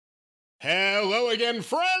Hello again,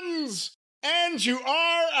 friends! And you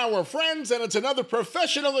are our friends, and it's another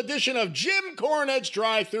professional edition of Jim Cornette's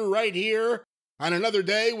Drive Thru right here. On another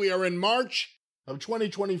day, we are in March of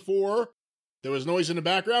 2024. There was noise in the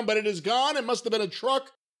background, but it is gone. It must have been a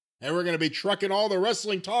truck, and we're going to be trucking all the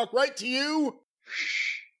wrestling talk right to you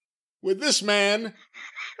with this man,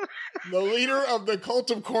 the leader of the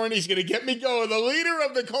Cult of Corny. He's going to get me going. The leader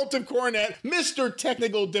of the Cult of Cornette, Mr.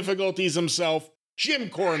 Technical Difficulties himself, Jim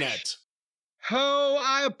Cornette. Oh,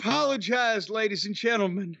 I apologize, ladies and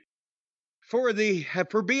gentlemen, for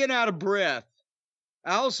being out of breath.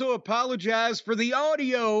 I also apologize for the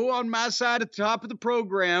audio on my side at the top of the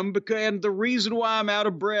program, and the reason why I'm out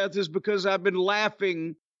of breath is because I've been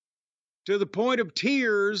laughing to the point of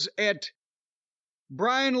tears at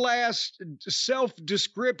Brian Last's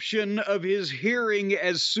self-description of his hearing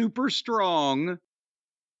as super strong.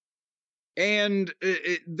 And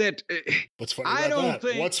what's funny about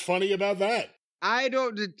that? What's funny about that? I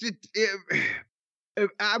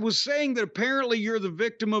was saying that apparently you're the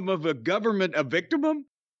victim of a government, a victim of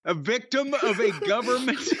a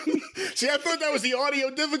government. See, I thought that was the audio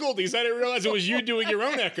difficulties. I didn't realize it was you doing your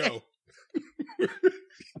own echo.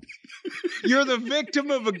 You're the victim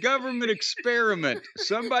of a government experiment.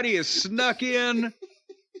 Somebody has snuck in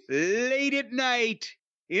late at night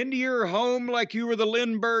into your home like you were the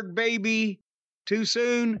Lindbergh baby too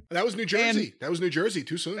soon. That was New Jersey. That was New Jersey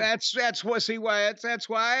too soon. That's why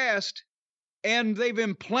I asked. And they've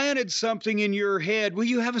implanted something in your head. Well,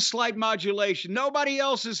 you have a slight modulation. Nobody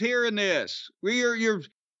else is hearing this.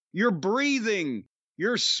 You're breathing.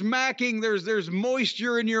 You're smacking. There's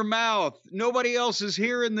moisture in your mouth. Nobody else is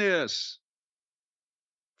hearing this.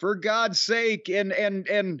 For God's sake,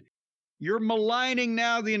 and you're maligning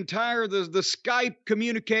now the entire the Skype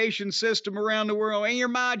communication system around the world, and you're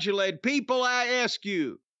modulated. People, I ask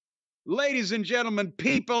you, ladies and gentlemen,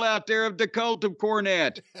 people out there of the Cult of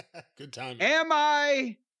Cornette, good time. Am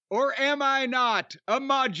I or am I not a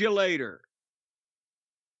modulator?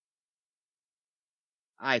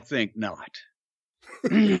 I think not.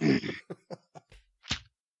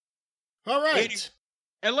 All right.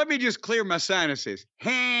 And let me just clear my sinuses.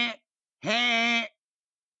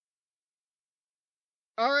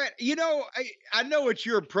 All right, you know, I know it's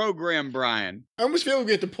your program, Brian. I almost feel we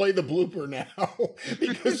get to play the blooper now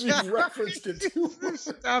because you've referenced it too much.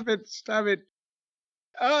 Stop it.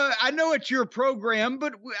 I know it's your program,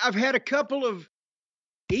 but I've had a couple of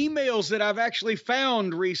emails that I've actually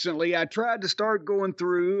found recently. I tried to start going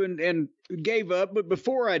through and gave up, but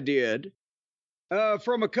before I did,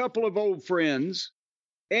 from a couple of old friends,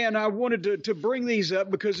 and I wanted to bring these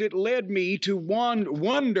up because it led me to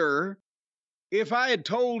wonder if I had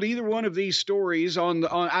told either one of these stories on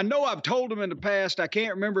I know I've told them in the past. I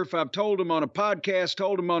can't remember if I've told them on a podcast,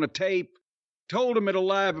 told them on a tape, told them at a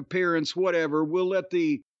live appearance, whatever. We'll let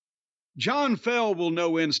John Fell will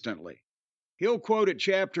know instantly. He'll quote it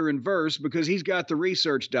chapter and verse because he's got the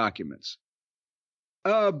research documents.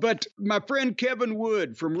 But my friend Kevin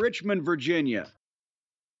Wood from Richmond, Virginia,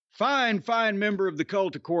 fine member of the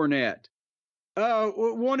Cult of Cornette,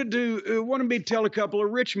 wanted me to tell a couple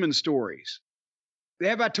of Richmond stories.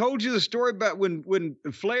 Have I told you the story about when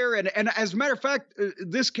Flair, and as a matter of fact,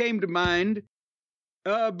 this came to mind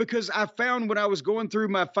because I found when I was going through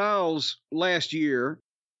my files last year,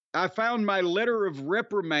 I found my letter of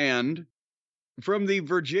reprimand from the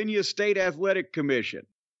Virginia State Athletic Commission.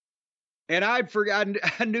 And I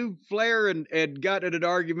knew Flair had gotten an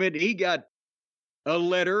argument. He got a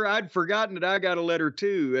letter. I'd forgotten that I got a letter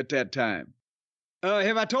too at that time.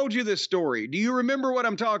 Have I told you this story? Do you remember what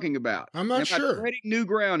I'm talking about? I'm not sure. I'm treading new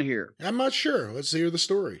ground here. I'm not sure. Let's hear the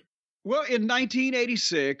story. Well, in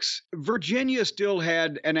 1986, Virginia still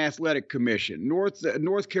had an athletic commission.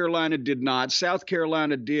 North Carolina did not. South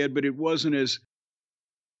Carolina did, but it wasn't as,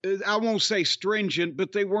 I won't say stringent,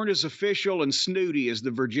 but they weren't as official and snooty as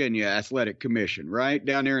the Virginia Athletic Commission, right?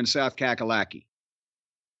 Down there in South Kakalaki.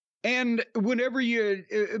 And whenever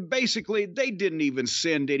basically, they didn't even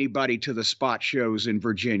send anybody to the spot shows in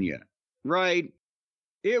Virginia, right?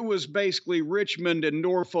 It was basically Richmond and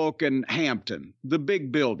Norfolk and Hampton, the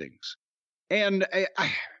big buildings. And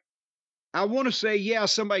I want to say, yeah,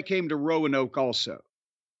 somebody came to Roanoke also.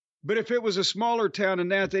 But if it was a smaller town than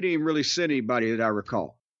that, they didn't even really send anybody that I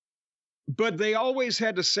recall. But they always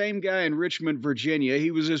had the same guy in Richmond, Virginia.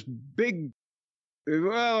 He was this big,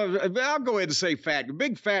 well, I'll go ahead and say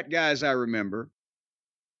big fat guy as I remember.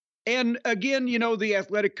 And again, you know, the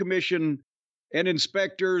athletic commission and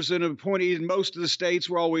inspectors and appointees in most of the states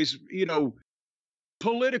were always, you know,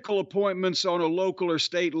 political appointments on a local or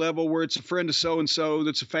state level where it's a friend of so-and-so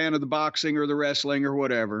that's a fan of the boxing or the wrestling or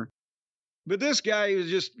whatever. But this guy was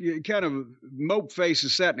just kind of mope face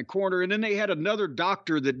and sat in a corner. And then they had another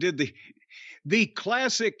doctor that did the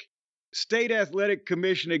classic state athletic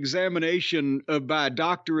commission examination by a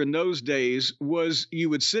doctor in those days was you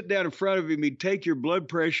would sit down in front of him, he'd take your blood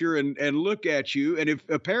pressure and look at you. And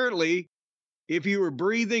if you were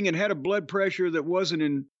breathing and had a blood pressure that wasn't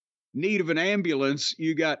in need of an ambulance,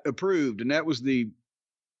 you got approved. And that was the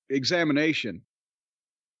examination.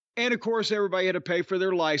 And of course, everybody had to pay for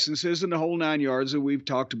their licenses and the whole 9 yards that we've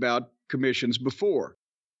talked about commissions before.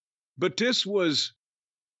 But this was,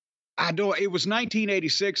 it was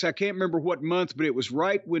 1986. I can't remember what month, but it was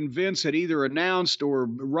right when Vince had either announced or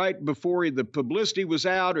right before the publicity was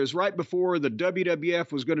out. It was right before the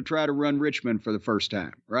WWF was going to try to run Richmond for the first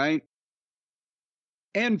time, right?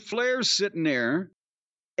 And Flair's sitting there,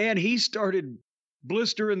 and he started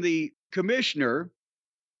blistering the commissioner,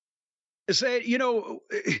 saying,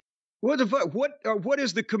 what the fuck? What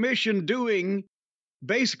is the commission doing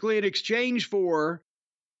basically in exchange for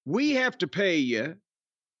we have to pay you,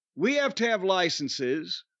 we have to have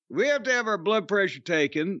licenses, we have to have our blood pressure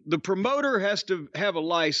taken, the promoter has to have a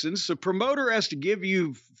license, the promoter has to give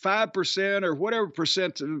you 5% or whatever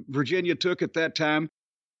percent Virginia took at that time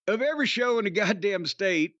of every show in the goddamn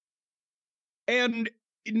state. And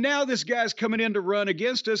now this guy's coming in to run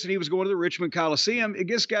against us, and he was going to the Richmond Coliseum.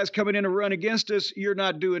 This guy's coming in to run against us. You're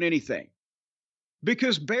not doing anything.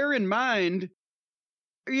 Because bear in mind,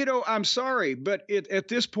 I'm sorry, but at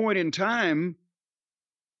this point in time,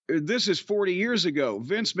 this is 40 years ago.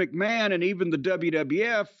 Vince McMahon and even the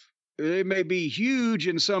WWF, they may be huge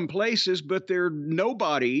in some places, but they're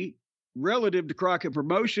nobody relative to Crockett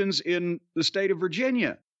Promotions in the state of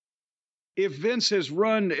Virginia. If Vince has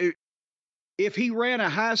run... If he ran a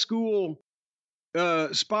high school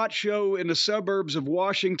spot show in the suburbs of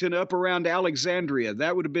Washington up around Alexandria,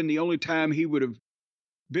 that would have been the only time he would have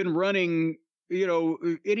been running,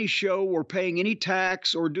 any show or paying any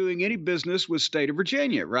tax or doing any business with state of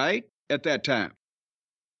Virginia, right? At that time.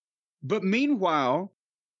 But meanwhile,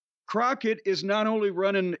 Crockett is not only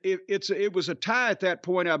running, it was a tie at that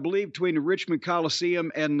point, I believe, between the Richmond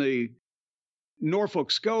Coliseum and the Norfolk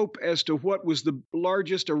Scope as to what was the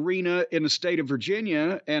largest arena in the state of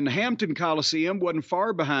Virginia, and the Hampton Coliseum wasn't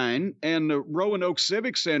far behind, and the Roanoke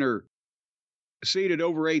Civic Center seated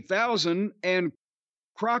over 8,000, and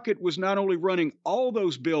Crockett was not only running all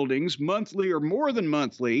those buildings monthly or more than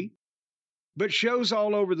monthly, but shows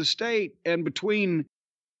all over the state, and between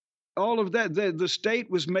all of that, the state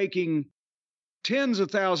was making tens of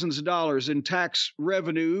thousands of dollars in tax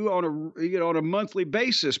revenue on a monthly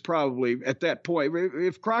basis, probably at that point.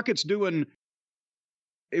 If Crockett's doing,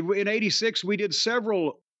 in 86, we did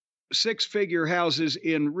several six-figure houses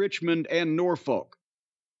in Richmond and Norfolk.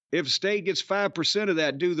 If state gets 5% of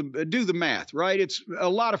that, do the math, right? It's a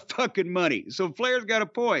lot of fucking money. So Flair's got a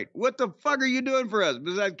point. What the fuck are you doing for us?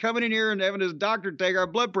 Besides coming in here and having his doctor take our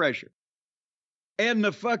blood pressure. And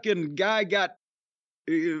the fucking guy got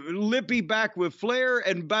lippy back with Flair,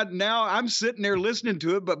 and by now I'm sitting there listening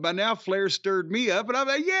to it, but by now Flair stirred me up, and I'm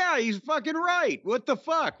like, yeah, he's fucking right. What the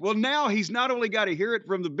fuck? Well, now he's not only got to hear it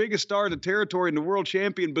from the biggest star in the territory and the world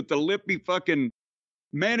champion, but the lippy fucking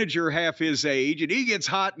manager half his age, and he gets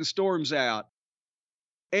hot and storms out.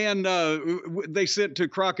 And they sent to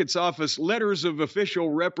Crockett's office letters of official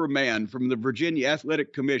reprimand from the Virginia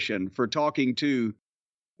Athletic Commission for talking to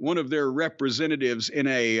one of their representatives in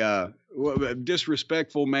a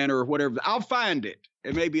disrespectful manner or whatever. I'll find it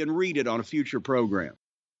and read it on a future program.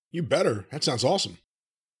 You better. That sounds awesome.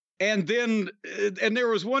 And then, and there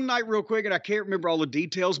was one night real quick, and I can't remember all the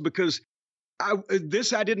details because I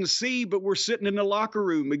didn't see, but we're sitting in the locker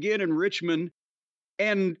room again in Richmond,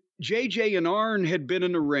 and JJ and Arn had been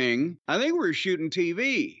in the ring. I think we were shooting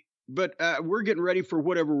TV, but we're getting ready for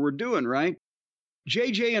whatever we're doing, right?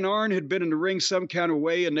 JJ and Arn had been in the ring some kind of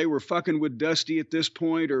way, and they were fucking with Dusty at this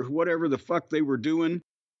point or whatever the fuck they were doing.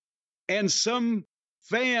 And some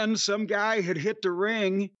guy had hit the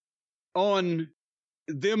ring on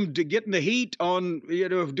them to getting the heat on,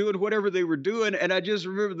 doing whatever they were doing. And I just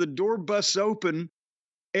remember the door busts open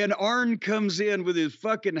and Arn comes in with his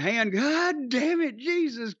fucking hand. God damn it,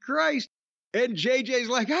 Jesus Christ. And JJ's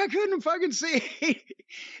like, I couldn't fucking see.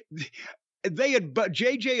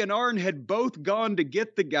 JJ and Arn had both gone to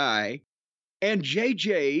get the guy, and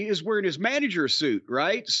JJ is wearing his manager suit,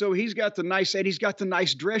 right? So he's got the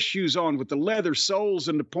nice dress shoes on with the leather soles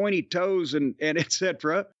and the pointy toes and et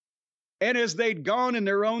cetera. And as they'd gone in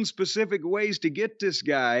their own specific ways to get this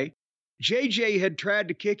guy, JJ had tried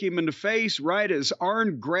to kick him in the face right as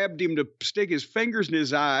Arn grabbed him to stick his fingers in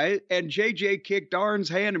his eye, and JJ kicked Arn's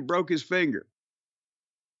hand and broke his finger.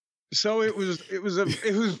 So it was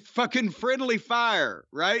fucking friendly fire,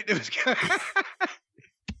 right? It was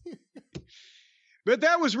But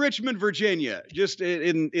that was Richmond, Virginia, just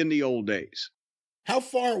in the old days. How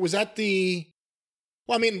far was that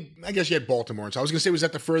well, I mean, I guess you had Baltimore. So I was going to say, was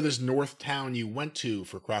that the furthest north town you went to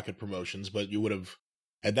for Crockett Promotions, but you would have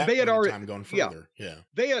at that point in time gone further. Yeah.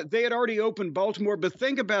 They had already opened Baltimore, but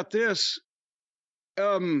think about this.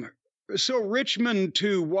 So Richmond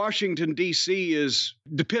to Washington, D.C. is,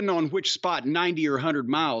 depending on which spot, 90 or 100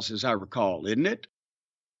 miles, as I recall, isn't it?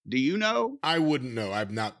 Do you know? I wouldn't know.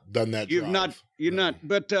 I've not done that You've drive. not,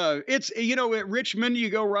 but it's, at Richmond, you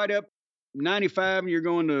go right up 95 and you're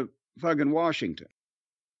going to fucking Washington.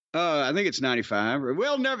 I think it's 95.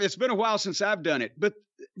 Well, never. It's been a while since I've done it, but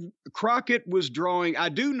Crockett was drawing. I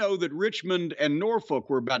do know that Richmond and Norfolk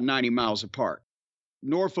were about 90 miles apart.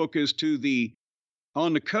 Norfolk is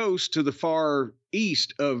on the coast to the far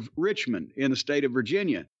east of Richmond in the state of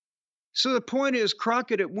Virginia. So the point is,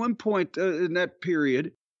 Crockett at one point in that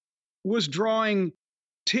period was drawing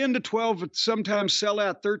 10 to 12, sometimes sell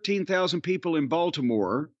out 13,000 people in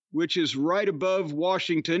Baltimore, which is right above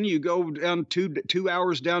Washington. You go down two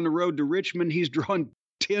hours down the road to Richmond, he's drawing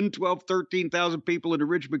 10, 12, 13,000 people in the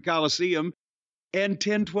Richmond Coliseum and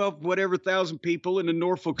 10, 12, whatever thousand people in the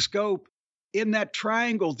Norfolk Scope. In that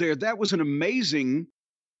triangle there, that was an amazing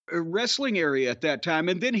wrestling area at that time.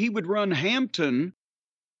 And then he would run the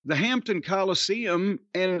Hampton Coliseum,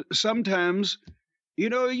 and sometimes,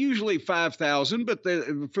 usually 5,000, but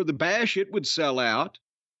for the bash, it would sell out.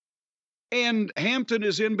 And Hampton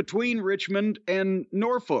is in between Richmond and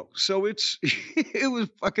Norfolk. So it was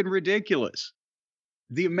fucking ridiculous.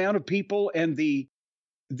 The amount of people and the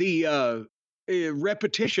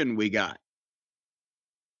repetition we got.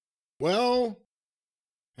 Well,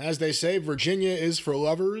 as they say, Virginia is for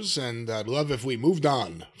lovers, and I'd love if we moved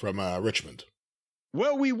on from Richmond.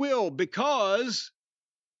 Well, we will, because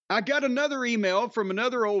I got another email from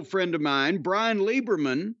another old friend of mine, Brian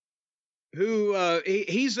Lieberman, who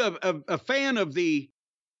he's a fan of the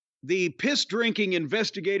piss-drinking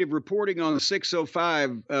investigative reporting on the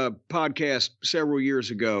 605 podcast several years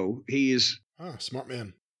ago. He's smart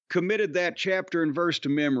man. Committed that chapter and verse to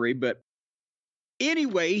memory, but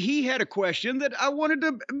anyway, he had a question that I wanted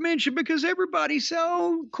to mention because everybody said,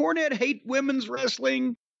 Cornette hate women's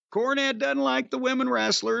wrestling. Cornette doesn't like the women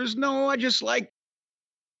wrestlers. No, I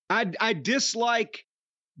dislike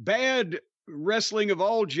bad wrestling of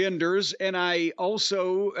all genders, and I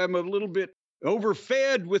also am a little bit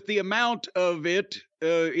overfed with the amount of it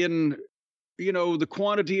in, the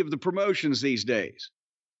quantity of the promotions these days.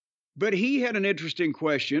 But he had an interesting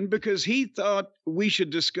question because he thought we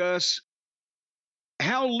should discuss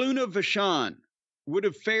how Luna Vachon would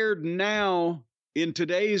have fared now in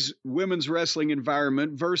today's women's wrestling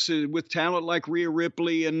environment versus with talent like Rhea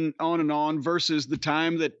Ripley and on versus the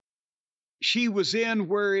time that she was in,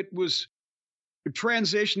 where it was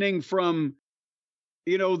transitioning from,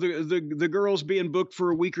 the girls being booked for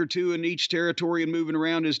a week or two in each territory and moving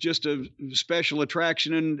around as just a special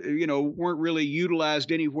attraction and, weren't really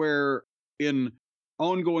utilized anywhere in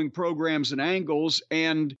ongoing programs and angles.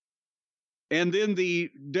 And then the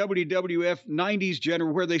WWF 90s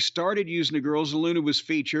general, where they started using the girls, and Luna was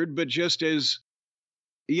featured, but just as,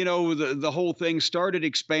 the whole thing started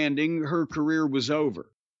expanding, her career was over.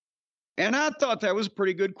 And I thought that was a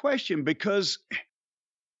pretty good question because,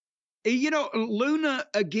 Luna,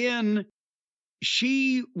 again,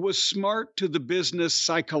 she was smart to the business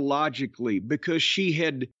psychologically because she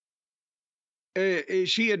had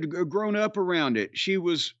grown up around it. She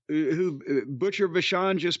was Butcher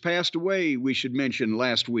Vachon just passed away, we should mention,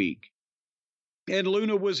 last week. And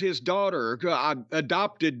Luna was his daughter,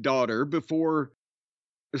 adopted daughter, before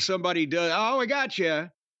somebody does, I got you.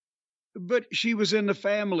 But she was in the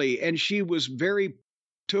family, and she was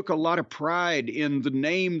took a lot of pride in the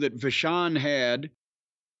name that Vachon had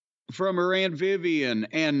from her Aunt Vivian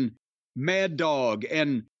and Mad Dog,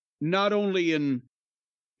 and not only in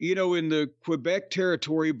the Quebec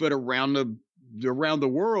territory, but around the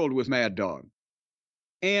world with Mad Dog.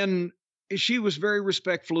 And she was very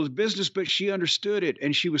respectful of the business, but she understood it,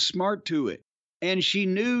 and she was smart to it. And she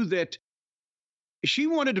knew that she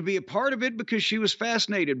wanted to be a part of it because she was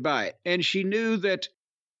fascinated by it. And she knew that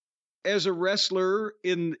as a wrestler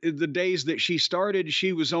in the days that she started,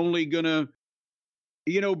 she was only going to,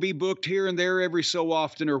 be booked here and there every so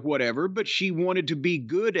often or whatever, but she wanted to be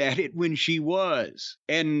good at it when she was.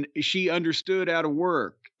 And she understood how to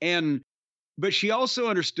work. But she also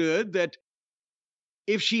understood that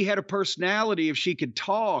if she had a personality, if she could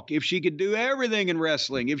talk, if she could do everything in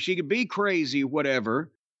wrestling, if she could be crazy,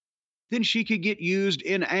 whatever, then she could get used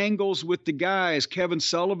in angles with the guys, Kevin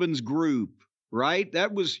Sullivan's group, right?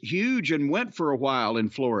 That was huge and went for a while in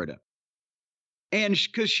Florida. And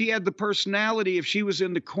because she had the personality, if she was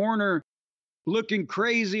in the corner looking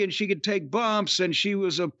crazy and she could take bumps and she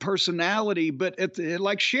was a personality, but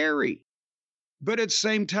like Sherry. But at the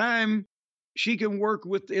same time, she can work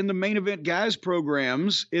in the main event guys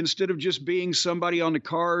programs instead of just being somebody on the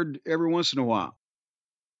card every once in a while.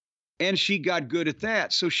 And she got good at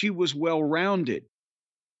that. So she was well-rounded.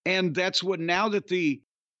 And that's what, now that the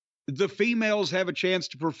females have a chance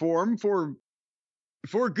to perform for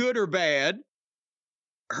good or bad,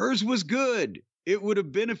 hers was good. It would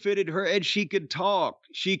have benefited her, and she could talk.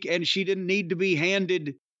 She didn't need to be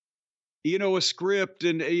handed, a script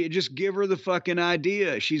and just give her the fucking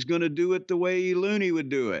idea. She's going to do it the way Looney would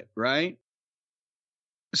do it, right?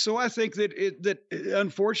 So I think that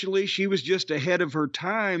unfortunately she was just ahead of her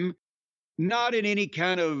time, not in any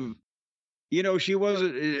kind of, she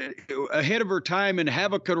wasn't ahead of her time and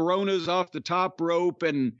have a Coronas off the top rope.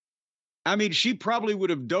 And I mean, she probably would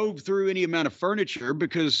have dove through any amount of furniture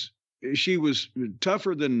because she was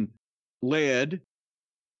tougher than lead,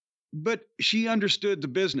 but she understood the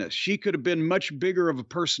business. She could have been much bigger of a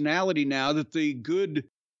personality now that the good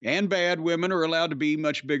and bad women are allowed to be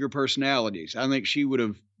much bigger personalities. I think she would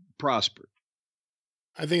have prospered.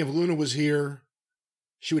 I think if Luna was here,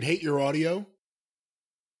 she would hate your audio.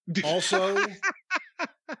 Also,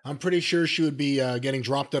 I'm pretty sure she would be getting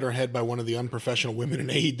dropped at her head by one of the unprofessional women in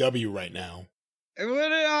AEW right now.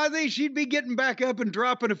 Well, I think she'd be getting back up and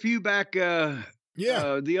dropping a few back the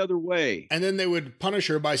other way. And then they would punish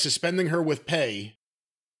her by suspending her with pay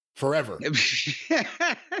forever. The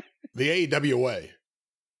AEW way.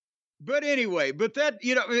 But anyway,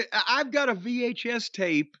 I've got a VHS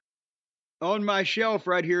tape on my shelf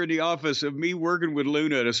right here in the office of me working with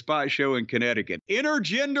Luna at a spot show in Connecticut.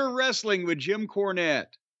 Intergender wrestling with Jim Cornette.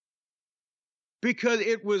 Because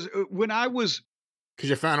it was when I was... Because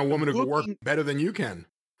you found a woman who could work better than you can,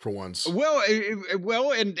 for once. Well,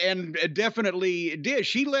 and definitely did.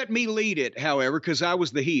 She let me lead it, however, because I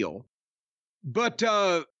was the heel. But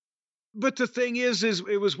the thing is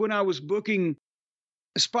it was when I was booking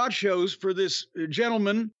spot shows for this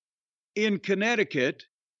gentleman in Connecticut,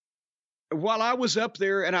 while I was up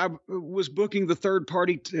there and I was booking the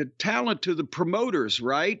third-party talent to the promoters,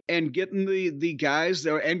 right? And getting the guys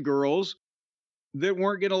there and girls that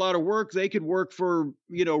weren't getting a lot of work, they could work for,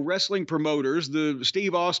 wrestling promoters. The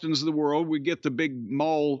Steve Austins of the world would get the big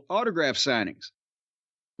mall autograph signings.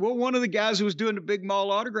 Well, one of the guys who was doing the big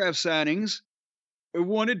mall autograph signings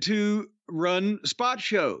wanted to run spot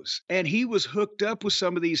shows, and he was hooked up with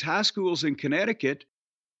some of these high schools in Connecticut.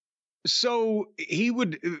 So he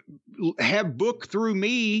would have booked through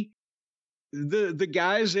me the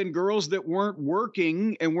guys and girls that weren't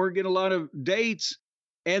working and weren't getting a lot of dates.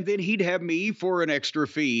 And then he'd have me for an extra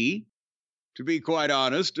fee, to be quite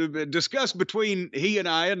honest, discussed between he and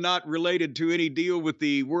I and not related to any deal with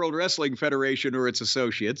the World Wrestling Federation or its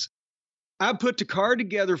associates. I put the card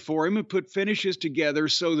together for him and put finishes together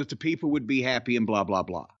so that the people would be happy and blah, blah,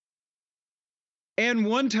 blah. And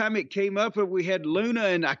one time it came up and we had Luna,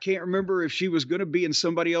 and I can't remember if she was going to be in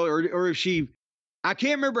somebody else or if I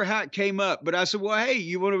can't remember how it came up, but I said, well, hey,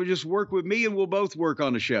 you want to just work with me and we'll both work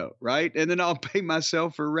on the show, right? And then I'll pay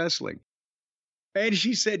myself for wrestling. And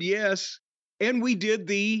she said yes. And we did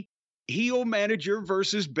the heel manager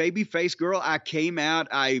versus babyface girl. I came out,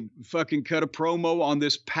 I fucking cut a promo on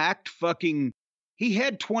this packed he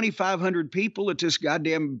had 2,500 people at this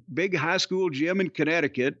goddamn big high school gym in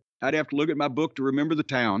Connecticut. I'd have to look at my book to remember the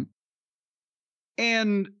town.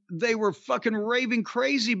 And they were fucking raving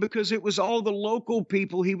crazy because it was all the local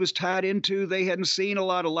people he was tied into. They hadn't seen a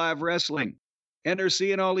lot of live wrestling. And they're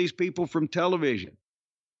seeing all these people from television.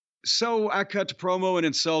 So I cut the promo and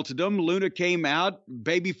insulted them. Luna came out,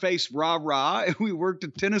 babyface rah-rah, and we worked a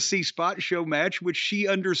Tennessee spot show match, which she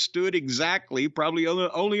understood exactly. Probably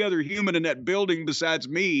the only other human in that building besides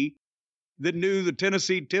me that knew the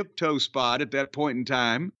Tennessee tiptoe spot at that point in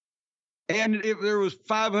time. And there was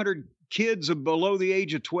 500 kids below the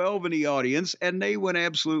age of 12 in the audience, and they went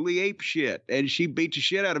absolutely ape shit. And she beat the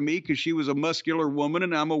shit out of me because she was a muscular woman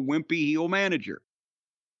and I'm a wimpy heel manager.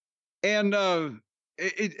 And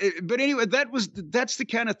but anyway, that's the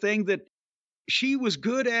kind of thing that she was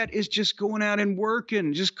good at, is just going out and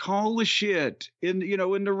working, just call the shit in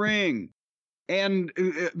the ring, and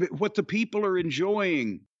what the people are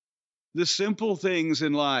enjoying, the simple things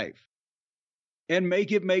in life, and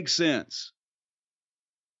make it make sense.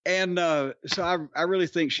 And so I really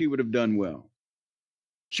think she would have done well.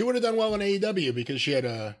 She would have done well in AEW because she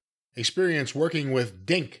had experience working with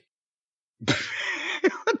Dink.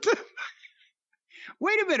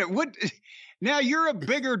 Wait a minute. What? Now you're a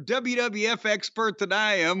bigger WWF expert than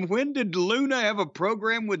I am. When did Luna have a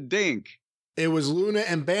program with Dink? It was Luna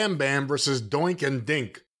and Bam Bam versus Doink and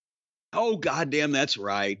Dink. Oh, goddamn, that's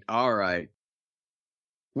right. All right.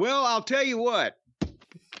 Well, I'll tell you what.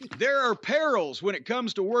 There are perils when it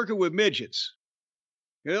comes to working with midgets.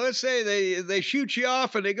 You know, let's say they shoot you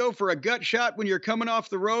off and they go for a gut shot when you're coming off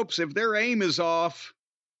the ropes. If their aim is off,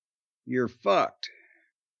 you're fucked.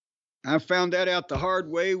 I found that out the hard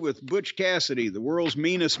way with Butch Cassidy, the world's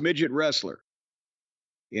meanest midget wrestler,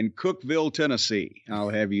 in Cookeville, Tennessee. I'll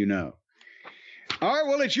have you know. All right,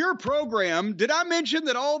 well, it's your program. Did I mention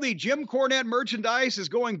that all the Jim Cornette merchandise is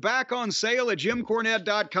going back on sale at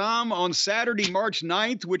jimcornette.com on Saturday, March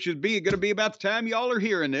 9th, which is going to be about the time y'all are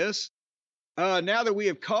hearing this. Now that we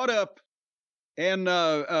have caught up and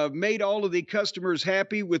made all of the customers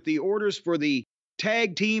happy with the orders for the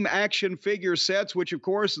tag team action figure sets, which, of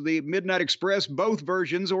course, the Midnight Express, both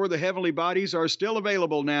versions, or the Heavenly Bodies are still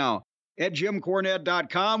available now at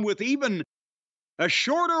jimcornette.com with even a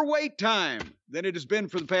shorter wait time than it has been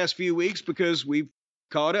for the past few weeks because we've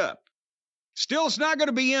caught up. Still, it's not going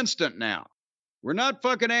to be instant now. We're not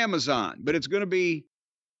fucking Amazon, but it's going to be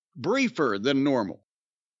briefer than normal.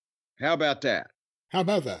 How about that? How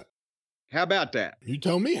about that? How about that? You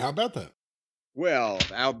tell me. How about that? Well,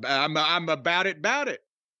 I'm about it.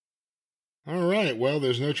 All right. Well,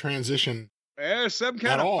 there's no transition. There's some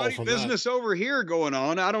kind of funny business over here going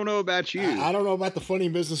on. I don't know about you. I don't know about the funny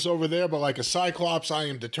business over there, but like a Cyclops, I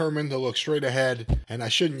am determined to look straight ahead. And I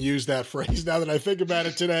shouldn't use that phrase now that I think about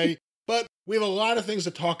it today. But we have a lot of things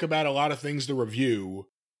to talk about, a lot of things to review.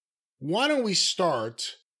 Why don't we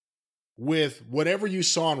start with whatever you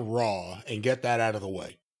saw on Raw and get that out of the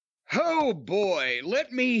way? Oh, boy.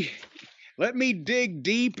 Let me dig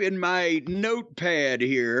deep in my notepad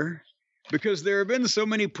here, because there have been so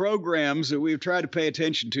many programs that we've tried to pay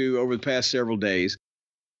attention to over the past several days.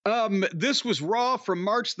 This was Raw from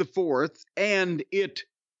March the 4th, and it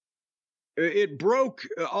broke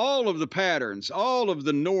all of the patterns, all of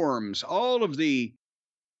the norms, all of the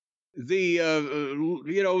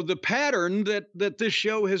pattern that this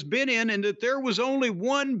show has been in, and that there was only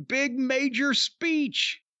one big major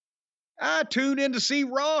speech. I tuned in to see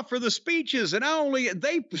Raw for the speeches, and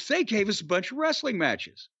they gave us a bunch of wrestling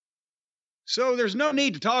matches. So there's no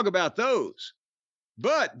need to talk about those.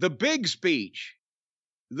 But the big speech,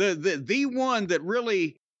 the one that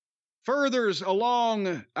really furthers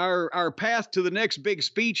along our path to the next big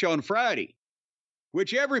speech on Friday,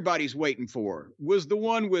 which everybody's waiting for, was the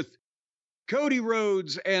one with Cody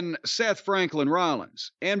Rhodes and Seth Franklin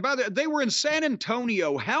Rollins. And they were in San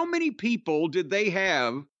Antonio. How many people did they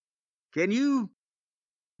have? Can you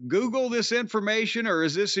Google this information, or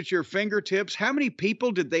is this at your fingertips? How many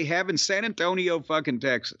people did they have in San Antonio, fucking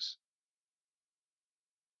Texas?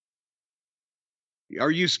 Are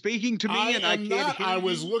you speaking to me? I can't hear you? I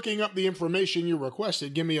was looking up the information you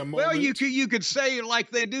requested. Give me a moment. Well, you could say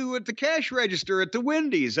like they do at the cash register at the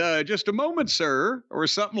Wendy's. Just a moment, sir, or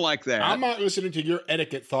something like that. I'm not listening to your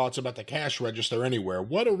etiquette thoughts about the cash register anywhere.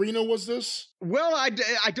 What arena was this? Well, I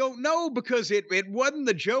don't know, because it wasn't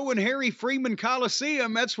the Joe and Harry Freeman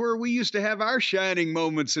Coliseum. That's where we used to have our shining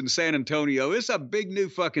moments in San Antonio. It's a big new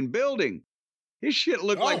fucking building. His shit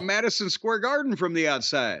looked like Madison Square Garden from the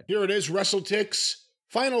outside. Here it is, WrestleTix.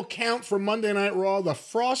 Final count for Monday Night Raw, the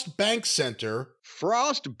Frost Bank Center.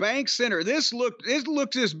 Frost Bank Center. This looked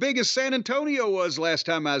as big as San Antonio was last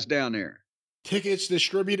time I was down there. Tickets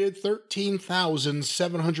distributed,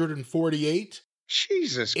 13,748.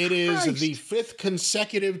 Jesus Christ. It is the 5th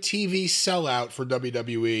consecutive TV sellout for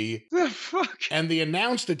WWE. The fuck? And the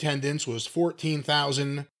announced attendance was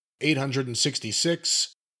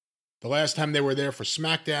 14,866. The last time they were there for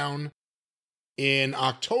SmackDown in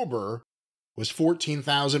October was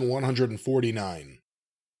 14,149.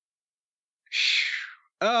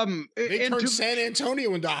 They turned San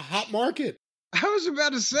Antonio into a hot market. I was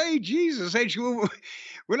about to say, Jesus,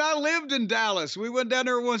 when I lived in Dallas, we went down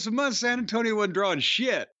there once a month. San Antonio wasn't drawing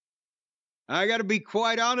shit. I got to be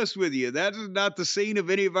quite honest with you. That is not the scene of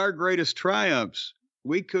any of our greatest triumphs.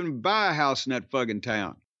 We couldn't buy a house in that fucking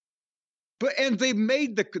town. And they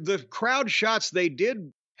made the crowd shots they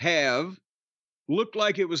did have looked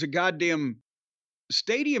like it was a goddamn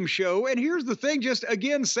stadium show. And here's the thing, just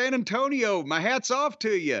again, San Antonio, my hat's off to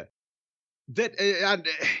you. That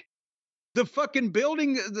the fucking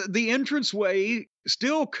building, the entranceway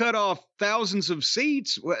still cut off thousands of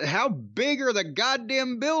seats. How big are the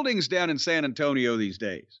goddamn buildings down in San Antonio these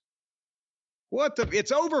days?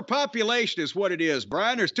 It's overpopulation is what it is,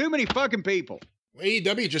 Brian. There's too many fucking people.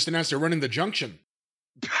 AEW just announced they're running the Junction.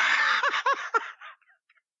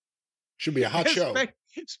 Should be a hot show.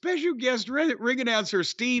 Special guest ring announcer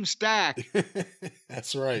Steve Stack.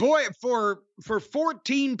 That's right. Boy, for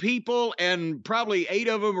 14 people and probably 8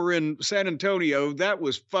 of them are in San Antonio, that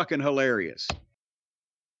was fucking hilarious.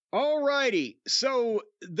 All righty. So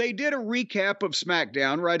they did a recap of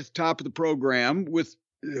SmackDown right at the top of the program with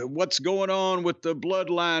what's going on with the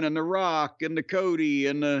Bloodline and the Rock and the Cody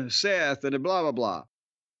and the Seth and the blah, blah, blah.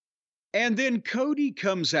 And then Cody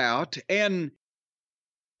comes out and,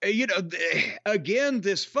 again,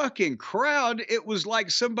 this fucking crowd, it was like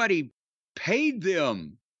somebody paid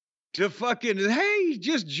them to fucking, hey,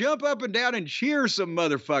 just jump up and down and cheer some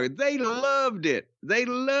motherfucker. They loved it. They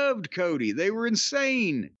loved Cody. They were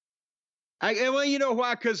insane. Well, you know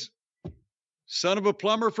why? Because son of a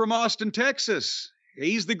plumber from Austin, Texas.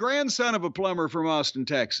 He's the grandson of a plumber from Austin,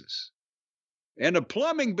 Texas. And the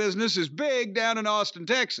plumbing business is big down in Austin,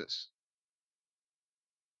 Texas.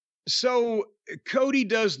 So Cody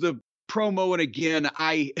does the promo, and again,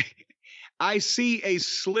 I see a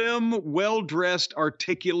slim, well-dressed,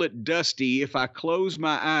 articulate Dusty. If I close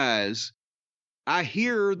my eyes, I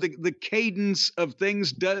hear the cadence of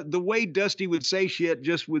things, the way Dusty would say shit,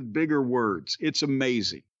 just with bigger words. It's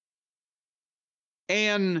amazing.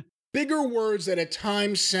 And bigger words that at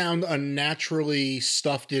times sound unnaturally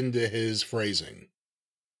stuffed into his phrasing.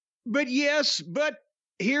 But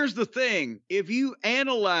here's the thing. If you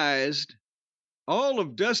analyzed all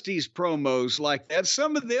of Dusty's promos like that,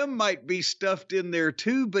 some of them might be stuffed in there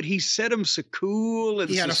too, but he said them so cool and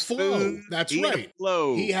he had a flow. Smooth. That's right.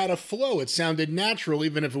 He had a flow. It sounded natural,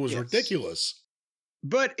 even if it was ridiculous.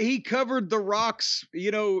 But he covered The Rock's,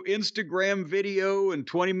 Instagram video and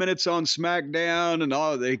 20 minutes on SmackDown and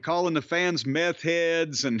all. They calling the fans meth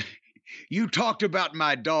heads and you talked about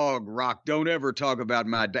my dog, Rock. Don't ever talk about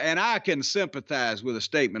my dog. And I can sympathize with a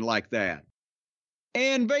statement like that.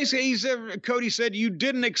 And basically, Cody said, you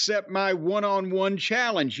didn't accept my one-on-one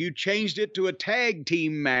challenge. You changed it to a tag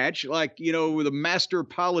team match, like, with a master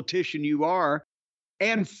politician you are.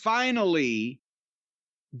 And finally,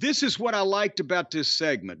 this is what I liked about this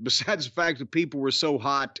segment, besides the fact that people were so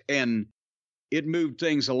hot and it moved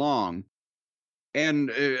things along. And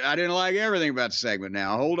I didn't like everything about the segment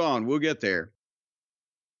now. Hold on, we'll get there.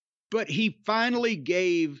 But he finally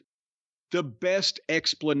gave the best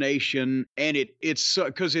explanation, and it's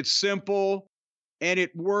because it's simple and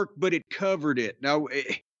it worked, but it covered it. Now,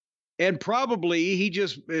 and probably he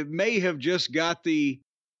may have just got the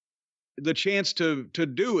chance to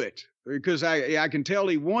do it, because I can tell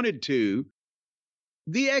he wanted to.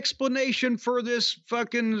 The explanation for this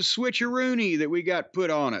fucking switcheroony that we got put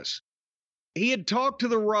on us. He had talked to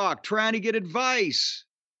The Rock trying to get advice.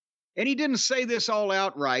 And he didn't say this all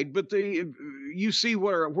outright, but you see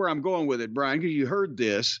where I'm going with it, Brian, because you heard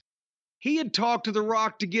this. He had talked to The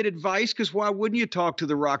Rock to get advice, because why wouldn't you talk to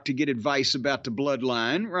The Rock to get advice about the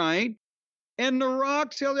bloodline, right? And The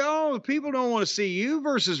Rock tells you, oh, people don't want to see you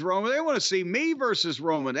versus Roman. They want to see me versus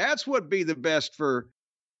Roman. That's what'd be the best for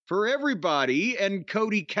everybody. And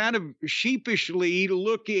Cody kind of sheepishly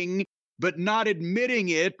looking, but not admitting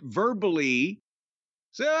it verbally.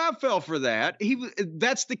 So I fell for that.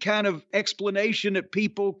 That's the kind of explanation that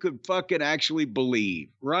people could fucking actually believe,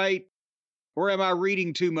 right? Or am I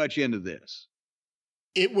reading too much into this?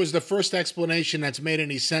 It was the first explanation that's made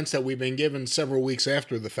any sense that we've been given several weeks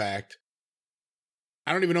after the fact.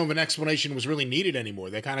 I don't even know if an explanation was really needed anymore.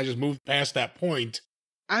 They kind of just moved past that point.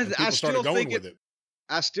 I still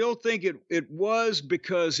think it was,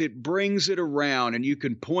 because it brings it around, and you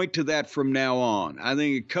can point to that from now on. I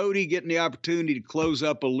think Cody getting the opportunity to close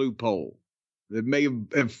up a loophole that may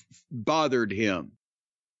have bothered him.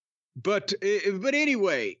 But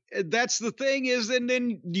anyway, that's the thing is, and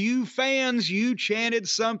then you fans, you chanted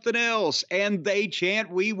something else, and they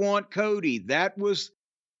chant, "We want Cody." That was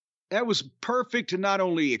perfect to not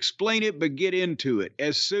only explain it, but get into it.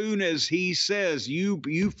 As soon as he says, you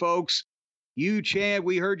folks, you chant,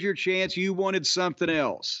 we heard your chants, you wanted something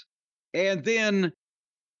else. And then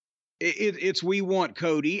it's we want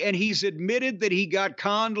Cody. And he's admitted that he got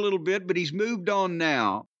conned a little bit, but he's moved on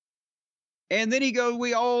now. And then he goes,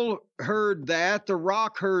 we all heard that. The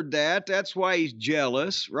Rock heard that. That's why he's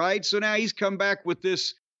jealous, right? So now he's come back with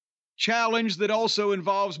this challenge that also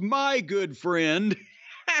involves my good friend,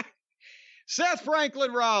 Seth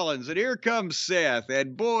Franklin Rollins. And here comes Seth.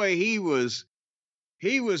 And boy, he was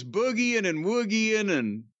boogieing and woogieing,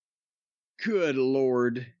 and good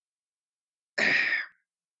Lord.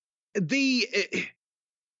 The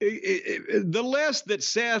less that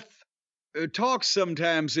Seth talks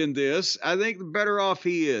sometimes in this, I think the better off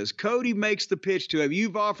he is. Cody makes the pitch to him.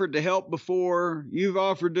 You've offered to help before. You've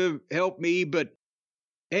offered to help me, but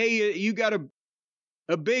hey, you got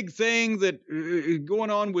a big thing that going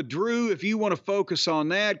on with Drew, if you want to focus on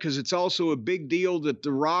that, because it's also a big deal that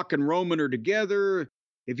The Rock and Roman are together.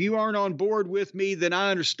 If you aren't on board with me, then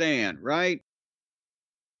I understand, right?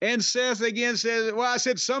 And Seth again says, well, I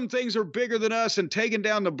said some things are bigger than us, and taking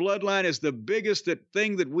down the bloodline is the biggest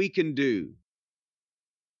thing that we can do.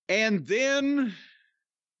 And then,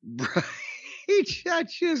 I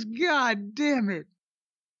just, God damn it.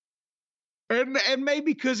 And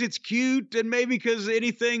maybe because it's cute, and maybe because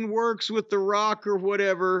anything works with The Rock or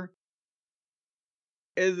whatever,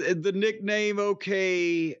 the nickname,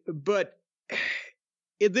 okay, but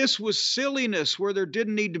this was silliness where there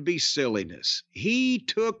didn't need to be silliness. He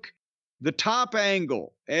took the top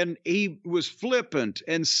angle, and he was flippant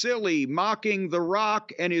and silly, mocking The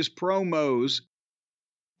Rock and his promos.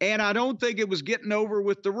 And I don't think it was getting over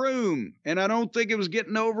with the room, and I don't think it was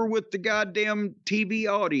getting over with the goddamn TV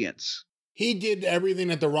audience. He did everything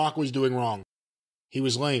that The Rock was doing wrong. He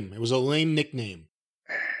was lame. It was a lame nickname.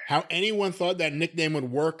 How anyone thought that nickname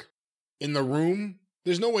would work in the room,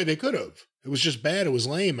 there's no way they could have. It was just bad. It was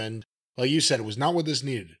lame. And like you said, it was not what this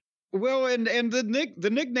needed. Well, and the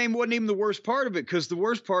nickname wasn't even the worst part of it, because the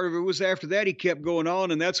worst part of it was after that he kept going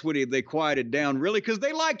on, and that's when they quieted down, really, because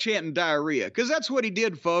they like chanting diarrhea, because that's what he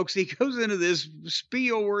did, folks. He goes into this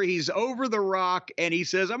spiel where he's over The Rock, and he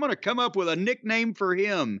says, I'm going to come up with a nickname for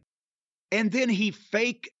him. And then he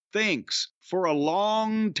fake thinks for a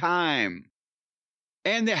long time.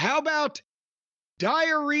 And how about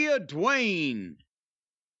Diarrhea Dwayne?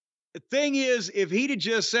 The thing is, if he'd have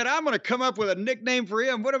just said, I'm going to come up with a nickname for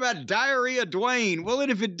him, what about Diarrhea Dwayne? Well, and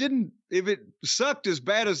if it sucked as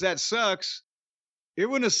bad as that sucks, it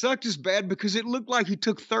wouldn't have sucked as bad because it looked like he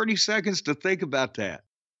took 30 seconds to think about that.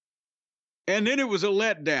 And then it was a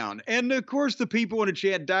letdown. And of course, the people want to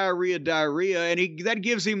chant diarrhea, diarrhea. And that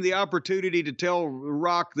gives him the opportunity to tell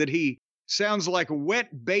Rock that he sounds like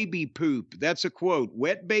wet baby poop. That's a quote,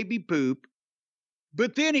 wet baby poop.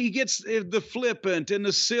 But then he gets the flippant and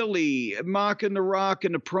the silly, mocking The Rock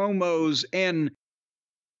and the promos. And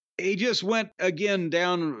he just went again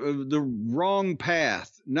down the wrong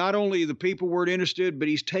path. Not only the people weren't interested, but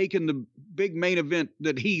he's taken the big main event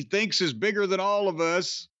that he thinks is bigger than all of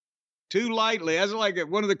us too lightly. That's like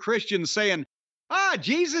one of the Christians saying,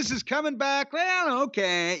 Jesus is coming back. Well,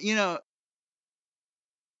 okay,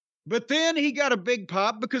 But then he got a big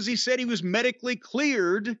pop because he said he was medically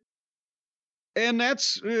cleared. And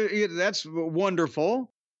that's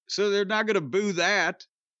wonderful. So they're not going to boo that.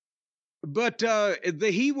 But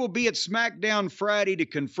he will be at SmackDown Friday to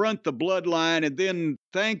confront the Bloodline. And then,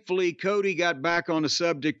 thankfully, Cody got back on the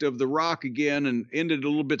subject of The Rock again and ended a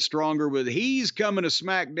little bit stronger with he's coming to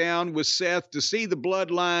SmackDown with Seth to see the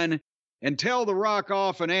Bloodline and tell The Rock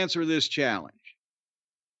off and answer this challenge.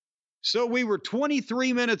 So we were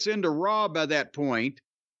 23 minutes into Raw by that point.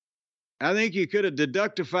 I think you could have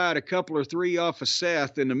deductified a couple or three off of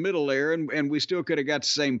Seth in the middle there, and we still could have got the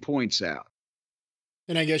same points out.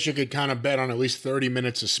 And I guess you could kind of bet on at least 30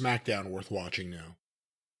 minutes of SmackDown worth watching now.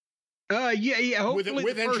 Yeah. Hopefully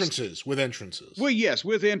with entrances. Well, yes,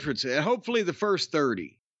 with entrances. Hopefully the first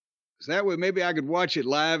 30. So that way maybe I could watch it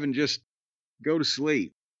live and just go to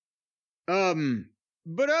sleep.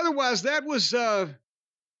 But otherwise, that was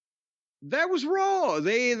Raw.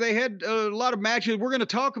 They had a lot of matches. We're going to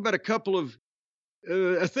talk about a couple of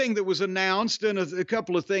a thing that was announced and a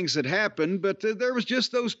couple of things that happened, but there was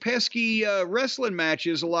just those pesky wrestling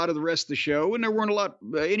matches a lot of the rest of the show, and there weren't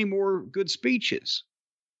any more good speeches.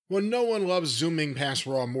 Well, no one loves zooming past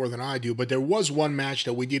Raw more than I do, but there was one match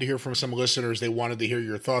that we did hear from some listeners they wanted to hear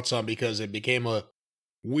your thoughts on because it became a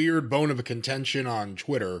weird bone of a contention on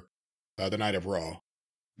Twitter the night of Raw.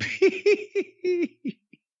 I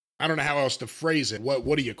don't know how else to phrase it. What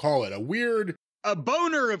do you call it? A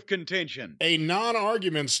boner of contention. A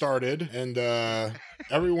non-argument started, and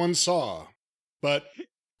everyone saw. But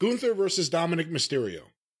Gunther versus Dominic Mysterio.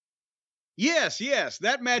 Yes,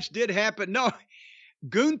 that match did happen. No,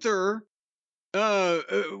 Gunther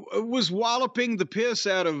was walloping the piss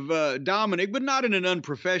out of Dominic, but not in an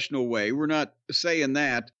unprofessional way. We're not saying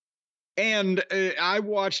that. And I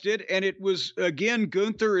watched it, and it was, again,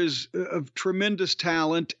 Gunther is of tremendous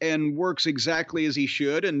talent and works exactly as he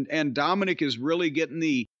should. And Dominic is really getting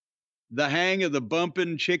the hang of the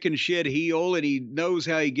bumping chicken shit heel, and he knows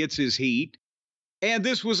how he gets his heat. And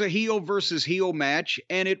this was a heel versus heel match,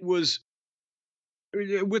 and it was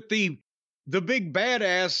with the big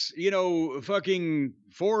badass, fucking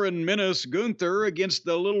foreign menace Gunther against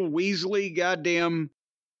the little Weasley goddamn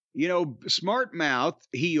smart mouth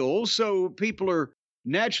heel. So people are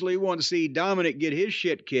naturally want to see Dominic get his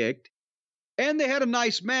shit kicked. And they had a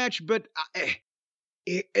nice match, but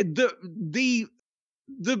the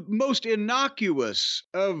the most innocuous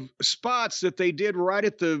of spots that they did right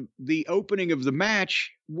at the opening of the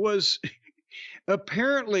match was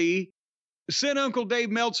apparently sent Uncle Dave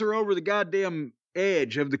Meltzer over the goddamn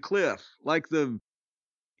edge of the cliff, like the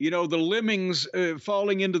lemmings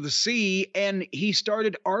falling into the sea, and he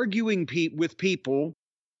started arguing with people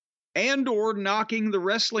and or knocking the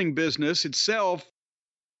wrestling business itself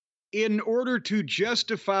in order to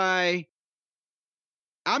justify,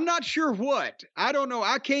 I'm not sure what. I don't know.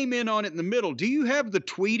 I came in on it in the middle. Do you have the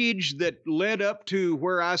tweetage that led up to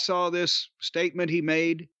where I saw this statement he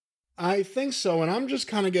made? I think so, and I'm just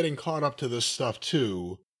kind of getting caught up to this stuff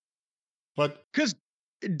too. But because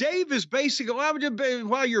Dave is basically,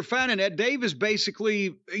 while you're finding that, Dave is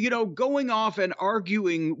basically, going off and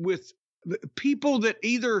arguing with people that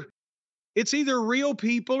it's either real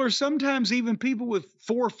people or sometimes even people with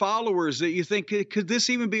 4 followers that you think, could this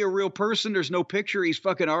even be a real person? There's no picture. He's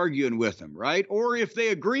fucking arguing with them, right? Or if they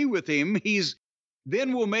agree with him,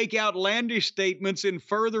 then will make outlandish statements in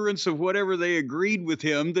furtherance of whatever they agreed with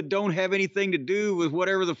him that don't have anything to do with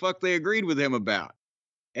whatever the fuck they agreed with him about.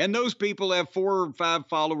 And those people have 4 or 5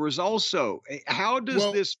 followers also. How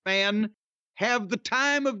does this man have the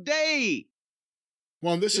time of day?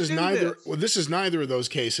 Well, this is neither of those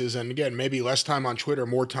cases. And again, maybe less time on Twitter,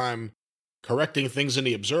 more time correcting things in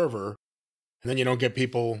the Observer. And then you don't get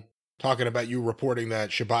people talking about you reporting that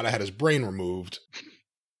Shibata had his brain removed.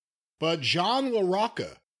 But John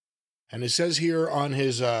LaRocca, and it says here on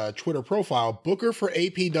his Twitter profile, Booker for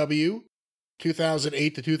APW,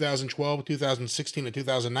 2008 to 2012, 2016 to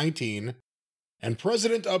 2019, and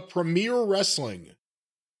president of Premier Wrestling,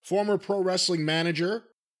 former pro wrestling manager,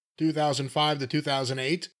 2005 to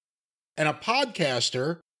 2008, and a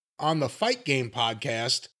podcaster on the Fight Game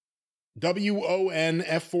podcast,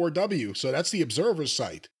 WONF4W. So that's the Observer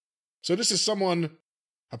site. So this is someone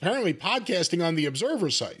apparently podcasting on the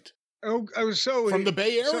Observer site. So from the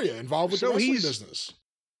Bay Area, involved with the wrestling business.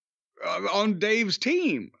 On Dave's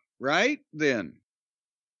team, right? Then.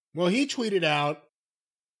 Well, he tweeted out,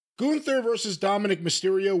 Gunther versus Dominic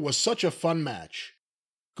Mysterio was such a fun match.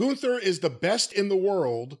 Gunther is the best in the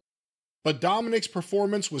world, but Dominic's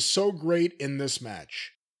performance was so great in this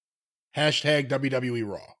match. Hashtag WWE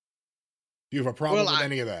Raw. Do you have a problem with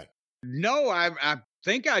any of that? No, I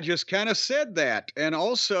think I just kind of said that. And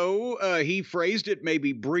also, he phrased it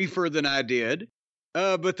maybe briefer than I did.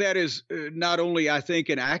 But that is not only, I think,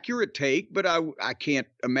 an accurate take, but I can't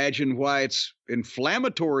imagine why it's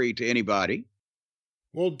inflammatory to anybody.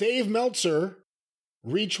 Well, Dave Meltzer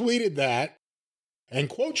retweeted that and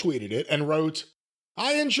quote tweeted it and wrote,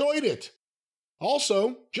 I enjoyed it.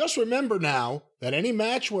 Also, just remember now that any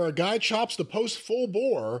match where a guy chops the post full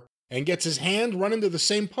bore and gets his hand run into the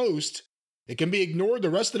same post, it can be ignored the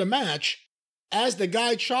rest of the match as the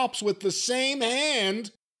guy chops with the same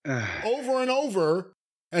hand over and over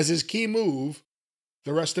as his key move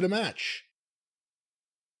the rest of the match.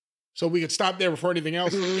 So we could stop there before anything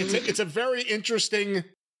else. It's a very interesting,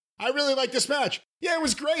 I really like this match. Yeah, it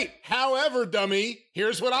was great. However, dummy,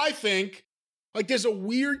 here's what I think. Like, there's a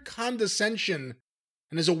weird condescension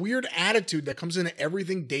and there's a weird attitude that comes into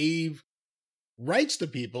everything Dave writes to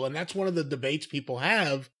people. And that's one of the debates people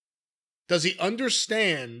have. Does he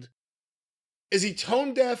understand? Is he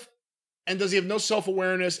tone deaf? And does he have no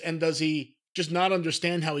self-awareness? And does he just not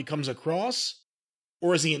understand how he comes across?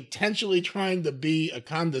 Or is he intentionally trying to be a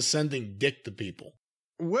condescending dick to people?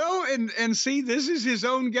 Well, and see, this is his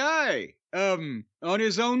own guy. On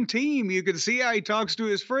his own team, you can see how he talks to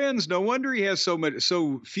his friends. No wonder he has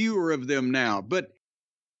so fewer of them now. But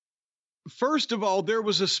first of all, there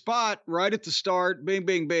was a spot right at the start, bing,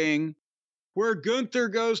 bing, bing, where Gunther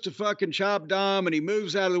goes to fucking chop Dom and he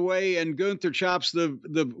moves out of the way and Gunther chops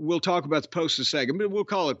we'll talk about the post in a second, but we'll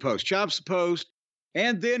call it post, chops the post.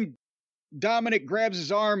 And then Dominic grabs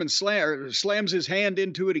his arm and slams his hand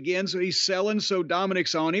into it again. So he's selling. So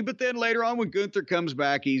Dominic's on him. But then later on when Gunther comes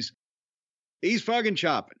back, he's fucking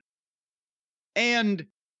chopping. And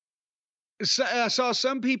so I saw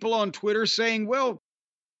some people on Twitter saying, well,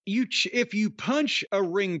 if you punch a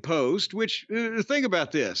ring post, which think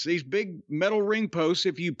about this, these big metal ring posts,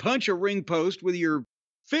 if you punch a ring post with your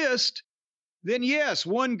fist, then yes,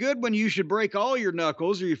 one good one, you should break all your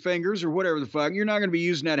knuckles or your fingers or whatever the fuck. You're not going to be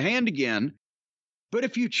using that hand again. But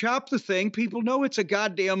if you chop the thing, people know it's a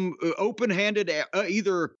goddamn open-handed,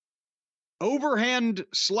 either overhand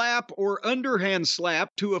slap or underhand slap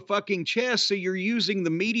to a fucking chest. So you're using the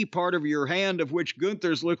meaty part of your hand, of which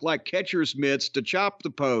Gunther's look like catcher's mitts, to chop the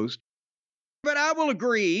post. But I will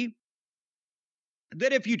agree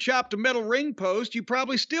that if you chopped a metal ring post, you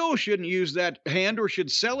probably still shouldn't use that hand or should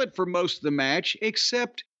sell it for most of the match,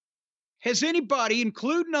 except Has anybody,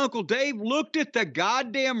 including Uncle Dave, looked at the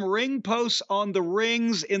goddamn ring posts on the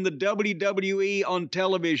rings in the WWE on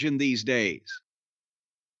television these days?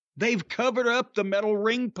 They've covered up the metal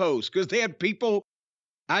ring posts because they had people,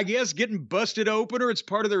 I guess, getting busted open, or it's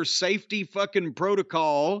part of their safety fucking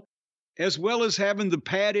protocol, as well as having the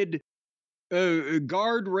padded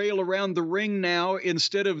guardrail around the ring now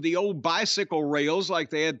instead of the old bicycle rails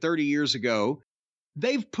like they had 30 years ago.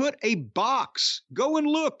 They've put a box. Go and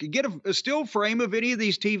look. Get a still frame of any of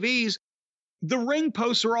these TVs. The ring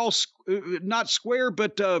posts are all not square,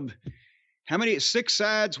 but how many? 6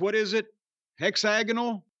 sides. What is it?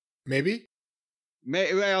 Hexagonal? Maybe.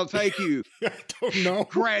 Well, thank you. I don't know.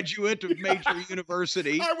 Graduate of major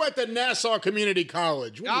university. I went to Nassau Community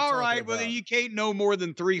College. All right. Well, then you can't know more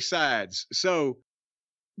than 3 sides. So,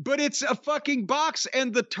 but it's a fucking box,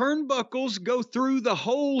 and the turnbuckles go through the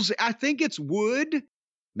holes. I think it's wood.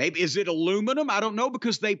 Maybe is it aluminum? I don't know,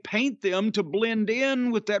 because they paint them to blend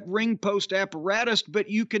in with that ring post apparatus. But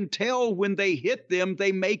you can tell when they hit them,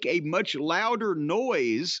 they make a much louder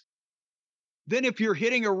noise than if you're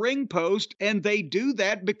hitting a ring post, and they do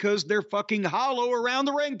that because they're fucking hollow around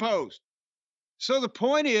the ring post. So the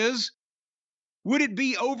point is, would it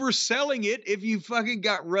be overselling it if you fucking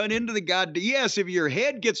got run into the goddamn... Yes, if your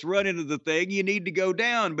head gets run into the thing, you need to go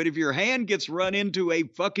down. But if your hand gets run into a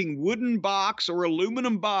fucking wooden box or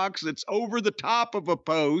aluminum box that's over the top of a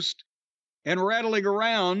post and rattling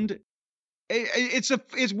around,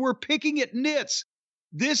 we're picking at nits.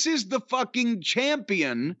 This is the fucking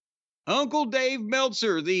champion, Uncle Dave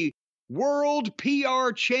Meltzer, the world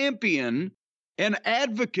PR champion and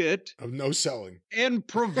advocate of no selling and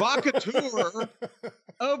provocateur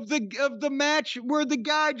of the match, where the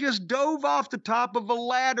guy just dove off the top of a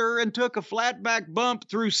ladder and took a flat back bump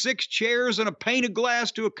through 6 chairs and a pane of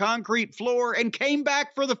glass to a concrete floor and came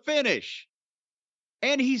back for the finish.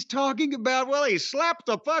 And he's talking about, well, he slapped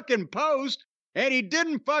the fucking post and he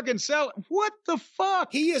didn't fucking sell it. What the fuck?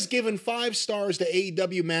 He has given 5 stars to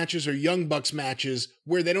AEW matches or Young Bucks matches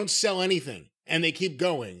where they don't sell anything and they keep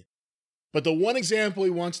going. But the one example he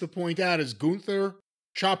wants to point out is Gunther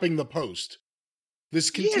chopping the post. This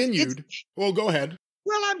continued. Yes, well, go ahead.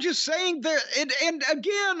 Well, I'm just saying that, and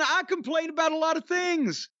again, I complain about a lot of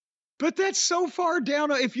things, but that's so far down.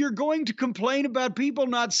 If you're going to complain about people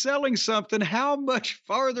not selling something, how much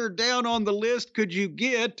farther down on the list could you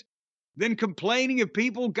get than complaining if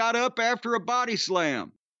people got up after a body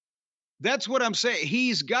slam? That's what I'm saying.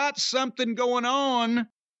 He's got something going on.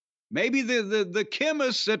 Maybe the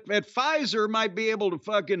chemists at Pfizer might be able to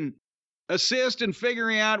fucking assist in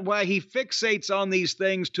figuring out why he fixates on these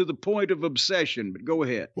things to the point of obsession. But go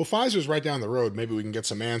ahead. Well, Pfizer's right down the road. Maybe we can get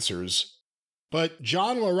some answers. But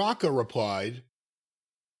John LaRocca replied,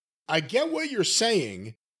 I get what you're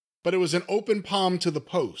saying, but it was an open palm to the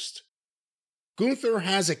post. Gunther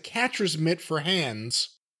has a catcher's mitt for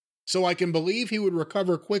hands, so I can believe he would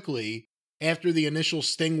recover quickly after the initial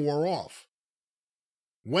sting wore off.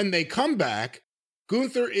 When they come back,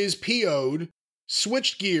 Gunther is PO'd,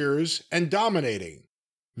 switched gears, and dominating.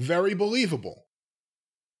 Very believable.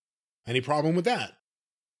 Any problem with that?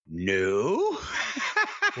 No.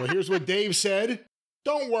 Well, here's what Dave said.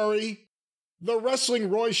 Don't worry. The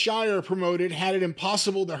wrestling Roy Shire promoted had it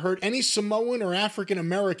impossible to hurt any Samoan or African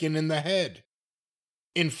American in the head.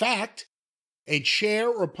 In fact, a chair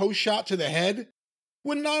or post shot to the head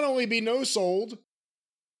would not only be no-sold,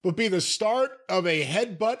 but be the start of a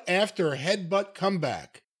headbutt after headbutt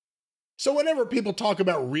comeback. So whenever people talk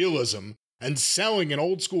about realism and selling in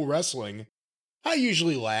old school wrestling, I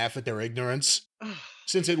usually laugh at their ignorance,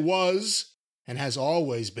 since it was and has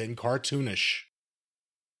always been cartoonish.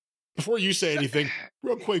 Before you say anything,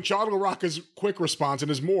 real quick, John LaRocca's quick response, and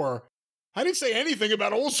there's more. I didn't say anything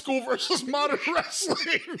about old school versus modern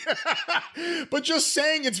wrestling, but just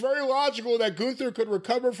saying it's very logical that Gunther could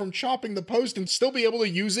recover from chopping the post and still be able to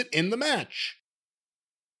use it in the match.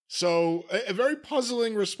 So a very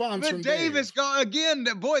puzzling response from Dave. But Dave has gone, again,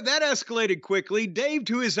 boy, that escalated quickly. Dave,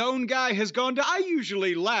 to his own guy, has gone to, I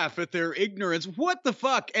usually laugh at their ignorance. What the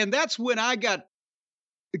fuck? And that's when I got,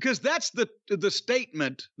 because that's the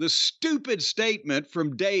statement, the stupid statement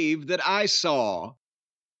from Dave that I saw.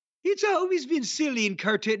 It's always been silly in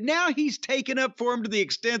cartoon. Now he's taken up for him to the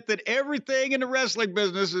extent that everything in the wrestling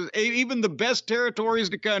business, even the best territories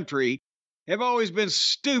in the country, have always been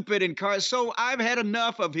stupid in cartoon. So I've had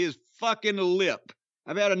enough of his fucking lip.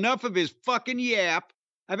 I've had enough of his fucking yap.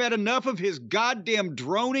 I've had enough of his goddamn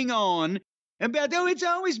droning on about, oh, it's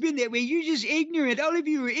always been that way. You're just ignorant. All of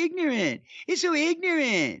you are ignorant. It's so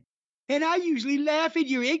ignorant. And I usually laugh at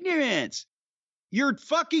your ignorance. You're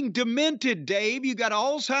fucking demented, Dave. You got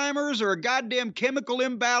Alzheimer's or a goddamn chemical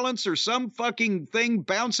imbalance or some fucking thing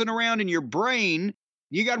bouncing around in your brain.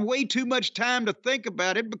 You got way too much time to think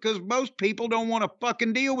about it because most people don't want to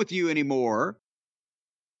fucking deal with you anymore.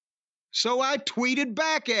 So I tweeted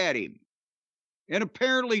back at him and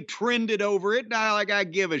apparently trended over it. Now, like, I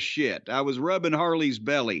give a shit. I was rubbing Harley's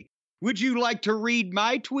belly. Would you like to read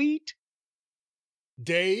my tweet?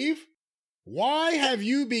 Dave, why have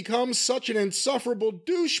you become such an insufferable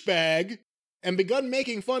douchebag and begun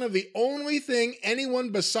making fun of the only thing anyone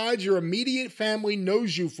besides your immediate family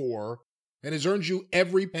knows you for and has earned you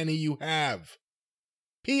every penny you have?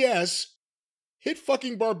 P.S. Hit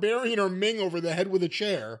fucking Barbarian or Ming over the head with a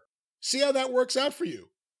chair. See how that works out for you.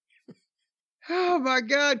 Oh, my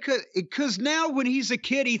God. Because now when he's a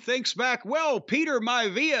kid, he thinks back, well, Peter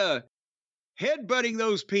Maivia headbutting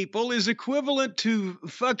those people is equivalent to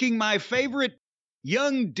fucking my favorite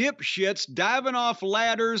young dipshits diving off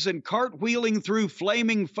ladders and cartwheeling through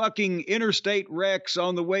flaming fucking interstate wrecks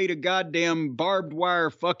on the way to goddamn barbed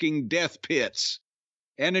wire fucking death pits.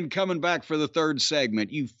 And then coming back for the third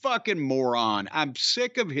segment. You fucking moron. I'm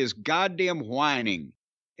sick of his goddamn whining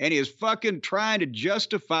and his fucking trying to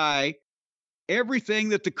justify everything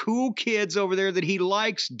that the cool kids over there that he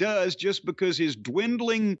likes does just because his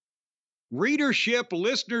dwindling readership,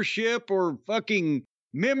 listenership, or fucking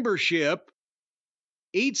membership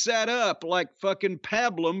eats that up like fucking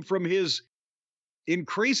pablum from his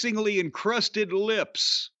increasingly encrusted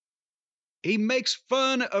lips. He makes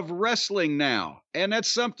fun of wrestling now, and that's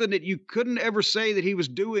something that you couldn't ever say that he was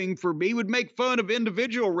doing for me. He would make fun of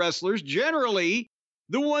individual wrestlers, generally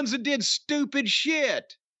the ones that did stupid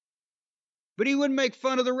shit. But he wouldn't make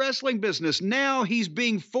fun of the wrestling business. Now he's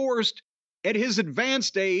being forced at his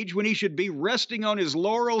advanced age, when he should be resting on his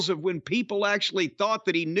laurels of when people actually thought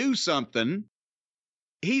that he knew something,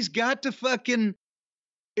 he's got to fucking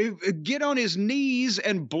get on his knees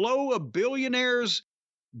and blow a billionaire's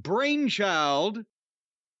brainchild.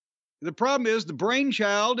 The problem is the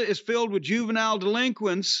brainchild is filled with juvenile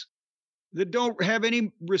delinquents that don't have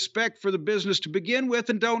any respect for the business to begin with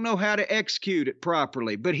and don't know how to execute it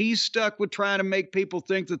properly. But he's stuck with trying to make people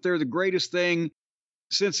think that they're the greatest thing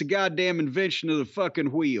since the goddamn invention of the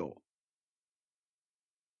fucking wheel.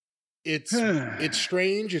 It's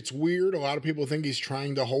strange. It's weird. A lot of people think he's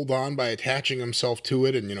trying to hold on by attaching himself to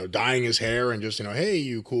it and, dyeing his hair and just, hey,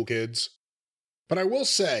 you cool kids. But I will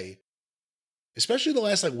say, especially the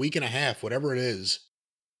last week and a half, whatever it is,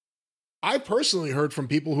 I personally heard from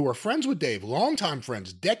people who are friends with Dave, longtime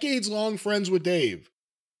friends, decades-long friends with Dave,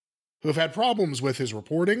 who have had problems with his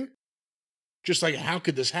reporting. Just like, how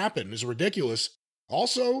could this happen? It's ridiculous.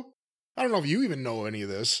 Also, I don't know if you even know any of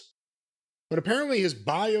this, but apparently his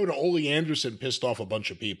bio to Ole Anderson pissed off a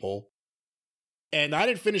bunch of people. And I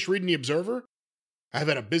didn't finish reading The Observer. I've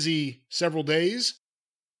had a busy several days.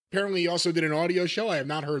 Apparently he also did an audio show. I have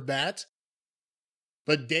not heard that.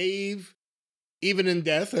 But Dave, even in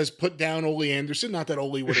death, has put down Ole Anderson. Not that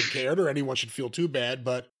Ole would have cared or anyone should feel too bad,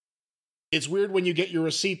 but it's weird when you get your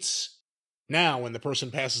receipts now when the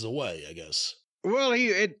person passes away, I guess. Well,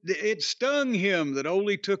 it stung him that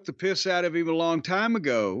Ole took the piss out of him a long time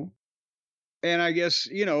ago. And I guess,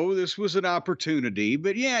 this was an opportunity.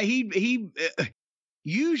 But yeah, he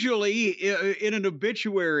usually in an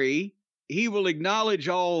obituary, he will acknowledge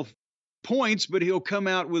all points, but he'll come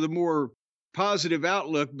out with a more positive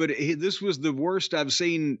outlook. But this was the worst I've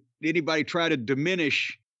seen anybody try to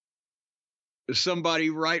diminish somebody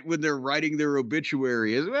right when they're writing their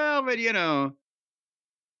obituary. As well, but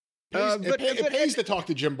It pays to talk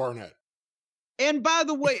to Jim Barnett. And by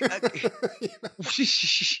the way,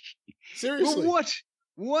 seriously,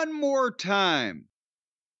 one more time,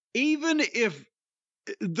 even if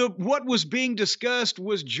what was being discussed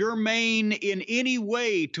was germane in any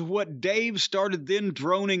way to what Dave started then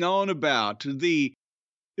droning on about, the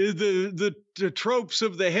tropes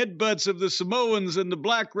of the headbutts of the Samoans and the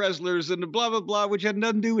black wrestlers and the blah, blah, blah, which had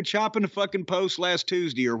nothing to do with chopping a fucking post last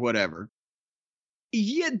Tuesday or whatever.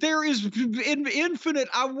 Yet there is infinite,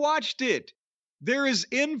 I watched it. There is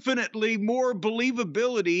infinitely more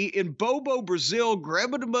believability in Bobo Brazil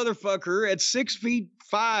grabbing a motherfucker at 6'5",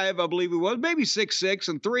 I believe it was, maybe 6'6",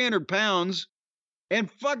 and 300 pounds, and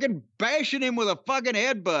fucking bashing him with a fucking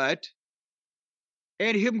headbutt,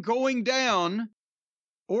 and him going down,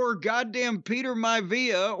 or goddamn Peter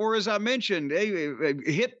Maivia, or as I mentioned,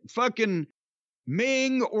 hit fucking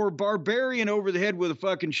Ming or Barbarian over the head with a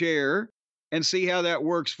fucking chair, and see how that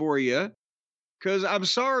works for you. Because I'm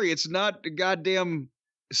sorry, it's not a goddamn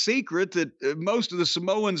secret that most of the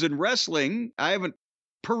Samoans in wrestling, I haven't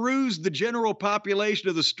perused the general population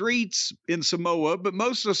of the streets in Samoa, but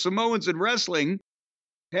most of the Samoans in wrestling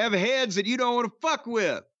have heads that you don't want to fuck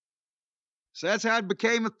with. So that's how it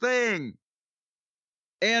became a thing.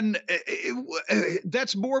 And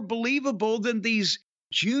that's more believable than these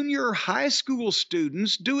junior high school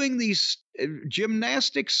students doing these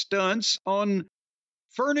gymnastic stunts on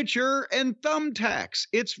furniture and thumbtacks.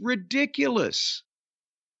 It's ridiculous.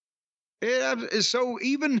 So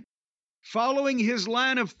even following his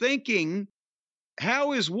line of thinking,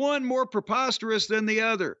 how is one more preposterous than the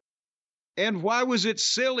other? And why was it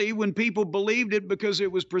silly when people believed it? Because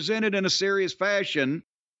it was presented in a serious fashion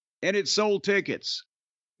and it sold tickets.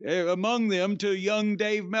 Among them to young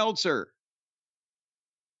Dave Meltzer.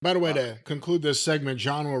 By the way, to conclude this segment,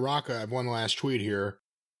 John Waraka, I have one last tweet here.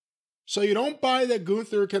 So you don't buy that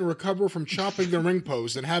Gunther can recover from chopping the ring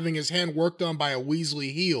post and having his hand worked on by a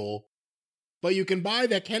Weasley heel, but you can buy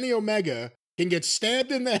that Kenny Omega can get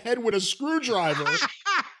stabbed in the head with a screwdriver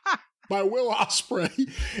by Will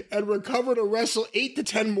Ospreay and recover to wrestle 8 to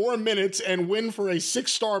 10 more minutes and win for a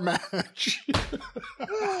 6-star match. He got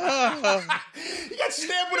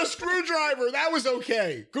stabbed with a screwdriver. That was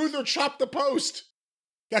okay. Gunther chopped the post.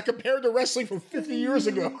 Got compared to wrestling from 50 years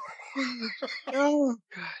ago. Oh,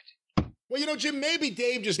 God. Well, Jim, maybe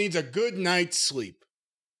Dave just needs a good night's sleep.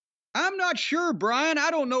 I'm not sure, Brian. I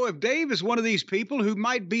don't know if Dave is one of these people who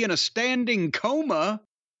might be in a standing coma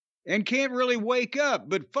and can't really wake up.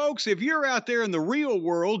 But folks, if you're out there in the real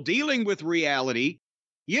world dealing with reality,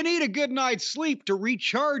 you need a good night's sleep to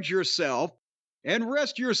recharge yourself and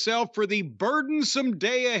rest yourself for the burdensome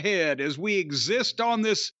day ahead as we exist on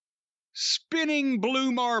this spinning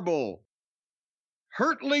blue marble,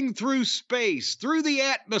 hurtling through space, through the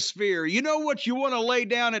atmosphere. You know what you want to lay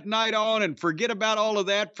down at night on and forget about all of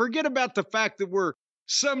that? Forget about the fact that we're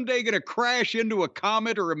someday going to crash into a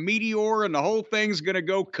comet or a meteor and the whole thing's going to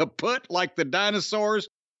go kaput like the dinosaurs.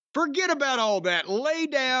 Forget about all that. Lay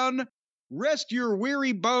down, rest your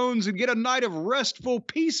weary bones, and get a night of restful,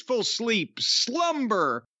 peaceful sleep,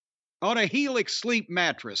 slumber on a Helix sleep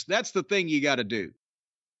mattress. That's the thing you got to do.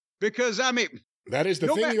 Because, that is the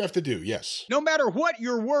thing you have to do, yes. No matter what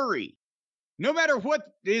your worry, no matter what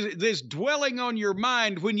is dwelling on your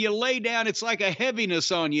mind, when you lay down, it's like a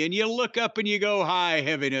heaviness on you, and you look up and you go, "Hi,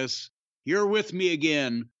 heaviness, you're with me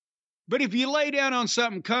again." But if you lay down on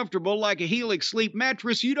something comfortable like a Helix sleep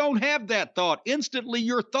mattress, you don't have that thought. Instantly,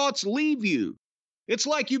 your thoughts leave you. It's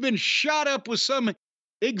like you've been shot up with some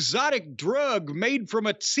exotic drug made from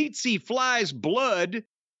a tsetse fly's blood,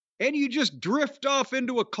 and you just drift off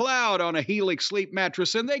into a cloud on a Helix sleep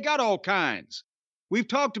mattress, and they got all kinds. We've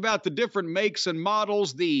talked about the different makes and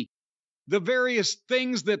models, the various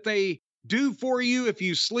things that they do for you. If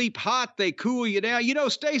you sleep hot, they cool you down.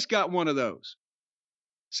 Stace got one of those.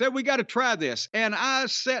 Said, we got to try this. And I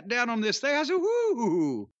sat down on this thing. I said,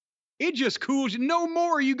 whoo, it just cools you. No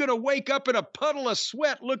more are you going to wake up in a puddle of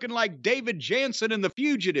sweat looking like David Jansen in The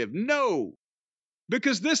Fugitive. No.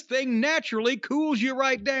 Because this thing naturally cools you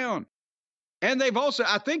right down. And they've also,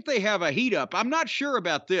 I think they have a heat up. I'm not sure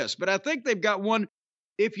about this, but I think they've got one.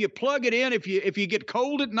 If you plug it in, if you get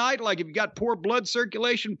cold at night, like if you got poor blood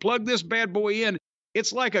circulation, plug this bad boy in.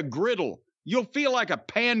 It's like a griddle. You'll feel like a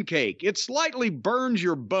pancake. It slightly burns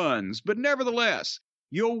your buns, but nevertheless,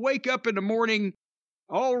 you'll wake up in the morning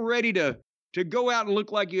all ready to go out and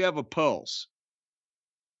look like you have a pulse.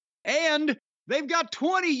 And they've got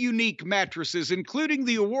 20 unique mattresses, including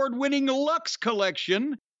the award-winning Luxe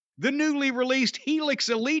Collection, the newly released Helix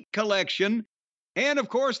Elite Collection, and, of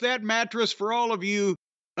course, that mattress for all of you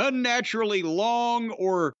unnaturally long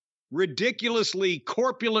or ridiculously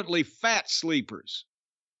corpulently fat sleepers.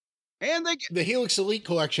 And the Helix Elite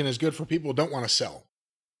Collection is good for people who don't want to sell.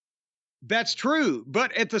 That's true.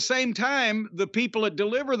 But at the same time, the people that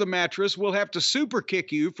deliver the mattress will have to super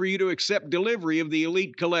kick you for you to accept delivery of the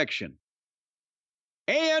Elite Collection.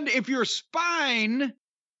 And if your spine,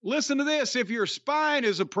 listen to this, if your spine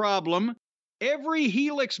is a problem, every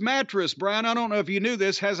Helix mattress, Brian, I don't know if you knew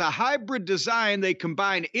this, has a hybrid design. They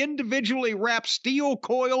combine individually wrapped steel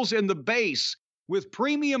coils in the base with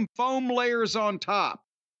premium foam layers on top.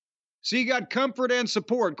 So you got comfort and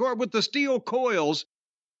support. With the steel coils,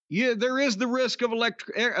 there is the risk of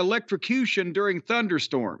electrocution during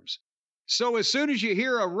thunderstorms. So as soon as you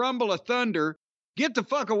hear a rumble of thunder, get the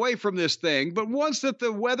fuck away from this thing. But once that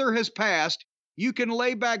the weather has passed, you can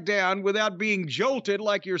lay back down without being jolted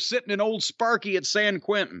like you're sitting in Old Sparky at San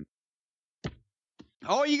Quentin.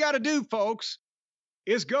 All you got to do, folks,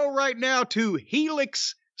 is go right now to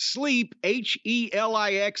Helix Sleep,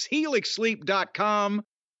 HELIX,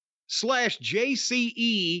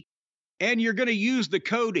 helixsleep.com/JCE, And you're going to use the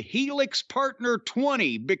code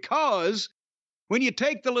HelixPartner20 because when you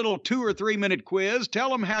take the little 2 or 3 minute quiz, tell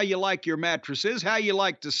them how you like your mattresses, how you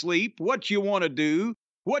like to sleep, what you want to do,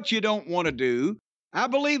 what you don't want to do. I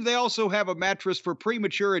believe they also have a mattress for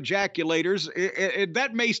premature ejaculators.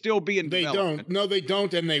 That may still be in development. They don't. No, they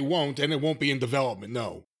don't, and they won't, and it won't be in development,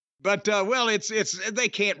 no. But, well, it's they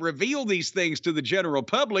can't reveal these things to the general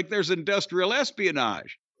public. There's industrial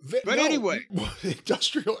espionage. Anyway.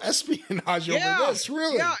 Industrial espionage over this,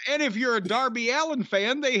 really? Yeah, and if you're a Darby Allin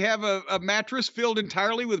fan, they have a mattress filled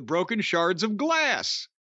entirely with broken shards of glass.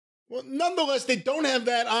 Well, nonetheless, they don't have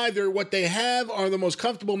that either. What they have are the most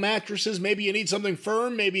comfortable mattresses. Maybe you need something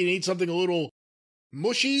firm. Maybe you need something a little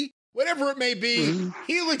mushy. Whatever it may be,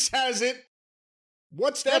 Helix has it.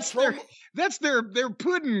 What's that? That's their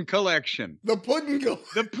pudding collection. The pudding collection.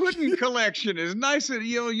 The pudding collection is nice.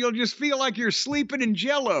 You'll just feel like you're sleeping in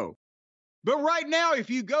Jell-O. But right now, if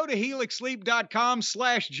you go to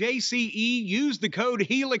helixsleep.com/JCE, use the code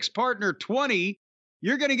HelixPartner20,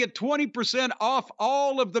 you're going to get 20% off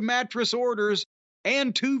all of the mattress orders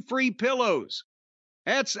and 2 free pillows.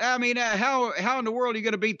 How in the world are you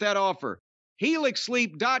going to beat that offer?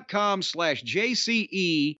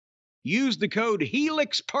 helixsleep.com/JCE. Use the code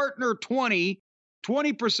HelixPartner20,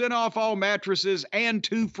 20% off all mattresses and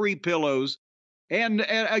 2 free pillows. And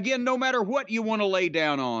again, no matter what you want to lay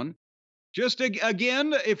down on, just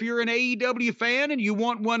again, if you're an AEW fan and you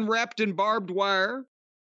want one wrapped in barbed wire,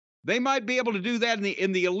 they might be able to do that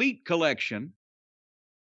in the Elite collection.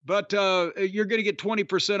 But you're going to get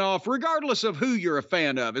 20% off regardless of who you're a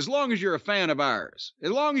fan of, as long as you're a fan of ours. As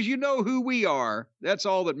long as you know who we are, that's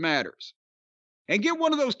all that matters. And get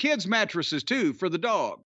one of those kids' mattresses, too, for the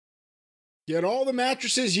dog. Get all the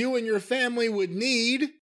mattresses you and your family would need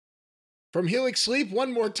from Helix Sleep.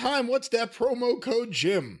 One more time, what's that promo code,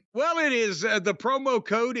 Jim? Well, it is, the promo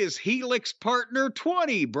code is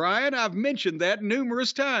HelixPartner20, Brian. I've mentioned that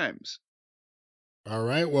numerous times. All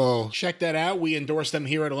right, well, check that out. We endorse them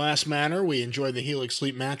here at Last Manor. We enjoy the Helix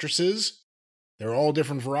Sleep mattresses. They're all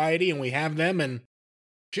different variety, and we have them. And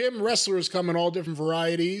Jim, wrestlers come in all different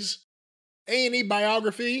varieties. A&E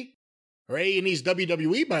Biography, or A&E's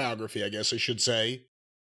WWE Biography, I guess I should say.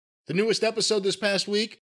 The newest episode this past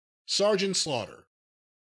week, Sergeant Slaughter.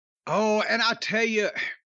 Oh, and I tell you,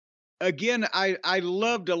 again, I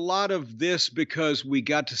loved a lot of this because we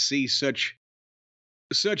got to see such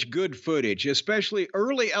good footage, especially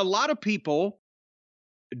early. A lot of people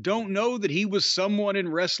don't know that he was someone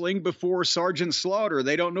in wrestling before Sergeant Slaughter.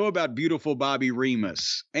 They don't know about beautiful Bobby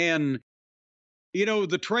Remus. And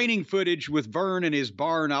the training footage with Vern in his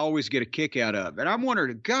barn, I always get a kick out of. And I'm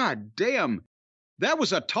wondering, God damn, that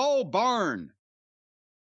was a tall barn.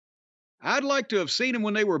 I'd like to have seen him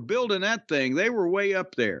when they were building that thing. They were way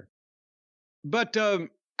up there. But I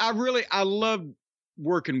loved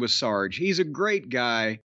working with Sarge. He's a great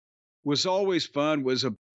guy. Was always fun. Was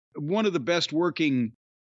one of the best working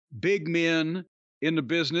big men in the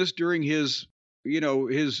business during his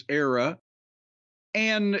era.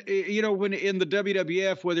 And, when in the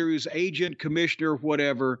WWF, whether he was agent, commissioner,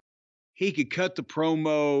 whatever, he could cut the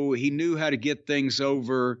promo. He knew how to get things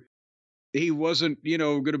over. He wasn't,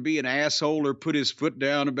 going to be an asshole or put his foot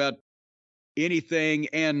down about anything.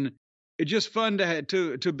 And it's just fun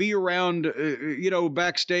to be around,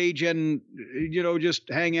 backstage and, just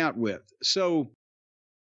hang out with. So,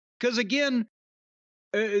 because again,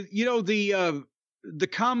 the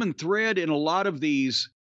common thread in a lot of these,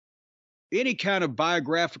 any kind of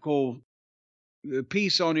biographical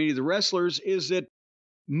piece on any of the wrestlers is that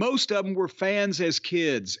most of them were fans as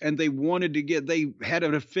kids and they had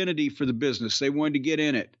an affinity for the business. They wanted to get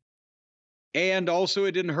in it. And also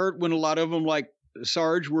it didn't hurt when a lot of them, like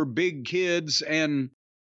Sarge, were big kids and,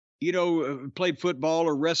 played football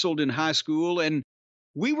or wrestled in high school. And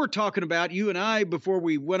we were talking about, you and I, before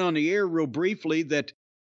we went on the air real briefly, that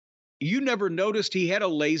you never noticed he had a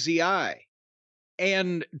lazy eye.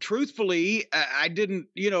 And truthfully, I didn't,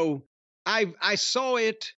 I saw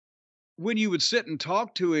it when you would sit and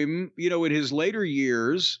talk to him, in his later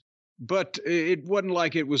years, but it wasn't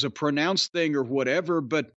like it was a pronounced thing or whatever.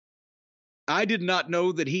 But I did not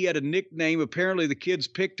know that he had a nickname. Apparently the kids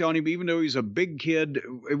picked on him, even though he's a big kid.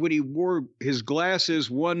 When he wore his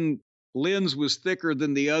glasses, one lens was thicker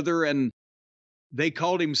than the other, and they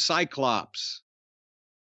called him Cyclops.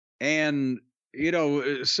 And,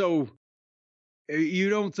 so you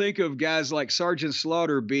don't think of guys like Sergeant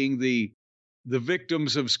Slaughter being the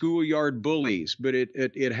victims of schoolyard bullies, but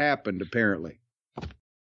it happened apparently.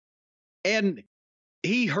 And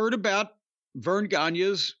he heard about Vern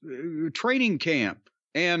Gagne's training camp,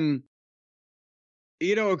 and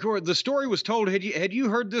You know, of course, the story was told. Had you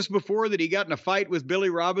heard this before, that he got in a fight with Billy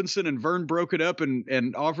Robinson and Vern broke it up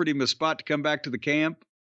and offered him a spot to come back to the camp?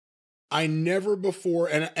 I never before,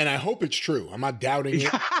 and I hope it's true. I'm not doubting it.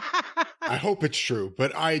 I hope it's true,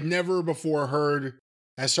 but I never before heard,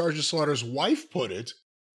 as Sergeant Slaughter's wife put it,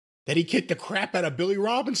 that he kicked the crap out of Billy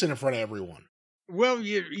Robinson in front of everyone. Well,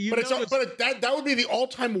 that would be the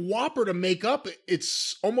all-time whopper to make up.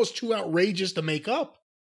 It's almost too outrageous to make up.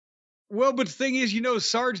 Well, but the thing is,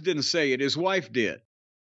 Sarge didn't say it. His wife did.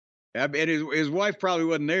 And his wife probably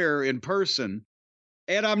wasn't there in person.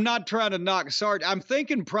 And I'm not trying to knock Sarge. I'm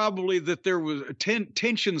thinking probably that there was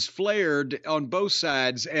tensions flared on both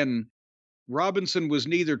sides, and Robinson was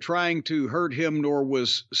neither trying to hurt him nor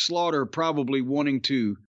was Slaughter probably wanting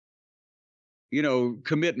to,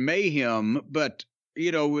 commit mayhem. But,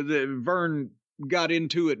 Vern got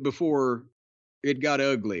into it before it got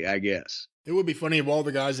ugly, I guess. It would be funny if all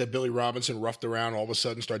the guys that Billy Robinson roughed around all of a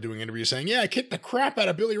sudden start doing interviews saying, yeah, I kicked the crap out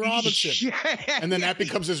of Billy Robinson. And then that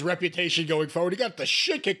becomes his reputation going forward. He got the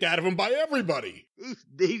shit kicked out of him by everybody.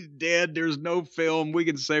 He's dead. There's no film. We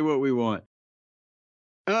can say what we want.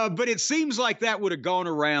 But it seems like that would have gone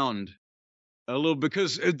around a little,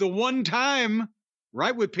 because the one time,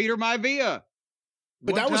 right, with Peter Maivia.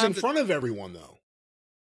 But that was in front of everyone, though.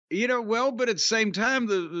 But at the same time,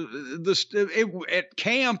 at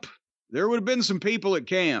camp, there would have been some people at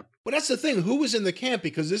camp. But that's the thing. Who was in the camp?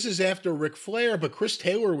 Because this is after Ric Flair, but Chris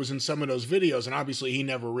Taylor was in some of those videos, and obviously he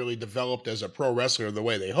never really developed as a pro wrestler the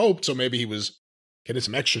way they hoped, so maybe he was getting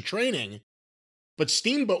some extra training. But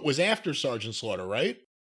Steamboat was after Sergeant Slaughter, right?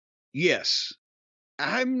 Yes.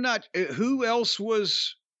 I'm not... Who else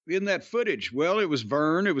was in that footage? Well, it was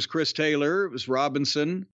Vern, it was Chris Taylor, it was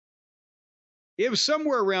Robinson. It was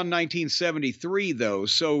somewhere around 1973, though,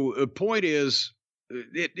 so the point is...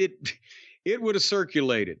 It would have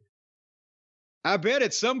circulated. I bet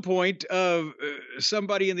at some point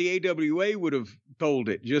somebody in the AWA would have told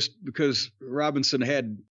it, just because Robinson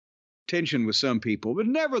had tension with some people. But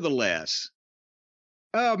nevertheless,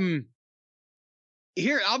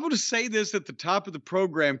 here, I'm going to say this at the top of the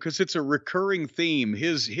program because it's a recurring theme.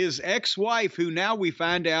 His ex-wife, who now we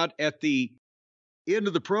find out at the end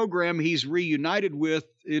of the program he's reunited with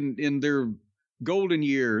in their golden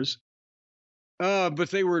years. But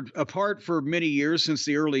they were apart for many years, since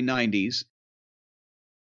the early 90s.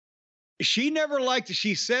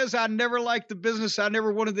 She says, I never liked the business. I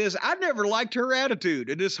never wanted this. I never liked her attitude.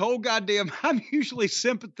 And this whole goddamn, I'm usually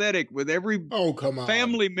sympathetic with every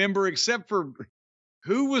family member, except for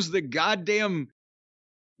who was the goddamn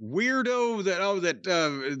weirdo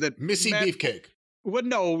that Missy Beefcake. Well,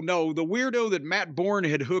 no, the weirdo that Matt Bourne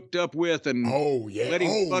had hooked up with and let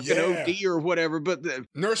him fucking OD or whatever. But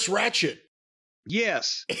Nurse Ratchet.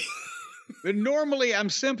 Yes. But normally I'm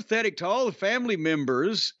sympathetic to all the family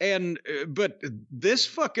members, but this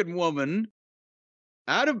fucking woman,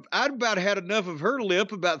 I'd about had enough of her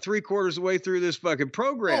lip about 3/4 of the way through this fucking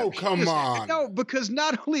program. Oh, come on. No, because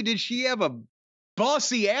not only did she have a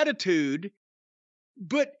bossy attitude,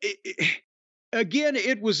 but again,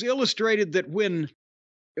 it was illustrated that when,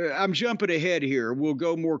 I'm jumping ahead here, we'll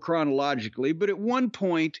go more chronologically, but at one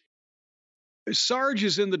point, Sarge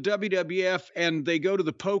is in the WWF and they go to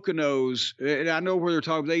the Poconos, and I know where they're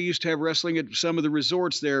talking. They used to have wrestling at some of the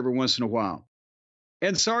resorts there every once in a while.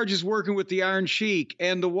 And Sarge is working with the Iron Sheik,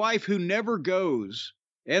 and the wife who never goes,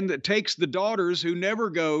 and that takes the daughters who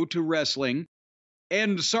never go to wrestling.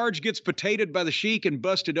 And Sarge gets potatoed by the Sheik and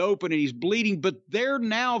busted open, and he's bleeding. But they're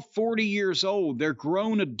now 40 years old. They're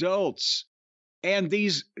grown adults. And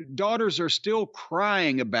these daughters are still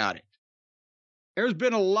crying about it. There's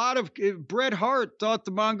been a lot of... Bret Hart thought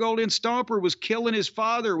the Mongolian Stomper was killing his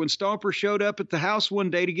father. When Stomper showed up at the house one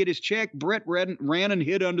day to get his check, Bret ran and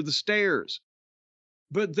hid under the stairs.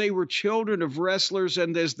 But they were children of wrestlers,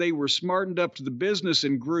 and as they were smartened up to the business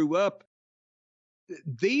and grew up,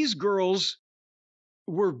 these girls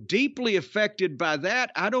were deeply affected by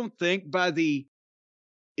that. I don't think by the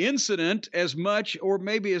incident as much, or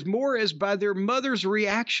maybe as more, as by their mother's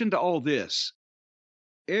reaction to all this.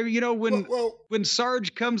 When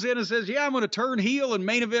Sarge comes in and says, yeah, I'm going to turn heel and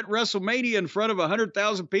main event WrestleMania in front of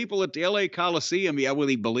 100,000 people at the LA Coliseum. Yeah, well,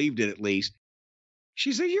 he believed it at least.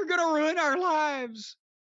 She said, you're going to ruin our lives.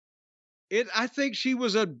 I think she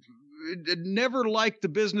was never liked the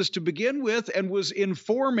business to begin with and was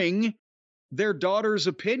informing their daughter's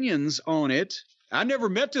opinions on it. I never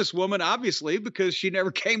met this woman, obviously, because she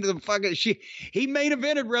never came to the fucking... He main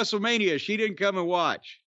evented WrestleMania. She didn't come and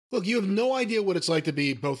watch. Look, you have no idea what it's like to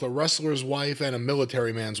be both a wrestler's wife and a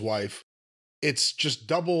military man's wife. It's just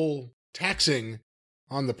double taxing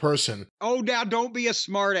on the person. Oh, now don't be a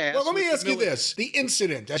smartass. Well, let me ask you this. The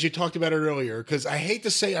incident, as you talked about it earlier, because I hate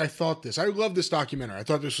to say I thought this. I love this documentary. I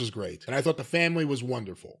thought this was great. And I thought the family was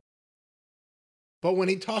wonderful. But when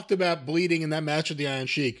he talked about bleeding in that match with the Iron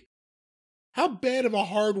Sheik, how bad of a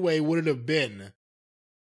hard way would it have been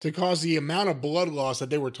to cause the amount of blood loss that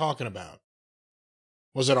they were talking about?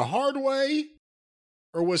 Was it a hard way?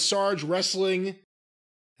 Or was Sarge wrestling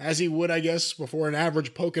as he would, I guess, before an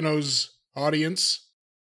average Poconos audience?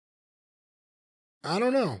 I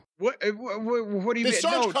don't know. What do you mean? Did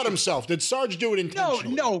Sarge cut himself? Did Sarge do it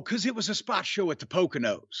intentionally? No, because it was a spot show at the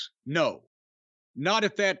Poconos. No. Not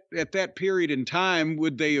at that period in time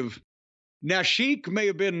would they have. Now, Sheik may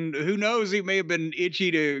have been, who knows, he may have been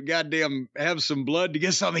itchy to goddamn have some blood to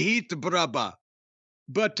get some heat to braba.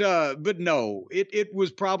 But no, it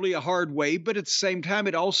was probably a hard way, but at the same time,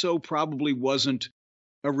 it also probably wasn't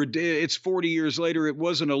it's 40 years later, it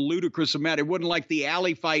wasn't a ludicrous amount. It wasn't like the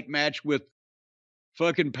alley fight match with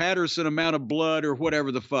fucking Patterson amount of blood or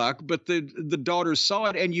whatever the fuck, but the daughter saw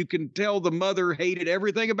it, and you can tell the mother hated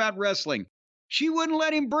everything about wrestling. She wouldn't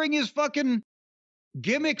let him bring his fucking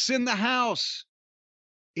gimmicks in the house.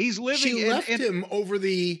 He's living. She left him over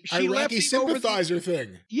the Iraqi sympathizer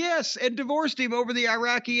thing. Yes, and divorced him over the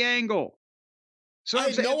Iraqi angle. So I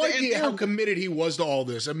have no idea how committed he was to all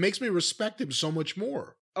this. It makes me respect him so much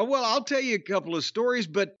more. Oh, well, I'll tell you a couple of stories,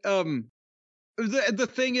 but the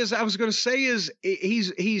thing is, I was going to say is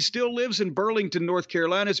he still lives in Burlington, North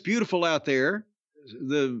Carolina. It's beautiful out there,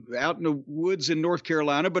 out in the woods in North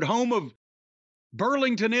Carolina, but home of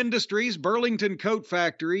Burlington Industries, Burlington Coat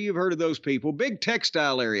Factory. You've heard of those people. Big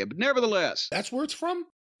textile area, but nevertheless. That's where it's from?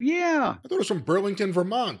 Yeah. I thought it was from Burlington,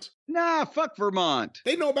 Vermont. Nah, fuck Vermont.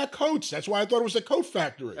 They know about coats. That's why I thought it was a coat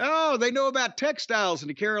factory. Oh, they know about textiles in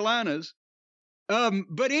the Carolinas.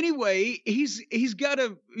 But anyway, he's got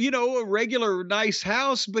a regular nice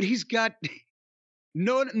house, but he's got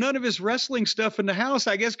none of his wrestling stuff in the house,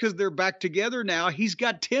 I guess, because they're back together now. He's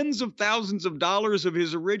got tens of thousands of dollars of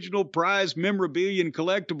his original prize memorabilia and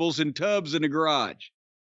collectibles in tubs in the garage.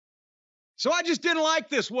 So I just didn't like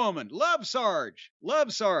this woman. Love Sarge.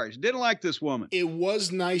 Didn't like this woman. It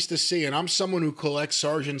was nice to see, and I'm someone who collects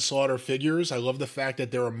Sergeant Slaughter figures. I love the fact that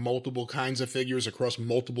there are multiple kinds of figures across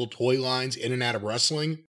multiple toy lines in and out of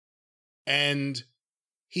wrestling. And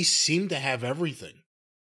he seemed to have everything.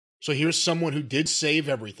 So here's someone who did save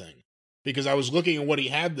everything. Because I was looking at what he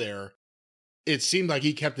had there. It seemed like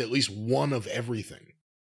he kept at least one of everything.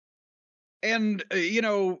 And,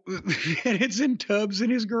 it's in tubs in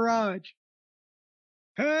his garage.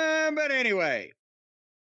 But anyway,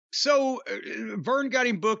 so Vern got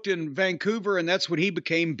him booked in Vancouver, and that's when he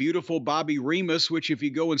became Beautiful Bobby Remus, which if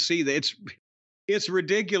you go and see that, it's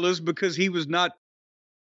ridiculous because not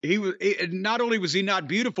only was he not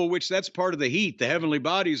beautiful, which that's part of the heat, the heavenly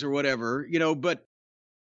bodies or whatever, but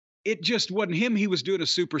it just wasn't him. He was doing a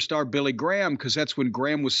superstar Billy Graham because that's when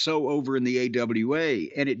Graham was so over in the AWA,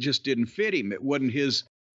 and it just didn't fit him. It wasn't his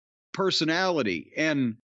personality.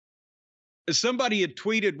 And somebody had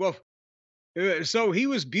tweeted, well, so he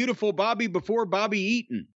was Beautiful Bobby before Bobby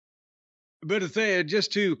Eaton. But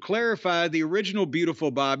just to clarify, the original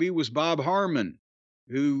Beautiful Bobby was Bob Harmon,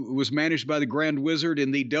 who was managed by the Grand Wizard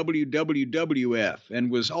in the WWF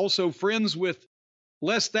and was also friends with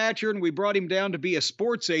Les Thatcher, and we brought him down to be a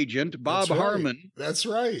sports agent, Bob Harmon. That's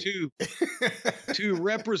right. To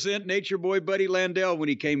represent Nature Boy Buddy Landell when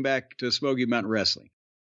he came back to Smoky Mountain Wrestling.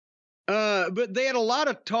 But they had a lot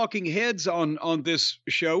of talking heads on this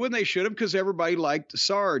show, and they should have because everybody liked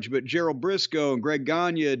Sarge. But Gerald Briscoe and Greg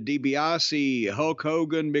Gagne, DiBiase, Hulk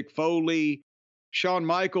Hogan, Mick Foley, Shawn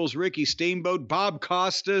Michaels, Ricky Steamboat, Bob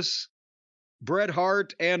Costas, Bret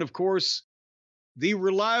Hart, and, of course, the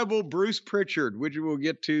reliable Bruce Pritchard, which we'll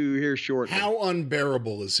get to here shortly. How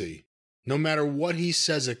unbearable is he? No matter what he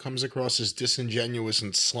says, it comes across as disingenuous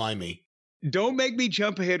and slimy. Don't make me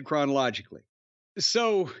jump ahead chronologically.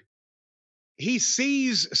 So he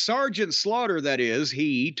sees Sergeant Slaughter, that is,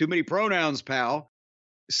 too many pronouns, pal,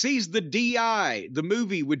 sees the DI, the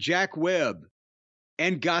movie with Jack Webb,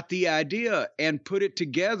 and got the idea and put it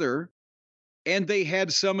together. And they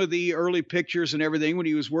had some of the early pictures and everything when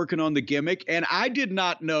he was working on the gimmick. And I did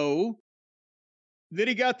not know that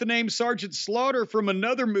he got the name Sergeant Slaughter from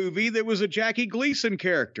another movie that was a Jackie Gleason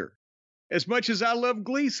character. As much as I love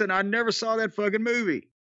Gleason, I never saw that fucking movie.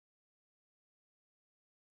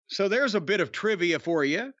 So there's a bit of trivia for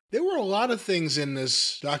you. There were a lot of things in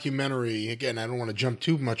this documentary. Again, I don't want to jump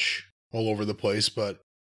too much all over the place, but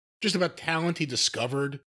just about talent he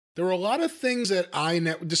discovered. There were a lot of things that I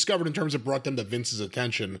discovered in terms of brought them to Vince's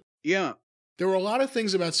attention. Yeah. There were a lot of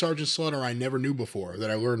things about Sergeant Slaughter I never knew before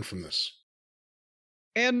that I learned from this.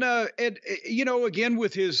 Again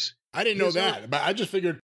with his, I didn't know that, but I just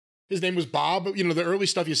figured his name was Bob. You know, the early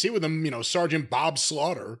stuff you see with him, Sergeant Bob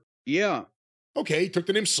Slaughter. Yeah. Okay, he took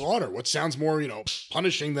the name Slaughter. What sounds more,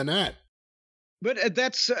 punishing than that? But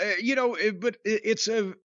that's, it's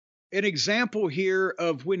an example here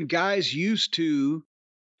of when guys used to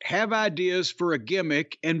have ideas for a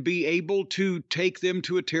gimmick and be able to take them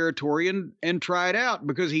to a territory and try it out,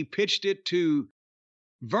 because he pitched it to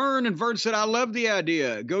Vern, and Vern said, I love the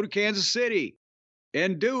idea. Go to Kansas City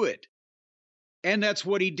and do it. And that's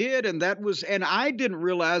what he did. And I didn't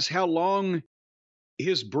realize how long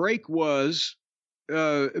his break was,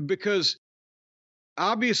 because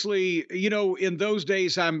obviously, in those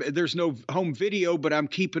days, there's no home video, but I'm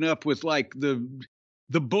keeping up with like the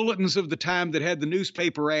bulletins of the time that had the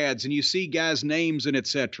newspaper ads, and you see guys' names and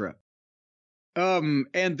etc. And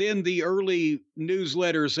then the early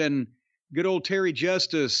newsletters and good old Terry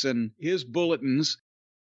Justice and his bulletins.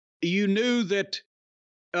 You knew that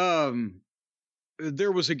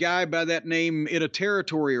there was a guy by that name in a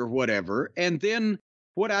territory or whatever. And then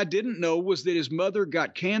what I didn't know was that his mother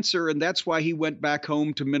got cancer, and that's why he went back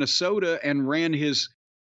home to Minnesota and ran his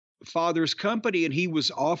father's company, and he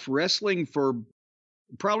was off wrestling for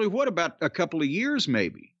probably about a couple of years,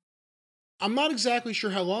 maybe. I'm not exactly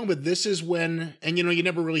sure how long, but this is when, and you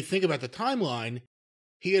never really think about the timeline,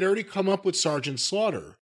 he had already come up with Sergeant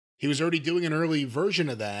Slaughter. He was already doing an early version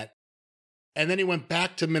of that. And then he went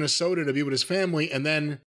back to Minnesota to be with his family, and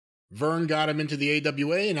then Vern got him into the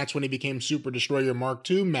AWA, and that's when he became Super Destroyer Mark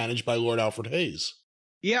II, managed by Lord Alfred Hayes.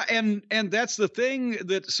 Yeah, and that's the thing,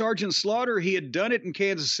 that Sergeant Slaughter, he had done it in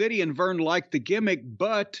Kansas City, and Vern liked the gimmick,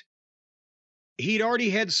 but he'd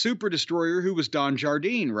already had Super Destroyer, who was Don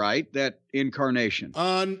Jardine, right? That incarnation.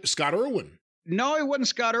 Scott Irwin. No, it wasn't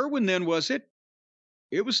Scott Irwin then, was it?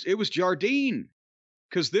 It was Jardine,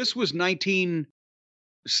 because this was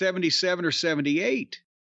 1977 or 78.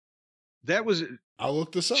 That was. I'll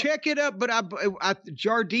look this up. Check it up. But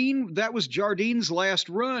Jardine, that was Jardine's last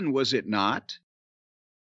run, was it not?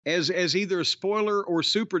 As either a spoiler or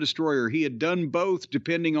Super Destroyer, he had done both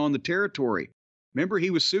depending on the territory. Remember,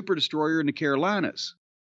 he was Super Destroyer in the Carolinas.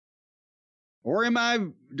 Or do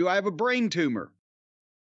I have a brain tumor?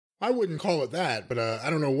 I wouldn't call it that, but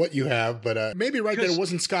I don't know what you have, but maybe that it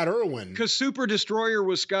wasn't Scott Irwin. Because Super Destroyer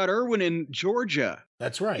was Scott Irwin in Georgia.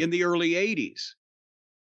 That's right. In the early 80s.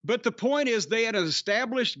 But the point is, they had an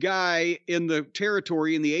established guy in the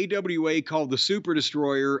territory in the AWA called the Super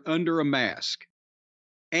Destroyer under a mask.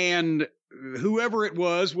 And whoever it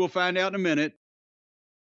was, we'll find out in a minute,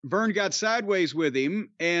 Vern got sideways with him,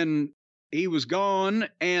 and he was gone,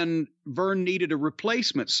 and Vern needed a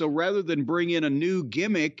replacement. So rather than bring in a new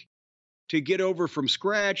gimmick to get over from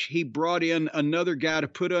scratch, he brought in another guy to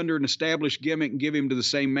put under an established gimmick and give him to the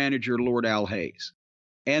same manager, Lord Al Hayes.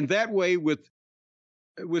 And that way, with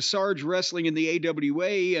Sarge wrestling in the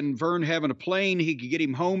AWA and Vern having a plane, he could get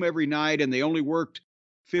him home every night, and they only worked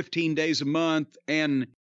 15 days a month, and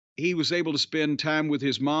he was able to spend time with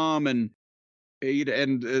his mom, and he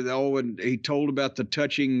told about the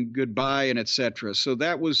touching goodbye and etc. So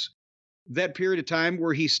that was that period of time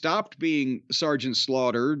where he stopped being Sergeant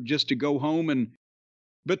Slaughter just to go home.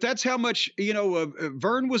 But that's how much,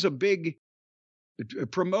 Vern was a big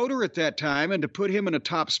promoter at that time, and to put him in a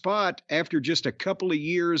top spot after just a couple of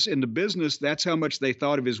years in the business, that's how much they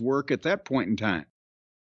thought of his work at that point in time.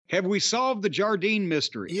 Have we solved the Jardine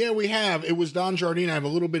mystery? Yeah, we have. It was Don Jardine. I have a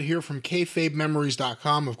little bit here from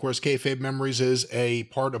kayfabememories.com. Of course, Kayfabe Memories is a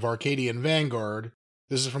part of Arcadian Vanguard.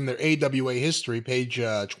 This is from their AWA history, page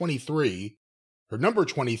 23, or number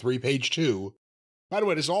 23, page 2. By the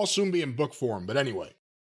way, this will all soon be in book form, but anyway.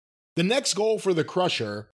 The next goal for the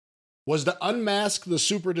Crusher was to unmask the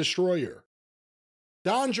Super Destroyer.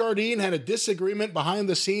 Don Jardine had a disagreement behind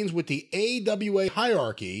the scenes with the AWA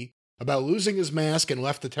hierarchy about losing his mask and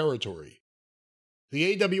left the territory.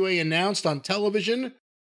 The AWA announced on television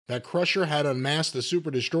that Crusher had unmasked the Super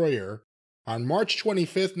Destroyer on March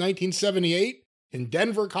 25th, 1978 in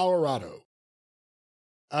Denver, Colorado.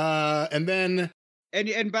 And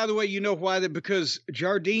by the way, you know why? That because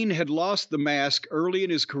Jardine had lost the mask early in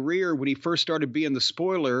his career when he first started being the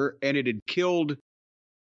spoiler, and it had killed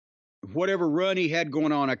whatever run he had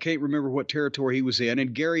going on. I can't remember what territory he was in.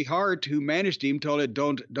 And Gary Hart, who managed him, told it,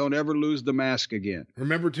 don't ever lose the mask again.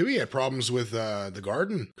 Remember, too, he had problems with the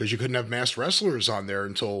Garden, because you couldn't have masked wrestlers on there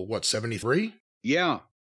until, 73? Yeah.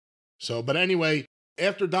 So, but anyway,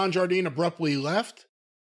 after Don Jardine abruptly left,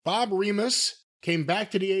 Bob Remus came back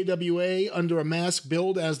to the AWA under a mask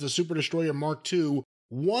billed as the Super Destroyer Mark II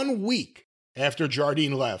 1 week after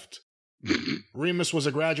Jardine left. Remus was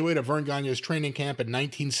a graduate of Vern Gagne's training camp in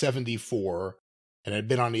 1974. and had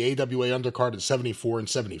been on the AWA undercard in 74 and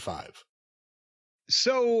 75.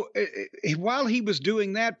 So while he was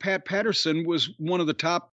doing that, Pat Patterson was one of the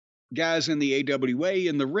top guys in the AWA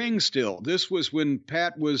in the ring still. This was when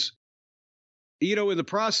Pat was, in the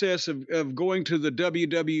process of going to the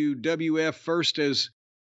WWF first as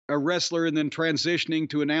a wrestler and then transitioning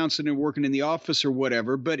to announcing and working in the office or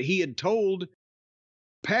whatever. But he had told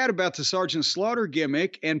Pat about the Sergeant Slaughter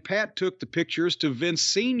gimmick, and Pat took the pictures to Vince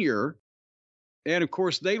Sr., and of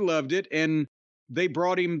course they loved it, and they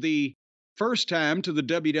brought him the first time to the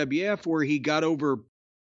WWF, where he got over,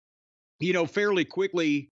 fairly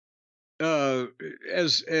quickly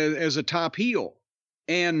as a top heel.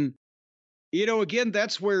 And, again,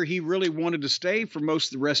 that's where he really wanted to stay for most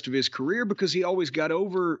of the rest of his career, because he always got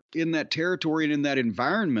over in that territory and in that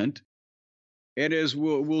environment. And as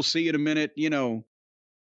we'll see in a minute,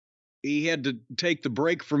 he had to take the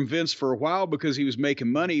break from Vince for a while because he was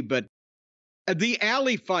making money. But the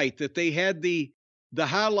alley fight that they had the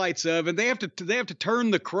highlights of, and they have to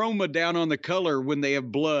turn the chroma down on the color when they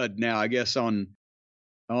have blood now, I guess, on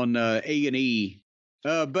A&E.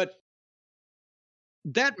 But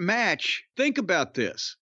that match, think about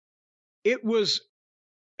this. It was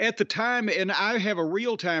at the time, and I have a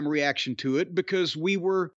real-time reaction to it because we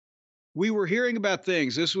were hearing about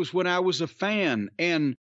things. This was when I was a fan,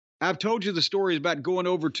 and I've told you the stories about going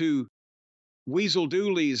over to Weasel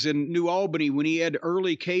Dooley's in New Albany when he had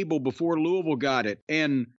early cable before Louisville got it,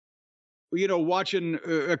 and watching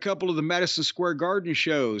a couple of the Madison Square Garden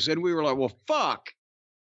shows, and we were like, well, fuck,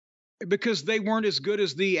 because they weren't as good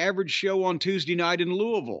as the average show on Tuesday night in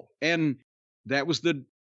Louisville. And that was the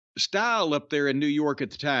style up there in New York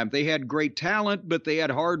at the time. They had great talent, but they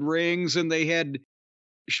had hard rings, and they had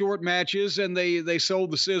short matches, and they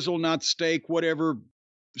sold the sizzle, not the steak, whatever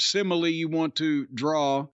simile you want to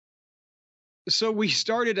draw. So I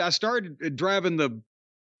started driving the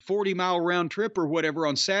 40-mile round trip or whatever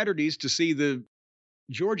on Saturdays to see the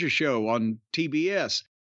Georgia show on TBS.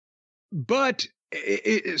 But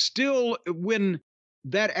it still, when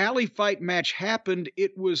that alley fight match happened,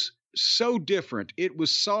 it was so different. It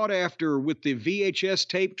was sought after with the VHS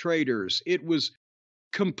tape traders. It was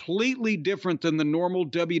completely different than the normal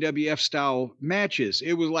WWF style matches.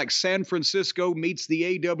 It was like San Francisco meets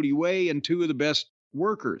the AWA and two of the best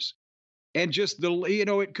workers. And just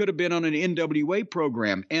it could have been on an NWA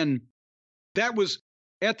program. And that was,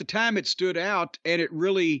 at the time, it stood out, and it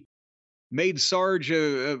really made Sarge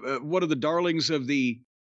one of the darlings of the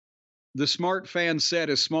smart fan set,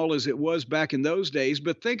 as small as it was back in those days.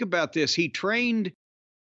 But think about this. He trained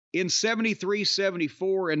in 73,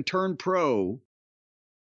 74 and turned pro,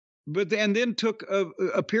 and then took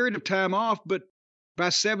a period of time off. But by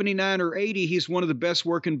 79 or 80, he's one of the best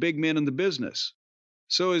working big men in the business.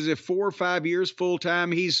 So is it 4 or 5 years full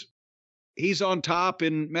time? He's on top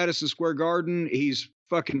in Madison Square Garden. He's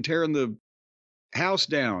fucking tearing the house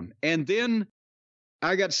down. And then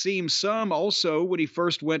I got to see him some also when he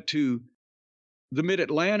first went to the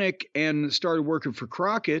Mid-Atlantic and started working for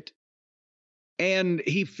Crockett. And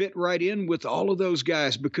he fit right in with all of those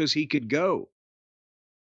guys because he could go.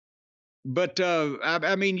 But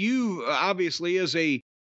I mean, you obviously,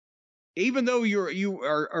 even though you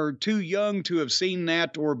are too young to have seen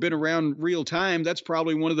that or been around real time, that's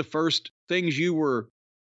probably one of the first things your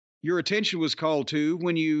attention was called to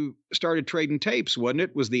when you started trading tapes, wasn't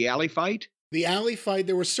it? Was the alley fight? The alley fight.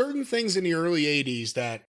 There were certain things in the early 80s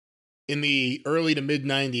that in the early to mid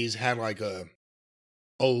 90s had like a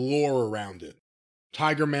lore around it.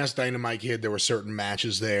 Tiger Mask Dynamite Kid, there were certain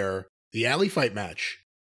matches there. The alley fight match.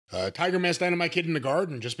 Tiger Mask Dynamite Kid in the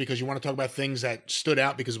Garden, just because you want to talk about things that stood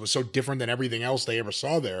out because it was so different than everything else they ever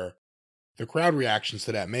saw there. The crowd reactions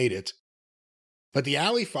to that made it. But the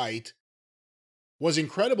alley fight was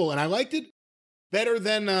incredible, and I liked it better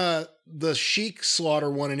than the Sheik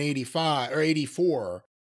Slaughter one in 85 or 84,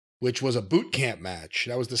 which was a boot camp match.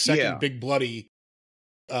 That was the second big bloody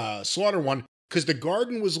Slaughter one, because the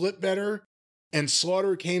Garden was lit better, and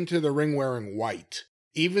Slaughter came to the ring wearing white.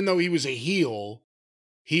 Even though he was a heel,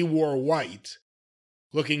 he wore white.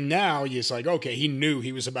 Looking now, it's like, okay, he knew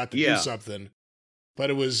he was about to do something.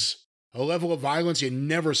 But it was a level of violence you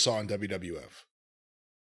never saw in WWF.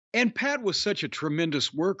 And Pat was such a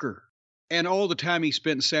tremendous worker. And all the time he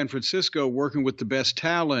spent in San Francisco working with the best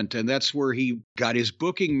talent. And that's where he got his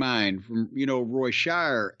booking mind from, Roy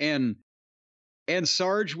Shire. And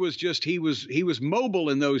Sarge was just, he was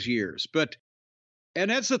mobile in those years.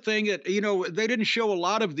 And that's the thing that, they didn't show a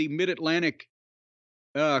lot of the Mid-Atlantic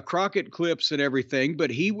Crockett clips and everything,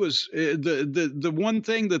 but he was the one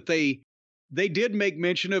thing that they did make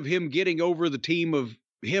mention of him getting over the team of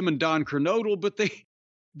him and Don Kernodle, but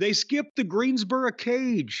They skipped the Greensboro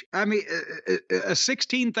cage. I mean, a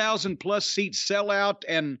 16,000 plus seat sellout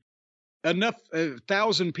and enough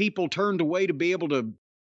 1,000 people turned away to be able to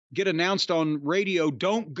get announced on radio.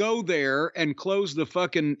 Don't go there, and close the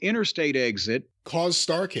fucking interstate exit. Cause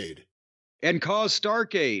Starcade.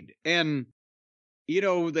 And,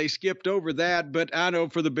 they skipped over that, but I know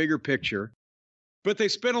for the bigger picture. But they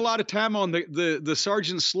spent a lot of time on the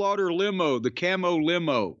Sergeant Slaughter limo, the camo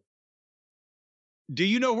limo. Do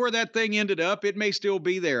you know where that thing ended up? It may still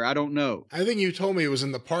be there. I don't know. I think you told me it was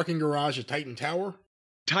in the parking garage at Titan Tower.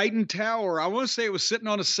 Titan Tower. I want to say it was sitting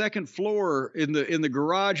on a second floor in the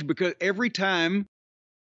garage, because every time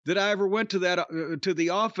that I ever went to the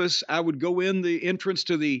office, I would go in the entrance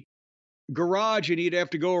to the garage, and you'd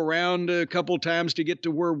have to go around a couple of times to get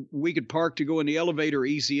to where we could park to go in the elevator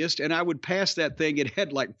easiest. And I would pass that thing. It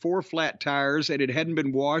had like 4 flat tires, and it hadn't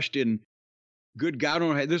been washed in, good God, I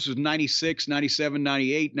don't know, this was 96, 97,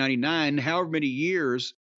 98, 99, however many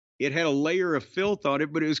years. It had a layer of filth on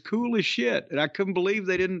it, but it was cool as shit. And I couldn't believe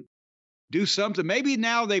they didn't do something. Maybe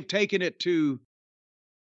now they've taken it to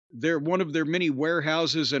one of their many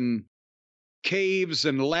warehouses and caves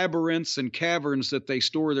and labyrinths and caverns that they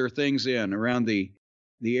store their things in around the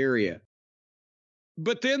area.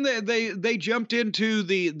 But then they jumped into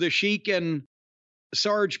the Sheik and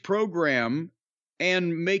Sarge program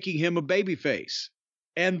and making him a babyface.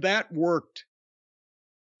 And that worked,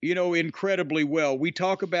 incredibly well. We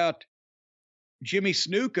talk about Jimmy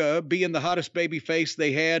Snuka being the hottest babyface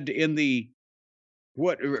they had in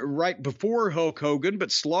right before Hulk Hogan,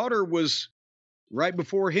 but Slaughter was right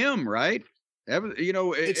before him, right?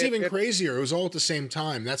 It's even crazier. It was all at the same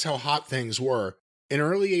time. That's how hot things were. In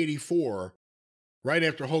early '84, right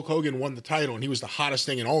after Hulk Hogan won the title, and he was the hottest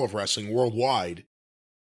thing in all of wrestling worldwide,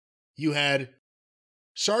 you had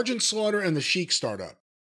Sergeant Slaughter and the Sheik start up,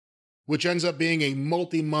 which ends up being a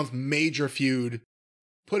multi-month major feud,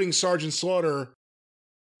 putting Sergeant Slaughter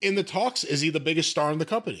in the talks. Is he the biggest star in the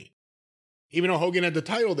company? Even though Hogan had the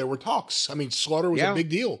title, there were talks. I mean, Slaughter was a big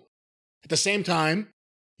deal. At the same time,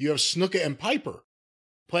 you have Snuka and Piper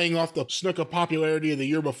playing off the Snuka popularity of the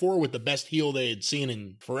year before with the best heel they had seen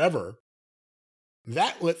in forever.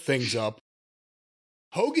 That lit things up.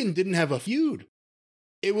 Hogan didn't have a feud.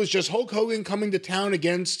 It was just Hulk Hogan coming to town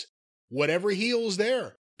against whatever heels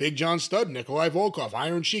there. Big John Studd, Nikolai Volkov,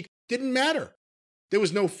 Iron Sheik. Didn't matter. There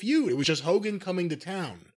was no feud. It was just Hogan coming to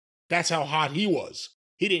town. That's how hot he was.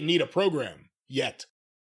 He didn't need a program yet.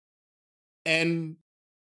 And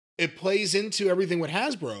it plays into everything with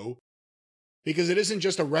Hasbro, because it isn't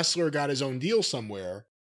just a wrestler got his own deal somewhere.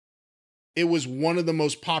 It was one of the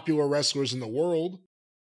most popular wrestlers in the world,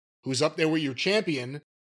 who's up there with your champion,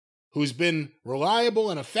 who's been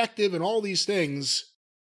reliable and effective and all these things,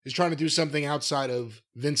 is trying to do something outside of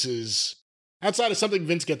something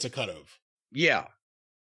Vince gets a cut of. Yeah.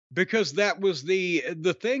 Because that was the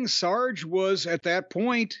thing. Sarge was, at that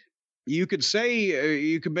point, you could say,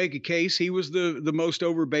 you could make a case, he was the most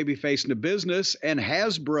over babyface in the business, and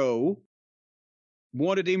Hasbro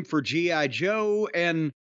wanted him for G.I. Joe,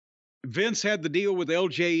 and Vince had the deal with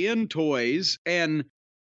LJN Toys, and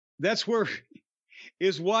that's where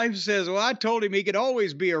his wife says, well, I told him he could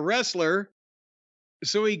always be a wrestler,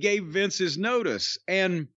 so he gave Vince his notice.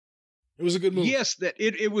 And it was a good move. Yes, that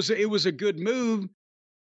it was a good move.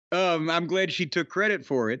 I'm glad she took credit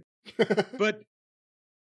for it.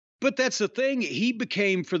 But that's the thing. He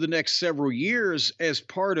became, for the next several years, as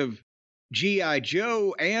part of G.I.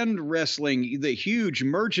 Joe and wrestling, the huge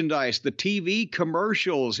merchandise, the TV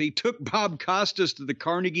commercials. He took Bob Costas to the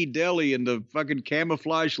Carnegie Deli in the fucking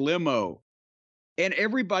camouflage limo. And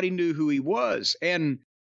everybody knew who he was. And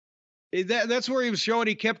that's where he was showing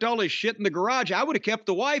he kept all his shit in the garage. I would have kept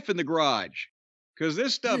the wife in the garage, because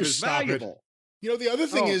this stuff is valuable. The other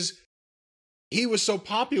thing is, he was so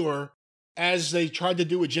popular, as they tried to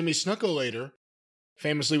do with Jimmy Snuka later,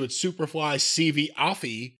 famously with Superfly CV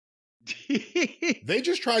Offie. They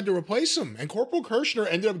just tried to replace him. And Corporal Kirshner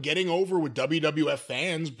ended up getting over with WWF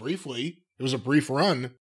fans briefly. It was a brief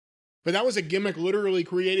run. But that was a gimmick literally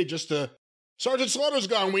created just to, Sergeant Slaughter's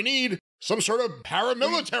gone, we need some sort of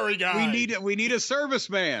paramilitary guy. We need a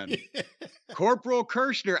serviceman. Corporal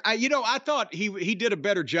Kirshner. I thought he did a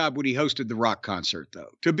better job when he hosted the rock concert, though,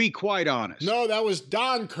 to be quite honest. No, that was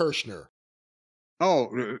Don Kirshner.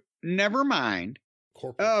 Oh, never mind.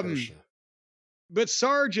 Corporal Kirshner. But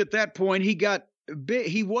Sarge, at that point,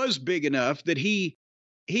 he was big enough that he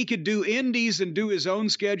could do indies and do his own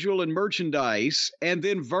schedule and merchandise. And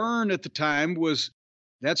then Vern at the time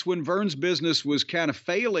that's when Vern's business was kind of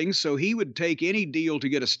failing. So he would take any deal to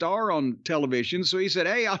get a star on television. So he said,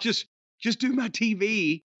 hey, I'll just do my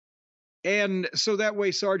TV. And so that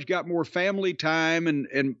way Sarge got more family time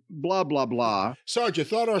and blah, blah, blah. Sarge, you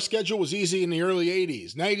thought our schedule was easy in the early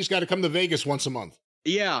 80s. Now you just got to come to Vegas once a month.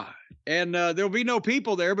 Yeah. And there'll be no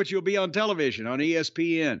people there, but you'll be on television on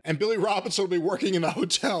ESPN. And Billy Robinson will be working in the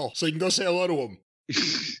hotel, so you can go say hello to him.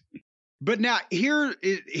 But now here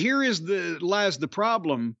lies the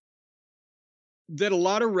problem that a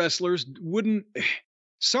lot of wrestlers wouldn't.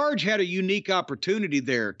 Sarge had a unique opportunity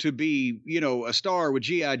there to be, a star with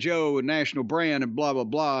G.I. Joe and national brand and blah, blah,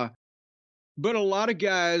 blah. But a lot of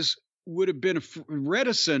guys would have been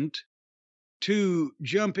reticent to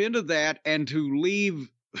jump into that and to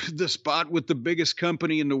leave the spot with the biggest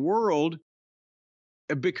company in the world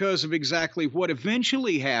because of exactly what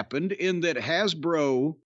eventually happened, in that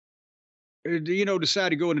Hasbro, decided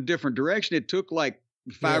to go in a different direction. It took like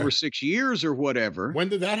 5 or 6 years or whatever. When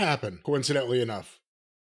did that happen, coincidentally enough?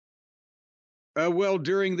 Well,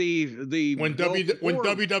 during the when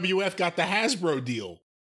WWF got the Hasbro deal,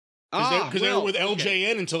 because they were with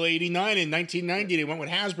LJN until '89. In 1990, they went with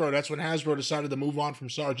Hasbro. That's when Hasbro decided to move on from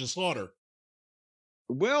Sergeant Slaughter.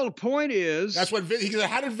 Well, the point is, that's what he said.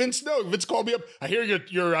 How did Vince know? Vince called me up. I hear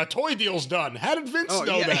your toy deal's done. How did Vince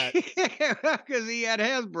know that? Because he had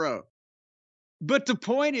Hasbro. But the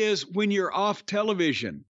point is, when you're off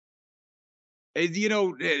television,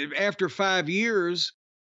 after 5 years.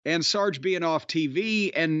 And Sarge being off TV,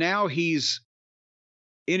 and now he's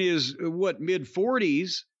in his,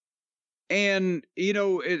 mid-40s, and,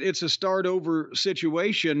 it's a start-over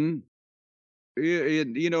situation, because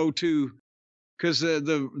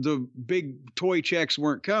the big toy checks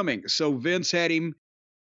weren't coming. So Vince had him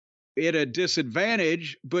at a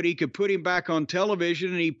disadvantage, but he could put him back on television,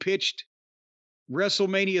 and he pitched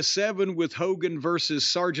WrestleMania 7 with Hogan versus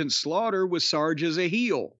Sergeant Slaughter with Sarge as a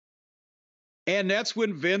heel. And that's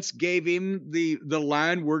when Vince gave him the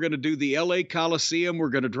line, we're going to do the LA Coliseum. We're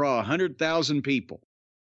going to draw 100,000 people.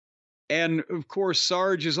 And of course,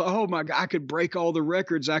 Sarge is, oh my God, I could break all the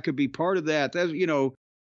records. I could be part of that. That's,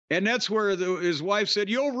 and that's where his wife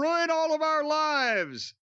said, you'll ruin all of our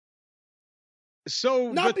lives.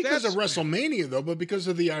 So not because of WrestleMania though, but because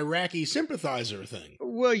of the Iraqi sympathizer thing.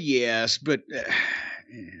 Well, yes, but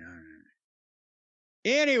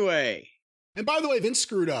anyway. And by the way, Vince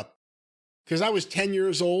screwed up. Because I was 10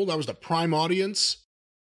 years old, I was the prime audience.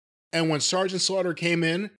 And when Sergeant Slaughter came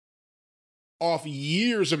in, off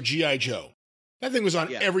years of G.I. Joe, that thing was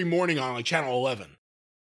on every morning on like Channel 11.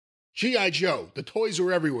 G.I. Joe, the toys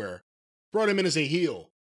were everywhere. Brought him in as a heel.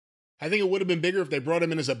 I think it would have been bigger if they brought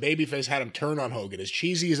him in as a babyface, had him turn on Hogan. As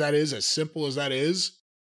cheesy as that is, as simple as that is,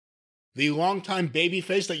 the longtime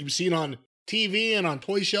babyface that you've seen on TV and on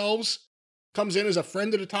toy shelves comes in as a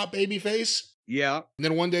friend of the top babyface. Yeah. And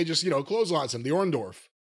then one day just, clotheslines him, the Orndorff.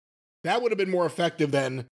 That would have been more effective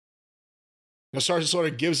than Sergeant Slaughter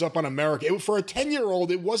gives up on America. For a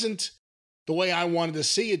 10-year-old, it wasn't the way I wanted to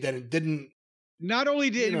see it. Then it didn't. Not only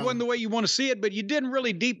did it wasn't the way you want to see it, but you didn't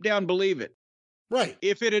really deep down believe it. Right.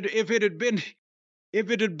 If it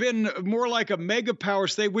had been more like a mega power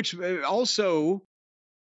state, which also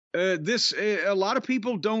a lot of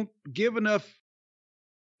people don't give enough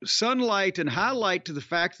sunlight and highlight to the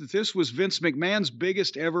fact that this was Vince McMahon's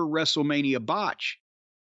biggest ever WrestleMania botch.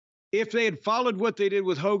 If they had followed what they did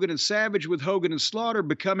with Hogan and Savage, with Hogan and Slaughter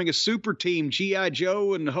becoming a super team, G.I.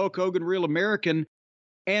 Joe and Hulk Hogan Real American,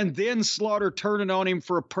 and then Slaughter turning on him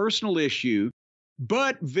for a personal issue,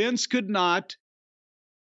 but Vince could not,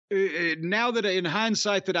 now that in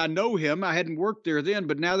hindsight that I know him, I hadn't worked there then,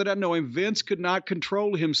 but now that I know him, Vince could not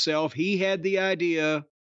control himself. He had the idea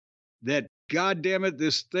that, God damn it,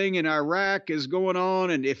 this thing in Iraq is going on,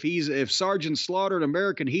 and if Sergeant Slaughter, an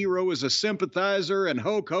American hero, is a sympathizer, and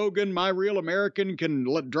Hulk Hogan, my Real American, can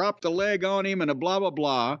drop the leg on him, and a blah, blah,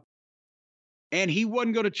 blah, and he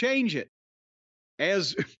wasn't going to change it.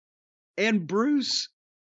 And Bruce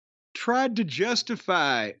tried to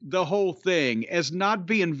justify the whole thing as not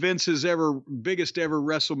being Vince's biggest ever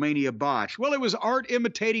WrestleMania botch. Well, it was art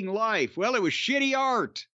imitating life. Well, it was shitty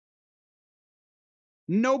art.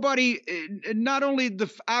 Nobody, not only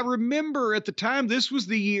I remember at the time, this was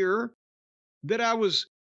the year that I was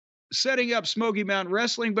setting up Smoky Mountain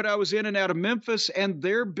Wrestling, but I was in and out of Memphis, and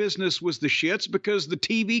their business was the shits because the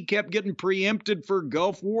TV kept getting preempted for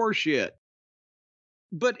Gulf War shit.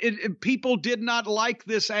 But people did not like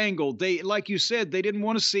this angle. They, like you said, they didn't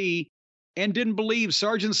want to see and didn't believe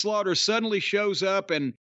Sergeant Slaughter suddenly shows up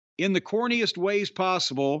and, in the corniest ways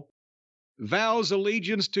possible, vows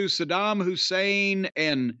allegiance to Saddam Hussein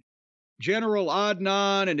and General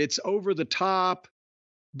Adnan, and it's over the top.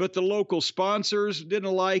 but the local sponsors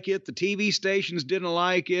didn't like it. The TV stations didn't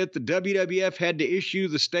like it. The WWF had to issue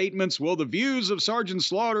the statements, well, the views of Sergeant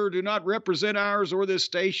Slaughter do not represent ours or this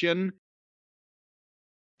station.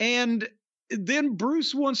 And then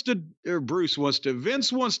Vince wants to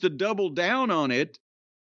double down on it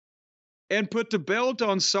and put the belt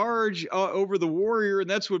on Sarge over the Warrior. And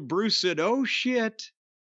that's what Bruce said, oh, shit.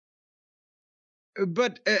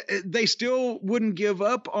 But they still wouldn't give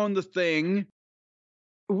up on the thing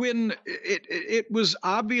when it was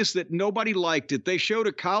obvious that nobody liked it. They showed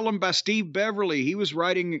a column by Steve Beverly. He was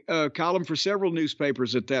writing a column for several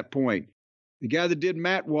newspapers at that point, the guy that did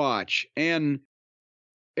Matt Watch. And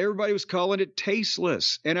everybody was calling it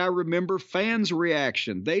tasteless. And I remember fans'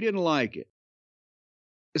 reaction. They didn't like it.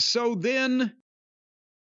 So then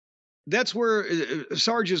that's where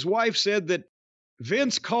Sarge's wife said that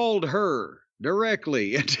Vince called her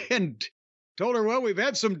directly and told her, well, we've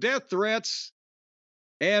had some death threats.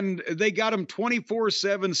 And they got him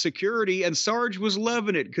 24/7 security. And Sarge was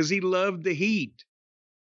loving it because he loved the heat.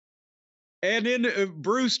 And then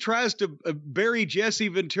Bruce tries to bury Jesse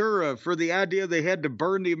Ventura for the idea they had to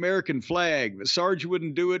burn the American flag. Sarge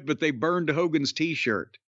wouldn't do it, but they burned Hogan's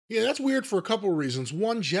T-shirt. Yeah, that's weird for a couple of reasons.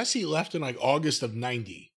 One, Jesse left in like August of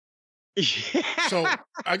 90. Yeah. So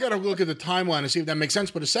I got to look at the timeline and see if that makes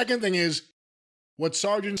sense. But the second thing is what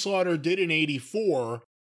Sergeant Slaughter did in 84,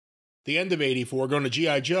 the end of 84, going to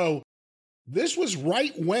G.I. Joe. This was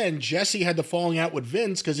right when Jesse had the falling out with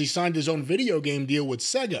Vince because he signed his own video game deal with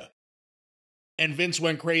Sega. And Vince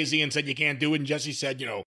went crazy and said, you can't do it. And Jesse said,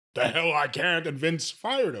 the hell I can't. And Vince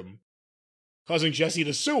fired him, causing Jesse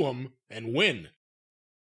to sue him and win.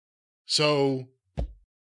 So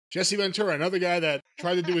Jesse Ventura, another guy that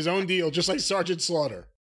tried to do his own deal, just like Sergeant Slaughter.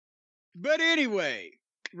 But anyway,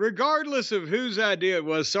 regardless of whose idea it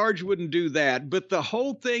was, Sarge wouldn't do that. But the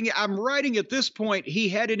whole thing, I'm writing at this point, he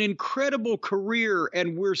had an incredible career,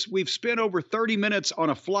 and we've spent over 30 minutes on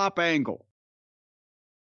a flop angle.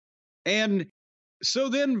 And so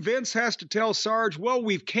then Vince has to tell Sarge, well,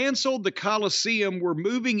 we've canceled the Coliseum. We're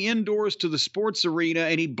moving indoors to the sports arena,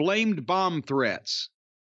 and he blamed bomb threats.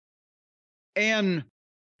 And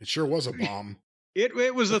it sure was a bomb.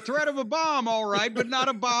 It was a threat of a bomb, all right, but not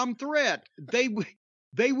a bomb threat. They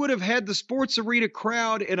would have had the sports arena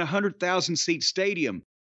crowd in a 100,000-seat stadium.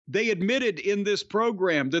 They admitted in this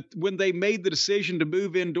program that when they made the decision to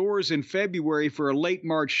move indoors in February for a late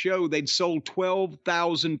March show, they'd sold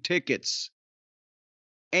 12,000 tickets.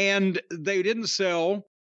 And they didn't sell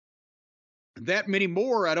that many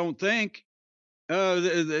more, I don't think.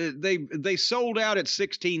 They sold out at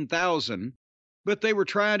 16,000, but they were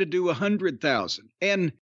trying to do 100,000.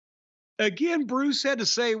 And again, Bruce had to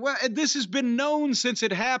say, well, this has been known since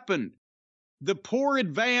it happened. The poor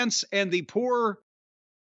advance and the poor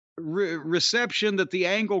reception that the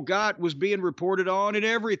angle got was being reported on and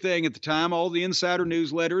everything at the time, all the insider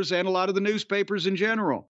newsletters and a lot of the newspapers in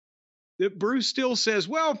general. That Bruce still says,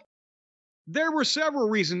 well, there were several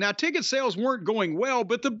reasons. Now, ticket sales weren't going well,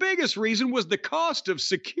 but the biggest reason was the cost of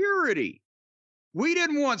security. We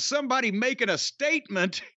didn't want somebody making a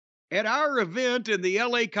statement at our event in the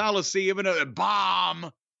LA Coliseum and a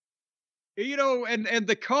bomb. And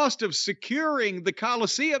the cost of securing the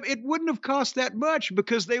Coliseum, it wouldn't have cost that much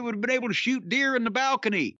because they would have been able to shoot deer in the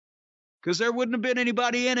balcony because there wouldn't have been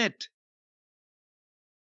anybody in it.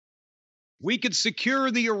 We could secure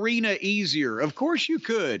the arena easier. Of course you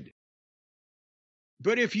could.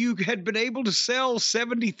 But if you had been able to sell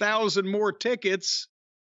 70,000 more tickets,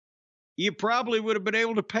 you probably would have been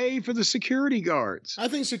able to pay for the security guards. I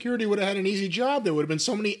think security would have had an easy job. There would have been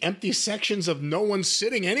so many empty sections of no one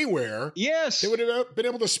sitting anywhere. Yes. They would have been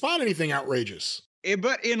able to spot anything outrageous.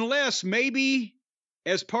 But unless maybe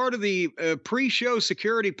as part of the pre-show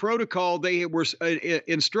security protocol, they were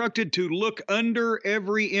instructed to look under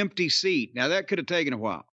every empty seat. Now, that could have taken a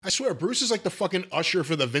while. I swear, Bruce is like the fucking usher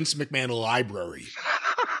for the Vince McMahon library.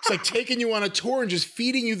 It's like taking you on a tour and just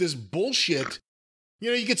feeding you this bullshit.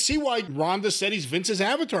 You could see why Rhonda said he's Vince's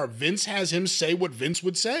avatar. Vince has him say what Vince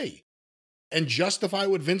would say and justify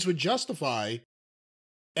what Vince would justify.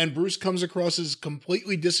 And Bruce comes across as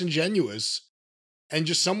completely disingenuous and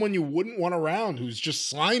just someone you wouldn't want around, who's just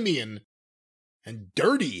slimy and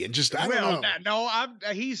dirty and just, I don't know. No,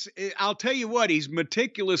 I'll tell you what, he's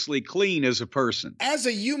meticulously clean as a person. As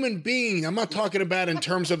a human being, I'm not talking about in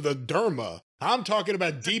terms of the derma. I'm talking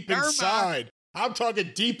about deep inside. I'm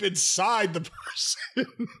talking deep inside the person.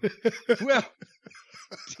 Well,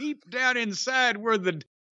 deep down inside where the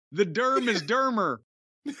derm is dermer.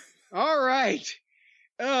 All right.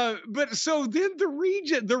 But so then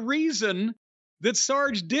the reason that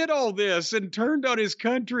Sarge did all this and turned on his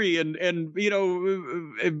country and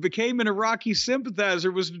became an Iraqi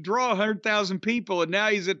sympathizer, was to draw 100,000 people, and now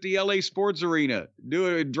he's at the LA Sports Arena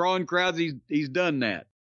drawing crowds. He's done that.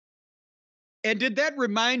 And did that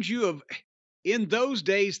remind you of, in those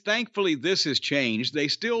days, thankfully this has changed. They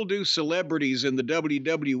still do celebrities in the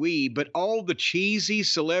WWE, but all the cheesy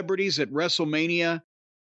celebrities at WrestleMania,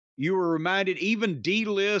 you were reminded, even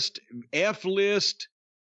D-list, F-list,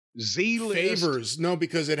 Z-list. Favors. No,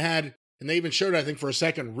 because it had, and they even showed, I think, for a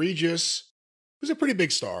second, Regis, who's a pretty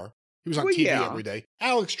big star. He was on TV every day.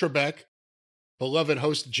 Alex Trebek, beloved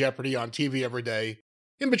host of Jeopardy, on TV every day.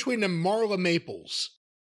 In between them, Marla Maples,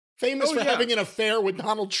 famous for having an affair with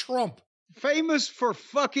Donald Trump. Famous for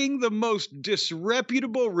fucking the most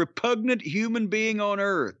disreputable, repugnant human being on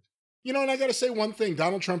earth. You know, and I got to say one thing.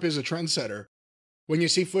 Donald Trump is a trendsetter. When you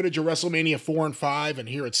see footage of WrestleMania 4 and 5 and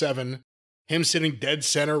here at 7, him sitting dead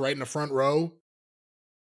center right in the front row,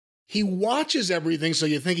 he watches everything so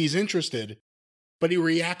you think he's interested, but he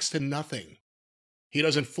reacts to nothing. He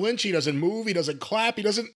doesn't flinch. He doesn't move. He doesn't clap. He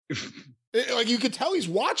doesn't... like, you could tell he's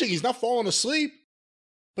watching. He's not falling asleep.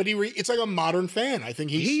 But it's like a modern fan. I think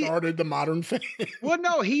he started the modern fan. Well,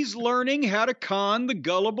 no, he's learning how to con the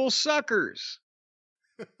gullible suckers.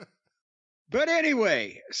 But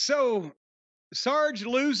anyway, so Sarge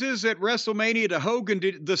loses at WrestleMania to Hogan.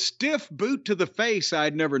 The stiff boot to the face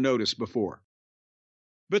I'd never noticed before.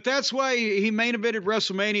 But that's why he main evented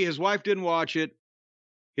WrestleMania. His wife didn't watch it.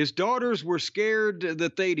 His daughters were scared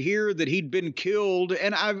that they'd hear that he'd been killed.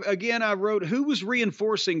 And I wrote, who was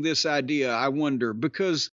reinforcing this idea, I wonder?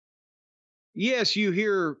 Because, yes, you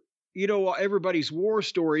hear, everybody's war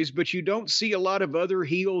stories, but you don't see a lot of other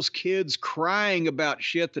heels' kids crying about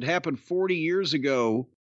shit that happened 40 years ago.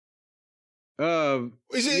 Well,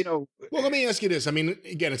 let me ask you this. I mean,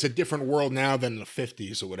 again, it's a different world now than the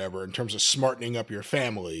 50s or whatever in terms of smartening up your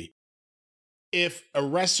family. If a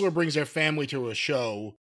wrestler brings their family to a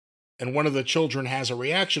show and one of the children has a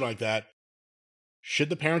reaction like that, should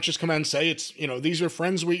the parents just come out and say, these are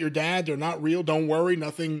friends with your dad, they're not real, don't worry, you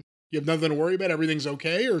have nothing to worry about, everything's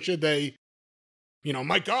okay? Or should they,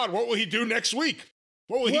 my God, what will he do next week?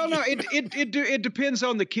 It depends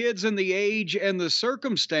on the kids and the age and the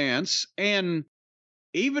circumstance. And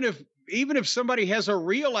even if somebody has a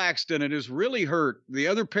real accident and is really hurt, the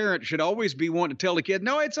other parent should always be wanting to tell the kid,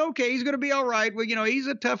 no, it's okay, he's going to be all right. Well, he's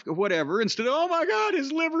a tough whatever, instead of, oh my God,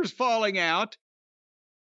 his liver's falling out.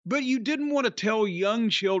 But you didn't want to tell young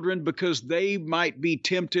children, because they might be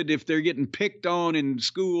tempted, if they're getting picked on in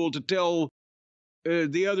school, to tell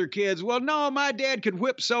the other kids, well, no, my dad could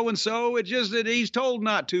whip so-and-so, it's just that he's told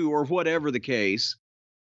not to, or whatever the case.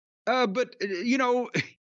 But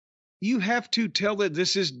you have to tell that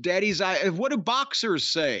this is daddy's eye. What do boxers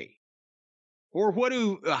say? Or what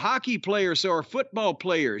do hockey players say, or football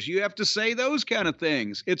players? You have to say those kind of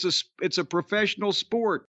things. It's a professional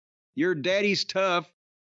sport. Your daddy's tough.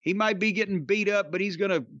 He might be getting beat up, but he's going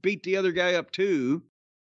to beat the other guy up too.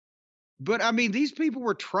 But I mean, these people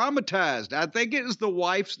were traumatized. I think it was the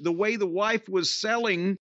way the wife was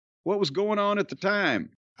selling what was going on at the time.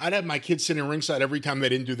 I'd have my kids sitting ringside every time they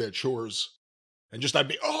didn't do their chores. And I'd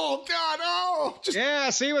be, oh, God, oh.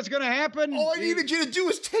 See what's going to happen? All I needed you to do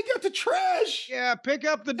is take out the trash. Yeah, pick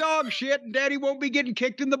up the dog shit, and Daddy won't be getting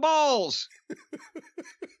kicked in the balls.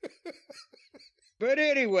 But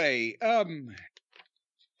anyway,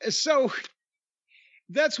 so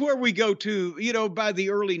that's where we go to, by the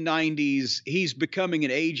early 90s, he's becoming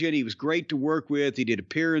an agent. He was great to work with. He did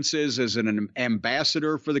appearances as an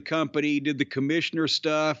ambassador for the company, did the commissioner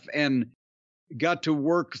stuff, and got to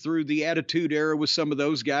work through the Attitude Era with some of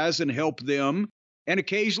those guys and help them, and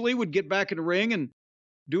occasionally would get back in the ring and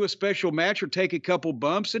do a special match or take a couple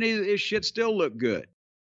bumps, and his shit still looked good.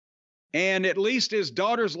 And at least his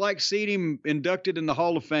daughters liked seeing him inducted in the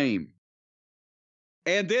Hall of Fame.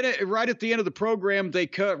 And then right at the end of the program, they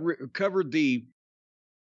covered the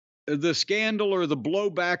scandal or the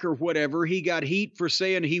blowback or whatever. He got heat for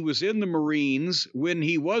saying he was in the Marines when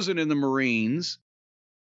he wasn't in the Marines.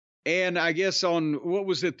 And I guess on,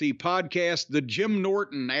 the podcast, the Jim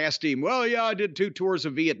Norton asked him, well, yeah, I did 2 tours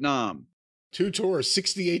of Vietnam. 2 tours,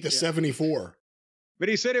 68 to 74. But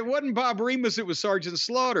he said it wasn't Bob Remus, it was Sergeant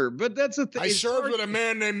Slaughter. But that's the thing. I served with a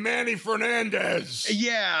man named Manny Fernandez.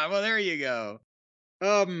 Yeah, well, there you go.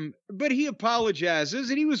 But he apologizes,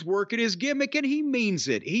 and he was working his gimmick, and he means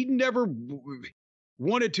it. He never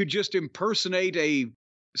wanted to just impersonate a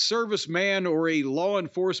serviceman or a law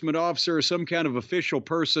enforcement officer or some kind of official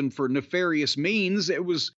person for nefarious means. It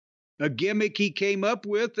was a gimmick he came up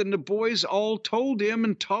with, and the boys all told him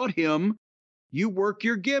and taught him, you work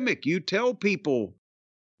your gimmick. You tell people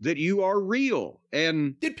that you are real.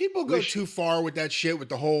 And did people go too far with that shit with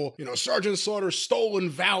the whole, Sergeant Slaughter stolen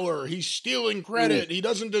valor? He's stealing credit. He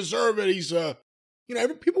doesn't deserve it. He's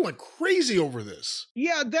people went crazy over this.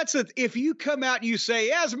 Yeah, if you come out and you say,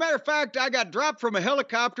 yeah, as a matter of fact, I got dropped from a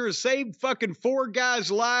helicopter, saved fucking 4 guys'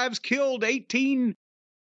 lives, killed 18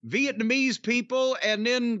 Vietnamese people, and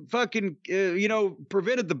then fucking,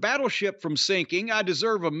 prevented the battleship from sinking. I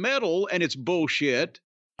deserve a medal, and it's bullshit.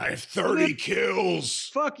 I have 30 kills.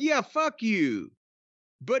 Fuck you.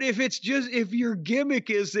 But if your gimmick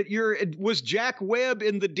is that was Jack Webb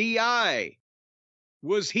in the DI?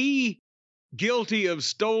 Was he guilty of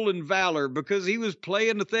stolen valor because he was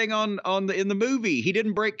playing the thing in the movie? He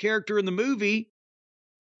didn't break character in the movie.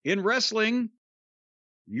 In wrestling,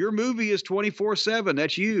 your movie is 24/7.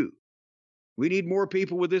 That's you. We need more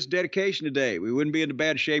people with this dedication today. We wouldn't be in the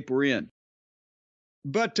bad shape we're in.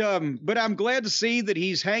 But I'm glad to see that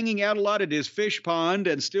he's hanging out a lot at his fish pond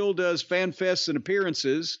and still does fan fests and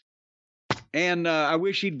appearances. And I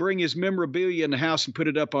wish he'd bring his memorabilia in the house and put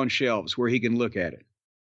it up on shelves where he can look at it.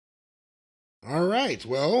 All right.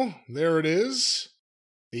 Well, there it is.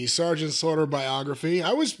 The Sergeant Slaughter biography.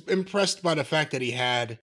 I was impressed by the fact that he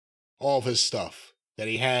had all of his stuff, that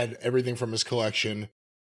he had everything from his collection.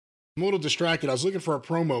 I'm a little distracted. I was looking for a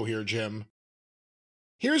promo here, Jim.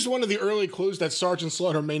 Here's one of the early clues that Sergeant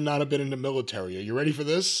Slaughter may not have been in the military. Are you ready for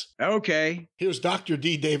this? Okay. Here's Dr.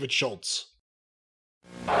 D. David Schultz.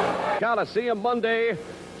 Coliseum Monday,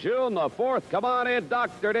 June the 4th. Come on in,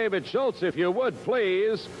 Dr. David Schultz, if you would,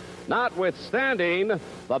 please. Notwithstanding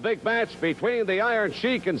the big match between the Iron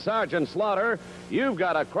Sheik and Sergeant Slaughter, you've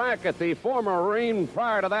got a crack at the former Marine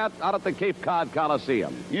prior to that out at the Cape Cod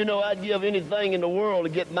Coliseum. I'd give anything in the world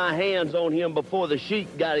to get my hands on him before the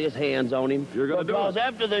Sheik got his hands on him. You're going to do it. Because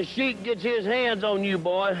after the Sheik gets his hands on you,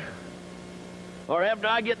 boy, or after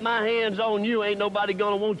I get my hands on you, ain't nobody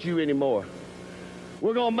going to want you anymore.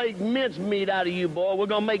 We're going to make mincemeat out of you, boy. We're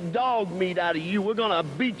going to make dog meat out of you. We're going to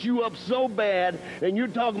beat you up so bad. And you're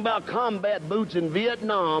talking about combat boots in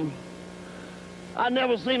Vietnam. I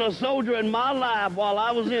never seen a soldier in my life while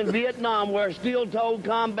I was in Vietnam wear steel-toed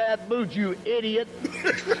combat boots, you idiot.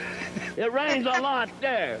 It rains a lot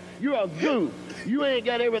there. You're a goof. You ain't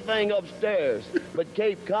got everything upstairs. But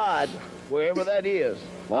Cape Cod, wherever that is,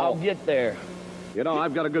 I'll get there.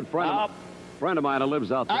 I've got a good friend of mine who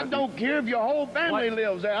lives out there. I don't care if your whole family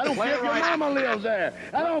lives there. I don't care if your mama lives there.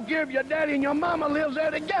 I don't care if your daddy and your mama lives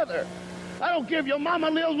there together. I don't care if your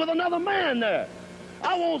mama lives with another man there.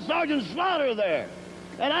 I want Sergeant Slaughter there.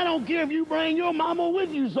 And I don't care if you bring your mama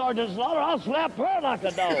with you, Sergeant Slaughter. I'll slap her like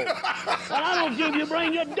a dog. And I don't care if you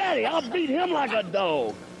bring your daddy. I'll beat him like a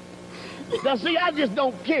dog. Now, see, I just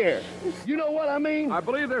don't care. You know what I mean? I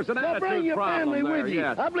believe there's an attitude problem bring your family there, with you.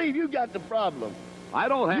 yes. I believe you got the problem. I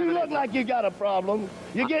don't have You look like you got a problem.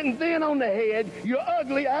 You're getting thin on the head. You're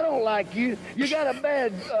ugly. I don't like you. You got a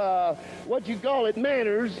bad,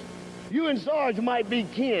 manners. You and Sarge might be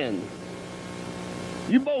kin.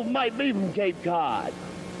 You both might be from Cape Cod.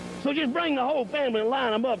 So just bring the whole family and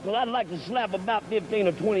line them up, because I'd like to slap about 15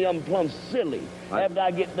 or 20 of them plumb silly after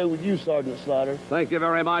I get through with you, Sergeant Slaughter. Thank you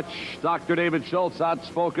very much, Dr. David Schultz,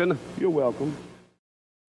 outspoken. You're welcome.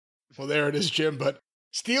 Well, there it is, Jim, but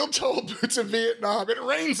steel-toed boots in Vietnam. It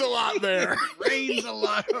rains a lot there. Rains a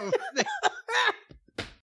lot over there.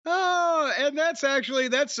 Oh, and that's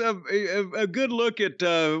a good look at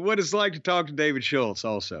what it's like to talk to David Schultz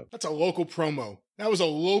also. That's a local promo. That was a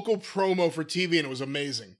local promo for TV, and it was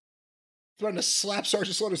amazing. Threatening to slap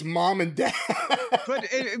Sergeant Slaughter's mom and dad.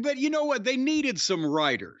 But you know what? They needed some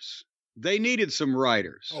writers.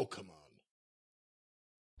 Oh, come on.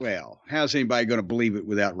 Well, how's anybody going to believe it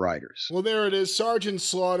without writers? Well, there it is, Sergeant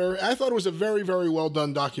Slaughter. I thought it was a very, very well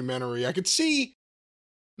done documentary. I could see,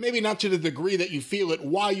 maybe not to the degree that you feel it,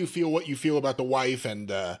 why you feel what you feel about the wife,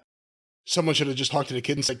 and someone should have just talked to the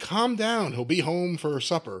kid and said, calm down, he'll be home for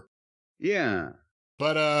supper. Yeah.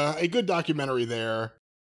 But a good documentary there.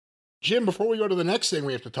 Jim, before we go to the next thing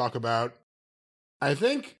we have to talk about, I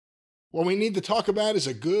think what we need to talk about is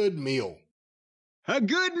a good meal. A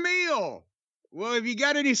good meal? Well, have you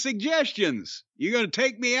got any suggestions? You going to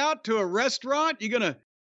take me out to a restaurant? You going to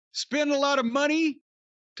spend a lot of money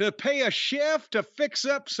to pay a chef to fix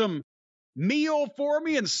up some meal for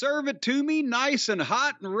me and serve it to me nice and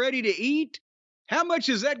hot and ready to eat? How much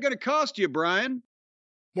is that going to cost you, Brian?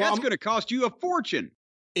 Well, that's going to cost you a fortune.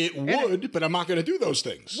 It would, but I'm not going to do those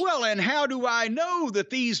things. Well, and how do I know that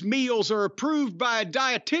these meals are approved by a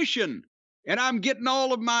dietitian and I'm getting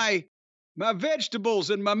all of my vegetables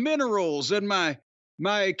and my minerals and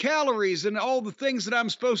my calories and all the things that I'm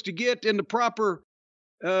supposed to get in the proper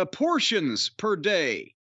portions per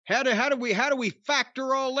day? How do we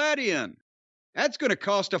factor all that in? That's going to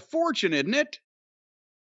cost a fortune, isn't it?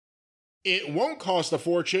 It won't cost a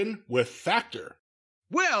fortune with Factor.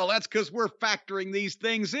 Well, that's because we're factoring these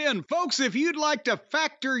things in. Folks, if you'd like to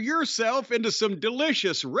factor yourself into some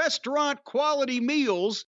delicious restaurant quality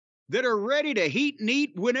meals that are ready to heat and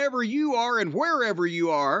eat whenever you are and wherever you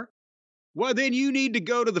are, well, then you need to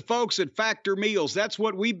go to the folks at Factor Meals. That's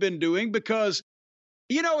what we've been doing because,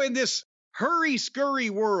 you know, in this hurry-scurry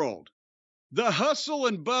world, the hustle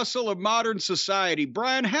and bustle of modern society,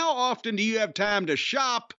 Brian, how often do you have time to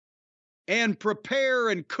shop and prepare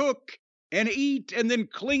and cook and eat and then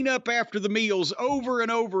clean up after the meals over and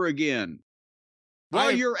over again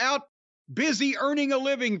while you're out busy earning a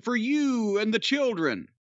living for you and the children?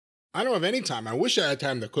 I don't have any time. I wish I had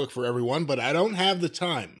time to cook for everyone, but I don't have the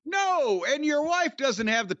time. No, and your wife doesn't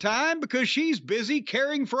have the time because she's busy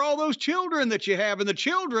caring for all those children that you have. And the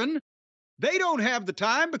children, they don't have the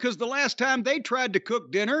time because the last time they tried to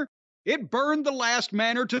cook dinner, it burned the last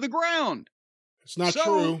manor to the ground. It's not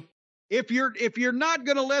true. If you're not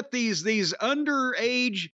going to let these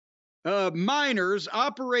underage minors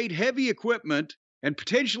operate heavy equipment and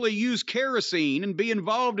potentially use kerosene and be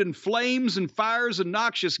involved in flames and fires and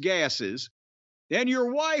noxious gases, and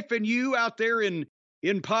your wife and you out there in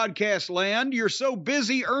podcast land, you're so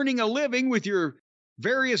busy earning a living with your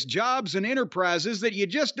various jobs and enterprises that you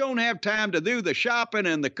just don't have time to do the shopping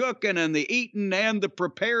and the cooking and the eating and the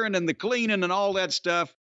preparing and the cleaning and all that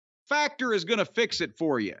stuff. Factor is going to fix it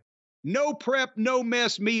for you. No prep, no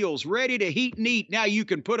mess meals, ready to heat and eat. Now you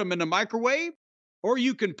can put them in the microwave, or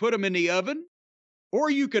you can put them in the oven, or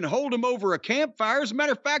you can hold them over a campfire. As a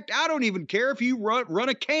matter of fact, I don't even care if you run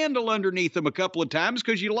a candle underneath them a couple of times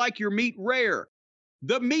because you like your meat rare.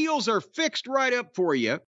 The meals are fixed right up for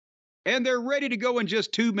you, and they're ready to go in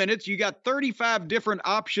just 2 minutes. You got 35 different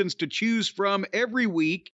options to choose from every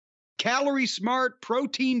week. Calorie Smart,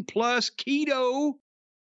 Protein Plus, Keto.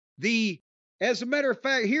 As a matter of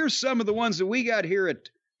fact, here's some of the ones that we got here at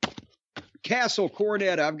Castle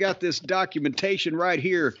Cornette. I've got this documentation right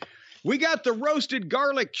here. We got the roasted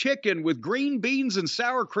garlic chicken with green beans and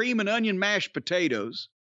sour cream and onion mashed potatoes.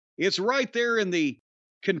 It's right there in the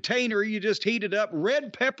container. You just heat it up.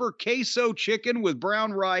 Red pepper queso chicken with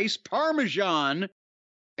brown rice, Parmesan,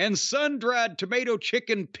 and sun-dried tomato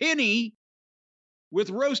chicken penny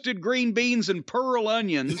with roasted green beans and pearl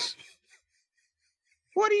onions.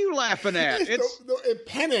 What are you laughing at? It's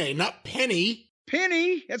penne, not penny.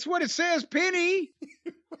 Penny? That's what it says, penny.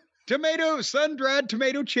 Sun-dried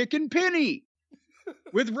tomato chicken penny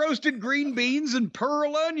with roasted green beans and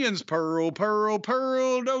pearl onions. Pearl, pearl,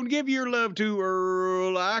 pearl, don't give your love to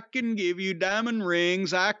Earl. I can give you diamond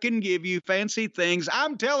rings. I can give you fancy things.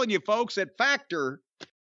 I'm telling you, folks, at Factor,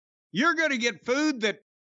 you're going to get food that,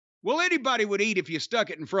 well, anybody would eat if you stuck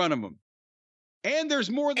it in front of them. And there's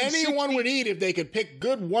more than anyone would eat if they could pick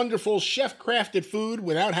good, wonderful, chef-crafted food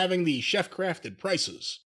without having the chef-crafted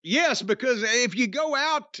prices. Yes, because if you go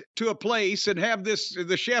out to a place and have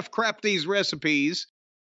the chef craft these recipes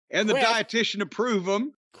and the dietitian approve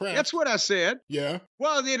them, that's what I said. Yeah.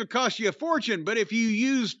 Well, it'll cost you a fortune. But if you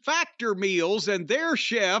use Factor Meals and their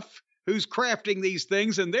chef who's crafting these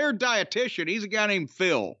things and their dietitian, he's a guy named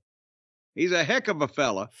Phil. He's a heck of a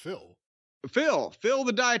fella. Phil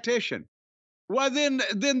the dietitian. Well, then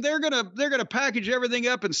they're gonna package everything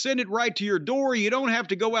up and send it right to your door. You don't have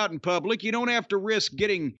to go out in public. You don't have to risk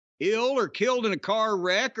getting ill or killed in a car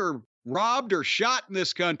wreck or robbed or shot in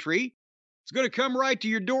this country. It's going to come right to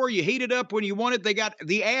your door. You heat it up when you want it. They got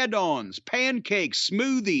the add-ons, pancakes,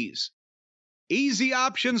 smoothies, easy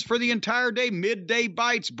options for the entire day, midday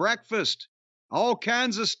bites, breakfast, all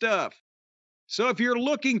kinds of stuff. So if you're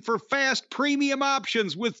looking for fast premium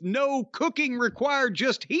options with no cooking required,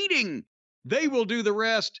 just heating, they will do the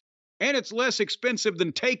rest, and it's less expensive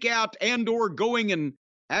than takeout and or going and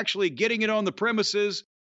actually getting it on the premises,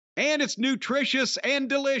 and it's nutritious and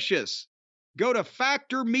delicious. Go to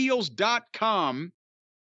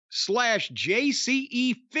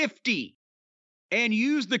factormeals.com/JCE50 and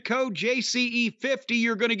use the code JCE50.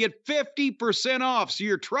 You're going to get 50% off. So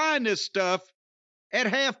you're trying this stuff at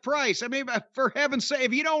half price. I mean, for heaven's sake,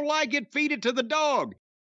 if you don't like it, feed it to the dog.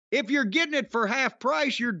 If you're getting it for half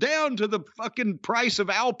price, you're down to the fucking price of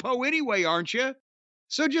Alpo anyway, aren't you?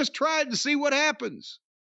 So just try it and see what happens.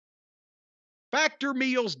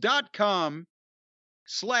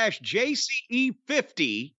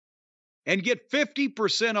 Factormeals.com/JCE50 and get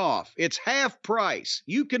 50% off. It's half price.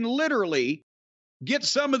 You can literally get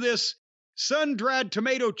some of this sun-dried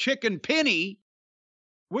tomato chicken penny.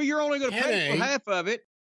 Well, you're only going to pay for half of it.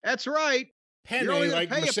 That's right. Penny,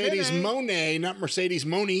 like Mercedes Monet, not Mercedes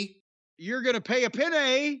Money. you're going to pay a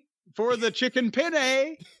penny for the chicken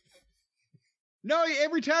penny. No,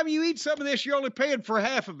 every time you eat some of this, you're only paying for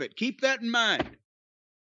half of it. Keep that in mind.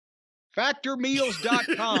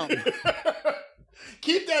 Factormeals.com.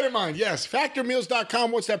 Keep that in mind. Yes,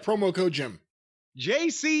 factormeals.com. What's that promo code, Jim?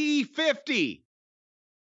 JCE50.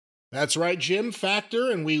 That's right, Jim.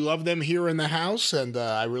 Factor, and we love them here in the house, and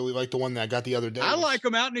I really like the one that I got the other day. I like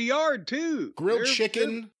them out in the yard, too. Grilled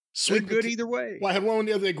chicken. They're good either way. Well, I had one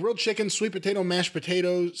the other day, grilled chicken, sweet potato, mashed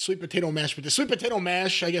potatoes, sweet potato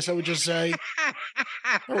mash, I guess I would just say.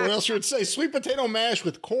 Or what else you would say? Sweet potato mash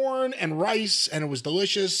with corn and rice, and it was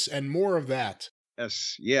delicious, and more of that.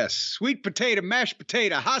 Yes. Sweet potato, mashed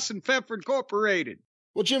potato, Haas and Pfeffer Incorporated.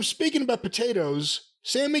 Well, Jim, speaking about potatoes,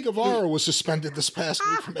 Sammy Guevara was suspended this past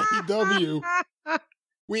week from AEW.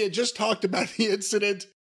 We had just talked about the incident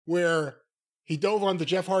where he dove onto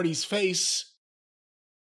Jeff Hardy's face.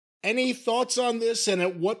 Any thoughts on this, and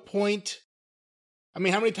at what point? I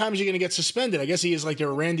mean, how many times are you going to get suspended? I guess he is like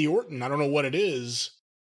their Randy Orton. I don't know what it is.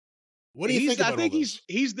 What do you think about all this?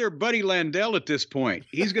 He's their Buddy Landell at this point.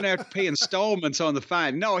 He's going to have to pay installments on the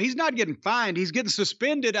fine. No, he's not getting fined. He's getting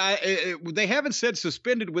suspended. They haven't said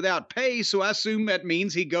suspended without pay, so I assume that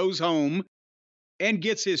means he goes home and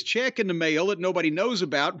gets his check in the mail that nobody knows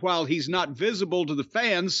about while he's not visible to the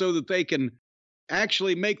fans so that they can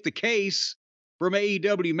actually make the case from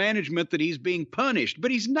AEW management that he's being punished.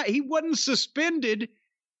 But he wasn't suspended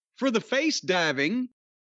for the face diving.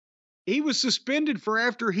 He was suspended for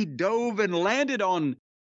after he dove and landed on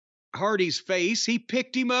Hardy's face. He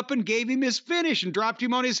picked him up and gave him his finish and dropped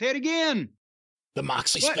him on his head again. The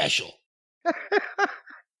Moxie special.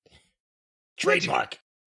 Trademark.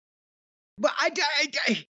 But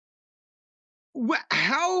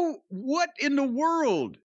what in the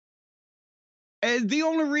world? And the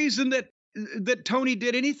only reason that Tony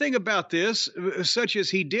did anything about this, such as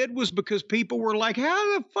he did, was because people were like,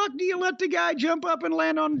 how the fuck do you let the guy jump up and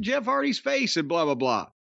land on Jeff Hardy's face and blah, blah, blah.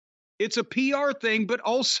 It's a PR thing, but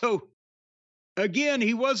also, again,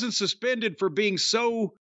 he wasn't suspended for being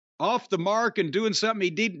so off the mark and doing something he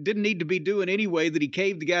didn't need to be doing anyway that he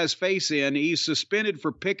caved the guy's face in. He's suspended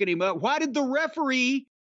for picking him up. Why did the referee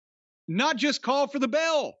not just call for the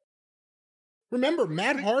bell? Remember,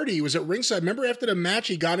 Matt Hardy was at ringside. Remember after the match,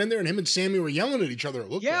 he got in there and him and Sammy were yelling at each other. It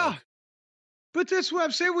looked like. But that's what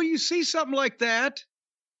I'm saying. When you see something like that,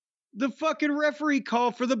 the fucking referee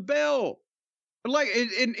called for the bell. Like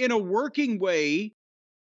in a working way,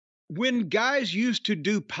 when guys used to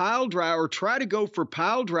do pile drive or try to go for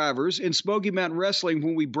pile drivers in Smoky Mountain Wrestling,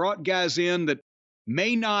 when we brought guys in that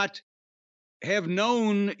may not have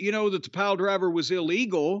known, that the pile driver was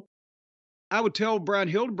illegal, I would tell Brian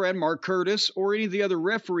Hildebrand, Mark Curtis, or any of the other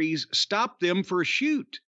referees, stop them for a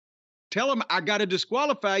shoot. Tell them, I got to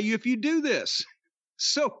disqualify you if you do this.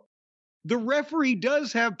 So the referee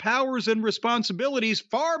does have powers and responsibilities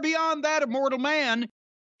far beyond that of mortal man.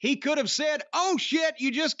 He could have said, oh shit,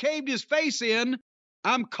 you just caved his face in.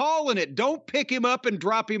 I'm calling it. Don't pick him up and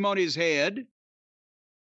drop him on his head.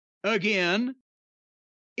 Again,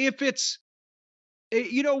 if it's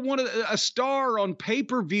a star on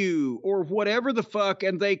pay-per-view or whatever the fuck,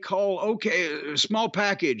 and they call, okay, small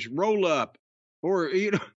package, roll up, or,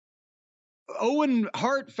 Owen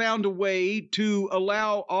Hart found a way to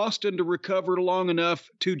allow Austin to recover long enough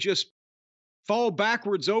to just fall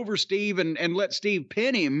backwards over Steve and let Steve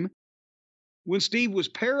pin him when Steve was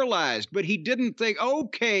paralyzed. But he didn't think,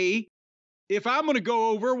 okay, if I'm going to go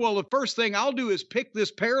over, well, the first thing I'll do is pick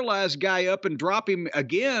this paralyzed guy up and drop him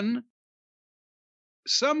again.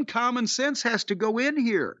 Some common sense has to go in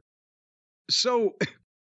here. So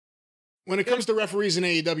when it comes to referees in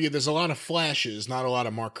AEW, there's a lot of flashes, not a lot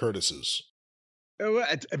of Mark Curtises.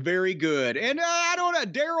 Very good. And I don't know,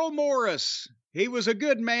 Daryl Morris. He was a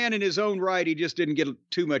good man in his own right. He just didn't get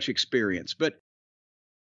too much experience. But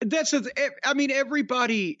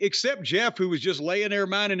everybody except Jeff, who was just laying there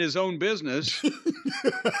minding his own business,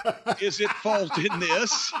 is at fault in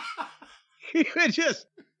this. He just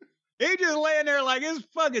laying there like this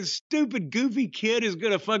fucking stupid, goofy kid is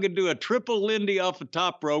going to fucking do a triple Lindy off the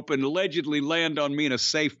top rope and allegedly land on me in a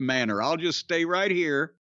safe manner. I'll just stay right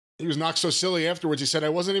here. He was knocked so silly afterwards, he said, I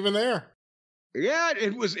wasn't even there. Yeah,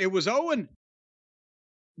 it was Owen.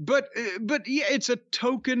 But yeah, it's a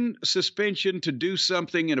token suspension to do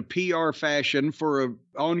something in a PR fashion for an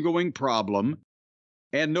ongoing problem.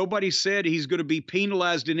 And nobody said he's going to be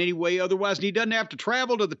penalized in any way otherwise. And he doesn't have to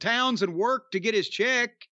travel to the towns and work to get his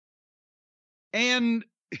check. And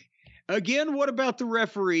again, what about the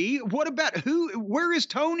referee? What about where is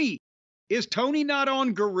Tony? Is Tony not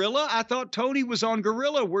on Gorilla? I thought Tony was on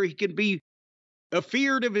Gorilla, where he can be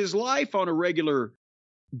afeared of his life on a regular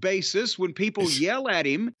basis when people yell at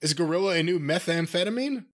him. Is gorilla a new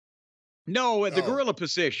methamphetamine? No, at the gorilla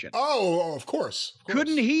position. Oh, of course.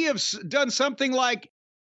 Couldn't he have done something like,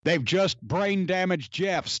 they've just brain damaged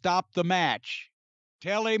Jeff, stop the match.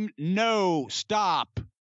 Tell him, no, stop.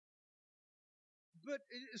 But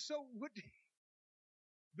so what?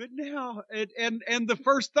 But now, and the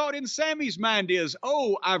first thought in Sammy's mind is,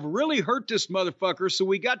 oh, I've really hurt this motherfucker, so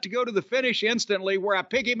we got to go to the finish instantly where I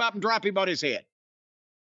pick him up and drop him on his head.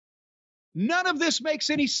 None of this makes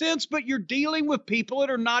any sense, but you're dealing with people that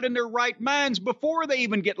are not in their right minds before they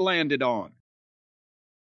even get landed on.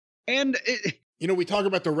 And we talk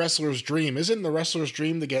about the wrestler's dream. Isn't the wrestler's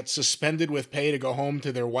dream to get suspended with pay to go home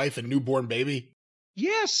to their wife and newborn baby?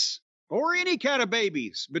 Yes. Or any kind of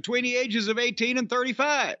babies between the ages of 18 and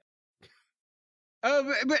 35.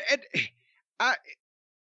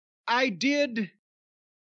 I did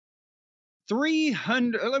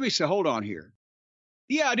 300, let me say, hold on here.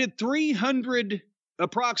 Yeah, I did 300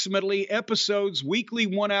 approximately episodes, weekly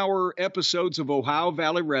 1-hour episodes of Ohio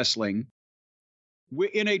Valley Wrestling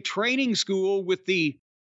in a training school with the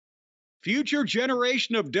future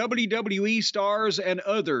generation of WWE stars and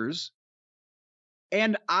others.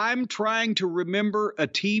 And I'm trying to remember a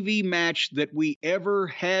TV match that we ever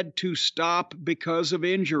had to stop because of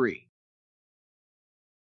injury.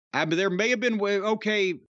 There may have been,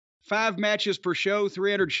 5 matches per show,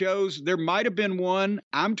 300 shows. There might have been one.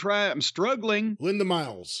 I'm struggling. Linda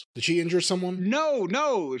Miles. Did she injure someone?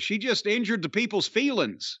 No. She just injured the people's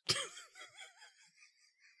feelings.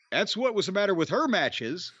 That's what was the matter with her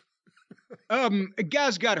matches.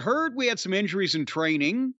 Guys got hurt. We had some injuries in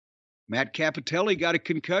training. Matt Capitelli got a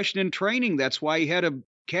concussion in training. That's why he had a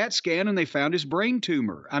CAT scan and they found his brain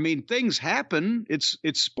tumor. I mean, things happen. It's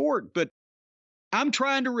sport, but I'm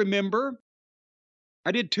trying to remember.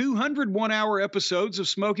 I did 200 1-hour episodes of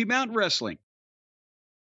Smoky Mountain Wrestling.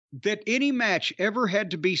 That any match ever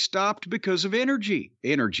had to be stopped because of injury.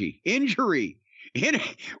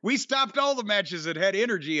 We stopped all the matches that had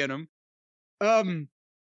energy in them.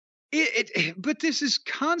 But this is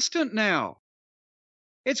constant now.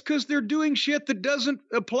 It's because they're doing shit that doesn't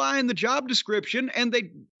apply in the job description, and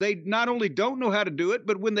they not only don't know how to do it,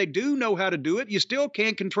 but when they do know how to do it, you still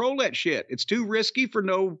can't control that shit. It's too risky for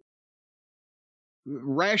no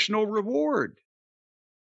rational reward.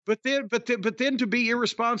 But then to be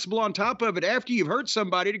irresponsible on top of it after you've hurt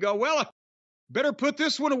somebody to go, well, better put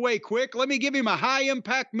this one away quick. Let me give him a high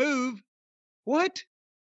impact move. What?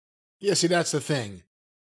 Yeah, see, that's the thing.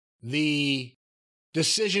 The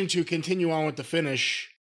decision to continue on with the finish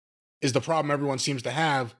is the problem everyone seems to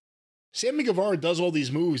have. Sammy Guevara does all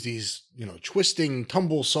these moves, these, twisting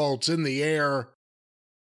tumble salts in the air.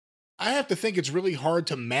 I have to think it's really hard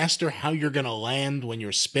to master how you're going to land when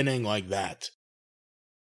you're spinning like that.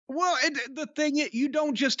 Well, the thing is, you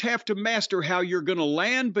don't just have to master how you're going to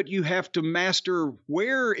land, but you have to master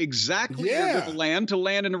where exactly you're going to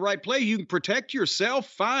land in the right place. You can protect yourself,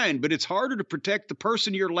 fine, but it's harder to protect the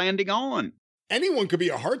person you're landing on. Anyone could be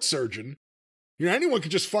a heart surgeon. Anyone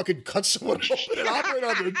could just fucking cut someone open and operate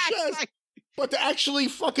on their chest. But to actually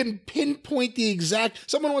fucking pinpoint the exact...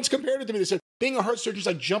 Someone once compared it to me. They said, being a heart surgeon is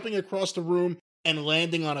like jumping across the room and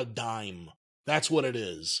landing on a dime. That's what it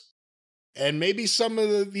is. And maybe some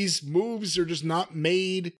of these moves are just not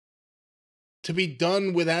made to be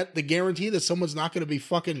done without the guarantee that someone's not going to be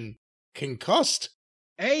fucking concussed.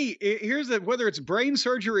 Hey, whether it's brain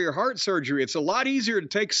surgery or heart surgery, it's a lot easier to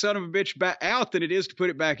take son of a bitch back out than it is to put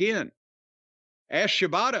it back in. Ask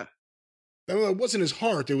Shibata. Well, it wasn't his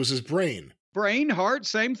heart, it was his brain. Brain, heart,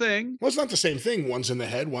 same thing. Well, it's not the same thing. One's in the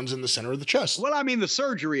head, one's in the center of the chest. Well, I mean the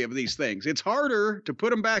surgery of these things. It's harder to put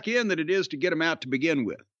them back in than it is to get them out to begin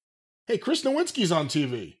with. Hey, Chris Nowinski's on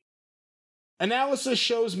TV. Analysis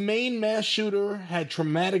shows main mass shooter had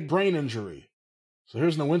traumatic brain injury. So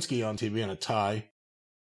here's Nowinski on TV in a tie.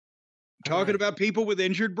 Talking about people with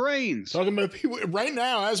injured brains. Talking about people right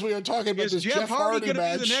now, as we are talking about this Jeff Hardy going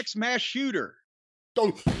match. to be the next mass shooter?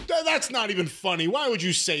 That's not even funny. Why would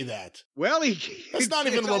you say that? Well, that's not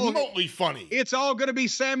even remotely funny. It's all going to be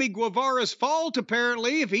Sammy Guevara's fault,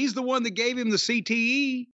 apparently, if he's the one that gave him the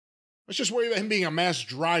CTE. Let's just worry about him being a mass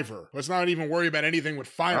driver. Let's not even worry about anything with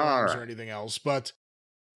firearms or anything else. But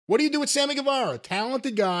what do you do with Sammy Guevara?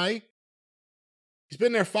 Talented guy. He's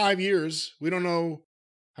been there 5 years. We don't know.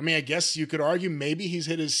 I mean, I guess you could argue maybe he's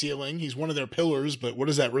hit his ceiling. He's one of their pillars, but what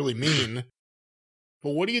does that really mean?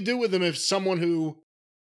 But what do you do with him if someone who,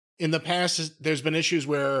 in the past, there's been issues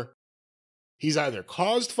where he's either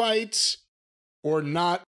caused fights or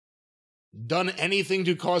not done anything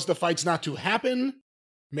to cause the fights not to happen,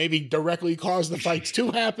 maybe directly cause the fights to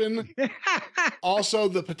happen. Also,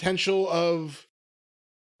 the potential of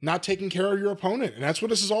not taking care of your opponent. And that's what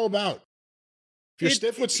this is all about. If you're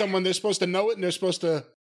stiff with someone, they're supposed to know it and they're supposed to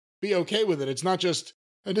be okay with it. It's not just,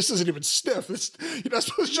 and this isn't even stiff. You're not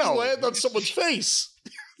supposed to just land on someone's face.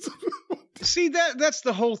 See, that's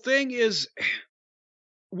the whole thing is,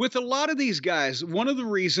 with a lot of these guys, one of the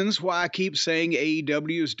reasons why I keep saying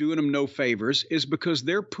AEW is doing them no favors is because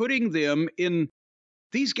they're putting them in.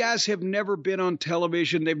 These guys have never been on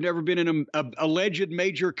television. They've never been in a alleged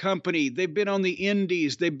major company. They've been on the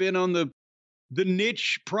indies. They've been on the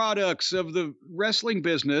niche products of the wrestling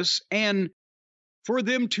business. And for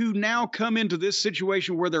them to now come into this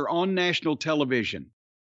situation where they're on national television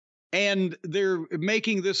and they're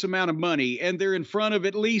making this amount of money and they're in front of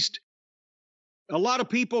at least a lot of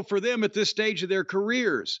people for them at this stage of their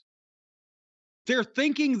careers, they're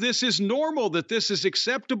thinking this is normal, that this is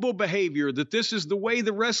acceptable behavior, that this is the way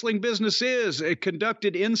the wrestling business is,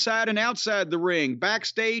 conducted inside and outside the ring,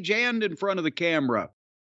 backstage and in front of the camera.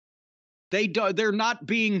 They're not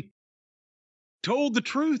being told the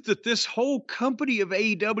truth that this whole company of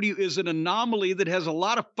AEW is an anomaly that has a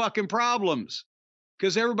lot of fucking problems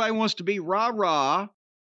because everybody wants to be rah-rah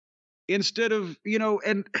instead of,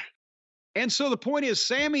 and so the point is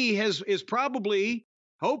Sammy is probably,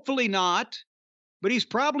 hopefully not, but he's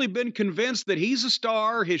probably been convinced that he's a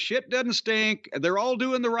star, his shit doesn't stink, they're all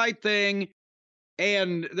doing the right thing,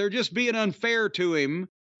 and they're just being unfair to him,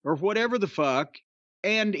 or whatever the fuck,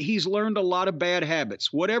 and he's learned a lot of bad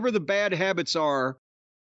habits. Whatever the bad habits are,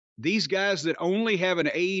 these guys that only have an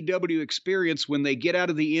AEW experience, when they get out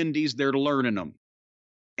of the indies, they're learning them.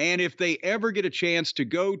 And if they ever get a chance to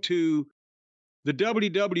go to the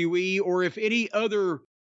WWE, or if any other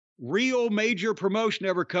real major promotion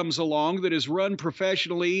ever comes along that is run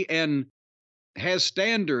professionally and has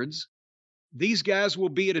standards, these guys will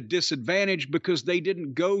be at a disadvantage because they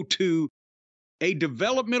didn't go to a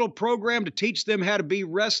developmental program to teach them how to be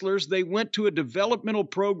wrestlers. They went to a developmental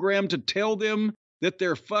program to tell them that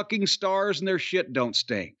they're fucking stars and their shit don't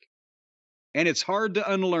stink. And it's hard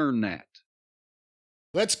to unlearn that.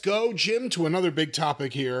 Let's go, Jim, to another big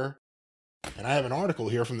topic here. And I have an article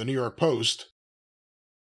here from the New York Post.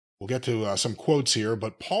 We'll get to some quotes here,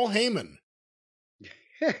 but Paul Heyman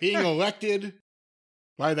being elected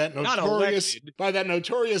by that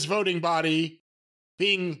notorious voting body,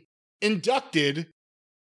 being inducted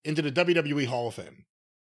into the WWE Hall of Fame.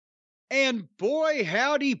 And boy,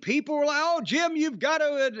 howdy, people were like, "Oh, Jim, you've got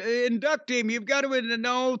to induct him. You've got to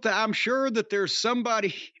know." I'm sure that there's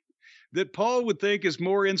somebody that Paul would think is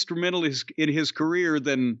more instrumental in his career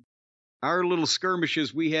than our little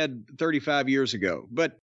skirmishes we had 35 years ago.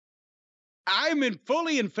 But I'm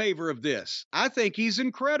fully in favor of this. I think he's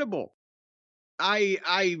incredible.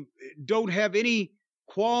 I don't have any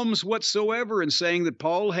qualms whatsoever in saying that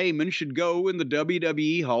Paul Heyman should go in the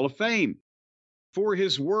WWE Hall of Fame for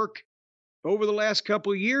his work over the last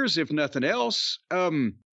couple of years, if nothing else. I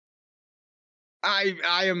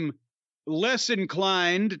am less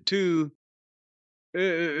inclined to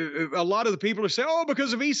a lot of the people who say, "Oh,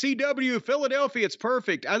 because of ECW, Philadelphia, it's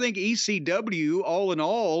perfect." I think ECW, all in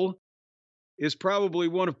all, is probably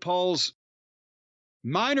one of Paul's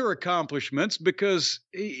minor accomplishments because,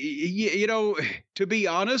 to be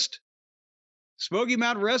honest, Smoky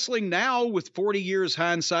Mountain Wrestling now, with 40 years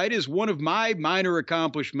hindsight, is one of my minor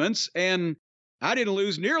accomplishments, and I didn't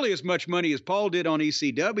lose nearly as much money as Paul did on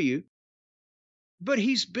ECW. But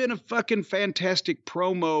he's been a fucking fantastic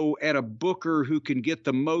promo and a booker who can get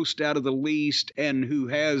the most out of the least and who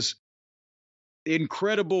has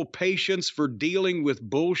incredible patience for dealing with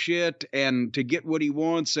bullshit and to get what he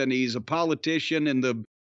wants. And he's a politician in the,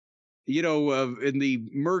 in the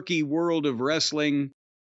murky world of wrestling.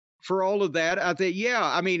 For all of that, I think,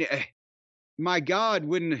 my God,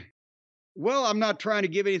 I'm not trying to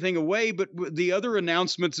give anything away, but the other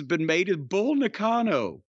announcements have been made in Bull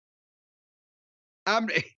Nakano.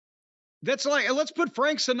 That's like, let's put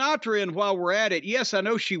Frank Sinatra in while we're at it. Yes, I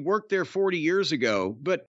know she worked there 40 years ago,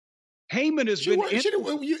 but Heyman has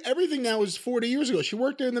everything now is 40 years ago. She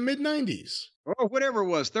worked there in the mid-90s. Or whatever it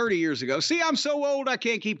was, 30 years ago. See, I'm so old I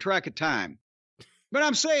can't keep track of time. But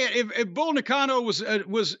I'm saying, if Bull Nakano was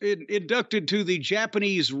inducted to the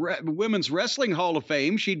Japanese Women's Wrestling Hall of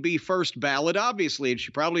Fame, she'd be first ballot, obviously, and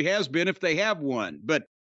she probably has been if they have one. But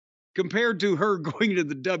compared to her going to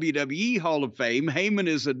the WWE Hall of Fame, Heyman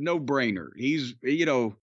is a no-brainer. He's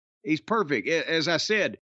perfect. As I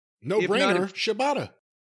said. No-brainer, Shibata.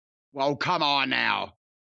 Well, come on now.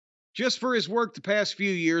 Just for his work the past few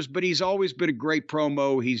years, but he's always been a great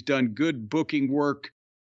promo. He's done good booking work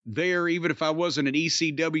there, even if I wasn't an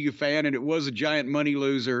ECW fan and it was a giant money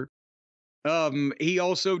loser. He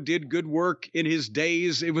also did good work in his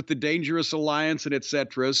days with the Dangerous Alliance and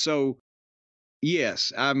etc. So,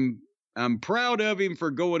 yes, I'm proud of him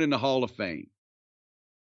for going in the Hall of Fame.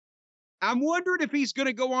 I'm wondering if he's going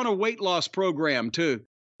to go on a weight loss program to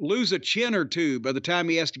lose a chin or two by the time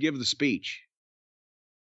he has to give the speech.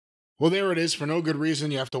 Well, there it is. For no good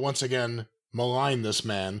reason, you have to once again malign this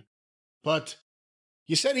man. But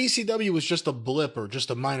you said ECW was just a blip or just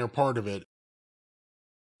a minor part of it.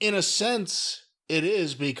 In a sense, it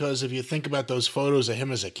is, because if you think about those photos of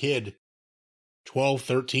him as a kid, 12,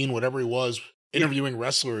 13, whatever he was, interviewing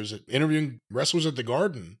wrestlers at the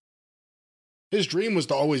Garden, his dream was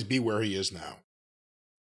to always be where he is now.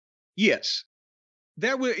 Yes.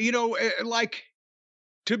 That was,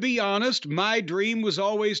 to be honest, my dream was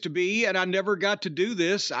always to be, and I never got to do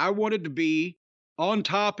this, I wanted to be on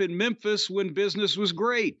top in Memphis when business was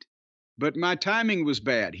great. But my timing was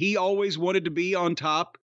bad. He always wanted to be on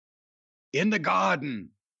top in the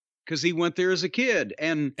Garden because he went there as a kid.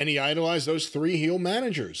 And he idolized those 3 heel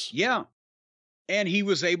managers. Yeah. And he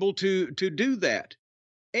was able to do that.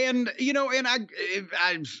 And, and I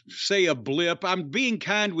say a blip. I'm being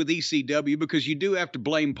kind with ECW because you do have to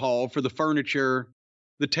blame Paul for the furniture,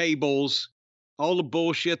 the tables, all the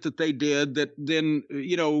bullshit that they did that then,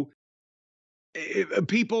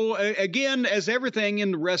 people, again, as everything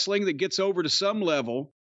in wrestling that gets over to some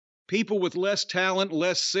level, people with less talent,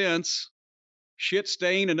 less sense, shit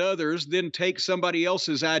stain and others, then take somebody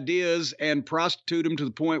else's ideas and prostitute them to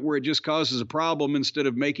the point where it just causes a problem instead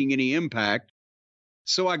of making any impact.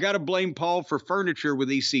 So I got to blame Paul for furniture with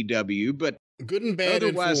ECW, but good and bad,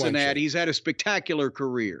 otherwise than that, he's had a spectacular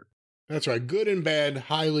career. That's right. Good and bad,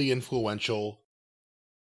 highly influential.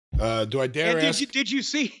 Do I dare ask? Did you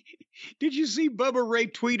see Bubba Ray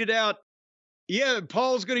tweeted out, yeah,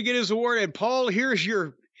 Paul's going to get his award. And Paul,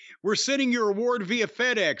 we're sending your award via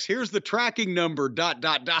FedEx. Here's the tracking number, ...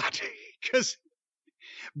 Because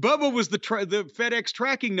Bubba was the FedEx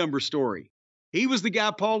tracking number story. He was the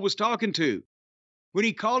guy Paul was talking to. When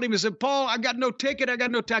he called him and said, Paul, I got no ticket. I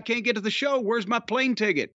can't get to the show. Where's my plane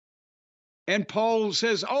ticket? And Paul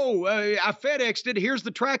says, I FedExed it. Here's the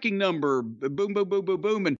tracking number. Boom, boom, boom, boom,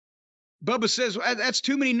 boom. And Bubba says, that's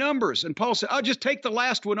too many numbers. And Paul said, I'll just take the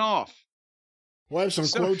last one off. Well, I have some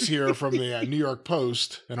quotes here from the New York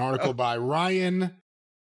Post, an article by Ryan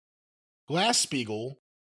Glasspiegel.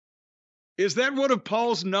 Is that one of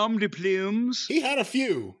Paul's nom de plumes? He had a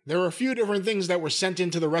few. There were a few different things that were sent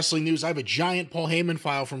into the wrestling news. I have a giant Paul Heyman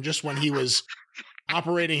file from just when he was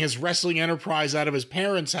operating his wrestling enterprise out of his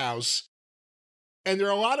parents' house. And there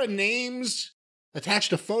are a lot of names attached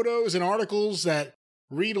to photos and articles that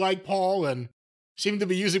read like Paul and seem to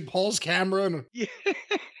be using Paul's camera.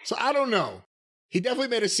 So I don't know. He definitely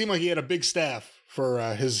made it seem like he had a big staff for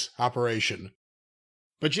his operation.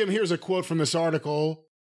 But Jim, here's a quote from this article.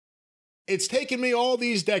 It's taken me all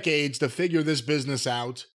these decades to figure this business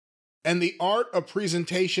out and the art of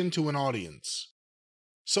presentation to an audience.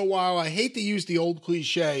 So while I hate to use the old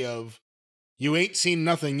cliche of, you ain't seen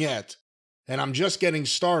nothing yet, and I'm just getting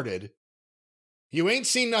started, you ain't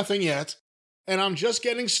seen nothing yet, and I'm just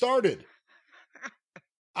getting started.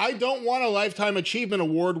 I don't want a Lifetime Achievement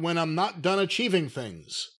Award when I'm not done achieving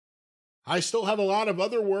things. I still have a lot of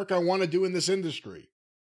other work I want to do in this industry.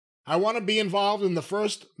 I want to be involved in the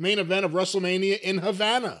first main event of WrestleMania in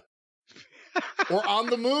Havana, or on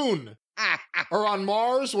the moon, or on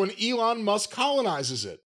Mars when Elon Musk colonizes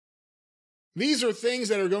it. These are things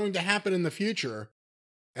that are going to happen in the future,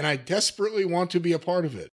 and I desperately want to be a part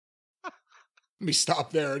of it. Let me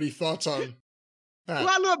stop there. Any thoughts on that?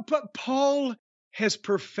 Well, look, Paul has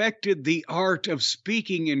perfected the art of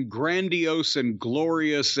speaking in grandiose and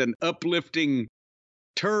glorious and uplifting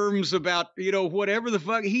terms about, whatever the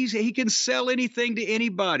fuck. He can sell anything to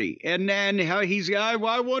anybody. And how I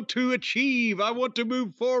want to achieve. I want to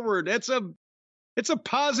move forward. It's a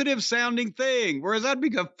positive sounding thing. Whereas I'd be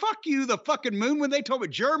going, fuck you, the fucking moon. When they told me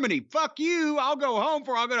Germany, fuck you, I'll go home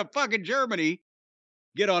for I'll go to fucking Germany.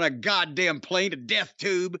 Get on a goddamn plane to death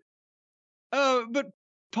tube. But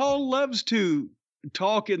Paul loves to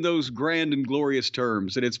talk in those grand and glorious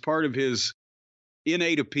terms, and it's part of his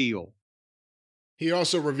innate appeal. He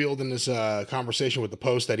also revealed in this conversation with the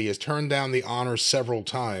Post that he has turned down the honor several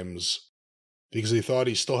times because he thought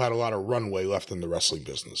he still had a lot of runway left in the wrestling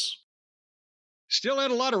business. Still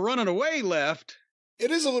had a lot of running away left.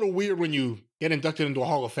 It is a little weird when you get inducted into a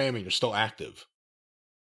Hall of Fame and you're still active.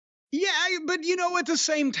 Yeah, but at the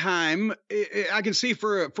same time, I can see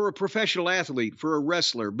for a professional athlete, for a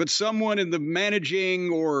wrestler, but someone in the managing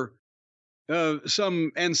or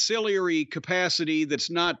some ancillary capacity that's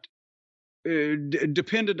not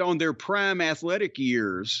dependent on their prime athletic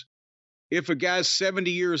years, if a guy's 70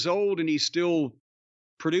 years old and he's still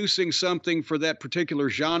producing something for that particular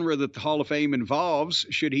genre that the Hall of Fame involves,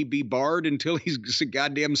 should he be barred until he's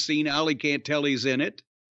goddamn senile? He can't tell he's in it.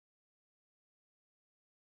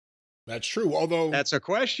 That's true. Although that's a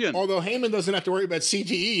question. Although Heyman doesn't have to worry about CTE.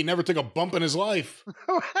 He never took a bump in his life.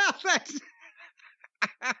 Well, that's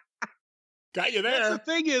got you there. The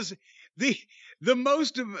thing is, the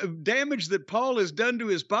most damage that Paul has done to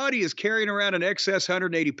his body is carrying around an excess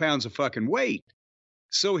 180 pounds of fucking weight.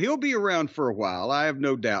 So he'll be around for a while, I have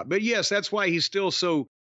no doubt. But yes, that's why he's still so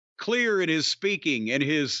clear in his speaking and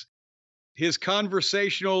his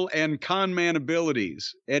conversational and con man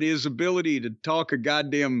abilities and his ability to talk a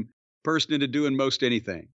goddamn person into doing most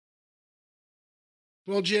anything.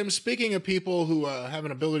 Well, Jim, speaking of people who have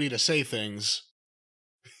an ability to say things,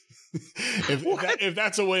 if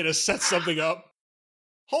that's a way to set something up,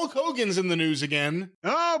 Hulk Hogan's in the news again.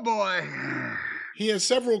 Oh, boy. He has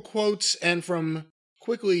several quotes, and from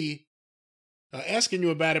quickly asking you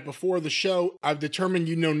about it before the show, I've determined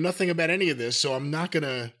you know nothing about any of this, so I'm not going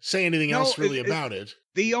to say anything else really about it.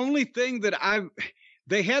 The only thing that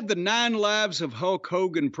they had the 9 Lives of Hulk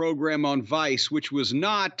Hogan program on Vice, which was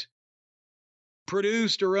not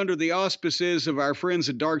produced or under the auspices of our friends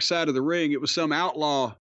at Dark Side of the Ring. It was some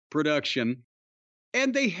outlaw production.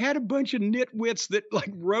 And they had a bunch of nitwits that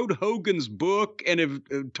like wrote Hogan's book and have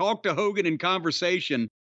talked to Hogan in conversation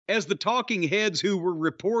as the talking heads who were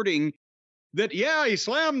reporting that, yeah, he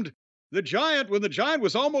slammed the Giant when the Giant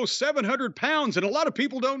was almost 700 pounds. And a lot of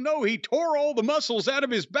people don't know he tore all the muscles out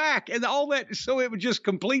of his back and all that. So it was just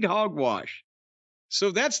complete hogwash.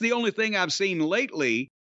 So that's the only thing I've seen lately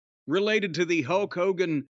related to the Hulk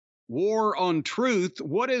Hogan war on truth.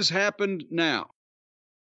 What has happened now?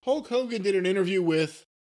 Hulk Hogan did an interview with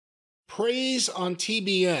Praise on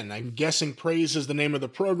TBN. I'm guessing Praise is the name of the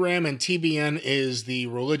program, and TBN is the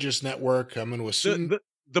religious network. I'm going to assume.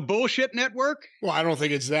 The bullshit network? Well, I don't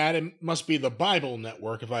think it's that. It must be the Bible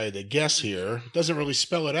network, if I had to guess here. It doesn't really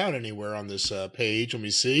spell it out anywhere on this page. Let me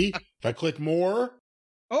see. If I click more.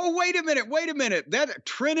 Oh, wait a minute. That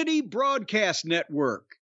Trinity Broadcast Network.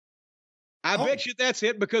 I bet you that's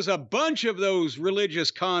it, because a bunch of those religious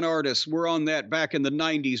con artists were on that back in the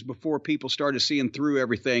 90s before people started seeing through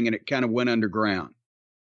everything and it kind of went underground.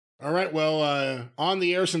 All right, well, on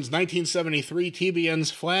the air since 1973, TBN's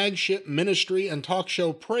flagship ministry and talk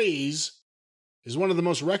show Praise is one of the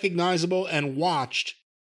most recognizable and watched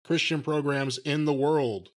Christian programs in the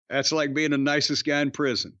world. That's like being the nicest guy in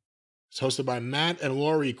prison. It's hosted by Matt and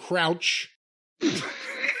Laurie Crouch.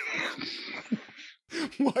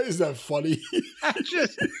 Why is that funny?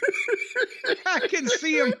 I can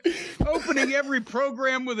see him opening every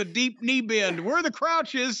program with a deep knee bend. We're the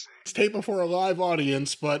Crouches. It's taped before a live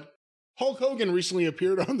audience, but Hulk Hogan recently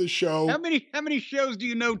appeared on the show. How many shows do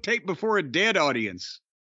you know taped before a dead audience?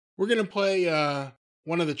 We're going to play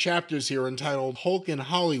one of the chapters here entitled Hulk in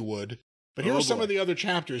Hollywood. But here are some of the other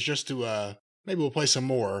chapters just to, maybe we'll play some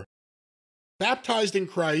more. Baptized in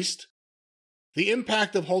Christ, the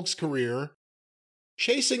impact of Hulk's career,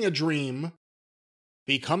 Chasing a Dream,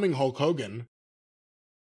 Becoming Hulk Hogan,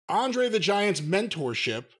 Andre the Giant's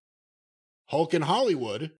mentorship, Hulk in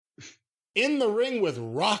Hollywood, In the Ring with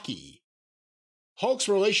Rocky, Hulk's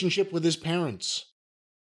relationship with his parents,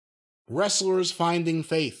 Wrestlers Finding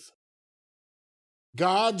Faith,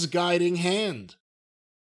 God's Guiding Hand,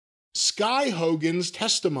 Sky Hogan's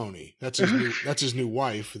Testimony. That's his new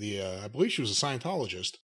wife. I believe she was a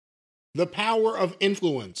Scientologist. The Power of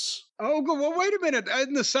Influence. Oh, well, wait a minute.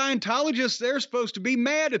 And the Scientologists, they're supposed to be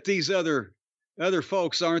mad at these other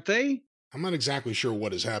folks, aren't they? I'm not exactly sure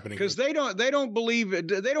what is happening. Because they don't believe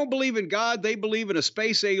in God. They believe in a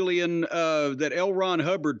space alien that L. Ron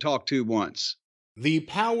Hubbard talked to once. The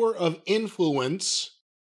Power of Influence.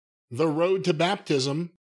 The Road to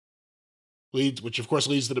Baptism. Which of course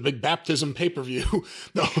leads to the big baptism pay-per-view.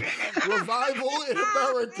 No, Revival in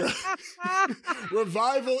America.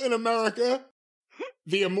 Revival in America.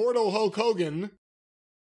 The Immortal Hulk Hogan.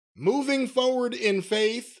 Moving Forward in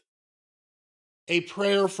Faith. A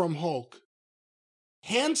Prayer from Hulk.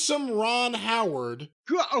 Handsome Ron Howard.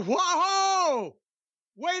 Whoa!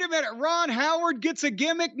 Wait a minute. Ron Howard gets a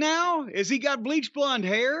gimmick now? Has he got bleach blonde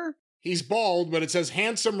hair? He's bald, but it says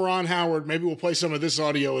Handsome Ron Howard. Maybe we'll play some of this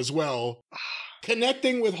audio as well.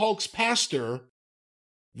 Connecting with Hulk's pastor.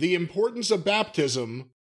 The Importance of Baptism.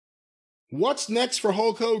 What's next for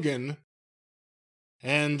Hulk Hogan?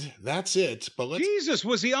 And that's it. But Jesus,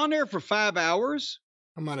 was he on there for 5 hours?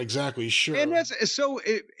 I'm not exactly sure. And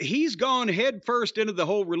he's gone head first into the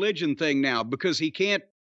whole religion thing now because he can't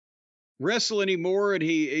wrestle anymore, and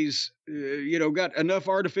he's got enough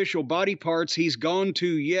artificial body parts. He's gone to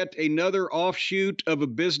yet another offshoot of a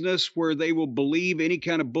business where they will believe any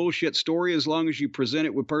kind of bullshit story as long as you present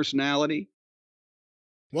it with personality.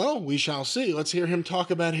 Well, we shall see. Let's hear him talk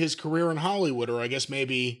about his career in Hollywood, or I guess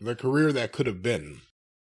maybe the career that could have been.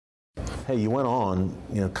 Hey, you went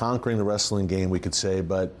on, conquering the wrestling game, we could say,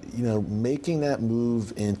 but, making that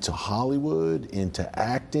move into Hollywood, into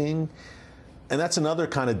acting, and that's another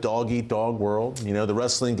kind of dog-eat-dog world. The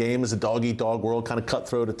wrestling game is a dog-eat-dog world, kind of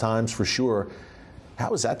cutthroat at times for sure.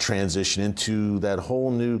 How was that transition into that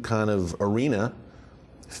whole new kind of arena,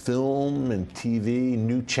 film and TV,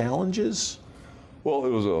 new challenges? Well, it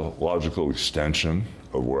was a logical extension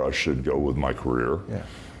of where I should go with my career. Yeah.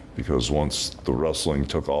 Because once the wrestling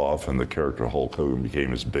took off and the character Hulk Hogan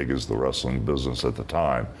became as big as the wrestling business at the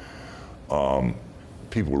time,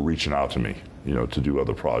 people were reaching out to me, to do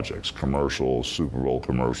other projects, commercials, Super Bowl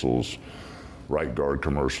commercials, right guard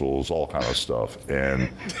commercials, all kind of stuff.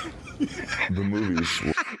 And the movies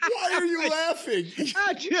were... Why are you laughing?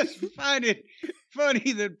 I just find it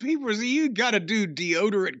funny that people say, you got to do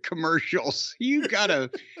deodorant commercials. You've got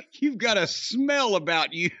a smell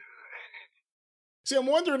about you. See, I'm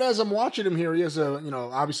wondering as I'm watching him here, he has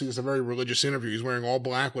obviously it's a very religious interview. He's wearing all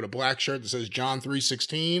black with a black shirt that says John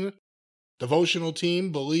 3:16. Devotional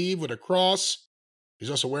team, believe, with a cross.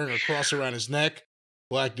 He's also wearing a cross around his neck,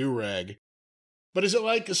 black do-rag. But is it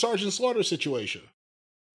like a Sergeant Slaughter situation?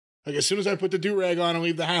 Like as soon as I put the do-rag on and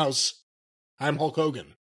leave the house, I'm Hulk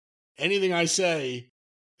Hogan. Anything I say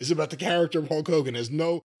is about the character of Hulk Hogan.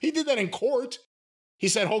 He did that in court. He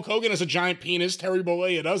said Hulk Hogan has a giant penis. Terry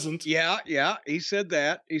Bollea doesn't. Yeah. He said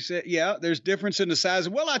that. He said, yeah, there's difference in the size.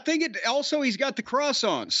 Well, I think he's got the cross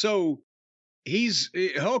on. So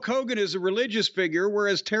Hulk Hogan is a religious figure,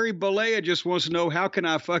 whereas Terry Bollea just wants to know, how can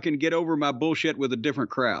I fucking get over my bullshit with a different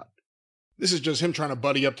crowd? This is just him trying to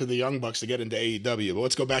buddy up to the Young Bucks to get into AEW. But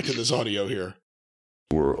let's go back to this audio here.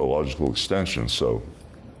 We're a logical extension. So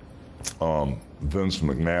Vince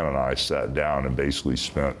McMahon and I sat down and basically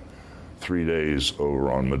spent 3 days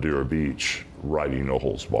over on Madeira Beach writing No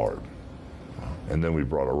Holds Barred. And then we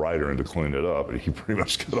brought a writer in to clean it up, and he pretty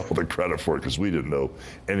much got all the credit for it because we didn't know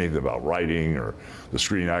anything about writing or the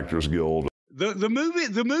Screen Actors Guild.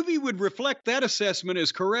 The movie would reflect that assessment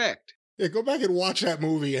as correct. Yeah, go back and watch that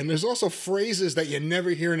movie. And there's also phrases that you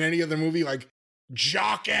never hear in any other movie, like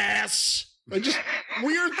jockass. Like just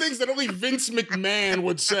weird things that only Vince McMahon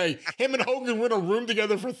would say. Him and Hogan were in a room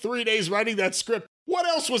together for 3 days writing that script. What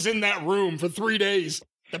else was in that room for 3 days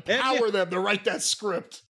to power them to write that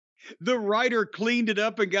script? The writer cleaned it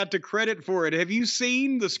up and got the credit for it. Have you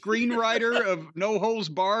seen the screenwriter of No Holds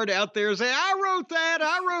Barred out there say, I wrote that,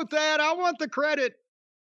 I want the credit?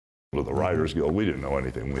 With the Writers Guild, we didn't know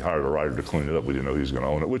anything. We hired a writer to clean it up. We didn't know he was going to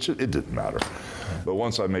own it, which it didn't matter. But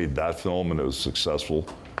once I made that film and it was successful,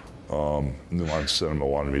 New Line Cinema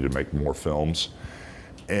wanted me to make more films.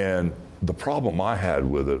 And the problem I had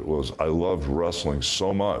with it was I loved wrestling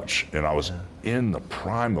so much, and I was in the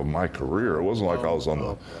prime of my career. It wasn't like I was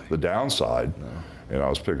on the downside, and I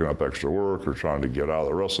was picking up extra work or trying to get out of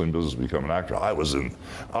the wrestling business, become an actor. I was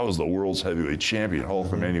the world's heavyweight champion.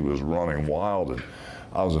 Hulkamania was running wild, and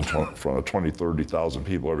I was in front of 20, 30,000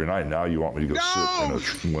 people every night. Now you want me to go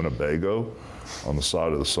sit in a Winnebago on the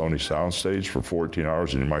side of the Sony soundstage for 14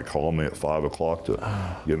 hours, and you might call me at 5 o'clock to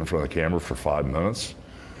get in front of the camera for 5 minutes.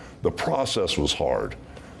 The process was hard,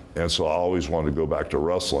 and so I always wanted to go back to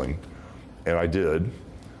wrestling, and I did,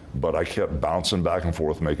 but I kept bouncing back and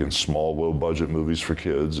forth, making small, low-budget movies for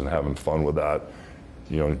kids and having fun with that,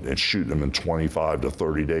 and shooting them in 25 to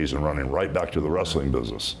 30 days and running right back to the wrestling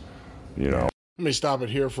business, Let me stop it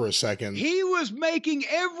here for a second. He was making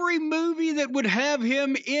every movie that would have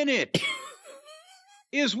him in it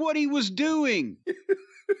is what he was doing.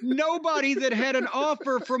 Nobody that had an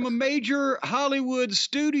offer from a major Hollywood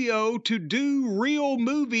studio to do real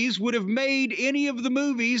movies would have made any of the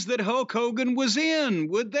movies that Hulk Hogan was in,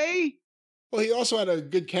 would they? Well, he also had a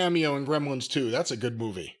good cameo in Gremlins 2. That's a good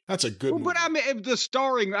movie. Movie. But I mean, the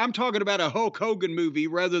starring, I'm talking about a Hulk Hogan movie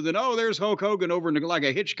rather than, there's Hulk Hogan over in like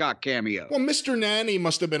a Hitchcock cameo. Well, Mr. Nanny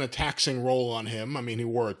must have been a taxing role on him. I mean, he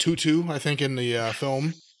wore a tutu, I think, in the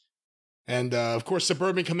film. And, of course,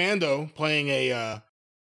 Suburban Commando, playing a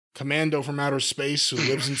commando from outer space who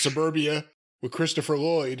lives in suburbia with Christopher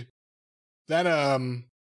Lloyd. That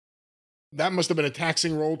must have been a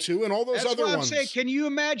taxing role too, and all those other ones. Saying, can you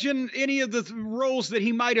imagine any of the roles that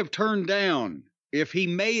he might have turned down if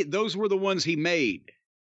those were the ones he made?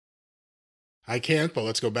 I can't, but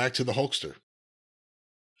let's go back to the Hulkster.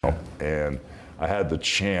 And I had the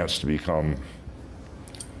chance to become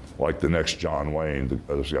like the next John Wayne.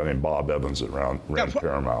 There's a guy named Bob Evans that ran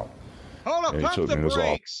Paramount. Hold up, pump the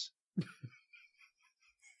brakes.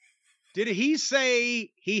 Did he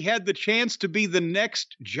say he had the chance to be the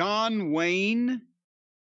next John Wayne?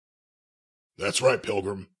 That's right,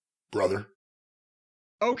 Pilgrim, brother.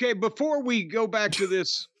 Okay, before we go back to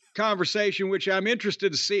this conversation, which I'm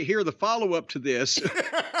interested to hear the follow-up to this.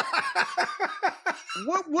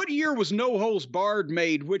 What year was No Holds Barred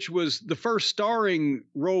made, which was the first starring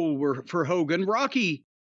role for Hogan? Rocky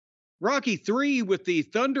III with the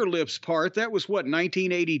Thunder Lips part, that was what,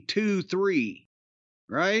 1982-3,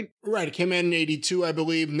 right? Right, it came out in 82, I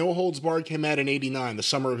believe. No Holds Barred came out in 89, the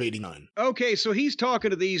summer of 89. Okay, so he's talking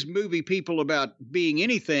to these movie people about being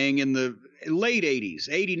anything in the late 80s,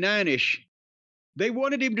 89-ish. They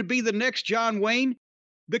wanted him to be the next John Wayne.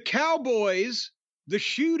 The Cowboys, the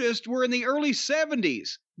Shootist, were in the early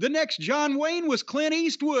 70s. The next John Wayne was Clint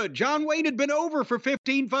Eastwood. John Wayne had been over for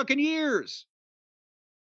 15 fucking years.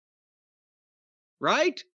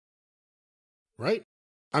 Right? Right.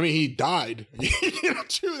 I mean, he died.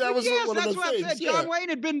 Too. That was one of the what things. I said. John Wayne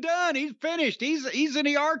had been done. He's finished. He's in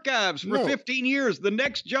the archives for 15 years. The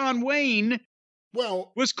next John Wayne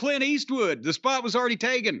was Clint Eastwood. The spot was already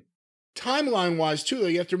taken. Timeline-wise, too, though,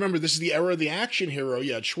 you have to remember this is the era of the action hero.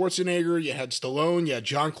 You had Schwarzenegger, you had Stallone, you had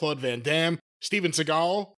Jean-Claude Van Damme, Steven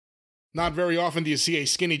Seagal. Not very often do you see a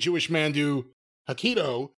skinny Jewish man do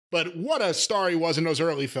Aikido, but what a star he was in those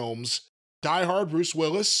early films. Die Hard, Bruce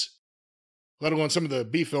Willis, let alone some of the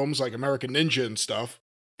B films like American Ninja and stuff.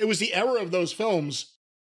 It was the era of those films.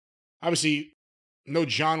 Obviously, no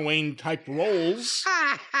John Wayne type roles.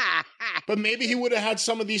 But maybe he would have had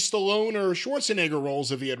some of these Stallone or Schwarzenegger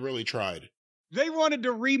roles if he had really tried. They wanted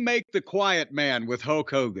to remake The Quiet Man with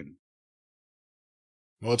Hulk Hogan.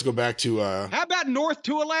 Well, let's go back to... How about North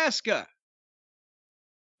to Alaska?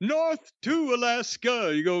 North to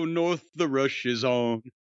Alaska, you go north, the rush is on.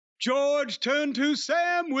 George turned to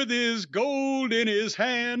Sam with his gold in his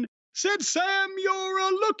hand. Said, Sam, you're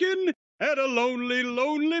a-looking at a lonely,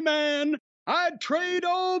 lonely man. I'd trade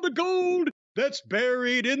all the gold that's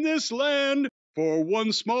buried in this land for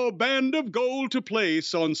one small band of gold to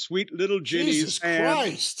place on sweet little Jenny's hand.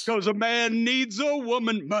 Christ! 'Cause a man needs a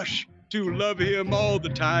woman, mush, to love him all the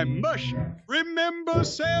time, mush. Remember,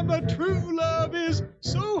 Sam, a true love is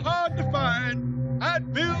so hard to find.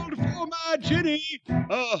 I'd build for my Jenny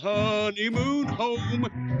a honeymoon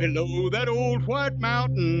home below that old white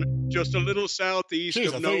mountain, just a little southeast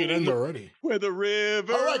of I thought you'd end Nome, already. where the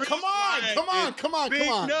river. All right, come on. Big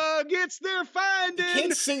nuggets they're finding. You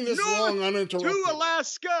can't sing this north long uninterrupted. to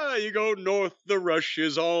Alaska, you go north, the rush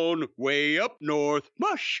is on. Way up north,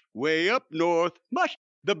 mush. Way up north, mush.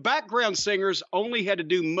 The background singers only had to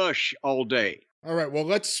do mush all day. All right, well,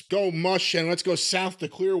 let's go mush and let's go south to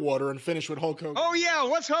Clearwater and finish with Hulk Hogan. Oh, yeah,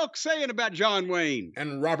 what's Hulk saying about John Wayne?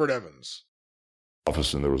 And Robert Evans.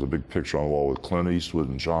 Office, and there was a big picture on the wall with Clint Eastwood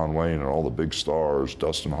and John Wayne and all the big stars,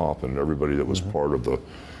 Dustin Hoffman, and everybody that was part of the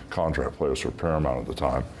contract players for Paramount at the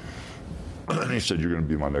time. And he said, you're going to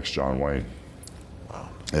be my next John Wayne. Wow.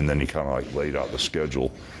 And then he kind of like laid out the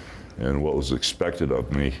schedule and what was expected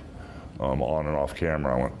of me. On and off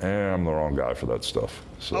camera, I went, I'm the wrong guy for that stuff.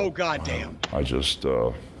 So, oh, goddamn. I just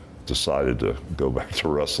decided to go back to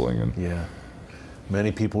wrestling. And yeah.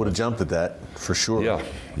 Many people would have jumped at that, for sure.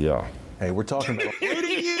 Yeah. Hey, we're talking about...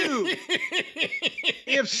 Including you.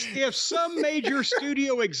 If some major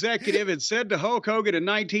studio executive had said to Hulk Hogan in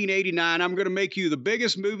 1989, I'm going to make you the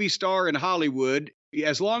biggest movie star in Hollywood,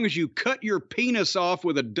 as long as you cut your penis off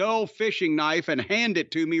with a dull fishing knife and hand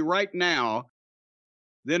it to me right now,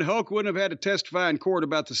 then Hulk wouldn't have had to testify in court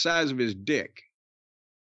about the size of his dick.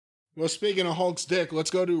 Well, speaking of Hulk's dick,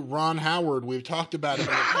 let's go to Ron Howard. We've talked about him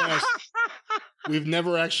in the past. We've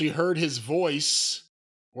never actually heard his voice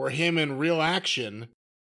or him in real action.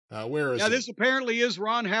 Where is now, he? This apparently is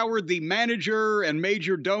Ron Howard, the manager and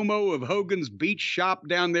major domo of Hogan's Beach Shop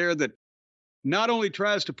down there, that not only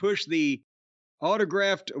tries to push the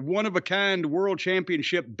autographed one-of-a-kind world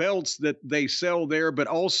championship belts that they sell there, but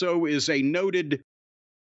also is a noted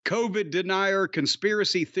COVID denier,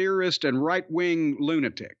 conspiracy theorist, and right-wing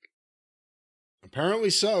lunatic. Apparently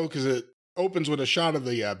so, because it opens with a shot of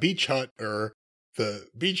the beach hut or the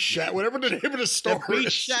beach shack, whatever the name of the store is. The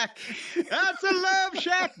beach shack. That's a love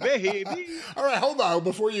shack, baby. All right, hold on.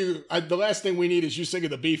 Before you, the last thing we need is you singing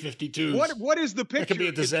the B-52s. What is the picture could be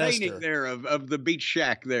a disaster. containing there of the beach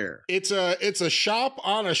shack there? It's a shop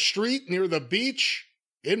on a street near the beach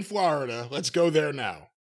in Florida. Let's go there now.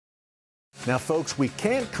 Now, folks, we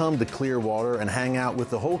can't come to Clearwater and hang out with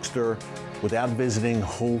the Hulkster without visiting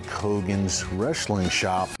Hulk Hogan's wrestling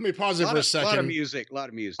shop. Let me pause it for a second. A lot of music.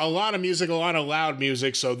 A lot of loud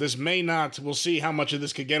music. So this may not, we'll see how much of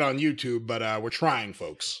this could get on YouTube, but we're trying,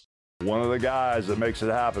 folks. One of the guys that makes it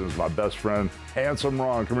happen is my best friend, Handsome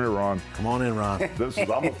Ron. Come here, Ron. Come on in, Ron. I'm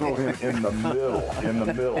gonna throw him in the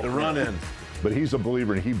middle. The run in. But he's a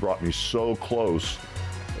believer, and he brought me so close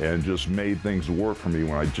and just made things work for me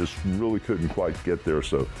when I just really couldn't quite get there.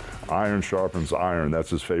 So iron sharpens iron. That's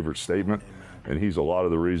his favorite statement. And he's a lot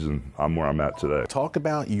of the reason I'm where I'm at today. Talk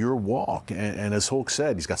about your walk. And as Hulk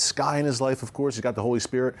said, he's got Sky in his life, of course. He's got the Holy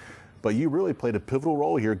Spirit. But you really played a pivotal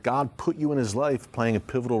role here. God put you in his life, playing a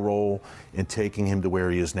pivotal role in taking him to where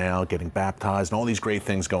he is now, getting baptized, and all these great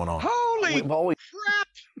things going on. Holy crap!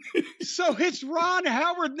 So it's Ron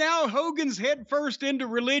Howard now, Hogan's head first into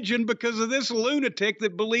religion because of this lunatic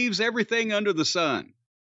that believes everything under the sun.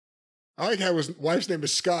 I like how his wife's name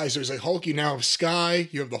is Sky, so he's like, Hulk, you now have Sky,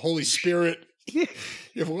 you have the Holy Spirit, you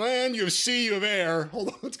have land, you have sea, you have air. Hold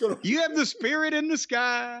on, let's go to... You have the spirit in the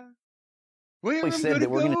sky. Where I'm gonna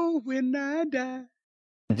go when I die.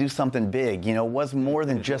 Do something big, you know, it was more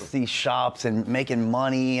than just these shops and making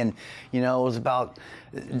money, and you know, it was about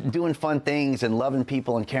doing fun things and loving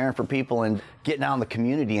people and caring for people and getting out in the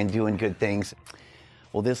community and doing good things.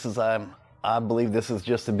 Well, this is I believe this is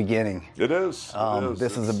just the beginning. It is.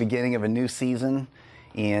 This is the beginning of a new season,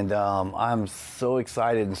 and I'm so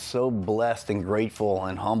excited and so blessed and grateful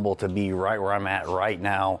and humble to be right where I'm at right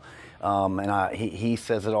now. And he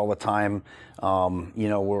says it all the time. You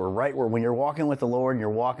know, we're right where when you're walking with the Lord and you're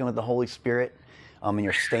walking with the Holy Spirit, and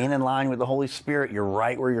you're staying in line with the Holy Spirit, you're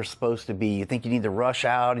right where you're supposed to be. You think you need to rush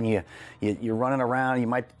out and you're running around. You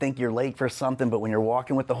might think you're late for something, but when you're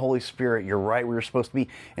walking with the Holy Spirit, you're right where you're supposed to be.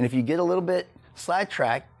 And if you get a little bit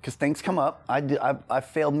sidetracked, because things come up, I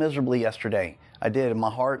failed miserably yesterday. I did in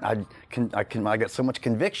my heart. I got so much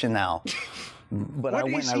conviction now. But I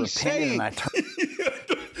went and I repented and I turned.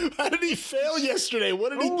 How did he fail yesterday?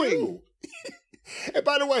 What did he do? And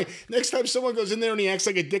by the way, next time someone goes in there and he acts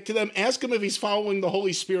like a dick to them, ask him if he's following the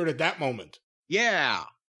Holy Spirit at that moment. Yeah.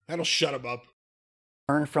 That'll shut him up.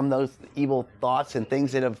 Learn from those evil thoughts and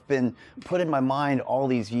things that have been put in my mind all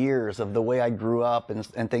these years of the way I grew up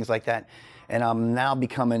and things like that. And I'm now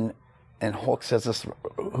becoming, and Hulk says this,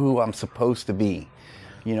 who I'm supposed to be.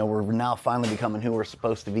 You know, we're now finally becoming who we're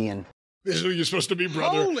supposed to be. And this is who you're supposed to be,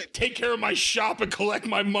 brother. Take care of my shop and collect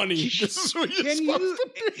my money. This is who you're supposed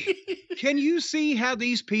to be. Can you see how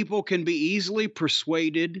these people can be easily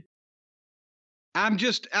persuaded? I'm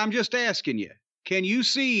just asking you. Can you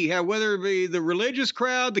see how, whether it be the religious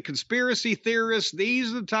crowd, the conspiracy theorists,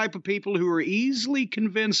 these are the type of people who are easily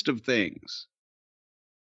convinced of things?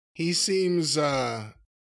 He seems like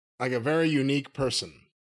a very unique person.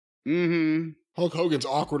 Mm-hmm. Hulk Hogan's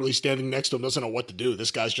awkwardly standing next to him, doesn't know what to do. This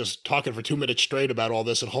guy's just talking for 2 minutes straight about all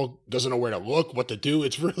this, and Hulk doesn't know where to look, what to do.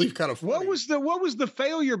 It's really kind of funny. What was the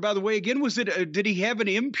failure, by the way? Again, was it? Did he have an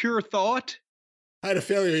impure thought? I had a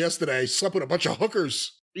failure yesterday. I slept with a bunch of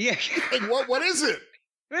hookers. Yeah. Like, what is it?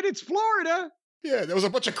 And it's Florida. Yeah, there was a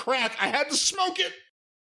bunch of crack. I had to smoke it.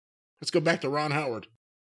 Let's go back to Ron Howard.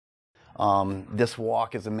 This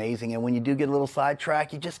walk is amazing, and when you do get a little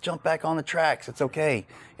sidetracked, you just jump back on the tracks. It's okay.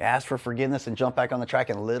 You ask for forgiveness and jump back on the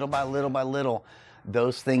track, and little by little,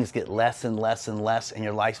 those things get less and less and less, and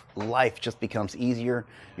your life just becomes easier.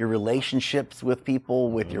 Your relationships with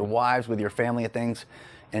people, with your wives, with your family and things,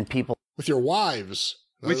 and people. With your wives.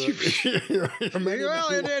 Well, and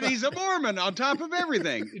he's a Mormon on top of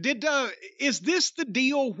everything. Is this the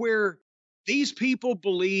deal where these people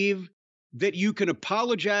believe that you can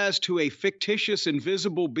apologize to a fictitious,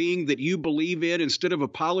 invisible being that you believe in instead of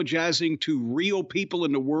apologizing to real people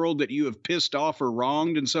in the world that you have pissed off or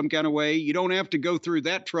wronged in some kind of way? You don't have to go through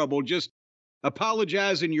that trouble. Just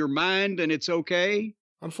apologize in your mind and it's okay?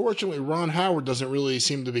 Unfortunately, Ron Howard doesn't really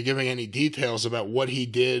seem to be giving any details about what he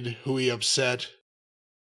did, who he upset,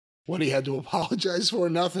 what he had to apologize for,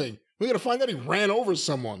 nothing. We're going to find out he ran over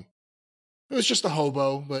someone. It was just a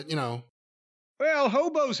hobo, but, you know. Well,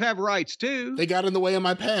 hobos have rights, too. They got in the way of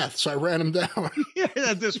my path, so I ran them down.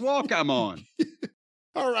 Yeah, this walk I'm on.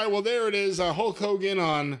 All right, well, there it is. Hulk Hogan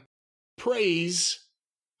on Praise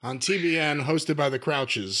on TBN, hosted by the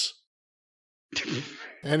Crouches.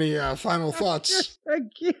 Any final thoughts?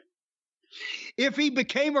 If he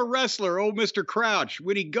became a wrestler, old Mr. Crouch,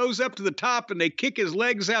 when he goes up to the top and they kick his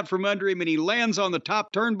legs out from under him and he lands on the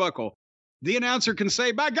top turnbuckle, the announcer can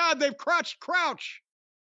say, "By God, they've crotched Crouch."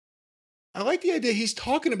 I like the idea he's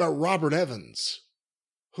talking about Robert Evans,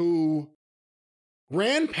 who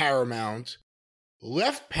ran Paramount,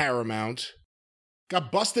 left Paramount,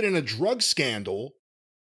 got busted in a drug scandal.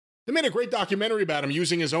 They made a great documentary about him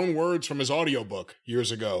using his own words from his audiobook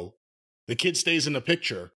years ago. The Kid Stays in the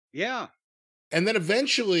Picture. Yeah. And then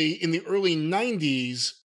eventually, in the early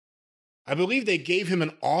 90s, I believe they gave him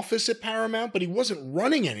an office at Paramount, but he wasn't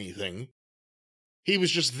running anything. He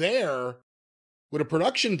was just there with a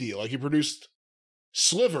production deal. Like he produced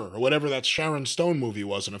Sliver, or whatever that Sharon Stone movie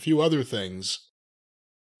was, and a few other things.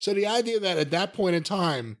 So the idea that at that point in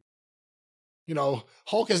time, you know,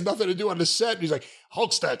 Hulk has nothing to do on the set. He's like,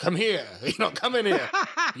 Hulkster, come here. You know, come in here.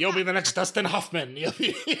 You'll be the next Dustin Hoffman.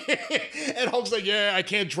 And Hulk's like, yeah, I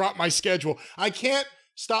can't drop my schedule. I can't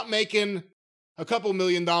stop making a couple $1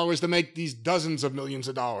 million to make these dozens of millions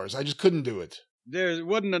of dollars. I just couldn't do it. There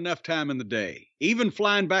wasn't enough time in the day, even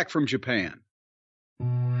flying back from Japan.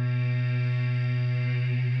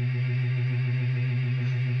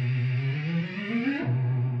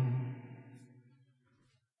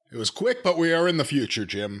 It was quick, but we are in the future,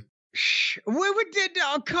 Jim. We did.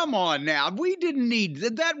 Oh, come on now. We didn't need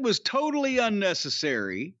that. That was totally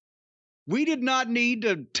unnecessary. We did not need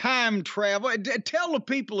to time travel. Tell the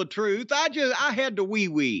people the truth. I had to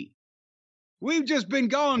wee. We've just been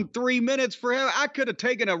gone 3 minutes forever. I could have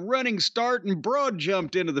taken a running start and broad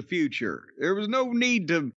jumped into the future. There was no need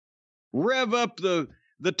to rev up the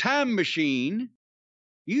time machine.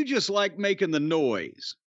 You just like making the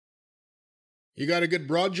noise. You got a good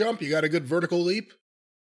broad jump? You got a good vertical leap?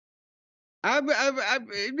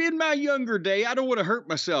 In my younger day, I don't want to hurt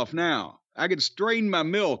myself now. I could strain my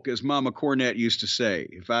milk, as Mama Cornette used to say,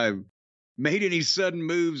 if I made any sudden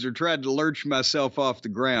moves or tried to lurch myself off the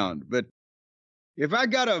ground. But if I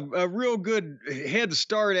got a real good head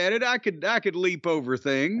start at it, I could leap over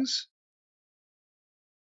things.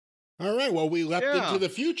 All right, well, we leapt into the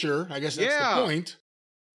future. I guess that's the point.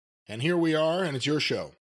 And here we are, and it's your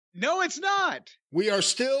show. No, it's not. We are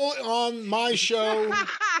still on my show,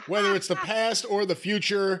 whether it's the past or the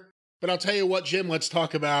future. But I'll tell you what, Jim, let's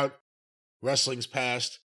talk about wrestling's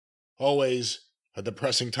past. Always a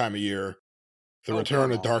depressing time of year. The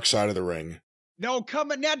return of Dark Side of the Ring. No,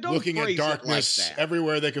 come on. Now, don't looking at darkness like that.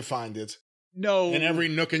 everywhere they could find it. No. In every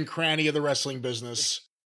nook and cranny of the wrestling business.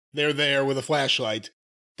 They're there with a flashlight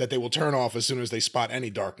that they will turn off as soon as they spot any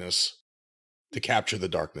darkness to capture the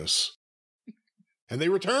darkness. And they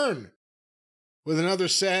return with another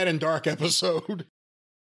sad and dark episode.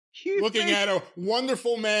 Looking at a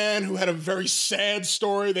wonderful man who had a very sad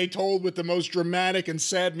story they told with the most dramatic and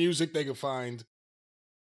sad music they could find.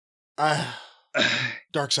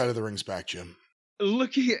 Dark Side of the Ring's back, Jim.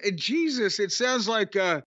 Looking at Jesus, it sounds like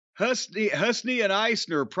Husney and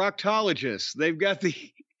Eisner, proctologists. They've got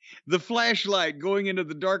the flashlight going into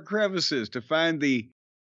the dark crevices to find the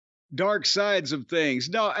dark sides of things.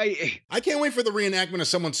 No, I can't wait for the reenactment of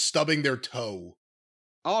someone stubbing their toe.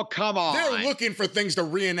 Oh, come on. They're looking for things to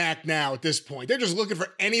reenact now at this point. They're just looking for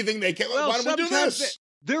anything they can. Well, why don't we do this?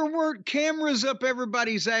 There weren't cameras up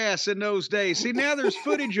everybody's ass in those days. See, now there's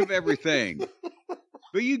footage of everything.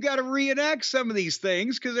 But you got to reenact some of these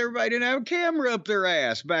things because everybody didn't have a camera up their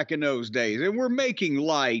ass back in those days. And we're making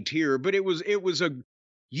light here, but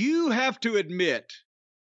you have to admit,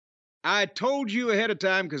 I told you ahead of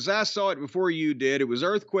time because I saw it before you did. It was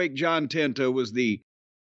Earthquake John Tenta was the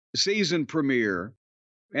season premiere.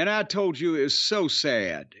 And I told you it was so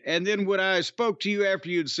sad. And then when I spoke to you after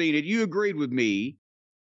you'd seen it, you agreed with me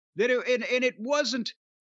that it wasn't,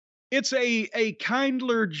 it's a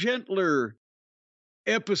kindler, gentler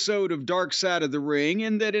episode of Dark Side of the Ring,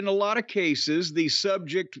 in that in a lot of cases, the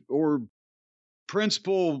subject or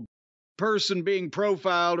principal person being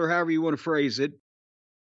profiled, or however you want to phrase it,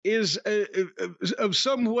 is of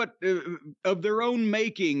somewhat of their own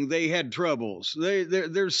making. They had troubles.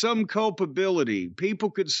 There's some culpability. People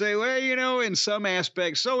could say, well, you know, in some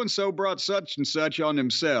aspects, so-and-so brought such and such on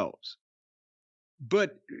themselves.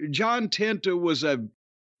 But John Tenta was a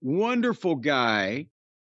wonderful guy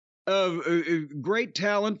of great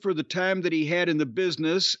talent for the time that he had in the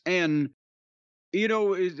business. And, you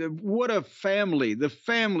know, what a family. The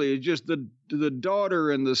family, just the daughter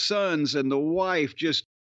and the sons and the wife, just,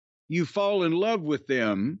 you fall in love with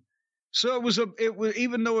them. So it was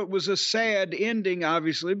even though it was a sad ending,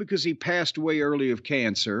 obviously, because he passed away early of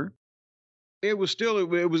cancer, it was still,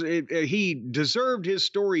 he deserved his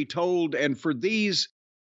story told, and for these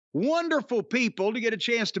wonderful people to get a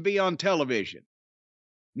chance to be on television.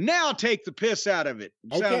 Now take the piss out of it.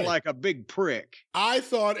 Sound like a big prick. I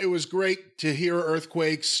thought it was great to hear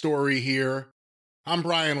Earthquake's story here. I'm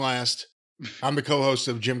Brian Last. I'm the co-host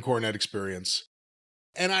of Jim Cornette Experience.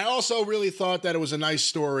 And I also really thought that it was a nice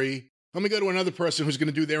story. Let me go to another person who's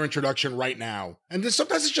going to do their introduction right now. And then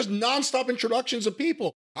sometimes it's just nonstop introductions of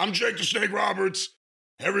people. I'm Jake the Snake Roberts.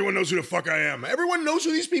 Everyone knows who the fuck I am. Everyone knows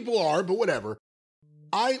who these people are, but whatever.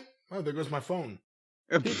 Oh, there goes my phone.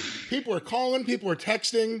 People are calling, people are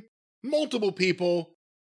texting, multiple people.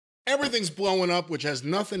 Everything's blowing up, which has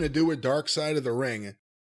nothing to do with Dark Side of the Ring.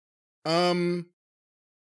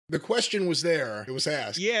 The question was there. It was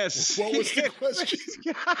asked. Yes. What was the question?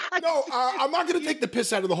 No, I'm not going to take the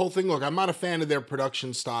piss out of the whole thing. Look, I'm not a fan of their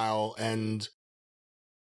production style and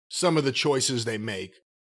some of the choices they make.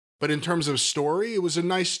 But in terms of story, it was a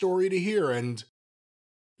nice story to hear. And,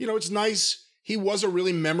 you know, it's nice. He was a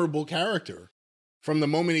really memorable character from the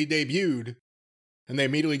moment he debuted. And they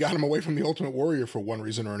immediately got him away from the Ultimate Warrior for one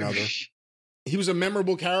reason or another. He was a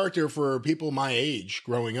memorable character for people my age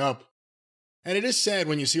growing up. And it is sad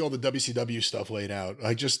when you see all the WCW stuff laid out.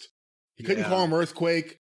 You couldn't call him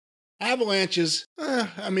Earthquake. Avalanches,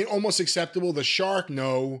 almost acceptable. The Shark,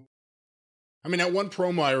 no. I mean, that one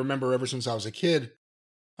promo I remember ever since I was a kid.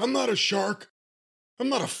 I'm not a shark. I'm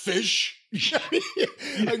not a fish.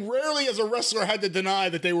 Like, rarely as a wrestler had to deny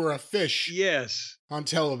that they were a fish. Yes. On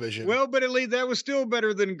television. Well, but at least that was still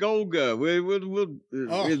better than Golga.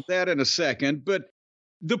 We'll get that in a second. But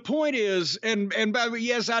the point is, and by the way,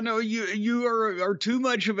 yes, I know you are too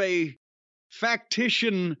much of a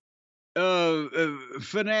factitious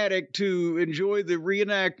fanatic to enjoy the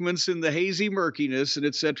reenactments and the hazy murkiness and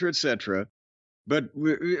et cetera, et cetera. But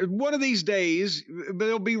one of these days,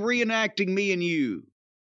 they'll be reenacting me and you.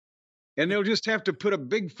 And they'll just have to put a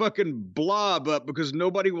big fucking blob up because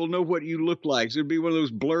nobody will know what you look like. So it'll be one of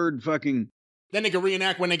those blurred fucking... Then they can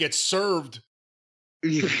reenact when they get served.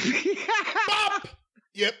 Bop!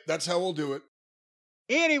 Yep, that's how we'll do it.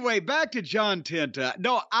 Anyway, back to John Tenta.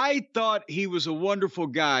 No, I thought he was a wonderful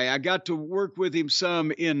guy. I got to work with him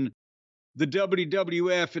some in the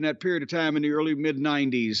WWF in that period of time in the early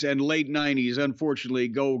mid-90s and late 90s, unfortunately,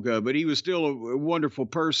 Golga. But he was still a wonderful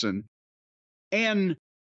person. And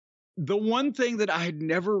the one thing that I had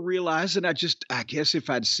never realized, and I guess if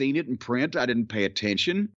I'd seen it in print, I didn't pay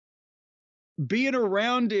attention. Being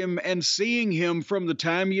around him and seeing him from the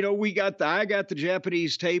time, you know, I got the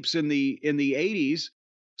Japanese tapes in the 80s.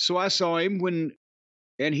 So I saw him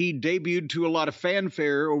and he debuted to a lot of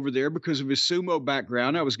fanfare over there because of his sumo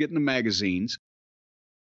background. I was getting the magazines.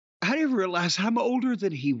 I didn't realize how older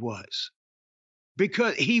than he was,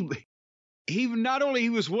 because he not only he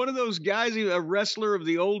was one of those guys, a wrestler of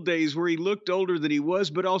the old days where he looked older than he was,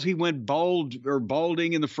 but also he went bald or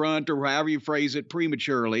balding in the front, or however you phrase it,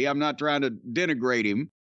 prematurely. I'm not trying to denigrate him,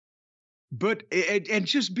 but and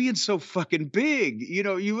just being so fucking big, you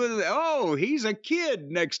know, he's a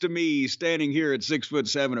kid next to me standing here at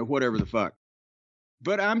 6'7" or whatever the fuck.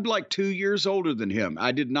 But I'm like 2 years older than him.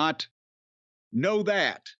 I did not know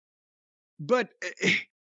that, but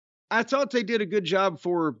I thought they did a good job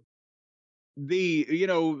for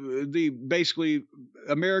the basically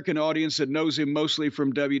American audience that knows him mostly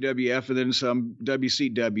from WWF and then some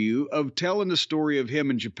WCW, of telling the story of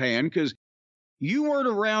him in Japan, because you weren't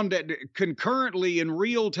around concurrently in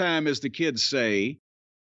real time, as the kids say,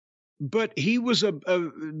 but he was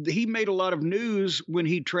he made a lot of news when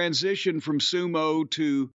he transitioned from sumo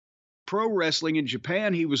to pro wrestling in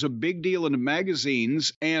Japan. He was a big deal in the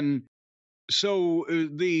magazines, and so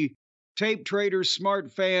the tape traders,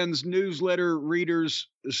 smart fans, newsletter readers,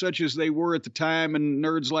 such as they were at the time, and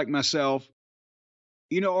nerds like myself,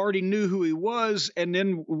 already knew who he was. And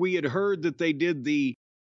then we had heard that they did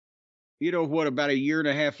about a year and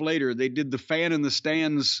a half later, they did the Fan in the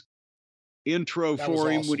Stands intro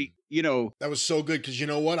for him. Awesome. When that was so good, because you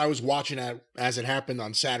know what? I was watching it as it happened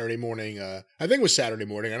on Saturday morning. I think it was Saturday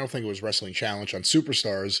morning. I don't think it was Wrestling Challenge on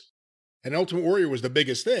Superstars. And Ultimate Warrior was the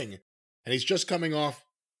biggest thing. And he's just coming off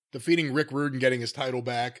defeating Rick Rude and getting his title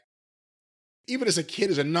back. Even as a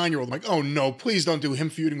kid, as a 9-year-old, I'm like, oh no, please don't do him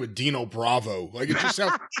feuding with Dino Bravo. Like, it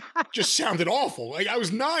just sounded awful. Like, I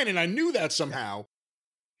was 9 and I knew that somehow.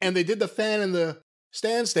 And they did the Fan in the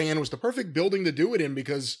Stands thing, and it was the perfect building to do it in,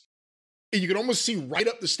 because you could almost see right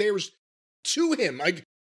up the stairs to him. Like,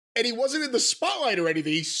 and he wasn't in the spotlight or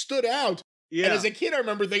anything. He stood out. Yeah. And as a kid, I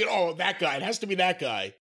remember thinking, oh, that guy, it has to be that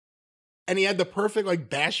guy. And he had the perfect, like,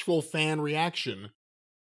 bashful fan reaction.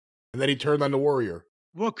 And then he turned on the Warrior.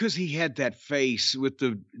 Well, because he had that face with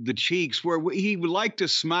the cheeks where he would like to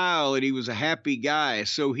smile, and he was a happy guy,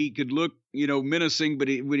 so he could look, menacing, but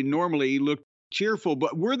normally he looked cheerful.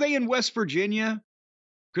 But were they in West Virginia?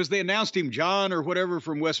 Because they announced him John or whatever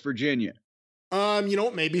from West Virginia.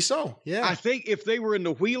 Maybe so. Yeah. I think if they were in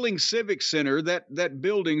the Wheeling Civic Center, that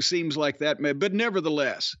building seems like that, but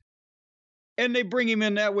nevertheless. And they bring him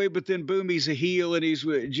in that way, but then boom, he's a heel and he's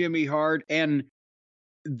with Jimmy Hart. And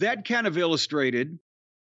that kind of illustrated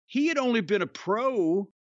he had only been a pro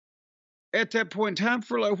at that point in time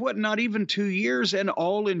for like, what, not even 2 years, and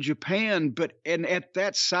all in Japan. And at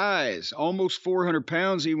that size, almost 400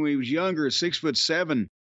 pounds, even when he was younger, 6'7",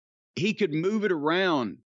 he could move it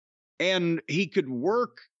around and he could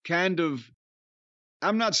work kind of.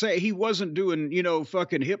 I'm not saying he wasn't doing,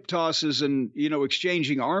 fucking hip tosses and,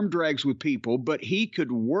 exchanging arm drags with people, but he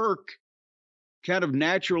could work kind of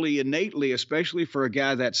naturally, innately, especially for a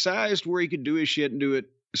guy that sized, where he could do his shit and do it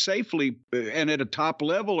safely and at a top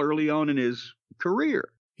level early on in his career.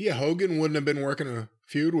 Yeah, Hogan wouldn't have been working a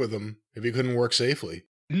feud with him if he couldn't work safely.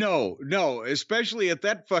 No, especially at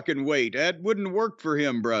that fucking weight. That wouldn't work for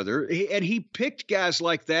him, brother. And he picked guys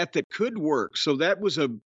like that could work. So that was a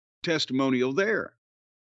testimonial there.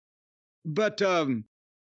 But,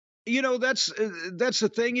 that's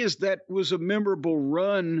the thing, is that was a memorable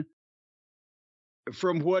run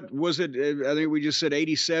from what was it? I think we just said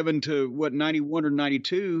 87 to what, 91 or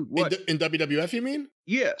 92. What? In WWF, you mean?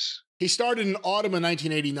 Yes. He started in autumn of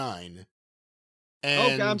 1989.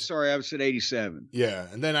 And, I'm sorry. I said 87. Yeah.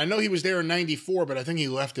 And then I know he was there in 94, but I think he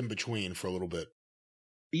left in between for a little bit.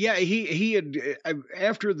 Yeah, he had,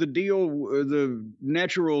 after the deal, the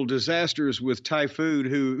natural disasters with Typhoon,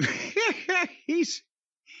 who he's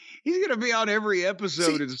going to be on every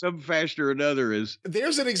episode in some fashion or another.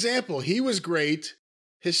 There's an example. He was great.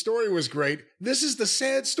 His story was great. This is the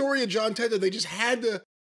sad story of John Tenta. They just had to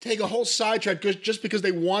take a whole sidetrack just because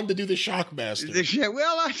they wanted to do the Shockmaster.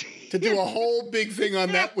 To do a whole big thing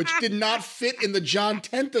on that, which did not fit in the John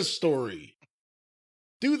Tenta story.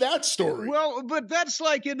 Do that story. Well, but that's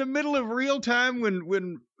like in the middle of real time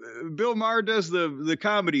when Bill Maher does the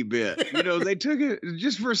comedy bit. They took it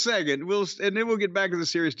just for a second. And then we'll get back to the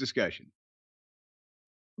serious discussion.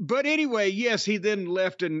 But anyway, yes, he then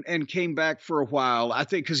left and came back for a while. I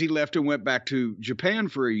think because he left and went back to Japan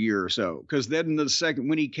for a year or so. Because then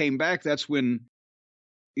when he came back, that's when,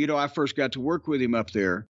 I first got to work with him up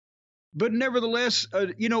there. But nevertheless,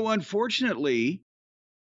 unfortunately,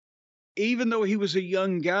 even though he was a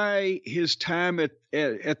young guy, his time at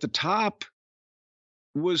the top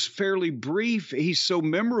was fairly brief. He's so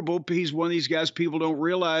memorable. He's one of these guys people don't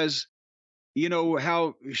realize,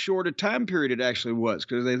 how short a time period it actually was,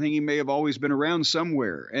 because they think he may have always been around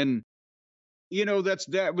somewhere. And,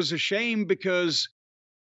 that was a shame because,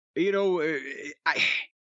 I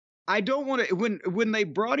don't want to, when they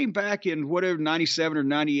brought him back in whatever, 97 or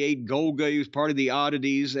 98, Golga, he was part of the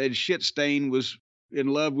Oddities, and Shitstain was in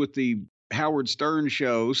love with the Howard Stern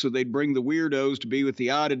show, so they'd bring the weirdos to be with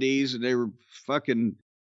the Oddities, and they were fucking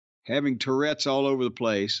having Tourette's all over the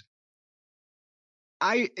place.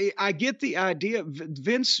 I get the idea.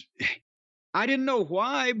 Vince, I didn't know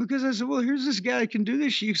why, because I said, well, here's this guy that can do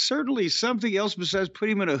this. You certainly something else besides put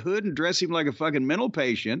him in a hood and dress him like a fucking mental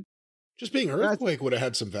patient. Just being Earthquake would have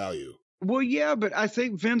had some value. Well, yeah, but I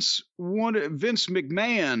think Vince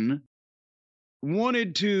McMahon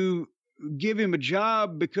wanted to give him a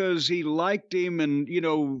job because he liked him and,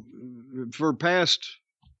 for past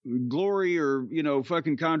glory or,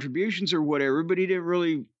 fucking contributions or whatever, but he didn't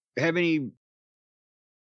really have any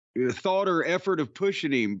thought or effort of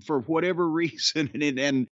pushing him for whatever reason.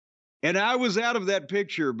 And I was out of that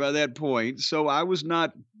picture by that point, so I was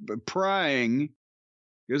not prying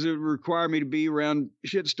because it would require me to be around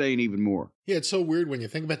Shitstain even more. Yeah, it's so weird when you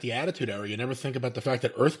think about the Attitude Era, you never think about the fact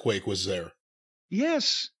that Earthquake was there.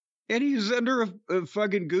 Yes. And he's under a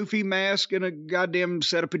fucking goofy mask and a goddamn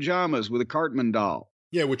set of pajamas with a Cartman doll.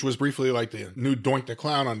 Yeah, which was briefly like the new Doink the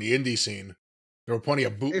Clown on the indie scene. There were plenty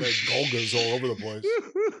of bootleg Golgas all over the place.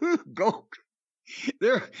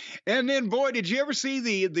 There, and then, boy, did you ever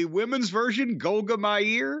see the women's version, Golga My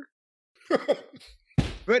Ear?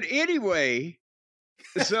 But anyway,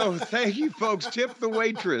 so thank you, folks. Tip the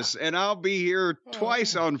waitress, and I'll be here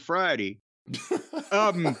twice on Friday.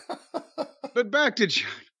 But back to John.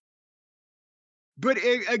 But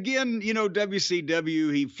again,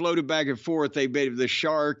 WCW, he floated back and forth. They made the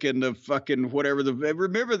Shark and the fucking whatever.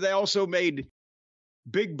 Remember, they also made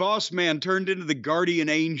Big Boss Man turned into the Guardian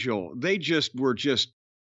Angel. They were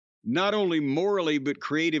not only morally, but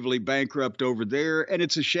creatively bankrupt over there. And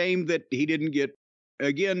it's a shame that he didn't get,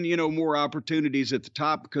 again, more opportunities at the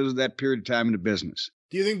top because of that period of time in the business.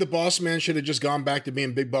 Do you think the Boss Man should have just gone back to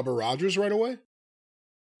being Big Bubba Rogers right away?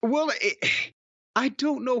 Well, I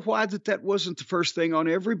don't know why that wasn't the first thing on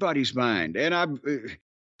everybody's mind. And I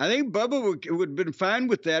think Bubba would have been fine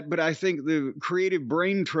with that, but I think the creative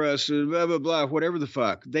brain trust, blah, blah, blah, whatever the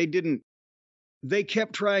fuck, they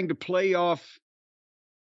kept trying to play off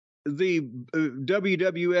the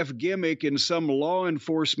WWF gimmick in some law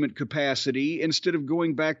enforcement capacity instead of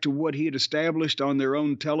going back to what he had established on their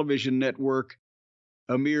own television network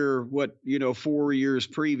a mere, 4 years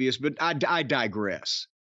previous, but I digress.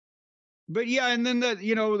 But yeah, and then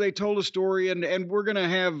they told a story, and we're going to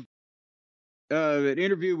have an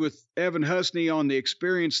interview with Evan Husney on The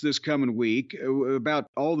Experience this coming week about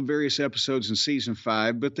all the various episodes in season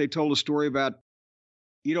 5. But they told a story about,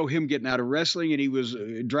 him getting out of wrestling, and he was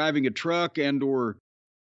driving a truck or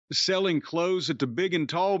selling clothes at the Big and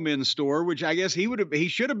Tall Men's store, which I guess he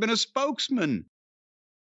should have been a spokesman.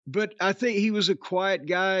 But I think he was a quiet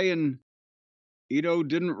guy and,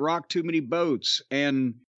 didn't rock too many boats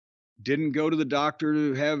and didn't go to the doctor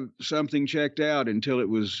to have something checked out until it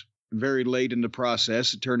was very late in the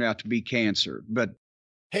process. It turned out to be cancer. But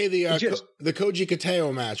hey, the Koji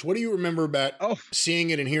Kateo match, what do you remember about seeing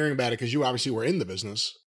it and hearing about it? Because you obviously were in the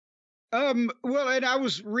business. Well, and I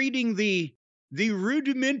was reading the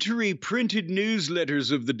rudimentary printed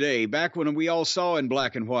newsletters of the day back when we all saw in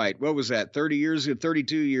black and white. What was that? 32 years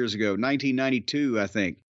ago, 1992, I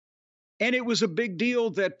think. And it was a big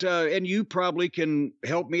deal that, and you probably can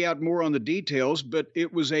help me out more on the details, but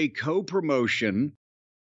it was a co-promotion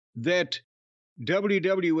that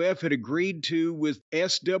WWF had agreed to with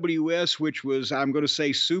SWS, which was, I'm going to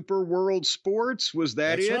say, Super World Sports. Was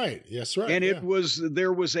that That's it? Right. Yes, right. And yeah.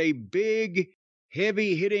 there was a big,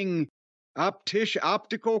 heavy-hitting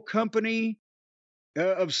optical company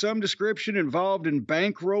of some description involved in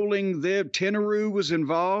bankrolling. The Tenryu was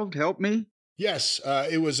involved. Help me. Yes,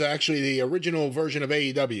 it was actually the original version of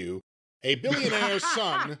AEW. A billionaire's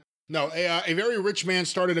son, a very rich man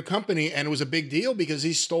started a company, and it was a big deal because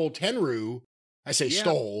he stole Tenryu. I say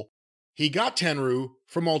stole. He got Tenryu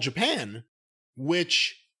from All Japan,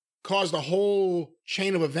 which caused a whole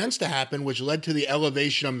chain of events to happen, which led to the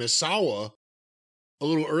elevation of Misawa a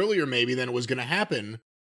little earlier maybe than it was going to happen,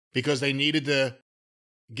 because they needed to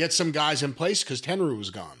get some guys in place because Tenryu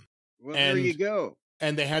was gone. Well, there you go.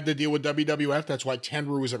 And they had to deal with WWF. That's why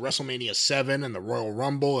Tenryu was at WrestleMania 7 and the Royal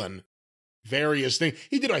Rumble and various things.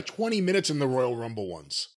 He did like 20 minutes in the Royal Rumble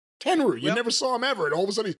once. Tenryu, you never saw him ever. And all of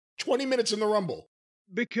a sudden, he's 20 minutes in the Rumble.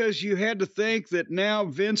 Because you had to think that now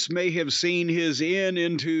Vince may have seen his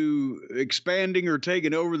into expanding or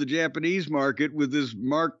taking over the Japanese market with this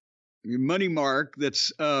money mark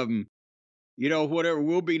that's, whatever,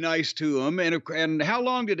 will be nice to him. And how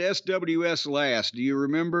long did SWS last? Do you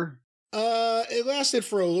remember? It lasted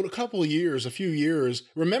for a few years.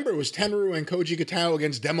 Remember, it was Tenryu and Koji Katao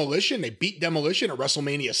against Demolition. They beat Demolition at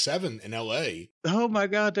WrestleMania 7 in LA. Oh my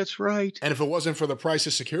God, that's right. And if it wasn't for the price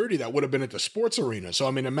of security, that would have been at the sports arena. So,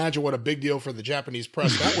 I mean, imagine what a big deal for the Japanese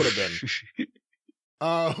press that would have been.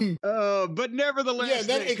 But nevertheless,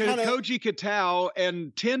 Koji Katao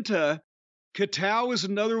and Tenta. Katao is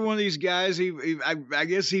another one of these guys. I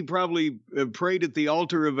guess he probably prayed at the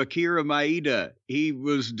altar of Akira Maeda. He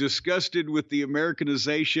was disgusted with the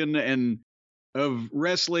Americanization of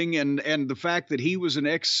wrestling and the fact that he was an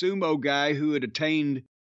ex-sumo guy who had attained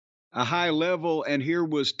a high level, and here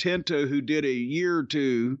was Tenta, who did a year or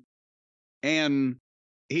two, and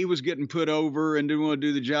he was getting put over and didn't want to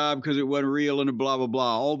do the job because it wasn't real and blah, blah,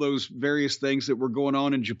 blah. All those various things that were going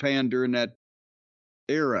on in Japan during that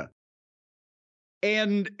era.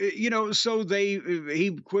 And, so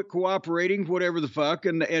he quit cooperating, whatever the fuck,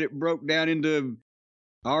 and it broke down into,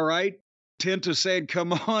 all right, Tenta said,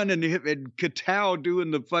 come on, and Katao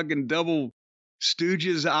doing the fucking double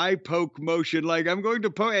Stooges eye poke motion, like, I'm going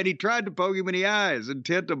to poke, and he tried to poke him in the eyes, and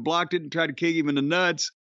Tenta blocked it and tried to kick him in the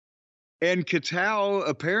nuts. And Katao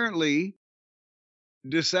apparently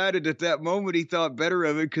decided at that moment he thought better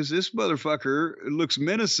of it because this motherfucker looks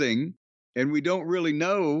menacing, and we don't really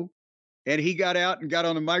know. And he got out and got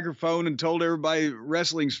on the microphone and told everybody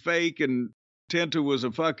wrestling's fake and Tenta was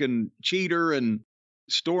a fucking cheater and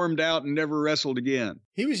stormed out and never wrestled again.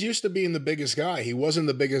 He was used to being the biggest guy. He wasn't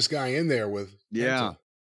the biggest guy in there with Tenta. Yeah.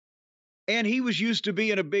 And he was used to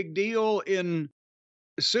being a big deal in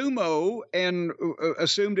sumo and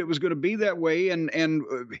assumed it was going to be that way. And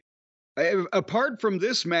apart from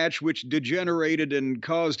this match, which degenerated and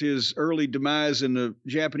caused his early demise in the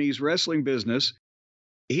Japanese wrestling business,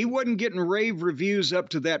 he wasn't getting rave reviews up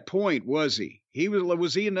to that point, was he?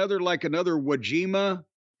 Was he another Wajima?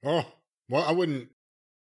 Oh, well, I wouldn't.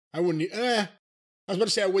 I was about to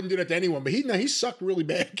say I wouldn't do that to anyone, but he sucked really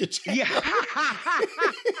bad. Yeah.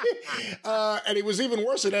 And he was even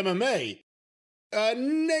worse at MMA.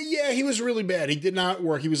 Yeah, he was really bad. He did not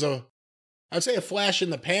work. He was I'd say a flash in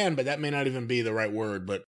the pan, but that may not even be the right word.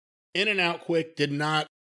 But in and out quick, did not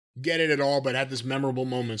get it at all, but had this memorable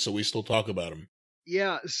moment, so we still talk about him.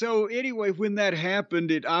 Yeah, so anyway, when that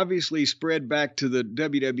happened, it obviously spread back to the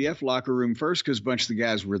WWF locker room first because a bunch of the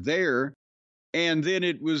guys were there. And then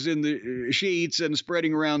it was in the sheets and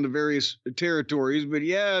spreading around the various territories. But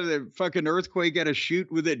yeah, the fucking earthquake had a shoot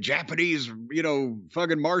with a Japanese,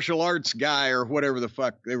 fucking martial arts guy or whatever the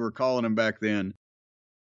fuck they were calling him back then.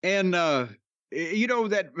 And,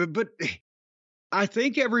 but I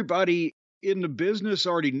think everybody in the business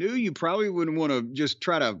already knew you probably wouldn't want to just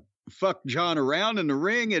try to fuck John around in the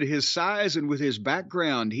ring at his size and with his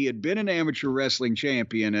background. He had been an amateur wrestling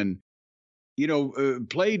champion and,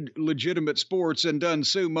 played legitimate sports and done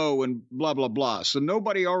sumo and blah, blah, blah. So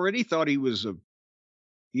nobody already thought he was a,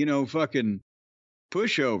 fucking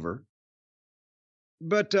pushover.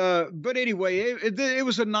 But anyway, it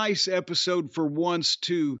was a nice episode for once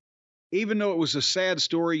to, even though it was a sad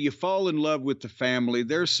story, you fall in love with the family.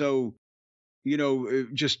 They're so,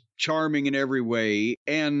 just charming in every way.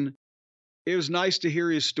 And it was nice to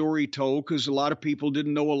hear his story told because a lot of people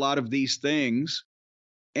didn't know a lot of these things.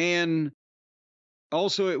 And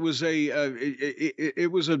also, it was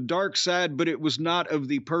a dark side, but it was not of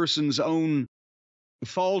the person's own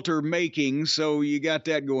fault or making. So you got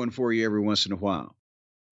that going for you every once in a while.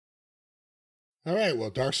 All right. Well,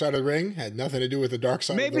 Dark Side of the Ring had nothing to do with the Dark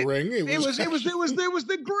Side of the Ring. It was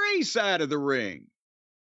the gray side of the ring.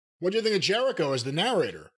 What do you think of Jericho as the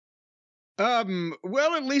narrator?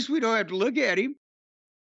 Well, at least we don't have to look at him.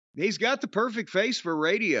 He's got the perfect face for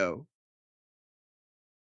radio.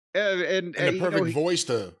 And the perfect voice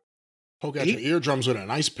to poke at your eardrums with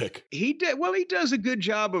an ice pick. He does a good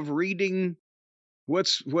job of reading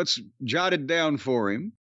what's jotted down for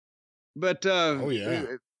him. But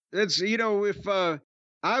it's if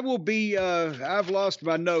I will be I've lost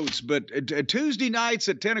my notes, but Tuesday nights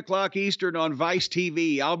at 10 o'clock Eastern on Vice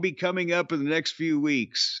TV, I'll be coming up in the next few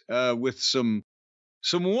weeks with some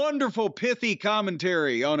wonderful pithy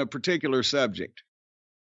commentary on a particular subject.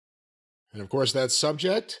 And of course, that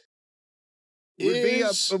subject would be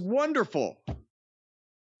wonderful.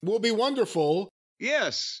 Will be wonderful.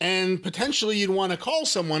 Yes. And potentially you'd want to call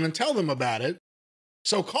someone and tell them about it.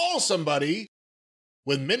 So call somebody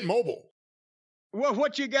with Mint Mobile. Well,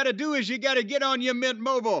 what you got to do is you got to get on your Mint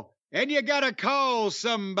Mobile and you got to call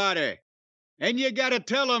somebody. And you got to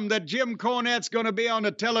tell them that Jim Cornette's going to be on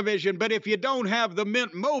the television. But if you don't have the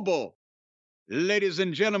Mint Mobile, ladies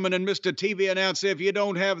and gentlemen, and Mr. TV announcer, if you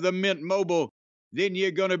don't have the Mint Mobile, then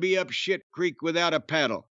you're going to be up shit creek without a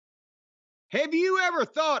paddle. Have you ever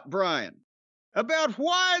thought, Brian, about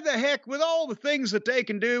why the heck, with all the things that they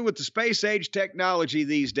can do with the space age technology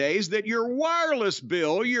these days, that your wireless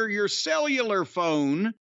bill, your cellular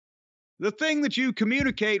phone, the thing that you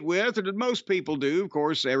communicate with, or that most people do, of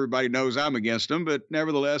course, everybody knows I'm against them, but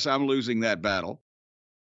nevertheless, I'm losing that battle.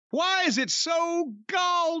 Why is it so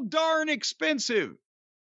gall darn expensive?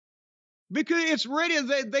 Because it's radio.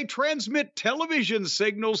 They transmit television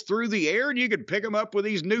signals through the air, and you can pick them up with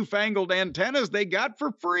these newfangled antennas they got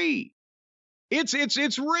for free. It's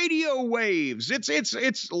radio waves.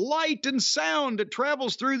 It's light and sound that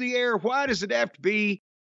travels through the air. Why does it have to be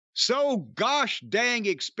so gosh dang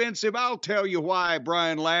expensive? I'll tell you why,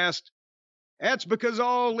 Brian Last. That's because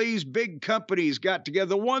all these big companies got together,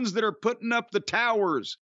 the ones that are putting up the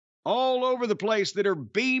towers all over the place that are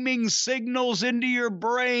beaming signals into your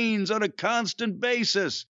brains on a constant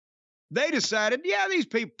basis. They decided, yeah, these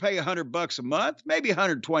people pay $100 a month, maybe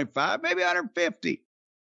 $125, maybe $150.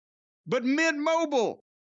 But Mint Mobile,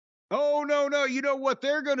 oh, no, you know what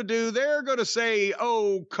they're going to do? They're going to say,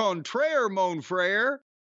 au contraire, mon frère.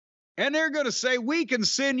 And they're going to say, we can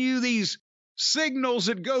send you these signals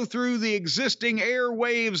that go through the existing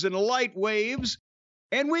airwaves and light waves,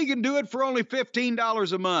 and we can do it for only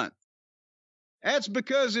 $15 a month. That's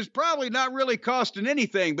because it's probably not really costing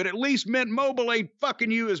anything, but at least Mint Mobile ain't fucking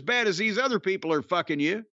you as bad as these other people are fucking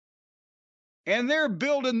you. And they're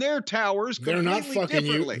building their towers completely They're not fucking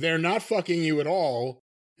differently. you. They're not fucking you at all.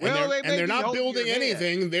 Well, they're not building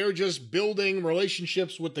anything. They're just building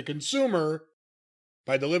relationships with the consumer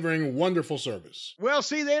by delivering wonderful service. Well,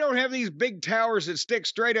 see, they don't have these big towers that stick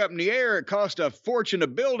straight up in the air. It costs a fortune to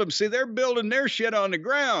build them. See, they're building their shit on the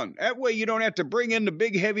ground. That way you don't have to bring in the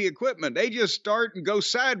big, heavy equipment. They just start and go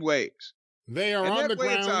sideways. They are on the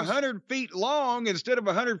ground. It's 100 feet long instead of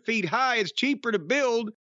 100 feet high. It's cheaper to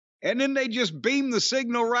build. And then they just beam the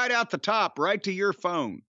signal right out the top, right to your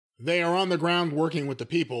phone. They are on the ground working with the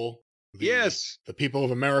people. Yes. The people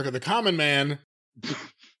of America, the common man,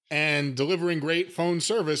 and delivering great phone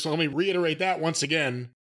service. So let me reiterate that once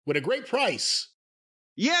again, with a great price.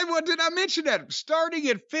 Yeah, well, did I mention that? Starting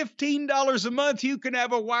at $15 a month, you can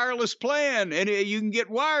have a wireless plan, and you can get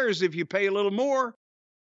wires if you pay a little more.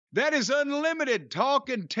 That is unlimited talk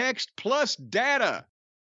and text plus data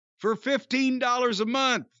for $15 a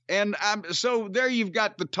month. And so there you've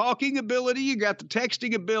got the talking ability, you got the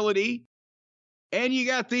texting ability, and you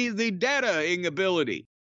got the dataing ability.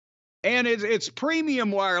 And it's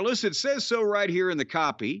premium wireless. It says so right here in the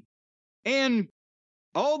copy. And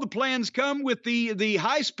all the plans come with the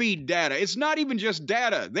high-speed data. It's not even just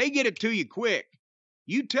data. They get it to you quick.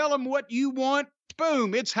 You tell them what you want,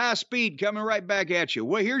 boom, it's high speed coming right back at you.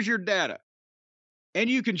 Well, here's your data. And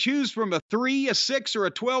you can choose from a 3, a 6, or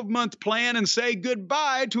a 12-month plan and say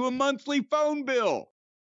goodbye to a monthly phone bill.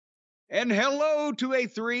 And hello to a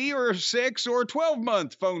 3 or a 6 or a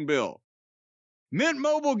 12-month phone bill. Mint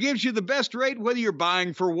Mobile gives you the best rate whether you're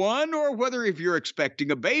buying for one or whether if you're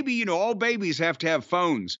expecting a baby. You know, all babies have to have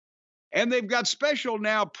phones. And they've got special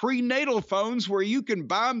now prenatal phones where you can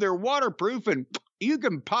buy them. They're waterproof and you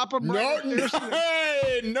can pop them right there.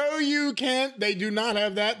 No, you can't. They do not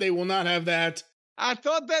have that. They will not have that. I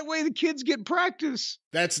thought that way the kids get practice.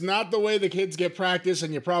 That's not the way the kids get practice,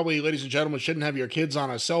 and you probably, ladies and gentlemen, shouldn't have your kids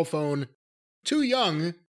on a cell phone too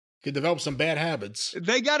young. Could develop some bad habits.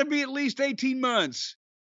 They got to be at least 18 months.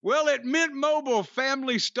 Well, at Mint Mobile,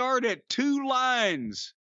 families start at 2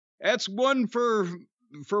 lines. That's one for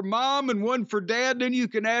mom and one for dad. Then you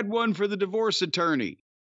can add one for the divorce attorney.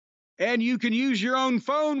 And you can use your own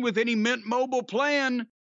phone with any Mint Mobile plan.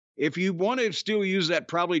 If you want to still use that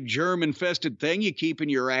probably germ-infested thing you keep in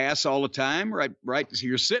your ass all the time, right? So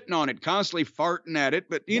you're sitting on it, constantly farting at it.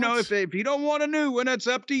 But, you know, if you don't want a new one, that's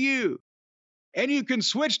up to you. And you can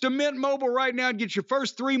switch to Mint Mobile right now and get your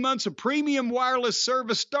first 3 months of premium wireless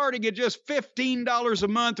service starting at just $15 a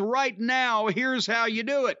month right now. Here's how you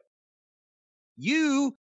do it.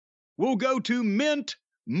 You will go to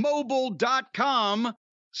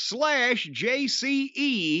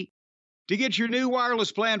mintmobile.com/JCE to get your new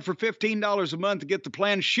wireless plan for $15 a month to get the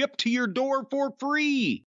plan shipped to your door for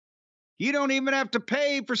free. You don't even have to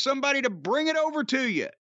pay for somebody to bring it over to you.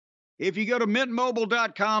 If you go to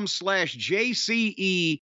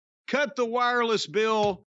mintmobile.com/JCE, cut the wireless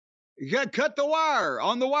bill, cut the wire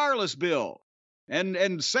on the wireless bill,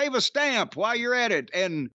 and save a stamp while you're at it,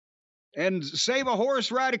 and save a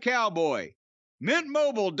horse, ride a cowboy.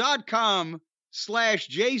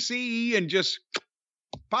 Mintmobile.com/JCE, and just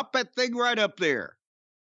pop that thing right up there.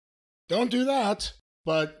 Don't do that,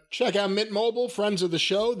 but check out Mint Mobile, friends of the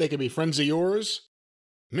show. They can be friends of yours.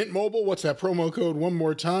 Mint Mobile, what's that promo code one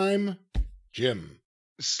more time? Jim.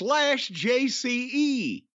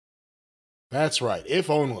 /JCE. That's right. If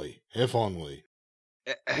only.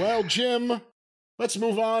 Well, Jim, let's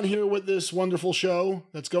move on here with this wonderful show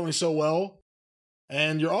that's going so well.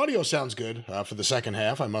 And your audio sounds good for the second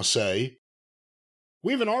half, I must say.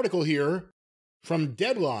 We have an article here from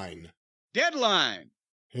Deadline. Deadline.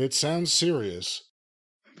 It sounds serious.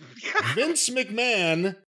 Vince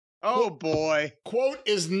McMahon... Oh, boy. Quote,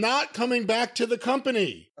 is not coming back to the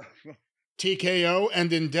company. TKO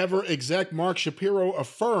and Endeavor exec Mark Shapiro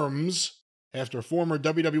affirms after former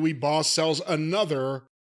WWE boss sells another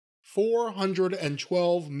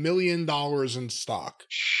 $412 million in stock.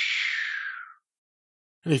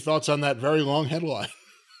 Any thoughts on that very long headline?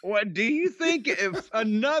 What do you think if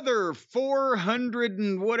another $400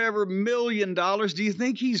 and whatever million, do you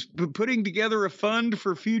think he's putting together a fund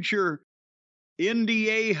for future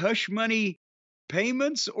NDA hush money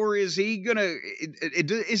payments, or is he gonna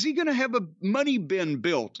have a money bin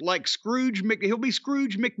built like Scrooge? He'll be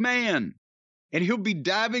Scrooge McMahon, and he'll be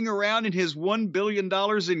diving around in his $1 billion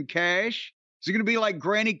in cash. Is it gonna be like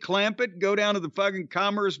Granny Clampett, go down to the fucking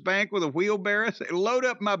Commerce Bank with a wheelbarrow, say, load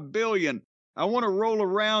up my billion, I want to roll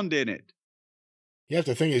around in it? You have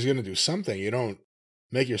to think he's gonna do something. You don't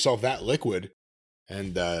make yourself that liquid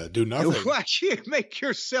and do nothing. What you make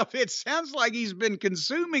yourself? It sounds like he's been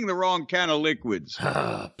consuming the wrong kind of liquids.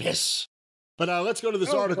 Piss. But let's go to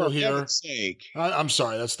this article for here. heaven's sake. I'm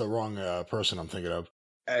sorry, that's the wrong person I'm thinking of.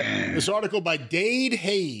 This article by Dade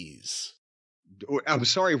Hayes. I'm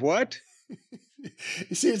sorry, what?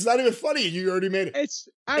 You see, it's not even funny. You already made it.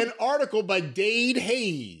 An article by Dade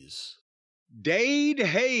Hayes. Dade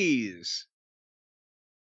Hayes.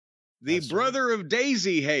 The brother of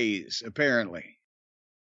Daisy Hayes, apparently.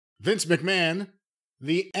 Vince McMahon,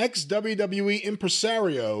 the ex-WWE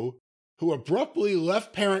impresario who abruptly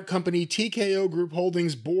left parent company TKO Group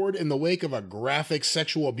Holdings board in the wake of a graphic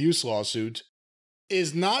sexual abuse lawsuit,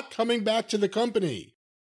 is not coming back to the company,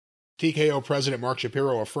 TKO President Mark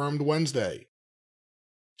Shapiro affirmed Wednesday.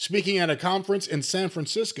 Speaking at a conference in San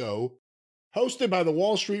Francisco, hosted by the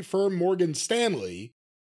Wall Street firm Morgan Stanley,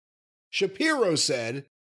 Shapiro said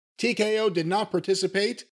TKO did not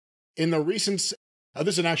participate in the recent...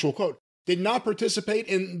 this is an actual quote. Did not participate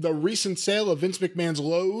in the recent sale of Vince McMahon's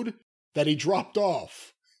load that he dropped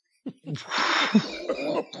off.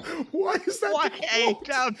 Why is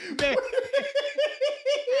that?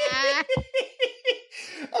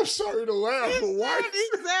 I'm sorry to laugh, but why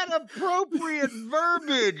is that appropriate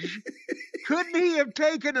verbiage? Couldn't he have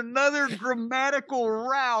taken another grammatical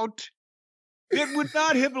route that would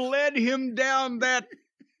not have led him down that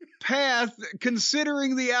path,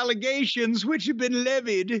 considering the allegations which have been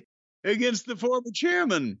levied against the former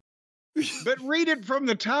chairman? But read it from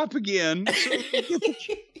the top again, so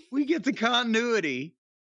we get the continuity.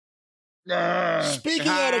 Speaking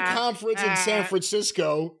at a conference in San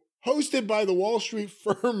Francisco, hosted by the Wall Street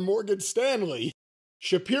firm Morgan Stanley,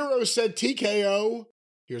 Shapiro said TKO,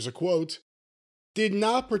 here's a quote, did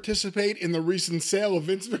not participate in the recent sale of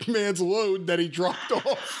Vince McMahon's load that he dropped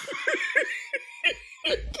off.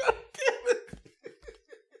 God damn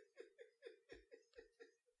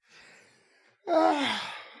it.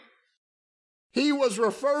 He was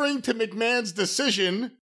referring to McMahon's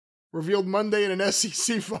decision, revealed Monday in an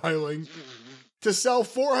SEC filing, to sell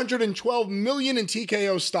 $412 million in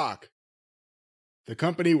TKO stock. The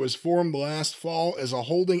company was formed last fall as a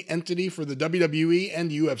holding entity for the WWE and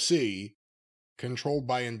UFC, controlled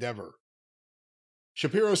by Endeavor.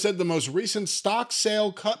 Shapiro said the most recent stock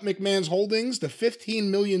sale cut McMahon's holdings to 15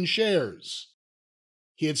 million shares.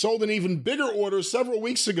 He had sold an even bigger order several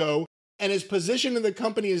weeks ago, and his position in the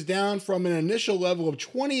company is down from an initial level of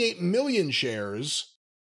 28 million shares,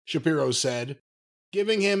 Shapiro said,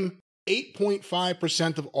 giving him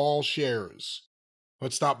 8.5% of all shares.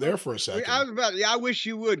 Let's stop there for a second. I wish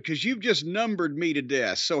you would, because you've just numbered me to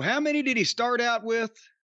death. So how many did he start out with?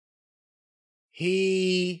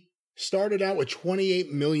 He started out with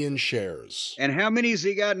 28 million shares. And how many has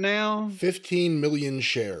he got now? 15 million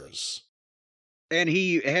shares. And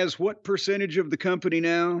he has what percentage of the company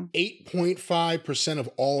now? 8.5% of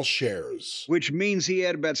all shares. Which means he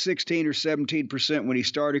had about 16 or 17% when he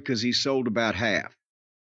started, because he sold about half.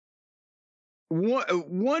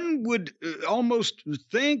 One would almost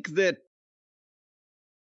think that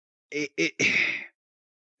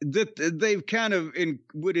that they've kind of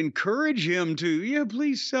would encourage him to,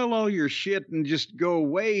 please sell all your shit and just go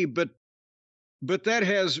away. But that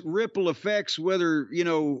has ripple effects, whether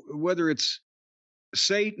it's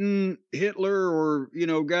Satan, Hitler, or,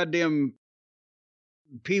 goddamn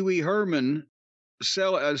Pee Wee Herman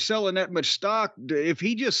selling that much stock. If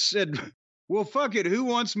he just said, well, fuck it, who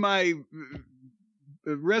wants my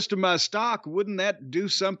rest of my stock? Wouldn't that do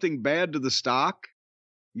something bad to the stock?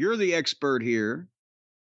 You're the expert here.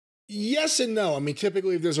 Yes and no. I mean,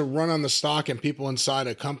 typically if there's a run on the stock and people inside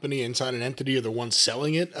a company, inside an entity are the ones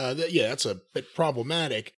selling it, that's a bit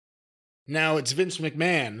problematic. Now, it's Vince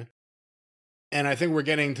McMahon, and I think we're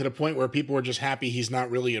getting to the point where people are just happy he's not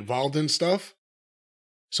really involved in stuff.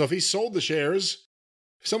 So if he sold the shares,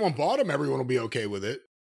 if someone bought them, everyone will be okay with it.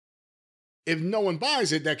 If no one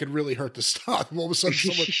buys it, that could really hurt the stock. All of a sudden,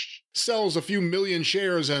 someone sells a few million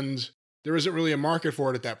shares and there isn't really a market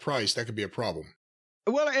for it at that price. That could be a problem.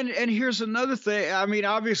 Well, and here's another thing. I mean,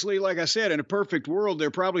 obviously, like I said, in a perfect world, they're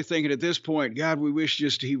probably thinking at this point, God, we wish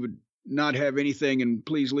just he would not have anything and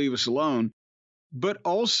please leave us alone. But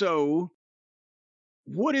also,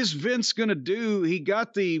 what is Vince going to do? He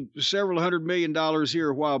got the several $100 million here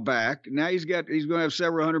a while back. Now he's going to have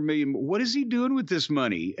several $100 million. What is he doing with this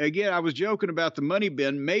money? Again, I was joking about the money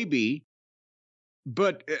bin, maybe.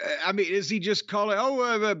 But, I mean, is he just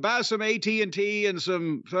calling, buy some AT&T and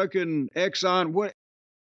some fucking Exxon? What?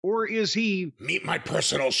 Or is he... Meet my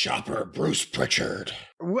personal shopper, Bruce Pritchard.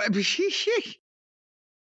 What?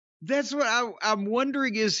 That's what I'm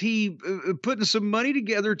wondering. Is he putting some money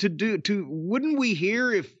together wouldn't we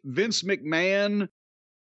hear if Vince McMahon,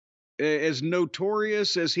 as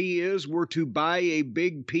notorious as he is, were to buy a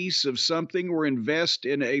big piece of something or invest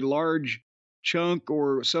in a large chunk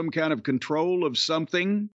or some kind of control of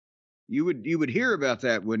something? You would hear about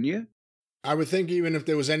that, wouldn't you? I would think even if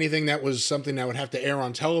there was anything that was something that would have to air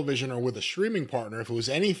on television or with a streaming partner, if it was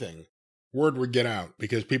anything, word would get out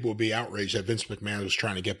because people would be outraged that Vince McMahon was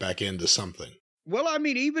trying to get back into something. Well, I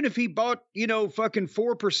mean, even if he bought, fucking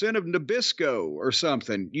 4% of Nabisco or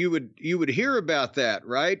something, you would hear about that,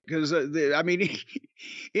 right? Because,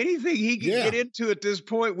 anything he could get into at this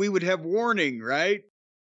point, we would have warning, right?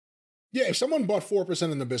 Yeah, if someone bought 4%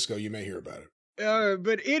 of Nabisco, you may hear about it.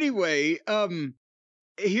 But anyway,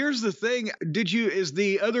 here's the thing. Is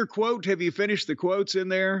the other quote, have you finished the quotes in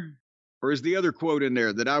there? Or is the other quote in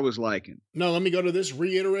there that I was liking? No, let me go to this.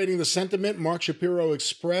 Reiterating the sentiment Mark Shapiro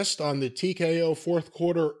expressed on the TKO fourth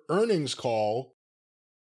quarter earnings call.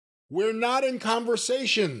 We're not in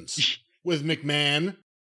conversations with McMahon.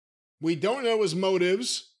 We don't know his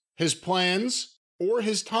motives, his plans, or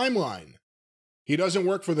his timeline. he doesn't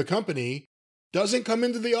work for the company, doesn't come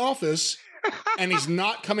into the office, and he's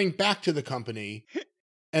not coming back to the company.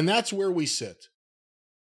 And that's where we sit.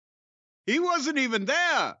 He wasn't even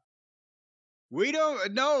there. We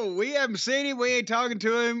don't know. We haven't seen him. We ain't talking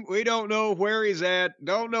to him. We don't know where he's at.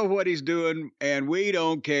 Don't know what he's doing. And we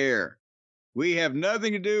don't care. We have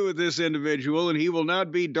nothing to do with this individual, and he will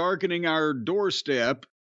not be darkening our doorstep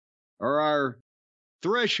or our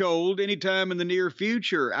threshold anytime in the near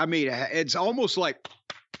future. I mean, it's almost like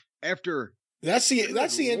after. That's the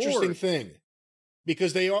interesting thing,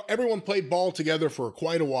 because everyone played ball together for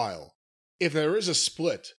quite a while. If there is a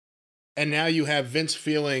split, and now you have Vince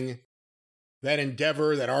feeling that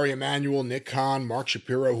Endeavor, that Ari Emanuel, Nick Khan, Mark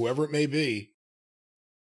Shapiro, whoever it may be,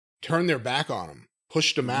 turned their back on him,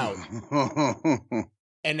 pushed him out.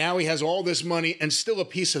 And now he has all this money and still a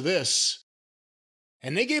piece of this.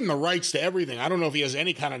 And they gave him the rights to everything. I don't know if he has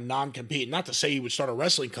any kind of non-compete. Not to say he would start a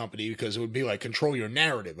wrestling company, because it would be like, control your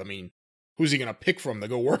narrative. I mean, who's he going to pick from to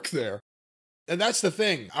go work there? And that's the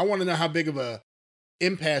thing. I want to know how big of a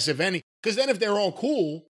impasse, if any. Because then if they're all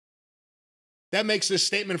cool, that makes this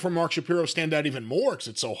statement from Mark Shapiro stand out even more, because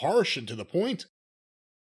it's so harsh and to the point.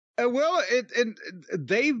 Well,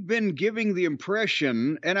 they've been giving the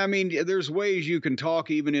impression, and I mean, there's ways you can talk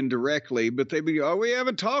even indirectly, but they've been, oh, we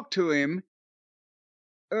haven't talked to him.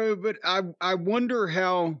 But I wonder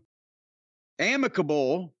how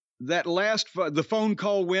amicable that the phone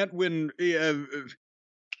call went when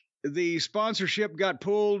the sponsorship got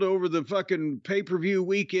pulled over the fucking pay-per-view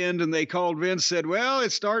weekend, and they called Vince, said, well,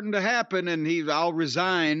 it's starting to happen, and I'll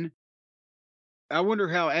resign. I wonder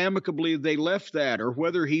how amicably they left that, or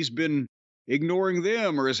whether he's been ignoring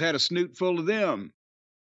them or has had a snoot full of them.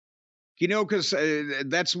 You know, because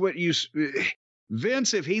that's what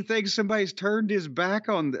Vince, if he thinks somebody's turned his back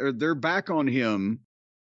on, or they're back on him,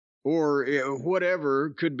 or whatever,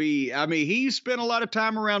 could be, I mean, he spent a lot of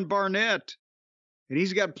time around Barnett, and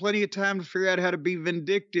he's got plenty of time to figure out how to be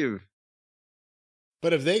vindictive.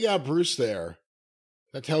 But if they got Bruce there,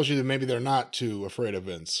 that tells you that maybe they're not too afraid of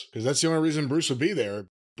Vince, because that's the only reason Bruce would be there.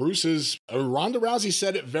 Bruce is, Ronda Rousey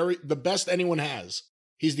said it the best anyone has.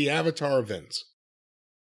 He's the avatar of Vince.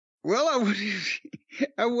 Well,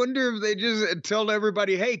 I wonder if they just told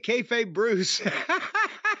everybody, hey, kayfabe Bruce.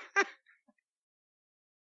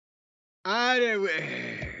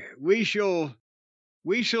 We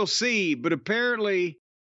shall see, but apparently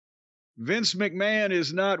Vince McMahon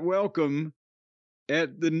is not welcome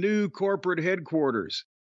at the new corporate headquarters.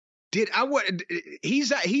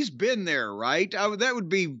 He's been there, right? That would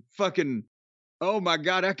be fucking, oh my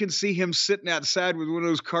God, I can see him sitting outside with one of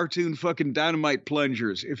those cartoon fucking dynamite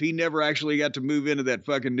plungers if he never actually got to move into that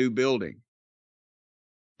fucking new building.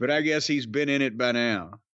 But I guess he's been in it by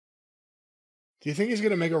now. Do you think he's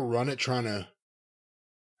going to make a run at trying to,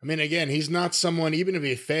 I mean, again, he's not someone, even if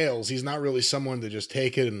he fails, he's not really someone to just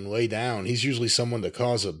take it and lay down. He's usually someone to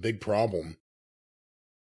cause a big problem.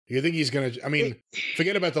 Do you think he's going to, I mean,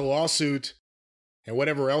 forget about the lawsuit and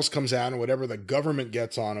whatever else comes out and whatever the government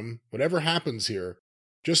gets on him, whatever happens here,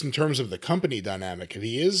 just in terms of the company dynamic, if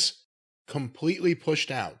he is completely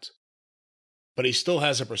pushed out, but he still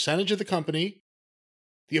has a percentage of the company,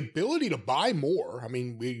 the ability to buy more. I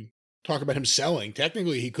mean, we talk about him selling.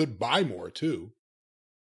 Technically, he could buy more too.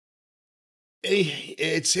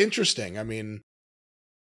 It's interesting. I mean,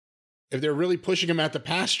 if they're really pushing him at the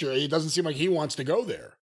pasture, it doesn't seem like he wants to go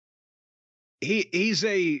there. He's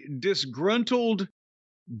a disgruntled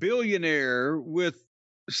billionaire with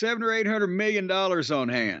 $700 or $800 million on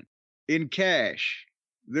hand in cash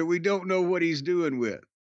that we don't know what he's doing with.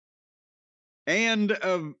 And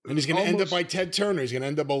he's going to end up by Ted Turner. He's going to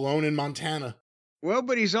end up alone in Montana. Well,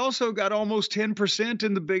 but he's also got almost 10%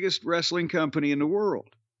 in the biggest wrestling company in the world.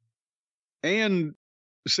 And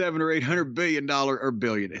 $700 or $800 billion or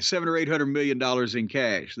billion, $700 or $800 million in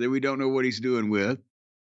cash that we don't know what he's doing with.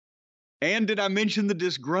 And did I mention the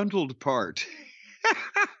disgruntled part?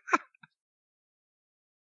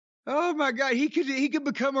 Oh my God, he could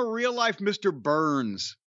become a real life Mr.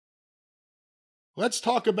 Burns. Let's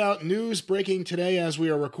talk about news breaking today as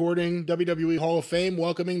we are recording. WWE Hall of Fame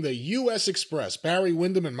welcoming the U.S. Express, Barry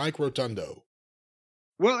Windham and Mike Rotundo.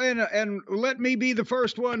 Well, and let me be the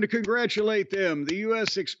first one to congratulate them, the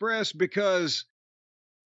U.S. Express, because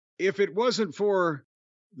if it wasn't for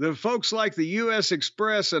the folks like the U.S.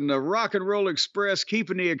 Express and the Rock and Roll Express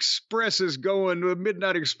keeping the expresses going, the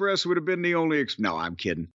Midnight Express would have been the only. No, I'm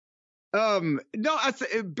kidding.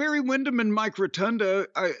 Barry Windham and Mike Rotunda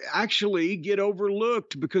actually get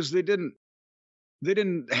overlooked because they didn't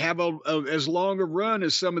have as long a run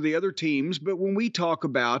as some of the other teams. But when we talk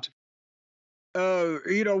about,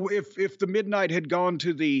 if the Midnight had gone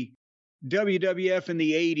to the WWF in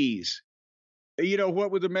the 80s. You know,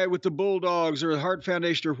 what with the Bulldogs or the Hart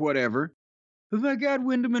Foundation or whatever. Oh my God,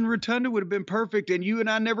 Wyndham and Rotunda would have been perfect, and you and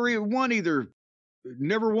I never won either.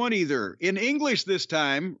 Never won either. In English this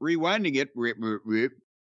time, rewinding it,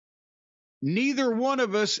 neither one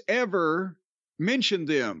of us ever mentioned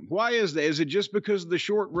them. Why is that? Is it just because of the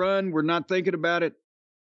short run? We're not thinking about it?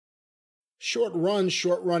 Short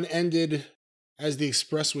run ended as the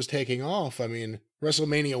Express was taking off. I mean,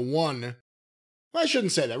 WrestleMania 1. Well, I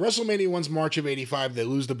shouldn't say that. WrestleMania 1's March of 85. They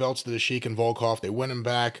lose the belts to the Sheik and Volkov. They win them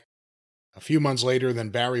back. A few months later, then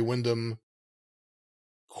Barry Windham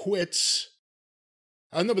quits.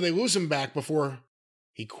 No, but they lose him back before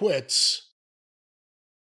he quits.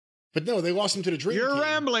 But no, they lost him to the Dream Team. You're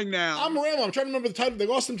rambling now. I'm rambling. I'm trying to remember the title. They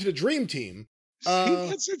lost him to the Dream Team.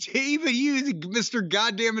 Even you, Mr.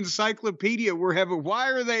 Goddamn Encyclopedia,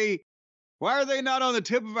 why are they not on the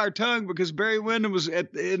tip of our tongue? Because Barry Windham was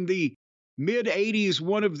in the mid 80s,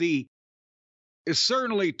 one of the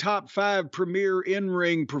certainly top 5 premier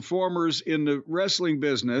in-ring performers in the wrestling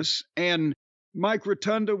business. And Mike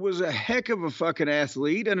Rotunda was a heck of a fucking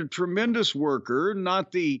athlete and a tremendous worker,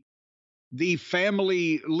 not the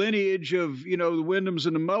family lineage of, the Wyndhams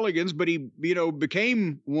and the Mulligans, but he,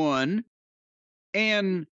 became one,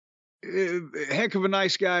 and heck of a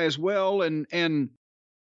nice guy as well.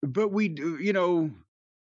 But we,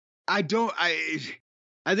 I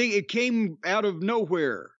think it came out of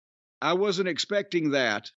nowhere. I wasn't expecting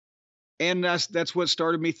that. And that's what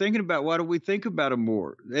started me thinking about, why don't we think about them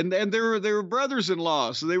more? And they were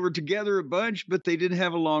brothers-in-law, so they were together a bunch, but they didn't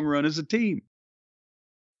have a long run as a team.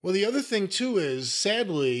 Well, the other thing, too, is,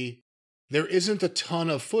 sadly, there isn't a ton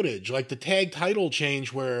of footage. Like the tag title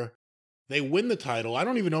change where they win the title. I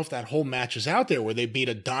don't even know if that whole match is out there where they beat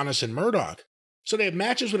Adonis and Murdoch. So they have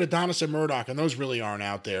matches with Adonis and Murdoch, and those really aren't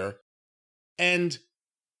out there. And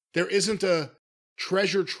there isn't a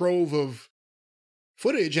treasure trove of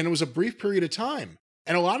footage, and it was a brief period of time.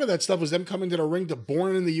 And a lot of that stuff was them coming to the ring to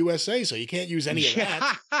Born in the USA, so you can't use any of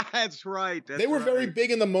that. That's right. They were very big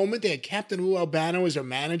in the moment. They had Captain Lou Albano as their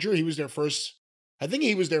manager. He was their first, I think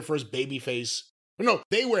he was their first babyface. No,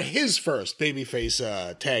 they were his first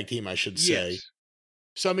babyface tag team, I should say. Yes.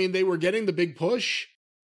 So, I mean, they were getting the big push.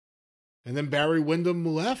 And then Barry Windham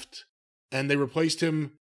left, and they replaced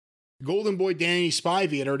him. Golden Boy Danny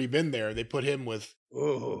Spivey had already been there. They put him with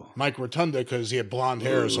Mike Rotunda because he had blonde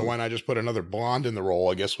hair, so why not just put another blonde in the role,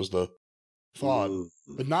 I guess was the thought.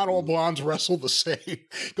 But not all blondes wrestle the same.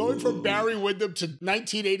 Going from Barry Windham to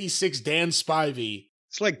 1986 Dan Spivey.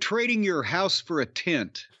 It's like trading your house for a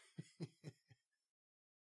tent.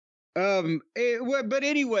 But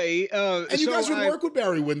anyway, and you guys would work with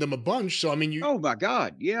Barry Windham a bunch, so I mean, you. Oh my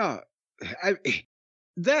God, yeah,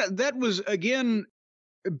 that was again.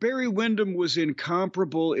 Barry Windham was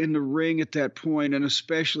incomparable in the ring at that point, and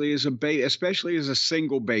especially as a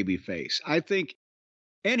single baby face. I think,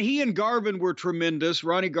 and he and Garvin were tremendous.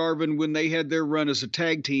 Ronnie Garvin when they had their run as a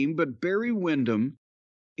tag team, but Barry Windham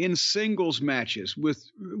in singles matches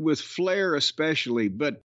with Flair especially.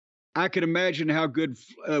 But I can imagine how good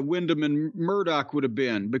Windham and Murdoch would have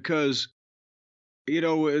been because,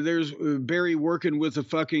 there's Barry working with a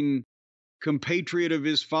fucking compatriot of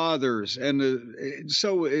his father's. And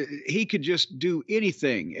so he could just do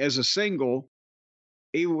anything as a single.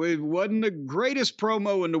 It wasn't the greatest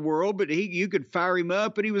promo in the world, but you could fire him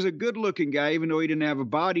up, and he was a good looking guy, even though he didn't have a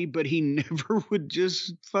body, but he never would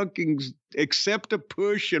just fucking accept a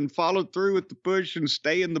push and follow through with the push and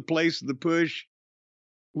stay in the place of the push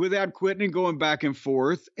without quitting and going back and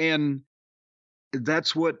forth. And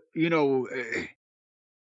that's what,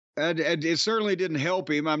 it certainly didn't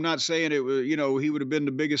help him. I'm not saying it was, he would have been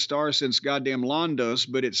the biggest star since goddamn Londos,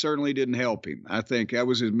 but it certainly didn't help him. I think that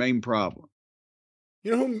was his main problem.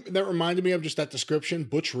 You know who that reminded me of, just that description?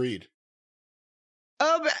 Butch Reed.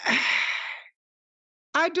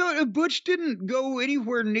 Butch didn't go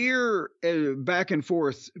anywhere near back and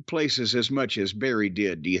forth places as much as Barry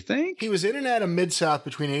did, do you think? He was in and out of Mid-South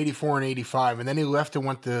between 84 and 85, and then he left and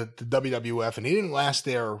went to WWF, and he didn't last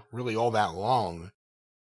there really all that long.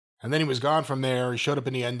 And then he was gone from there. He showed up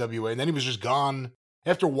in the NWA, and then he was just gone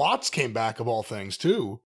after Watts came back, of all things,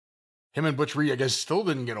 too. Him and Butch Reed, I guess, still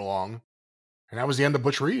didn't get along. And that was the end of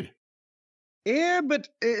Butch Reed. Yeah, but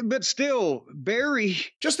still, Barry...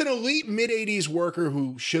 Just an elite mid-80s worker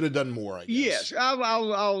who should have done more, I guess. Yes,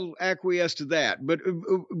 I'll acquiesce to that. But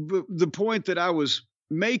the point that I was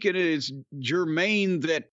making is germane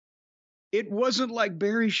that it wasn't like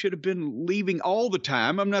Barry should have been leaving all the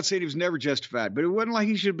time. I'm not saying he was never justified, but it wasn't like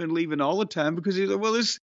he should have been leaving all the time because he was like, well,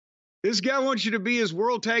 This guy wants you to be his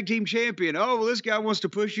world tag team champion. Oh, well, this guy wants to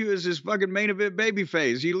push you as his fucking main event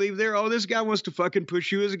babyface. You leave there. Oh, this guy wants to fucking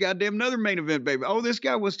push you as a goddamn another main event baby. Oh, this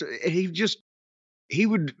guy wants to. He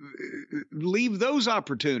would leave those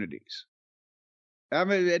opportunities. I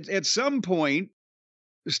mean, at some point,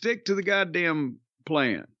 stick to the goddamn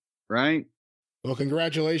plan, right? Well,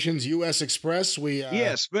 congratulations, U.S. Express.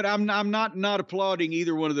 Yes, but I'm not applauding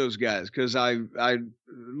either one of those guys because I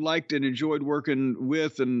liked and enjoyed working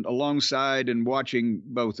with and alongside and watching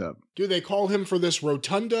both of them. Do they call him for this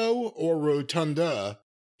Rotundo or Rotunda?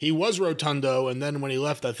 He was Rotundo, and then when he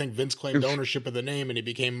left, I think Vince claimed ownership of the name, and he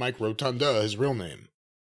became Mike Rotunda, his real name.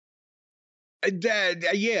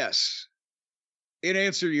 Yes. In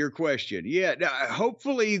answer to your question, yeah.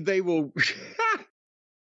 Hopefully they will.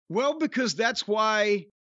 Well, because that's why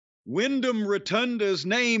Wyndham Rotunda's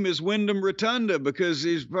name is Wyndham Rotunda, because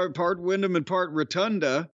he's part Wyndham and part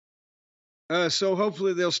Rotunda. So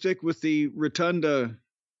hopefully they'll stick with the Rotunda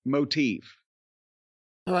motif.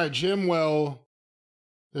 All right, Jim, well,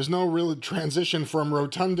 there's no real transition from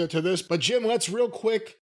Rotunda to this, but Jim, let's real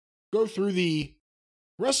quick go through the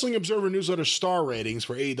Wrestling Observer Newsletter star ratings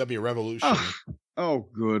for AEW Revolution. Oh,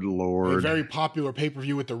 good Lord. A very popular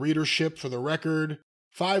pay-per-view with the readership, for the record.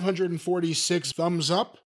 546 thumbs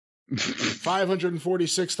up,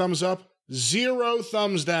 546 thumbs up, 0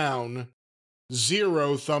 thumbs down,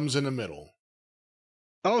 0 thumbs in the middle.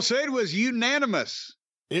 Oh, so it was unanimous.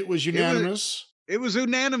 It was unanimous. It was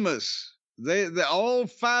unanimous. All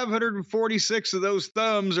 546 of those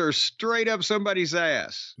thumbs are straight up somebody's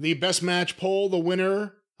ass. The best match poll, the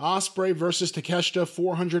winner, Ospreay versus Takeshita,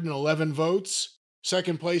 411 votes.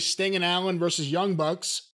 Second place, Sting and Allen versus Young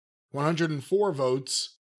Bucks, 104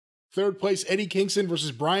 votes. Third place, Eddie Kingston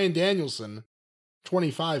versus Bryan Danielson,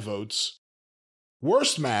 25 votes.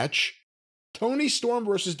 Worst match, Toni Storm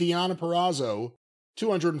versus Deonna Purrazzo,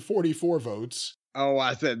 244 votes. Oh,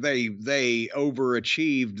 I thought they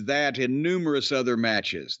overachieved that in numerous other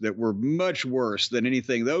matches that were much worse than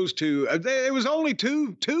anything. Those two, it was only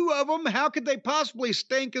two of them. How could they possibly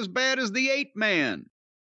stink as bad as the 8-man?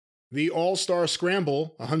 The All-Star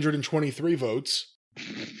Scramble, 123 votes.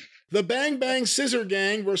 The Bang Bang Scissor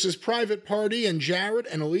Gang versus Private Party and Jarrett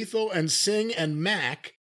and Lethal and Singh and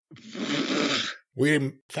Mac.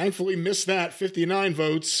 We thankfully missed that, 59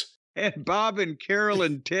 votes. And Bob and Carol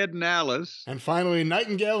and Ted and Alice. And finally,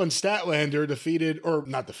 Nightingale and Statlander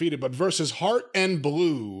versus Heart and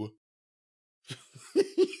Blue.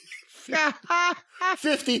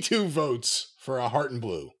 52 votes for a Heart and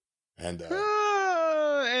Blue. And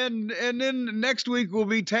then next week we'll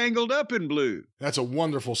be Tangled Up in Blue. That's a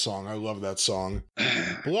wonderful song. I love that song.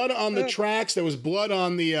 Blood on the Tracks. There was blood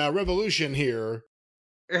on the Revolution here.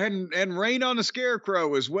 And Rain on the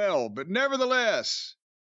Scarecrow as well. But nevertheless.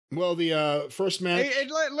 Well, the first match. Hey,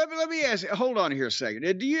 let me ask. Hold on here a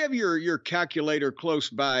second. Do you have your calculator close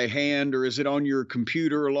by hand, or is it on your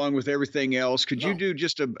computer along with everything else? Could you do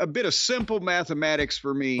just a bit of simple mathematics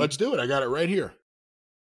for me? Let's do it. I got it right here.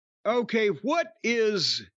 Okay, what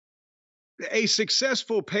is a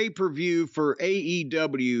successful pay-per-view for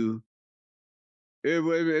AEW?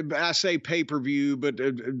 I say pay-per-view, but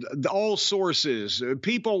all sources,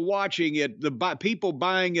 people watching it, people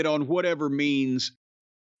buying it on whatever means.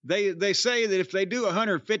 They say that if they do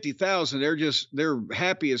 150,000, they're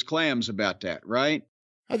happy as clams about that, right?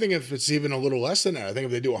 I think if it's even a little less than that, I think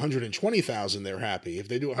if they do 120,000, they're happy. If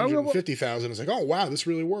they do 150,000, it's like, oh wow, this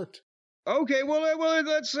really worked. Okay, well,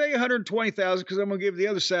 let's say 120,000 because I'm going to give the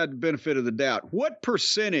other side the benefit of the doubt. What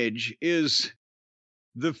percentage is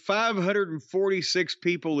the 546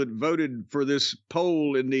 people that voted for this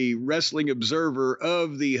poll in the Wrestling Observer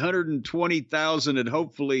of the 120,000 that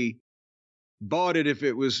hopefully bought it if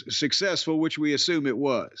it was successful, which we assume it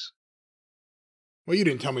was? Well, you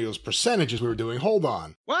didn't tell me those percentages we were doing. Hold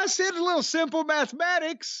on. Well, I said a little simple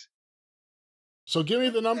mathematics. So give me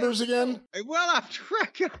the numbers again. Well, I'm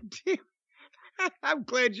trying. I'm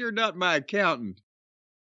glad you're not my accountant.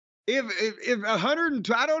 If 100,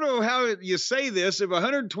 I don't know how you say this. If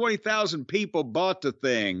 120,000 people bought the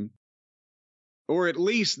thing, or at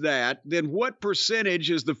least that, then what percentage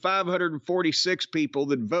is the 546 people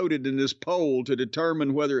that voted in this poll to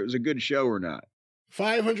determine whether it was a good show or not?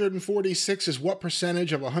 546 is what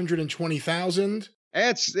percentage of 120,000?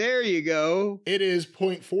 There you go. It is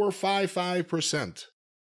 0.455%.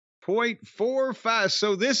 0.45.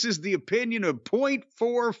 So this is the opinion of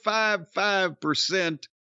 0.455%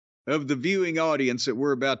 of the viewing audience that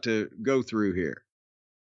we're about to go through here.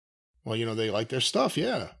 Well, they like their stuff,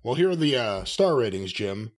 yeah. Well, here are the star ratings,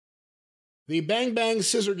 Jim. The Bang Bang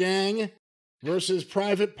Scissor Gang versus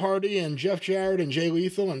Private Party and Jeff Jarrett and Jay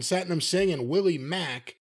Lethal and Satnam Singh and Willie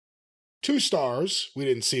Mack. 2 stars. We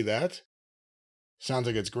didn't see that. Sounds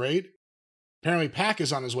like it's great. Apparently Pac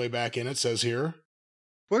is on his way back in, it says here.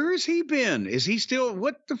 Where has he been? Is he still,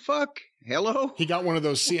 what the fuck? Hello? He got one of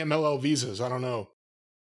those CMLL visas. I don't know.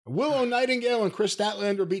 Willow Nightingale and Chris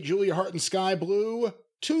Statlander beat Julia Hart and Sky Blue.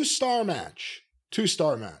 2-star match.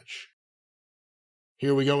 2-star match.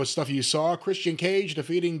 Here we go with stuff you saw. Christian Cage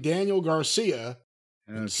defeating Daniel Garcia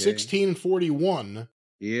in 16-41.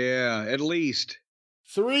 Yeah, at least.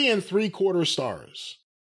 3 3/4 stars.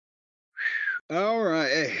 All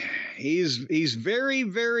right. He's very,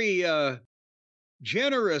 very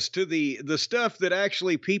generous to the stuff that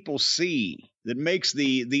actually people see, that makes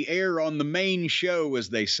the air on the main show, as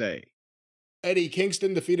they say. Eddie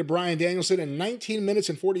Kingston defeated Bryan Danielson in 19 minutes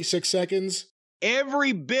and 46 seconds.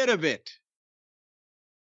 Every bit of it.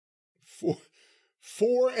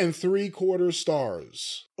 4 3/4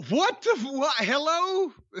 stars. What the? What?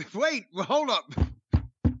 Hello? Wait, hold up.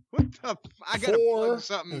 What the? I gotta plug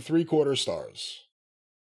something. 4 3/4 stars.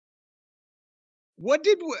 What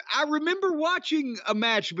did I remember watching a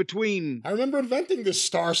match between? I remember inventing this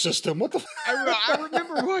star system. What the? I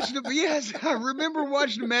remember watching it. Yes, I remember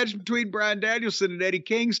watching a match between Bryan Danielson and Eddie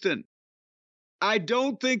Kingston. I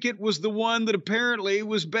don't think it was the one that apparently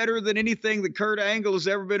was better than anything that Kurt Angle has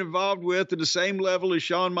ever been involved with, at the same level as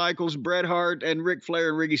Shawn Michaels, Bret Hart, and Ric Flair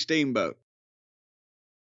and Ricky Steamboat.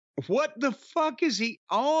 What the fuck is he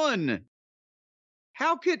on?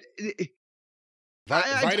 How could...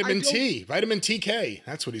 Vitamin TK.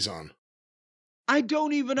 That's what he's on. I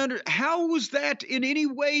don't even how was that in any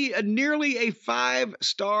way nearly a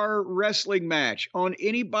 5-star wrestling match on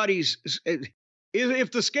anybody's...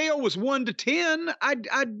 If the scale was 1 to 10,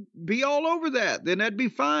 I'd be all over that. Then that'd be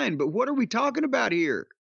fine. But what are we talking about here?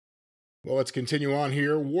 Well, let's continue on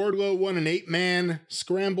here. Wardlow won an 8-man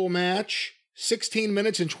scramble match, 16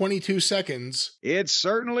 minutes and 22 seconds. It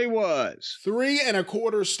certainly was. 3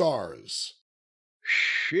 1/4 stars.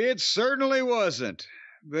 It certainly wasn't.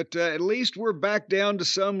 But at least we're back down to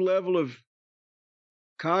some level of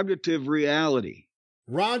cognitive reality.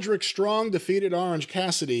 Roderick Strong defeated Orange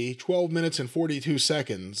Cassidy, 12 minutes and 42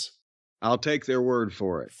 seconds. I'll take their word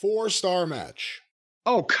for it. 4-star match.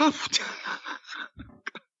 Oh, come on.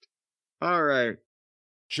 All right.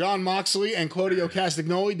 Jon Moxley and Claudio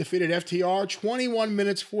Castagnoli defeated FTR, 21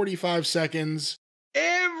 minutes, 45 seconds.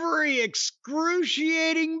 Every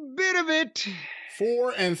excruciating bit of it.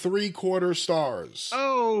 4 3/4 stars.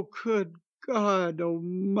 Oh, good God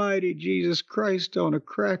almighty, Jesus Christ on a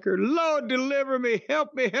cracker. Lord, deliver me.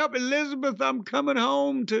 Help Elizabeth. I'm coming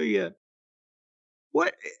home to you.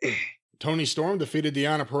 What? Toni Storm defeated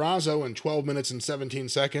Deonna Purrazzo in 12 minutes and 17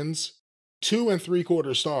 seconds. 2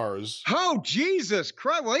 3/4 stars. Oh, Jesus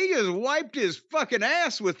Christ. Well, he just wiped his fucking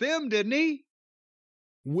ass with them, didn't he?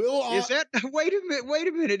 Is that, wait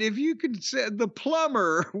a minute. If you could say, the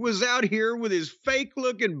plumber was out here with his fake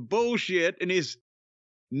looking bullshit and his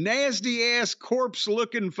nasty ass corpse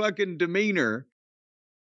looking fucking demeanor,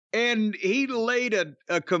 and he laid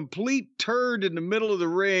a complete turd in the middle of the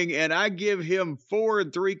ring, and I give him 4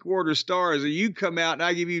 3/4 stars, and you come out and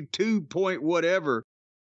I give you 2 point whatever.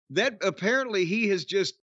 That apparently he has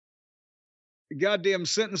just goddamn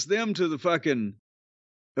sentenced them to the fucking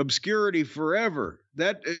obscurity forever.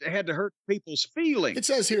 That had to hurt people's feelings. It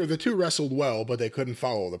says here the two wrestled well, but they couldn't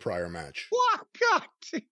follow the prior match. What?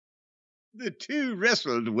 God. The two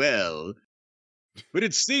wrestled well, but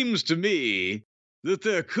it seems to me that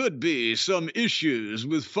there could be some issues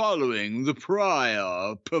with following the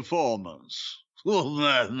prior performance.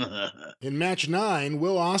 In match 9,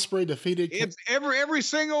 Will Ospreay defeated... It's every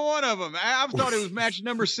single one of them. I thought it was match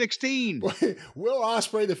number 16. Will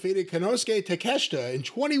Ospreay defeated Konosuke Takeshita in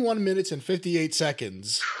 21 minutes and 58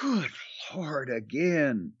 seconds. Good Lord,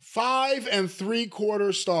 again. 5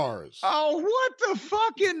 3/4 stars. Oh, what the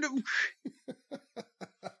fucking...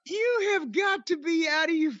 You have got to be out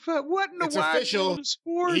of your... What in the wide world of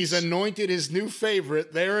sports? He's anointed his new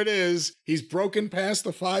favorite. There it is. He's broken past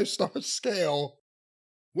the 5-star scale.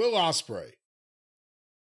 Will Ospreay.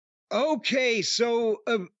 Okay, so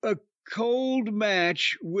a cold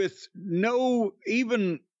match with no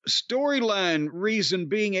even storyline reason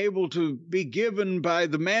being able to be given by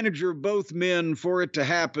the manager of both men for it to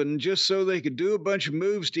happen, just so they could do a bunch of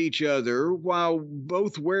moves to each other while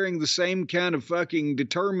both wearing the same kind of fucking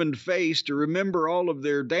determined face to remember all of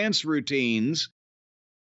their dance routines.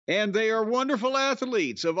 And they are wonderful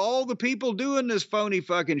athletes. Of all the people doing this phony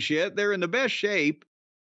fucking shit, they're in the best shape.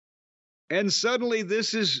 And suddenly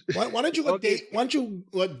this is... Why don't you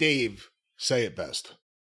let Dave say it best?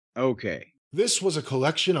 Okay. This was a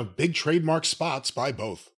collection of big trademark spots by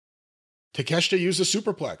both. Takeshita used a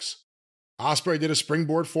superplex. Ospreay did a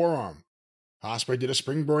springboard forearm. Ospreay did a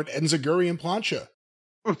springboard enziguri and plancha.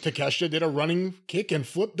 Takeshita did a running kick and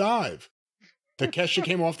flip dive. Takeshita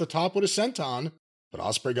came off the top with a senton, but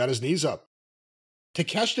Ospreay got his knees up.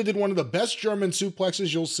 Takeshita did one of the best German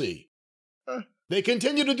suplexes you'll see. They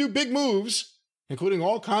continue to do big moves, including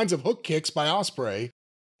all kinds of hook kicks by Ospreay,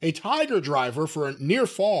 a tiger driver for a near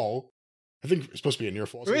fall. I think it's supposed to be a near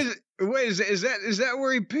fall. Is that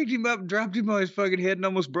where he picked him up, dropped him on his fucking head, and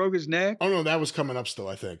almost broke his neck? Oh no, that was coming up still,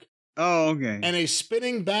 I think. Oh, okay. And a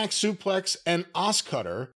spinning back suplex and os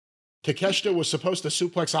cutter. Takeshita was supposed to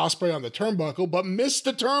suplex Ospreay on the turnbuckle, but missed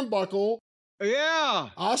the turnbuckle. Yeah.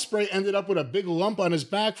 Ospreay ended up with a big lump on his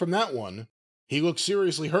back from that one. He looked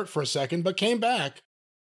seriously hurt for a second, but came back.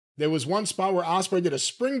 There was one spot where Ospreay did a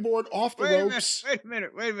springboard off the ropes. Wait a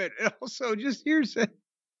minute. Also, just here's a...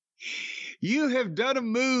 You have done a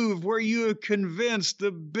move where you have convinced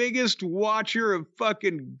the biggest watcher of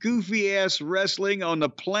fucking goofy-ass wrestling on the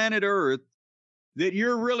planet Earth that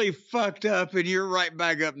you're really fucked up and you're right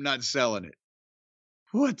back up not selling it.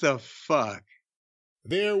 What the fuck?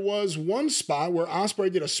 There was one spot where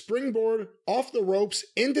Ospreay did a springboard off the ropes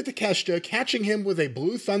into Takeshita, catching him with a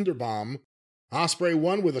blue thunder bomb. Ospreay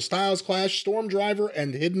won with a Styles Clash, Storm Driver,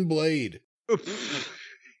 and Hidden Blade.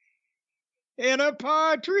 And a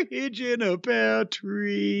partridge in a pear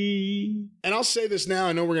tree. And I'll say this now.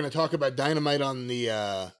 I know we're going to talk about Dynamite on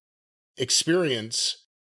the Experience.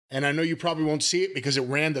 And I know you probably won't see it because it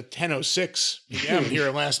ran to 10:06 p.m. here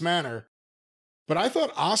at Last Manor. But I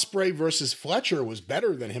thought Ospreay versus Fletcher was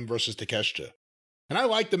better than him versus Takeshita. And I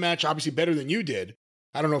liked the match obviously better than you did.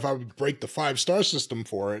 I don't know if I would break the 5-star system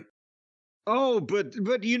for it. Oh,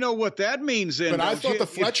 but you know what that means then. But I thought the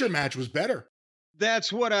Fletcher match was better.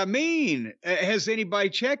 That's what I mean. Has anybody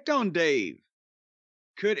checked on Dave?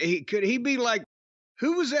 Could he be like,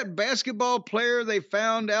 who was that basketball player they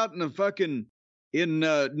found out in the fucking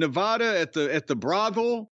Nevada at the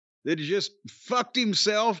brothel that just fucked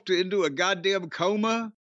himself into a goddamn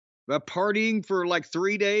coma by partying for like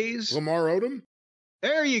 3 days? Lamar Odom?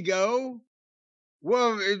 There you go.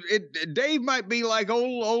 Well, Dave might be like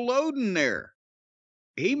old Odin there.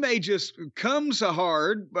 He may just come so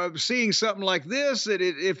hard by seeing something like this that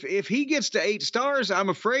if he gets to 8 stars, I'm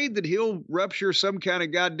afraid that he'll rupture some kind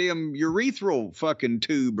of goddamn urethral fucking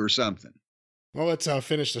tube or something. Well, let's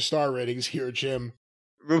finish the star ratings here, Jim.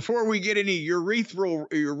 Before we get any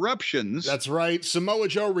urethral eruptions. That's right. Samoa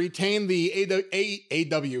Joe retained the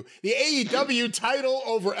AEW title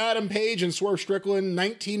over Adam Page and Swerve Strickland,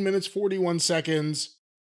 19 minutes, 41 seconds,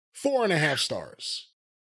 4.5 stars.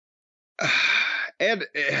 And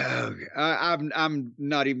I'm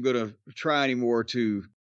not even going to try anymore to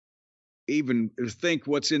even think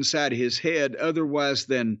what's inside his head otherwise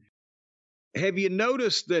than, have you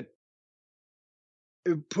noticed that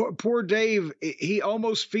poor Dave, he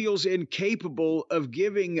almost feels incapable of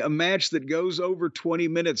giving a match that goes over 20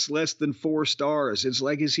 minutes less than 4 stars. It's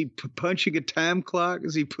like, is he punching a time clock?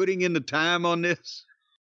 Is he putting in the time on this?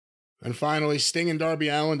 And finally, Sting and Darby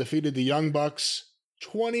Allin defeated the Young Bucks,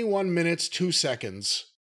 21 minutes, 2 seconds,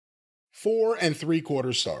 4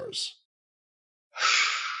 3/4 stars.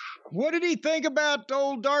 What did he think about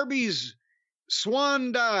old Darby's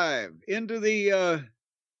swan dive into the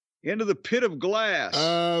pit of glass?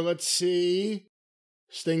 Let's see.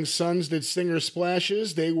 Sting's sons did stinger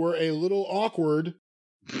splashes. They were a little awkward.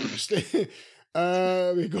 We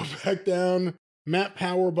go back down. Matt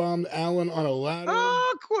powerbombed Allin on a ladder.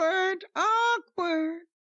 Awkward.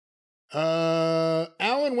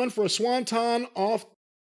 Allin went for a swanton off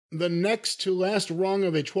the next to last rung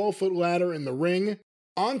of a 12-foot ladder in the ring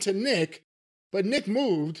onto Nick, but Nick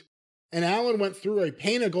moved, and Allin went through a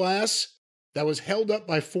pane of glass that was held up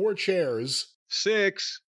by 4 chairs.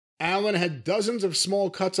 6. Allin had dozens of small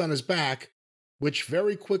cuts on his back, which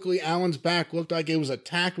very quickly Allen's back looked like it was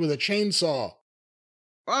attacked with a chainsaw.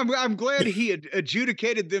 I'm glad he had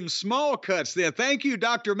adjudicated them small cuts there. Thank you,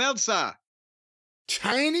 Dr. Meltzer.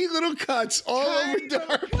 Tiny little cuts all over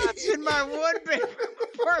Darby. Cuts in my one-bedroom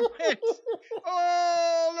apartment.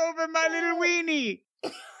 All over my little weenie.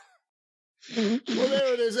 Well,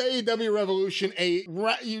 there it is. AEW Revolution 8.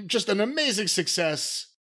 Just an amazing success.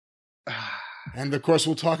 And, of course,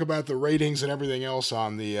 we'll talk about the ratings and everything else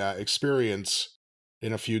on the Experience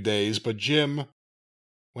in a few days. But, Jim,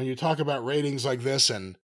 when you talk about ratings like this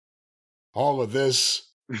and all of this...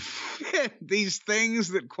 These things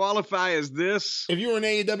that qualify as this. If you're an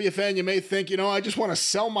AEW fan, you may think, I just want to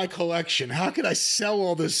sell my collection. How could I sell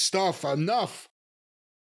all this stuff? Enough.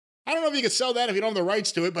 I don't know if you could sell that if you don't have the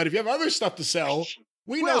rights to it, but if you have other stuff to sell,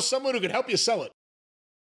 we know someone who could help you sell it.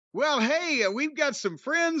 Well, hey, we've got some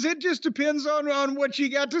friends. It just depends on what you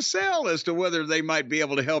got to sell as to whether they might be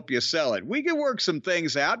able to help you sell it. We can work some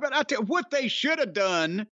things out, but I tell you what they should have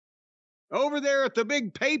done over there at the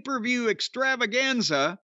big pay-per-view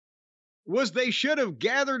extravaganza was they should have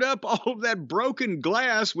gathered up all of that broken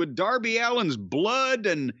glass with Darby Allin's blood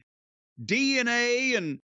and DNA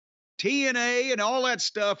and TNA and all that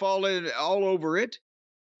stuff all over it.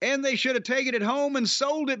 And they should have taken it home and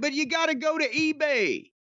sold it. But you got to go to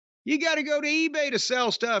eBay. You got to go to eBay to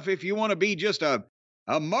sell stuff if you want to be just a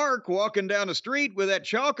mark walking down the street with that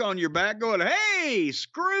chalk on your back going, hey,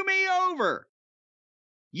 screw me over.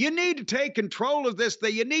 You need to take control of this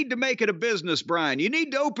thing. You need to make it a business, Brian. You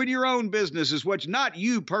need to open your own business, is what's not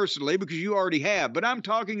you personally, because you already have. But I'm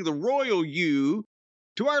talking the royal you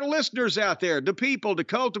to our listeners out there, the people, the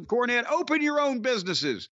cult of Cornette. Open your own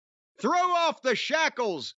businesses. Throw off the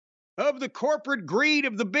shackles of the corporate greed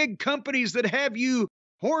of the big companies that have you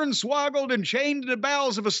hornswoggled and chained in the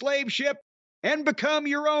bowels of a slave ship and become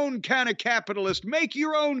your own kind of capitalist. Make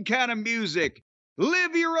your own kind of music.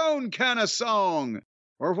 Live your own kind of song.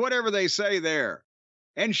 Or whatever they say there.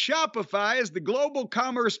 And Shopify is the global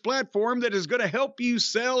commerce platform that is going to help you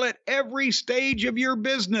sell at every stage of your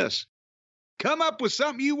business. Come up with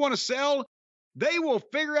something you want to sell, they will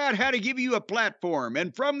figure out how to give you a platform.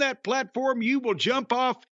 And from that platform, you will jump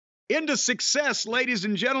off into success, ladies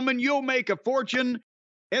and gentlemen. You'll make a fortune.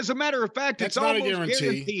 As a matter of fact, it's almost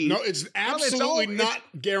guaranteed. No, it's absolutely not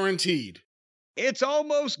guaranteed. It's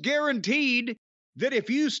almost guaranteed that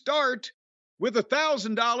if you start with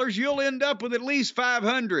 $1,000, you'll end up with at least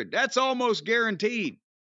 $500. That's almost guaranteed.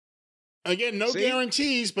 Again, no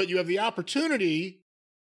guarantees, but you have the opportunity.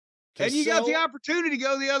 And you got the opportunity to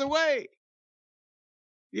go the other way.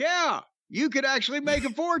 Yeah, you could actually make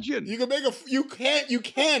a fortune. You can make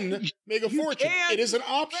a fortune. It is an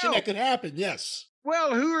option that could happen. Yes.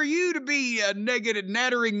 Well, who are you to be a negative,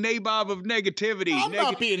 nattering nabob of negativity? I'm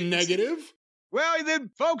not being negative. Well, then,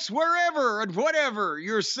 folks, wherever and whatever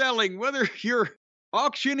you're selling, whether you're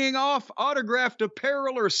auctioning off autographed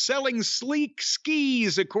apparel or selling sleek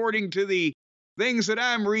skis, according to the things that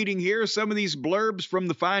I'm reading here, some of these blurbs from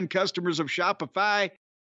the fine customers of Shopify,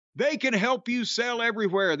 they can help you sell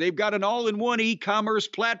everywhere. They've got an all-in-one e-commerce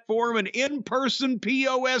platform, an in-person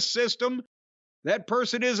POS system. That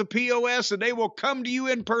person is a POS, and they will come to you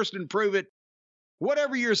in person and prove it.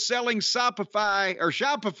 Whatever you're selling, Shopify,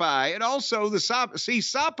 and also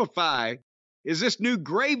Shopify is this new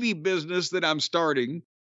gravy business that I'm starting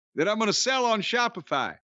that I'm going to sell on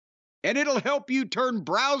Shopify. And it'll help you turn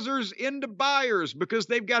browsers into buyers because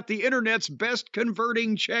they've got the internet's best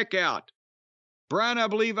converting checkout. Brian, I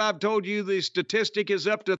believe I've told you the statistic is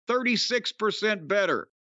up to 36% better.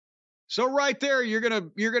 So right there, you're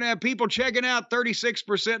going to have people checking out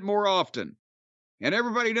 36% more often. And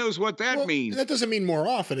everybody knows what that means. That doesn't mean more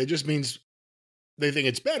often. It just means they think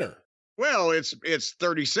it's better. Well, it's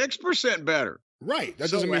 36% better. Right.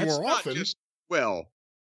 That doesn't mean more often.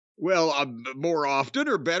 More often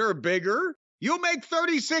or better or bigger. You'll make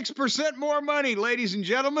 36% more money, ladies and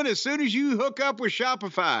gentlemen, as soon as you hook up with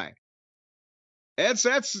Shopify.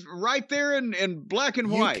 That's right there in black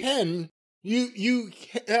and white. You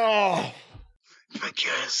can.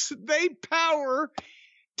 Because they power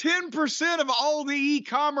 10% of all the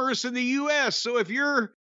e-commerce in the U.S. So if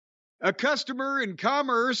you're a customer in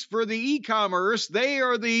commerce for the e-commerce, they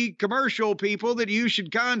are the commercial people that you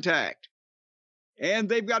should contact. And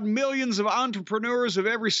they've got millions of entrepreneurs of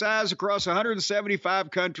every size across 175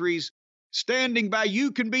 countries standing by.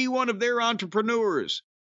 You can be one of their entrepreneurs.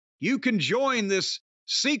 You can join this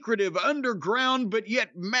secretive, underground, but yet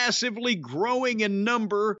massively growing in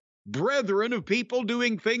number brethren of people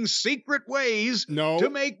doing things secret ways to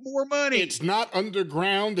make more money. It's not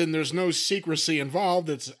underground and there's no secrecy involved.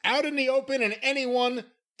 It's out in the open, and any one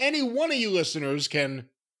of you listeners can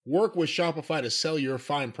work with Shopify to sell your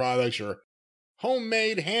fine products, your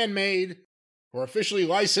homemade, handmade, or officially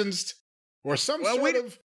licensed, or some sort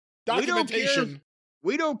of documentation.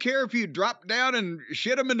 We don't care if you drop down and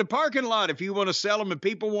shit them in the parking lot if you want to sell them and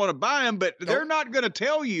people want to buy them, but they're not going to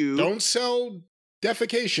tell you. Don't sell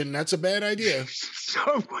defecation. That's a bad idea.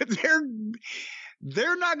 So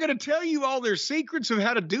they're not going to tell you all their secrets of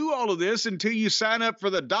how to do all of this until you sign up for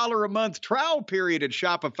the $1 a month trial period at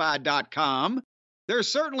Shopify.com. They're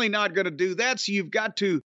certainly not going to do that. So you've got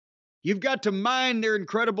to mine their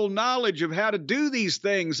incredible knowledge of how to do these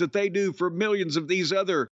things that they do for millions of these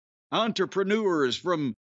other entrepreneurs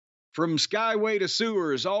from Skyway to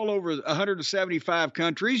Sewers all over 175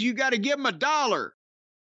 countries. You got to give them $1.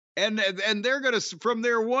 And they're going to, from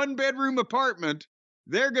their 1-bedroom apartment,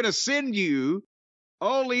 they're going to send you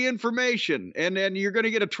all the information. And then you're going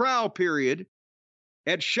to get a trial period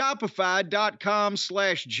at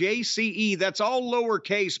shopify.com/JCE. That's all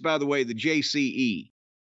lowercase, by the way, the JCE.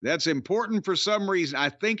 That's important for some reason. I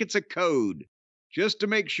think it's a code just to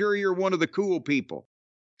make sure you're one of the cool people.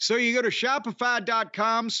 So you go to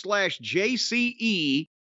shopify.com/JCE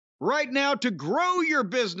right now to grow your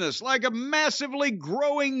business like a massively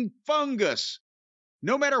growing fungus.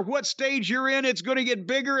 No matter what stage you're in, it's going to get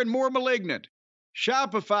bigger and more malignant.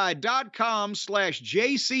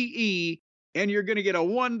 Shopify.com/JCE, and you're going to get a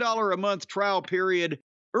 $1 a month trial period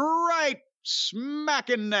right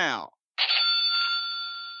smacking now.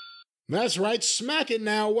 That's right, smack it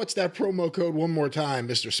now. What's that promo code one more time,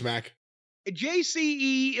 Mr. Smack?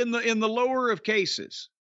 JCE in the lower of cases.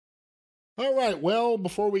 All right, well,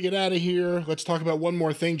 before we get out of here, let's talk about one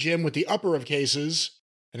more thing, Jim, with the upper of cases.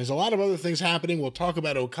 And there's a lot of other things happening. We'll talk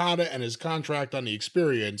about Okada and his contract on the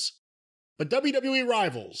Experience. But WWE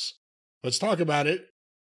Rivals, let's talk about it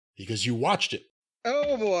because you watched it.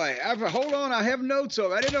 Oh, boy. Hold on. I have notes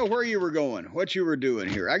over. I didn't know where you were going, what you were doing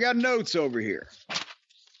here. I got notes over here.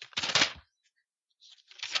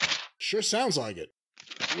 Sure sounds like it.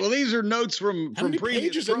 Well, these are notes from How many previous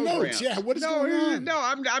pages programs. of notes? Yeah, what is going on? No,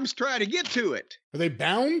 I'm trying to get to it. Are they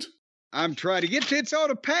bound? I'm trying to get to it. It's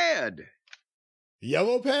on a pad.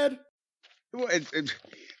 Yellow pad? Well,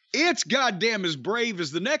 it's goddamn as brave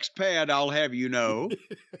as the next pad, I'll have you know.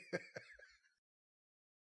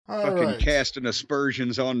 Fucking casting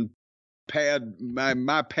aspersions on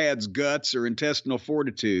my pad's guts or intestinal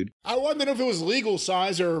fortitude. I wanted to know if it was legal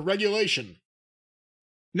size or regulation.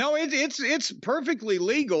 No, it's perfectly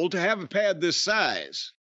legal to have a pad this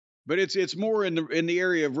size, but it's more in the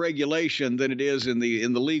area of regulation than it is in the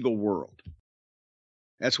legal world.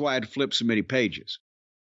 That's why I had to flip so many pages.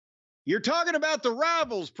 You're talking about the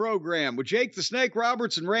Rivals program with Jake the Snake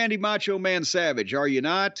Roberts and Randy Macho Man Savage, are you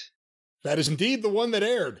not? That is indeed the one that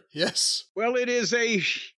aired. Yes. Well, it's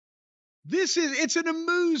an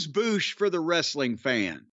amuse-bouche for the wrestling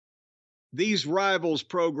fan. These Rivals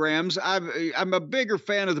programs, I'm a bigger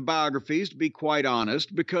fan of the biographies, to be quite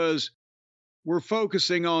honest, because we're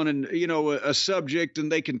focusing on a subject and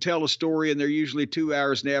they can tell a story and they're usually 2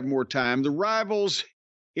 hours and they have more time. The Rivals,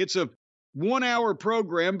 it's a 1 hour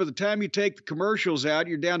program. By the time you take the commercials out,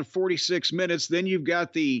 you're down to 46 minutes. Then you've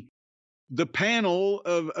got the panel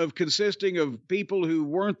of consisting of people who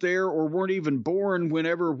weren't there or weren't even born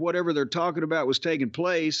whenever whatever they're talking about was taking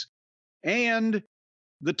place. And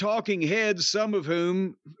the talking heads, some of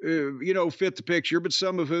whom, fit the picture, but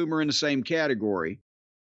some of whom are in the same category.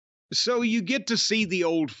 So you get to see the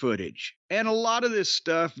old footage. And a lot of this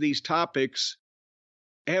stuff, these topics,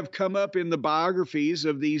 have come up in the biographies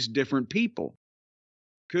of these different people.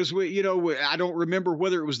 Because, I don't remember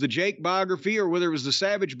whether it was the Jake biography or whether it was the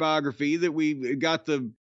Savage biography that we got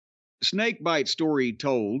the snake bite story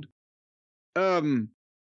told.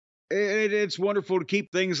 It's wonderful to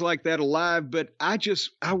keep things like that alive, but I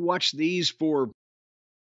watch these for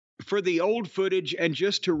the old footage and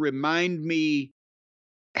just to remind me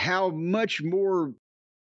how much more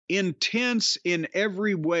intense in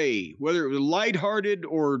every way, whether it was lighthearted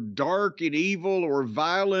or dark and evil or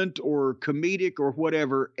violent or comedic or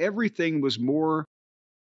whatever, everything was more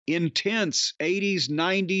intense, 80s,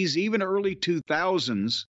 90s, even early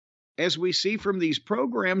 2000s, as we see from these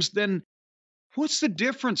programs. Then what's the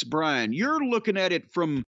difference, Brian? You're looking at it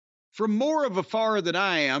from more of afar than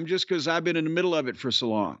I am, just because I've been in the middle of it for so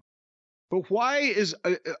long. But why is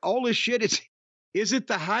all this shit? Is it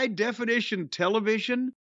the high definition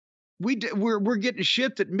television? We're getting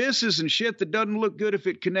shit that misses and shit that doesn't look good if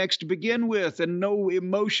it connects to begin with, and no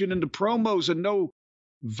emotion in the promos and no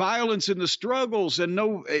violence in the struggles and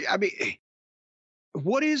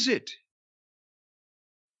what is it?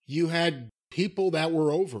 You had people that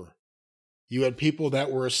were over. You had people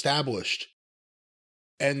that were established.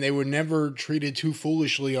 And they were never treated too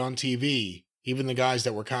foolishly on TV, even the guys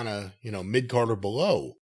that were kind of, mid-card or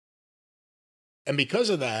below. And because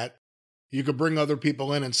of that, you could bring other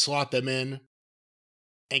people in and slot them in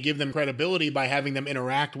and give them credibility by having them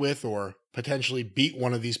interact with or potentially beat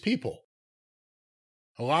one of these people.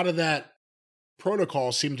 A lot of that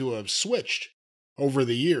protocol seemed to have switched over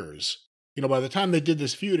the years. By the time they did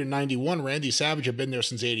this feud in 91, Randy Savage had been there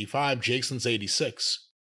since 85, Jake since 86.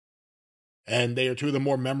 And they are two of the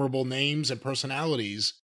more memorable names and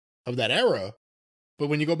personalities of that era. But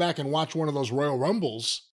when you go back and watch one of those Royal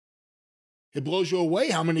Rumbles, it blows you away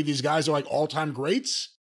how many of these guys are like all-time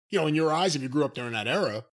greats. In your eyes, if you grew up during that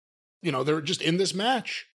era, they're just in this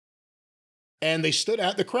match. And they stood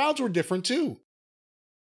out. The crowds were different too.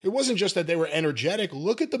 It wasn't just that they were energetic.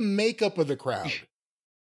 Look at the makeup of the crowd.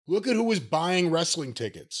 Look at who was buying wrestling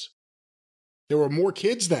tickets. There were more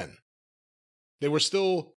kids then. They were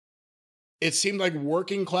still, it seemed like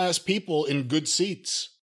working class people in good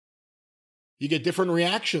seats. You get different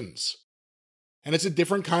reactions. And it's a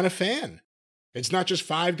different kind of fan. It's not just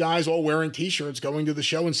 5 guys all wearing t-shirts going to the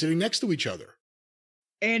show and sitting next to each other.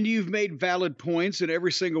 And you've made valid points, and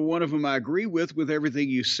every single one of them I agree with everything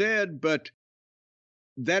you said, but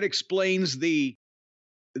that explains the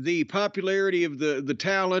popularity of the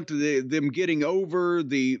talent, them getting over,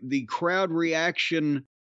 the crowd reaction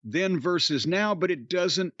then versus now, but it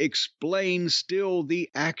doesn't explain still the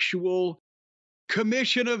actual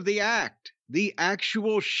commission of the act, the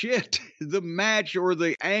actual shit, the match or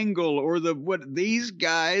the angle or what these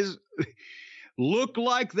guys look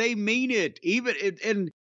like they mean it. And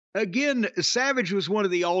again, Savage was one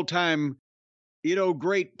of the all-time,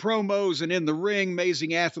 great promos and in the ring,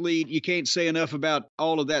 amazing athlete. You can't say enough about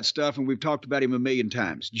all of that stuff, and we've talked about him a million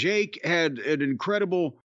times. Jake had an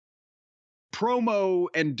incredible promo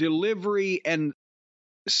and delivery and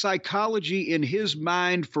psychology in his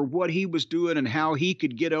mind for what he was doing and how he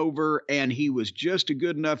could get over, and he was just a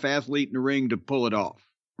good enough athlete in the ring to pull it off,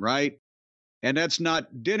 right? And that's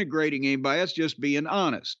not denigrating anybody, that's just being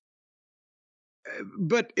honest.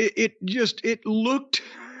 But it looked,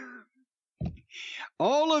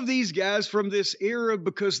 all of these guys from this era,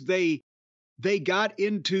 because they got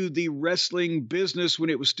into the wrestling business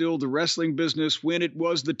when it was still the wrestling business, when it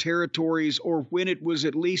was the territories, or when it was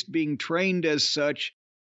at least being trained as such.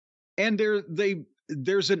 And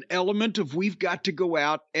there's an element of we've got to go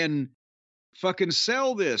out and fucking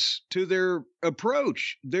sell this to their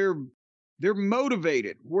approach. They're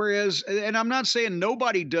motivated. Whereas, and I'm not saying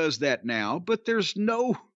nobody does that now, but there's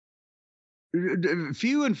few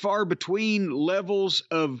and far between levels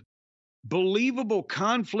of believable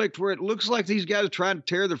conflict where it looks like these guys are trying to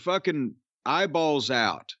tear their fucking eyeballs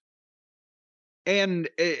out. And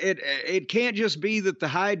it can't just be that the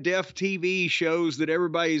high def TV shows that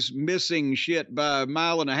everybody's missing shit by 1.5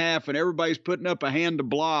 miles and everybody's putting up a hand to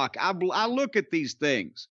block. I look at these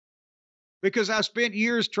things because I spent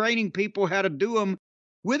years training people how to do them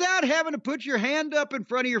without having to put your hand up in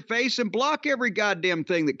front of your face and block every goddamn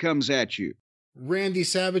thing that comes at you. Randy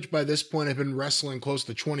Savage, by this point, had been wrestling close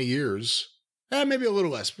to 20 years. Maybe a little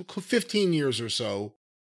less, 15 years or so.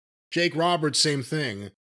 Jake Roberts, same thing.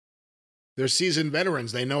 They're seasoned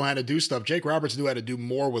veterans. They know how to do stuff. Jake Roberts knew how to do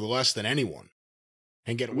more with less than anyone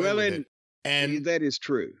and get away with it. And that is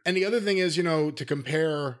true. And the other thing is, to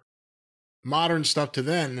compare modern stuff to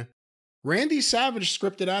then, Randy Savage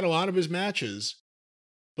scripted out a lot of his matches,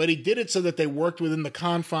 but he did it so that they worked within the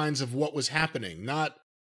confines of what was happening, not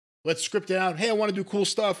let's script it out. Hey, I want to do cool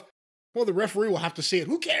stuff. Well, the referee will have to see it.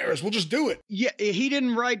 Who cares? We'll just do it. Yeah, he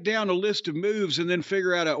didn't write down a list of moves and then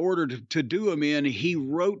figure out an order to do them in. He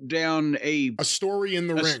wrote down a story in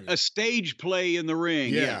the ring. A stage play in the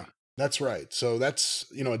ring. Yeah, that's right. So that's,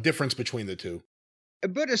 a difference between the two.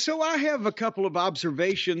 But so I have a couple of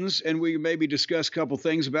observations, and we maybe discuss a couple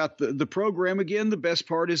things about the program. Again, the best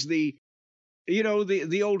part is the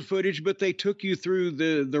old footage, but they took you through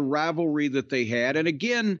the rivalry that they had. And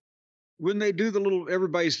again, when they do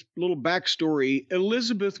everybody's little backstory,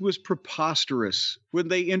 Elizabeth was preposterous when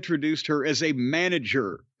they introduced her as a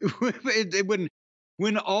manager.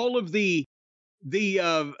 when all of the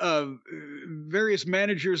various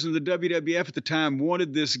managers in the WWF at the time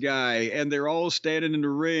wanted this guy, and they're all standing in the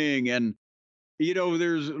ring, and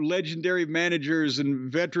there's legendary managers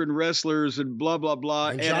and veteran wrestlers and blah blah blah,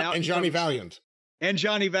 and Johnny Valiant. And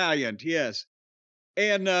Johnny Valiant, yes.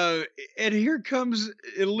 And here comes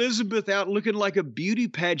Elizabeth out looking like a beauty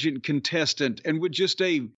pageant contestant and with just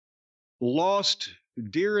a lost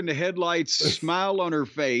deer in the headlights smile on her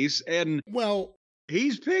face. And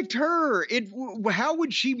he's picked her. How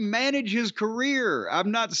would she manage his career? I'm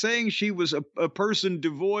not saying she was a person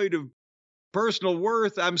devoid of personal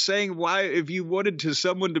worth. I'm saying if you wanted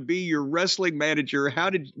someone to be your wrestling manager,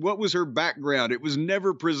 what was her background? It was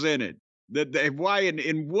never presented. Why and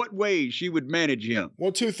in what way she would manage him.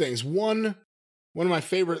 Well, two things. One of my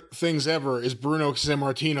favorite things ever is Bruno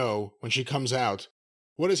Sammartino when she comes out.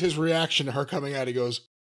 What is his reaction to her coming out? He goes,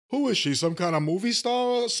 "Who is she? Some kind of movie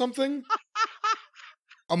star or something?"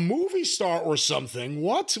 A movie star or something?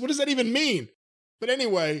 What? What does that even mean? But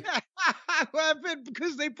anyway. Well,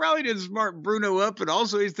 because they probably didn't smart Bruno up, and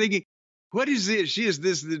also he's thinking, what is this? Is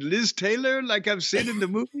this Liz Taylor like I've seen in the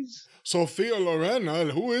movies? Sophia Loren,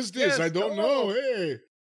 who is this? Yes, I don't know. Hey.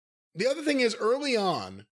 The other thing is, early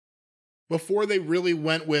on, before they really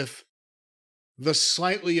went with the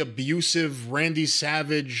slightly abusive Randy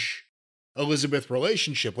Savage Elizabeth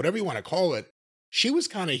relationship, whatever you want to call it, she was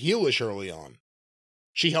kind of heelish early on.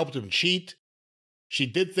 She helped him cheat. She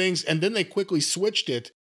did things, and then they quickly switched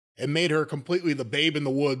it and made her completely the babe in the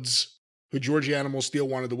woods who Georgie Animal Steel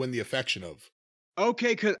wanted to win the affection of. Okay,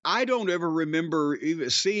 because I don't ever remember even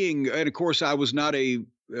seeing, and of course I was not a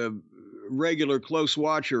regular close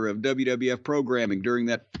watcher of WWF programming during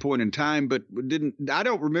that point in time, but I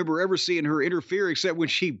don't remember ever seeing her interfere except when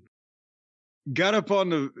she got up on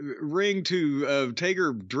the ring to take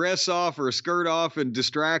her dress off or skirt off and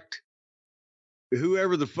distract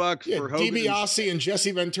whoever the fuck for Hogan. DiBiase and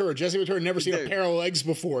Jesse Ventura. Jesse Ventura had never seen a pair of legs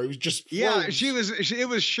before. It was just flows. It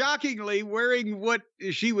was shockingly wearing what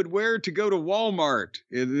she would wear to go to Walmart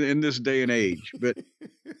in this day and age. But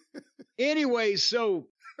anyway, so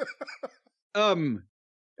I'm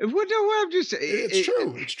just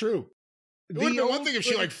it's true. It would have been one thing if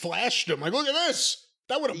she like flashed him. Like, look at this.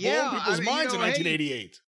 That would have blown people's minds in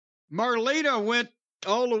 1988. Marlena went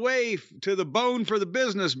all the way to the bone for the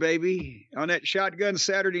business, baby, on that Shotgun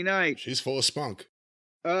Saturday night. She's full of spunk.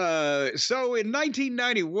 So in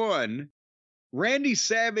 1991, Randy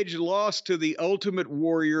Savage lost to the Ultimate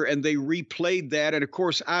Warrior, and they replayed that. And of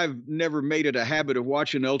course, I've never made it a habit of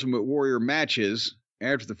watching Ultimate Warrior matches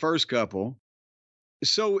after the first couple.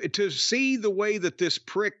 So to see the way that this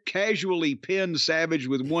prick casually pinned Savage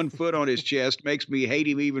with one foot on his chest makes me hate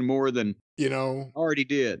him even more than already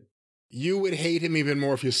did. You would hate him even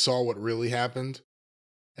more if you saw what really happened.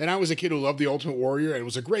 And I was a kid who loved the Ultimate Warrior, and it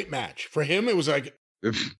was a great match. For him, it was like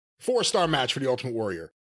a 4-star match for the Ultimate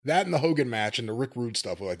Warrior. That and the Hogan match and the Rick Rude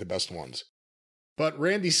stuff were like the best ones. But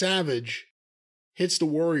Randy Savage hits the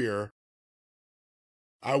Warrior,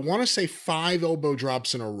 I want to say 5 elbow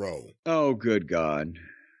drops in a row. Oh, good God.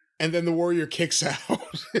 And then the Warrior kicks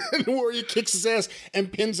out. And the Warrior kicks his ass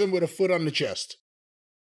and pins him with a foot on the chest.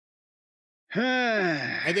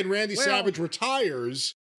 And then Randy Savage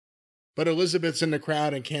retires, but Elizabeth's in the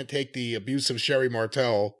crowd and can't take the abuse of Sherry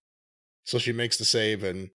Martel. So she makes the save,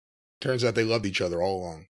 and turns out they loved each other all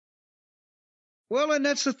along. Well, and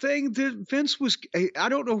that's the thing that Vince was, I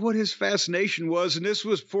don't know what his fascination was, and this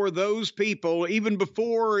was for those people, even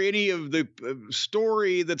before any of the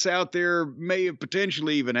story that's out there may have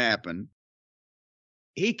potentially even happened.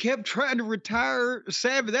 He kept trying to retire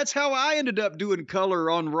Savage. That's how I ended up doing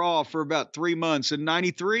color on Raw for about 3 months. And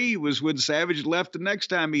 93 was when Savage left the next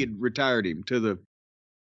time he had retired him to the...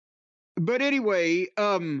 But anyway,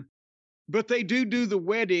 but they do the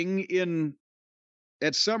wedding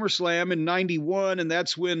at SummerSlam in 91, and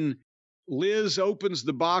that's when Liz opens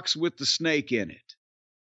the box with the snake in it.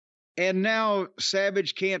 And now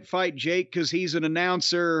Savage can't fight Jake because he's an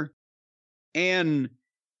announcer. And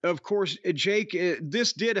of course, Jake,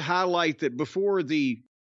 this did highlight that before the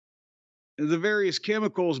various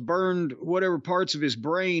chemicals burned whatever parts of his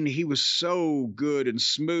brain, he was so good and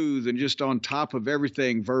smooth and just on top of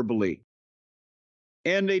everything verbally.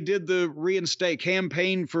 And they did the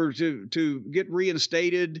campaign to get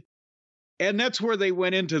reinstated. And that's where they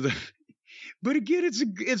went into the... But again,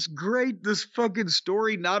 it's great, this fucking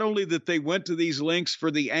story. Not only that they went to these links for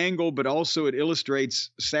the angle, but also it illustrates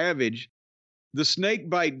Savage. The snake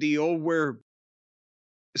bite deal where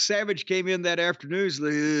Savage came in that afternoon. He's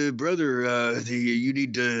like, brother, you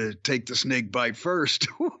need to take the snake bite first.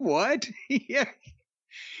 What? Yeah.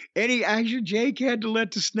 And Jake had to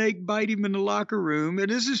let the snake bite him in the locker room. And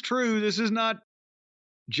this is true. This is not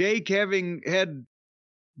Jake having had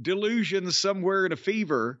delusions somewhere in a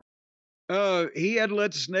fever. He had to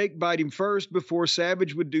let the snake bite him first before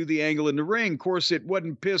Savage would do the angle in the ring. Of course, it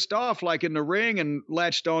wasn't pissed off like in the ring and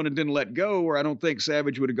latched on and didn't let go, or I don't think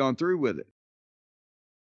Savage would have gone through with it.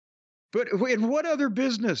 But in what other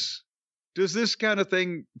business does this kind of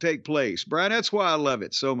thing take place? Brian, that's why I love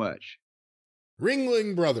it so much.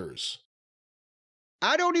 Ringling Brothers.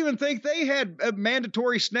 I don't even think they had a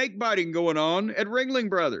mandatory snake biting going on at Ringling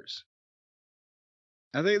Brothers.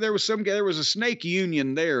 I think there was a snake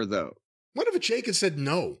union there, though. What if Jake had said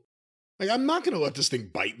no? Like, I'm not going to let this thing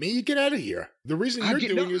bite me. You get out of here. The reason you're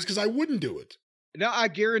doing it is because I wouldn't do it. Now, I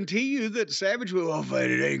guarantee you that Savage will, I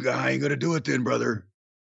ain't going to do it then, brother.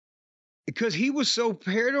 Because he was so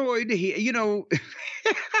paranoid, he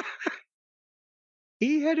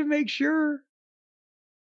had to make sure.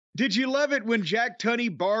 Did you love it when Jack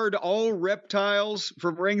Tunney barred all reptiles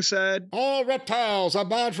from ringside? All reptiles. I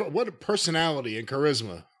barred from... What a personality and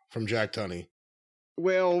charisma from Jack Tunney.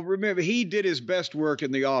 Well, remember, he did his best work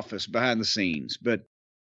in the office behind the scenes, but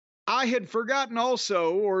I had forgotten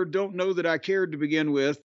also, or don't know that I cared to begin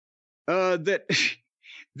with, that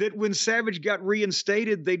when Savage got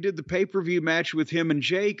reinstated, they did the pay-per-view match with him and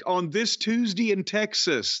Jake on this Tuesday in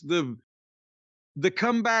Texas. The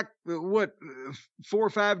comeback, 4 or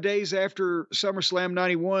 5 days after SummerSlam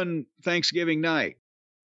 91, Thanksgiving night.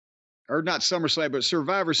 or not SummerSlam, but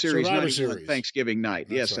Survivor Series. Survivor 91, Series. Thanksgiving night.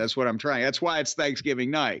 Yes, that's what I'm trying. That's why it's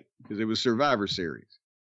Thanksgiving night, because it was Survivor Series.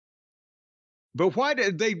 But why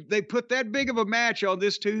did they put that big of a match on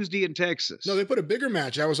this Tuesday in Texas? No, they put a bigger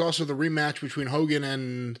match. That was also the rematch between Hogan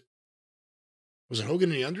and, was it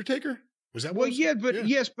Hogan and The Undertaker? Was that? Well,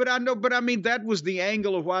 yes, but I know, but I mean, that was the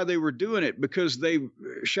angle of why they were doing it, because they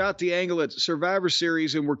shot the angle at Survivor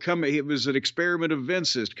Series and were coming. It was an experiment of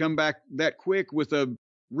Vince's to come back that quick with a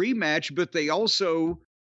rematch, but they also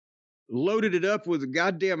loaded it up with a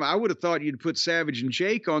goddamn. I would have thought you'd put Savage and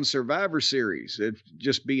Jake on Survivor Series, if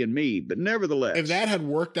just being me, but nevertheless, if that had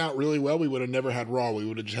worked out really well, we would have never had Raw. We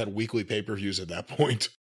would have just had weekly pay-per-views at that point.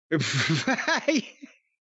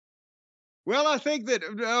 Well, I think that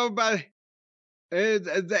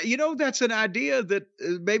that's an idea that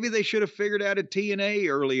maybe they should have figured out at TNA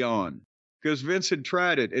early on, because Vince had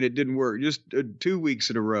tried it and it didn't work, just 2 weeks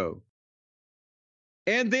in a row.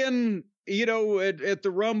 And then, at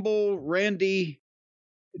the Rumble, Randy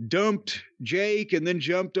dumped Jake and then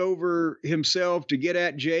jumped over himself to get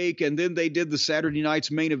at Jake. And then they did the Saturday night's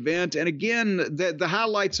main event. And again, the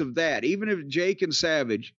highlights of that, even if Jake and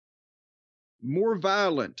Savage, more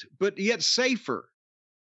violent, but yet safer.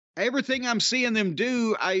 Everything I'm seeing them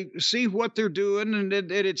do, I see what they're doing, and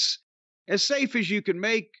it's as safe as you can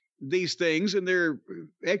make these things, and they're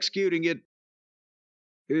executing it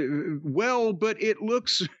well, but it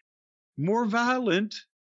looks more violent.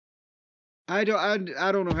 I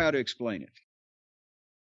don't know how to explain it.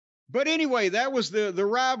 But anyway, that was the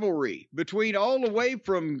rivalry between all the way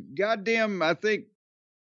from goddamn, I think,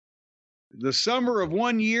 the summer of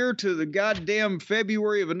one year to the goddamn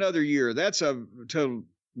February of another year. That's to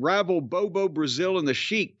rival Bobo Brazil and the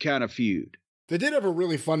Sheik kind of feud. They did have a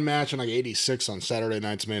really fun match in like 86 on Saturday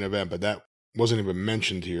night's main event, but that wasn't even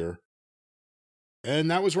mentioned here.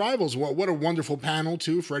 And that was Rivals. What a wonderful panel,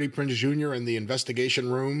 too. Freddie Prinze Jr. in the investigation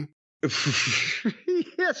room.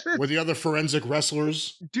 Yes. With the other forensic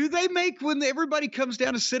wrestlers. Do they make, when everybody comes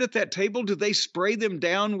down to sit at that table, do they spray them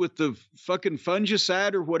down with the fucking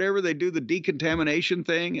fungicide or whatever? They do the decontamination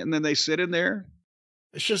thing and then they sit in there?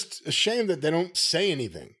 It's just a shame that they don't say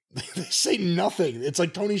anything. They say nothing. It's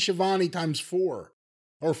like Tony Schiavone times 4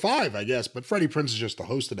 or 5, I guess. But Freddie Prinze is just the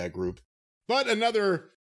host of that group. But another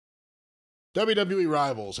WWE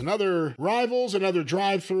Rivals, another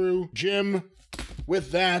Drive Thru. Jim,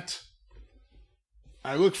 with that,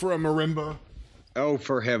 I look for a marimba. Oh,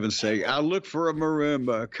 for heaven's sake. I look for a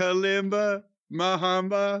marimba. Kalimba,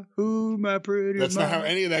 Mahamba, who my pretty That's not how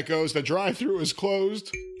any of that goes. The Drive Thru is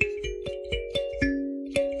closed.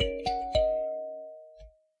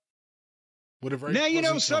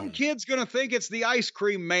 Now, some kid's going to think it's the ice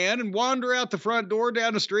cream man and wander out the front door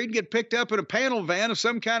down the street and get picked up in a panel van of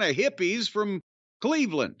some kind of hippies from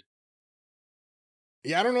Cleveland.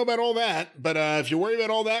 Yeah, I don't know about all that, but if you worry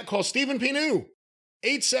about all that, call Stephen P. New.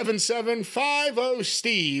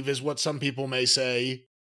 877-50-STEVE is what some people may say.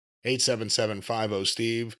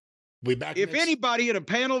 877-50-STEVE. We'll be back. If anybody in a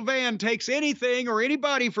panel van takes anything or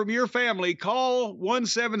anybody from your family, call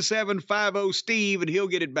 177-50-STEVE and he'll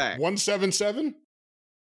get it back. 177?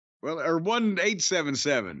 Well, or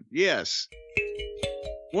 1877. Yes.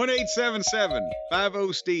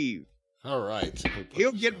 1-877-50-STEVE. All right.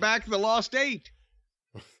 He'll get back the lost 8.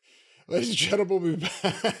 Ladies and gentlemen,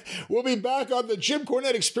 we'll be back on the Jim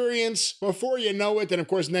Cornette Experience before you know it. And of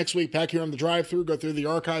course, next week, back here on the Drive Thru, go through the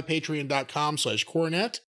archive,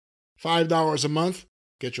 patreon.com/Cornette. $5 a month.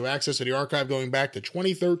 Get you access to the archive going back to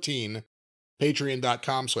 2013.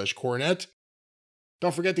 Patreon.com/Cornette.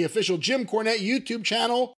 Don't forget the official Jim Cornette YouTube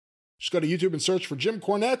channel. Just go to YouTube and search for Jim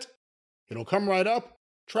Cornette. It'll come right up.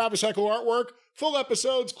 Travis Heckle artwork, full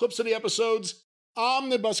episodes, clips of the episodes,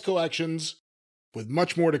 omnibus collections, with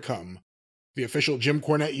much more to come. The official Jim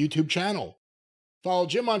Cornette YouTube channel. Follow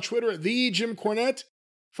Jim on Twitter at @TheJimCornette.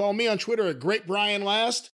 Follow me on Twitter at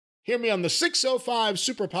GreatBrianLast. Hear me on the 605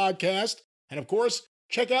 Superpodcast. And of course,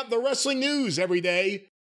 check out the wrestling news every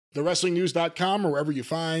day. TheWrestlingNews.com or wherever you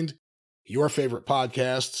find your favorite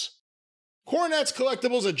podcasts. Cornette's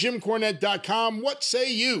Collectibles at JimCornette.com. What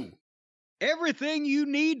say you? Everything you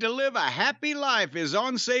need to live a happy life is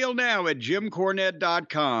on sale now at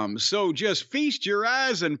JimCornette.com. So just feast your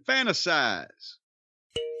eyes and fantasize.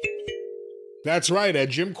 That's right, at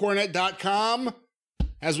JimCornette.com.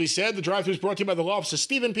 As we said, the Drive Thru is brought to you by the law office of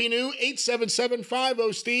Stephen P. New,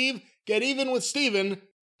 877-50-STEVE. Get even with Stephen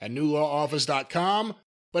at newlawoffice.com.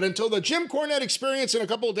 But until the Jim Cornette Experience in a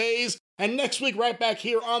couple of days, and next week right back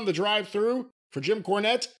here on the Drive Thru for Jim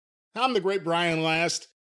Cornette, I'm the great Brian Last.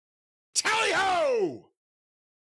 Tally-ho!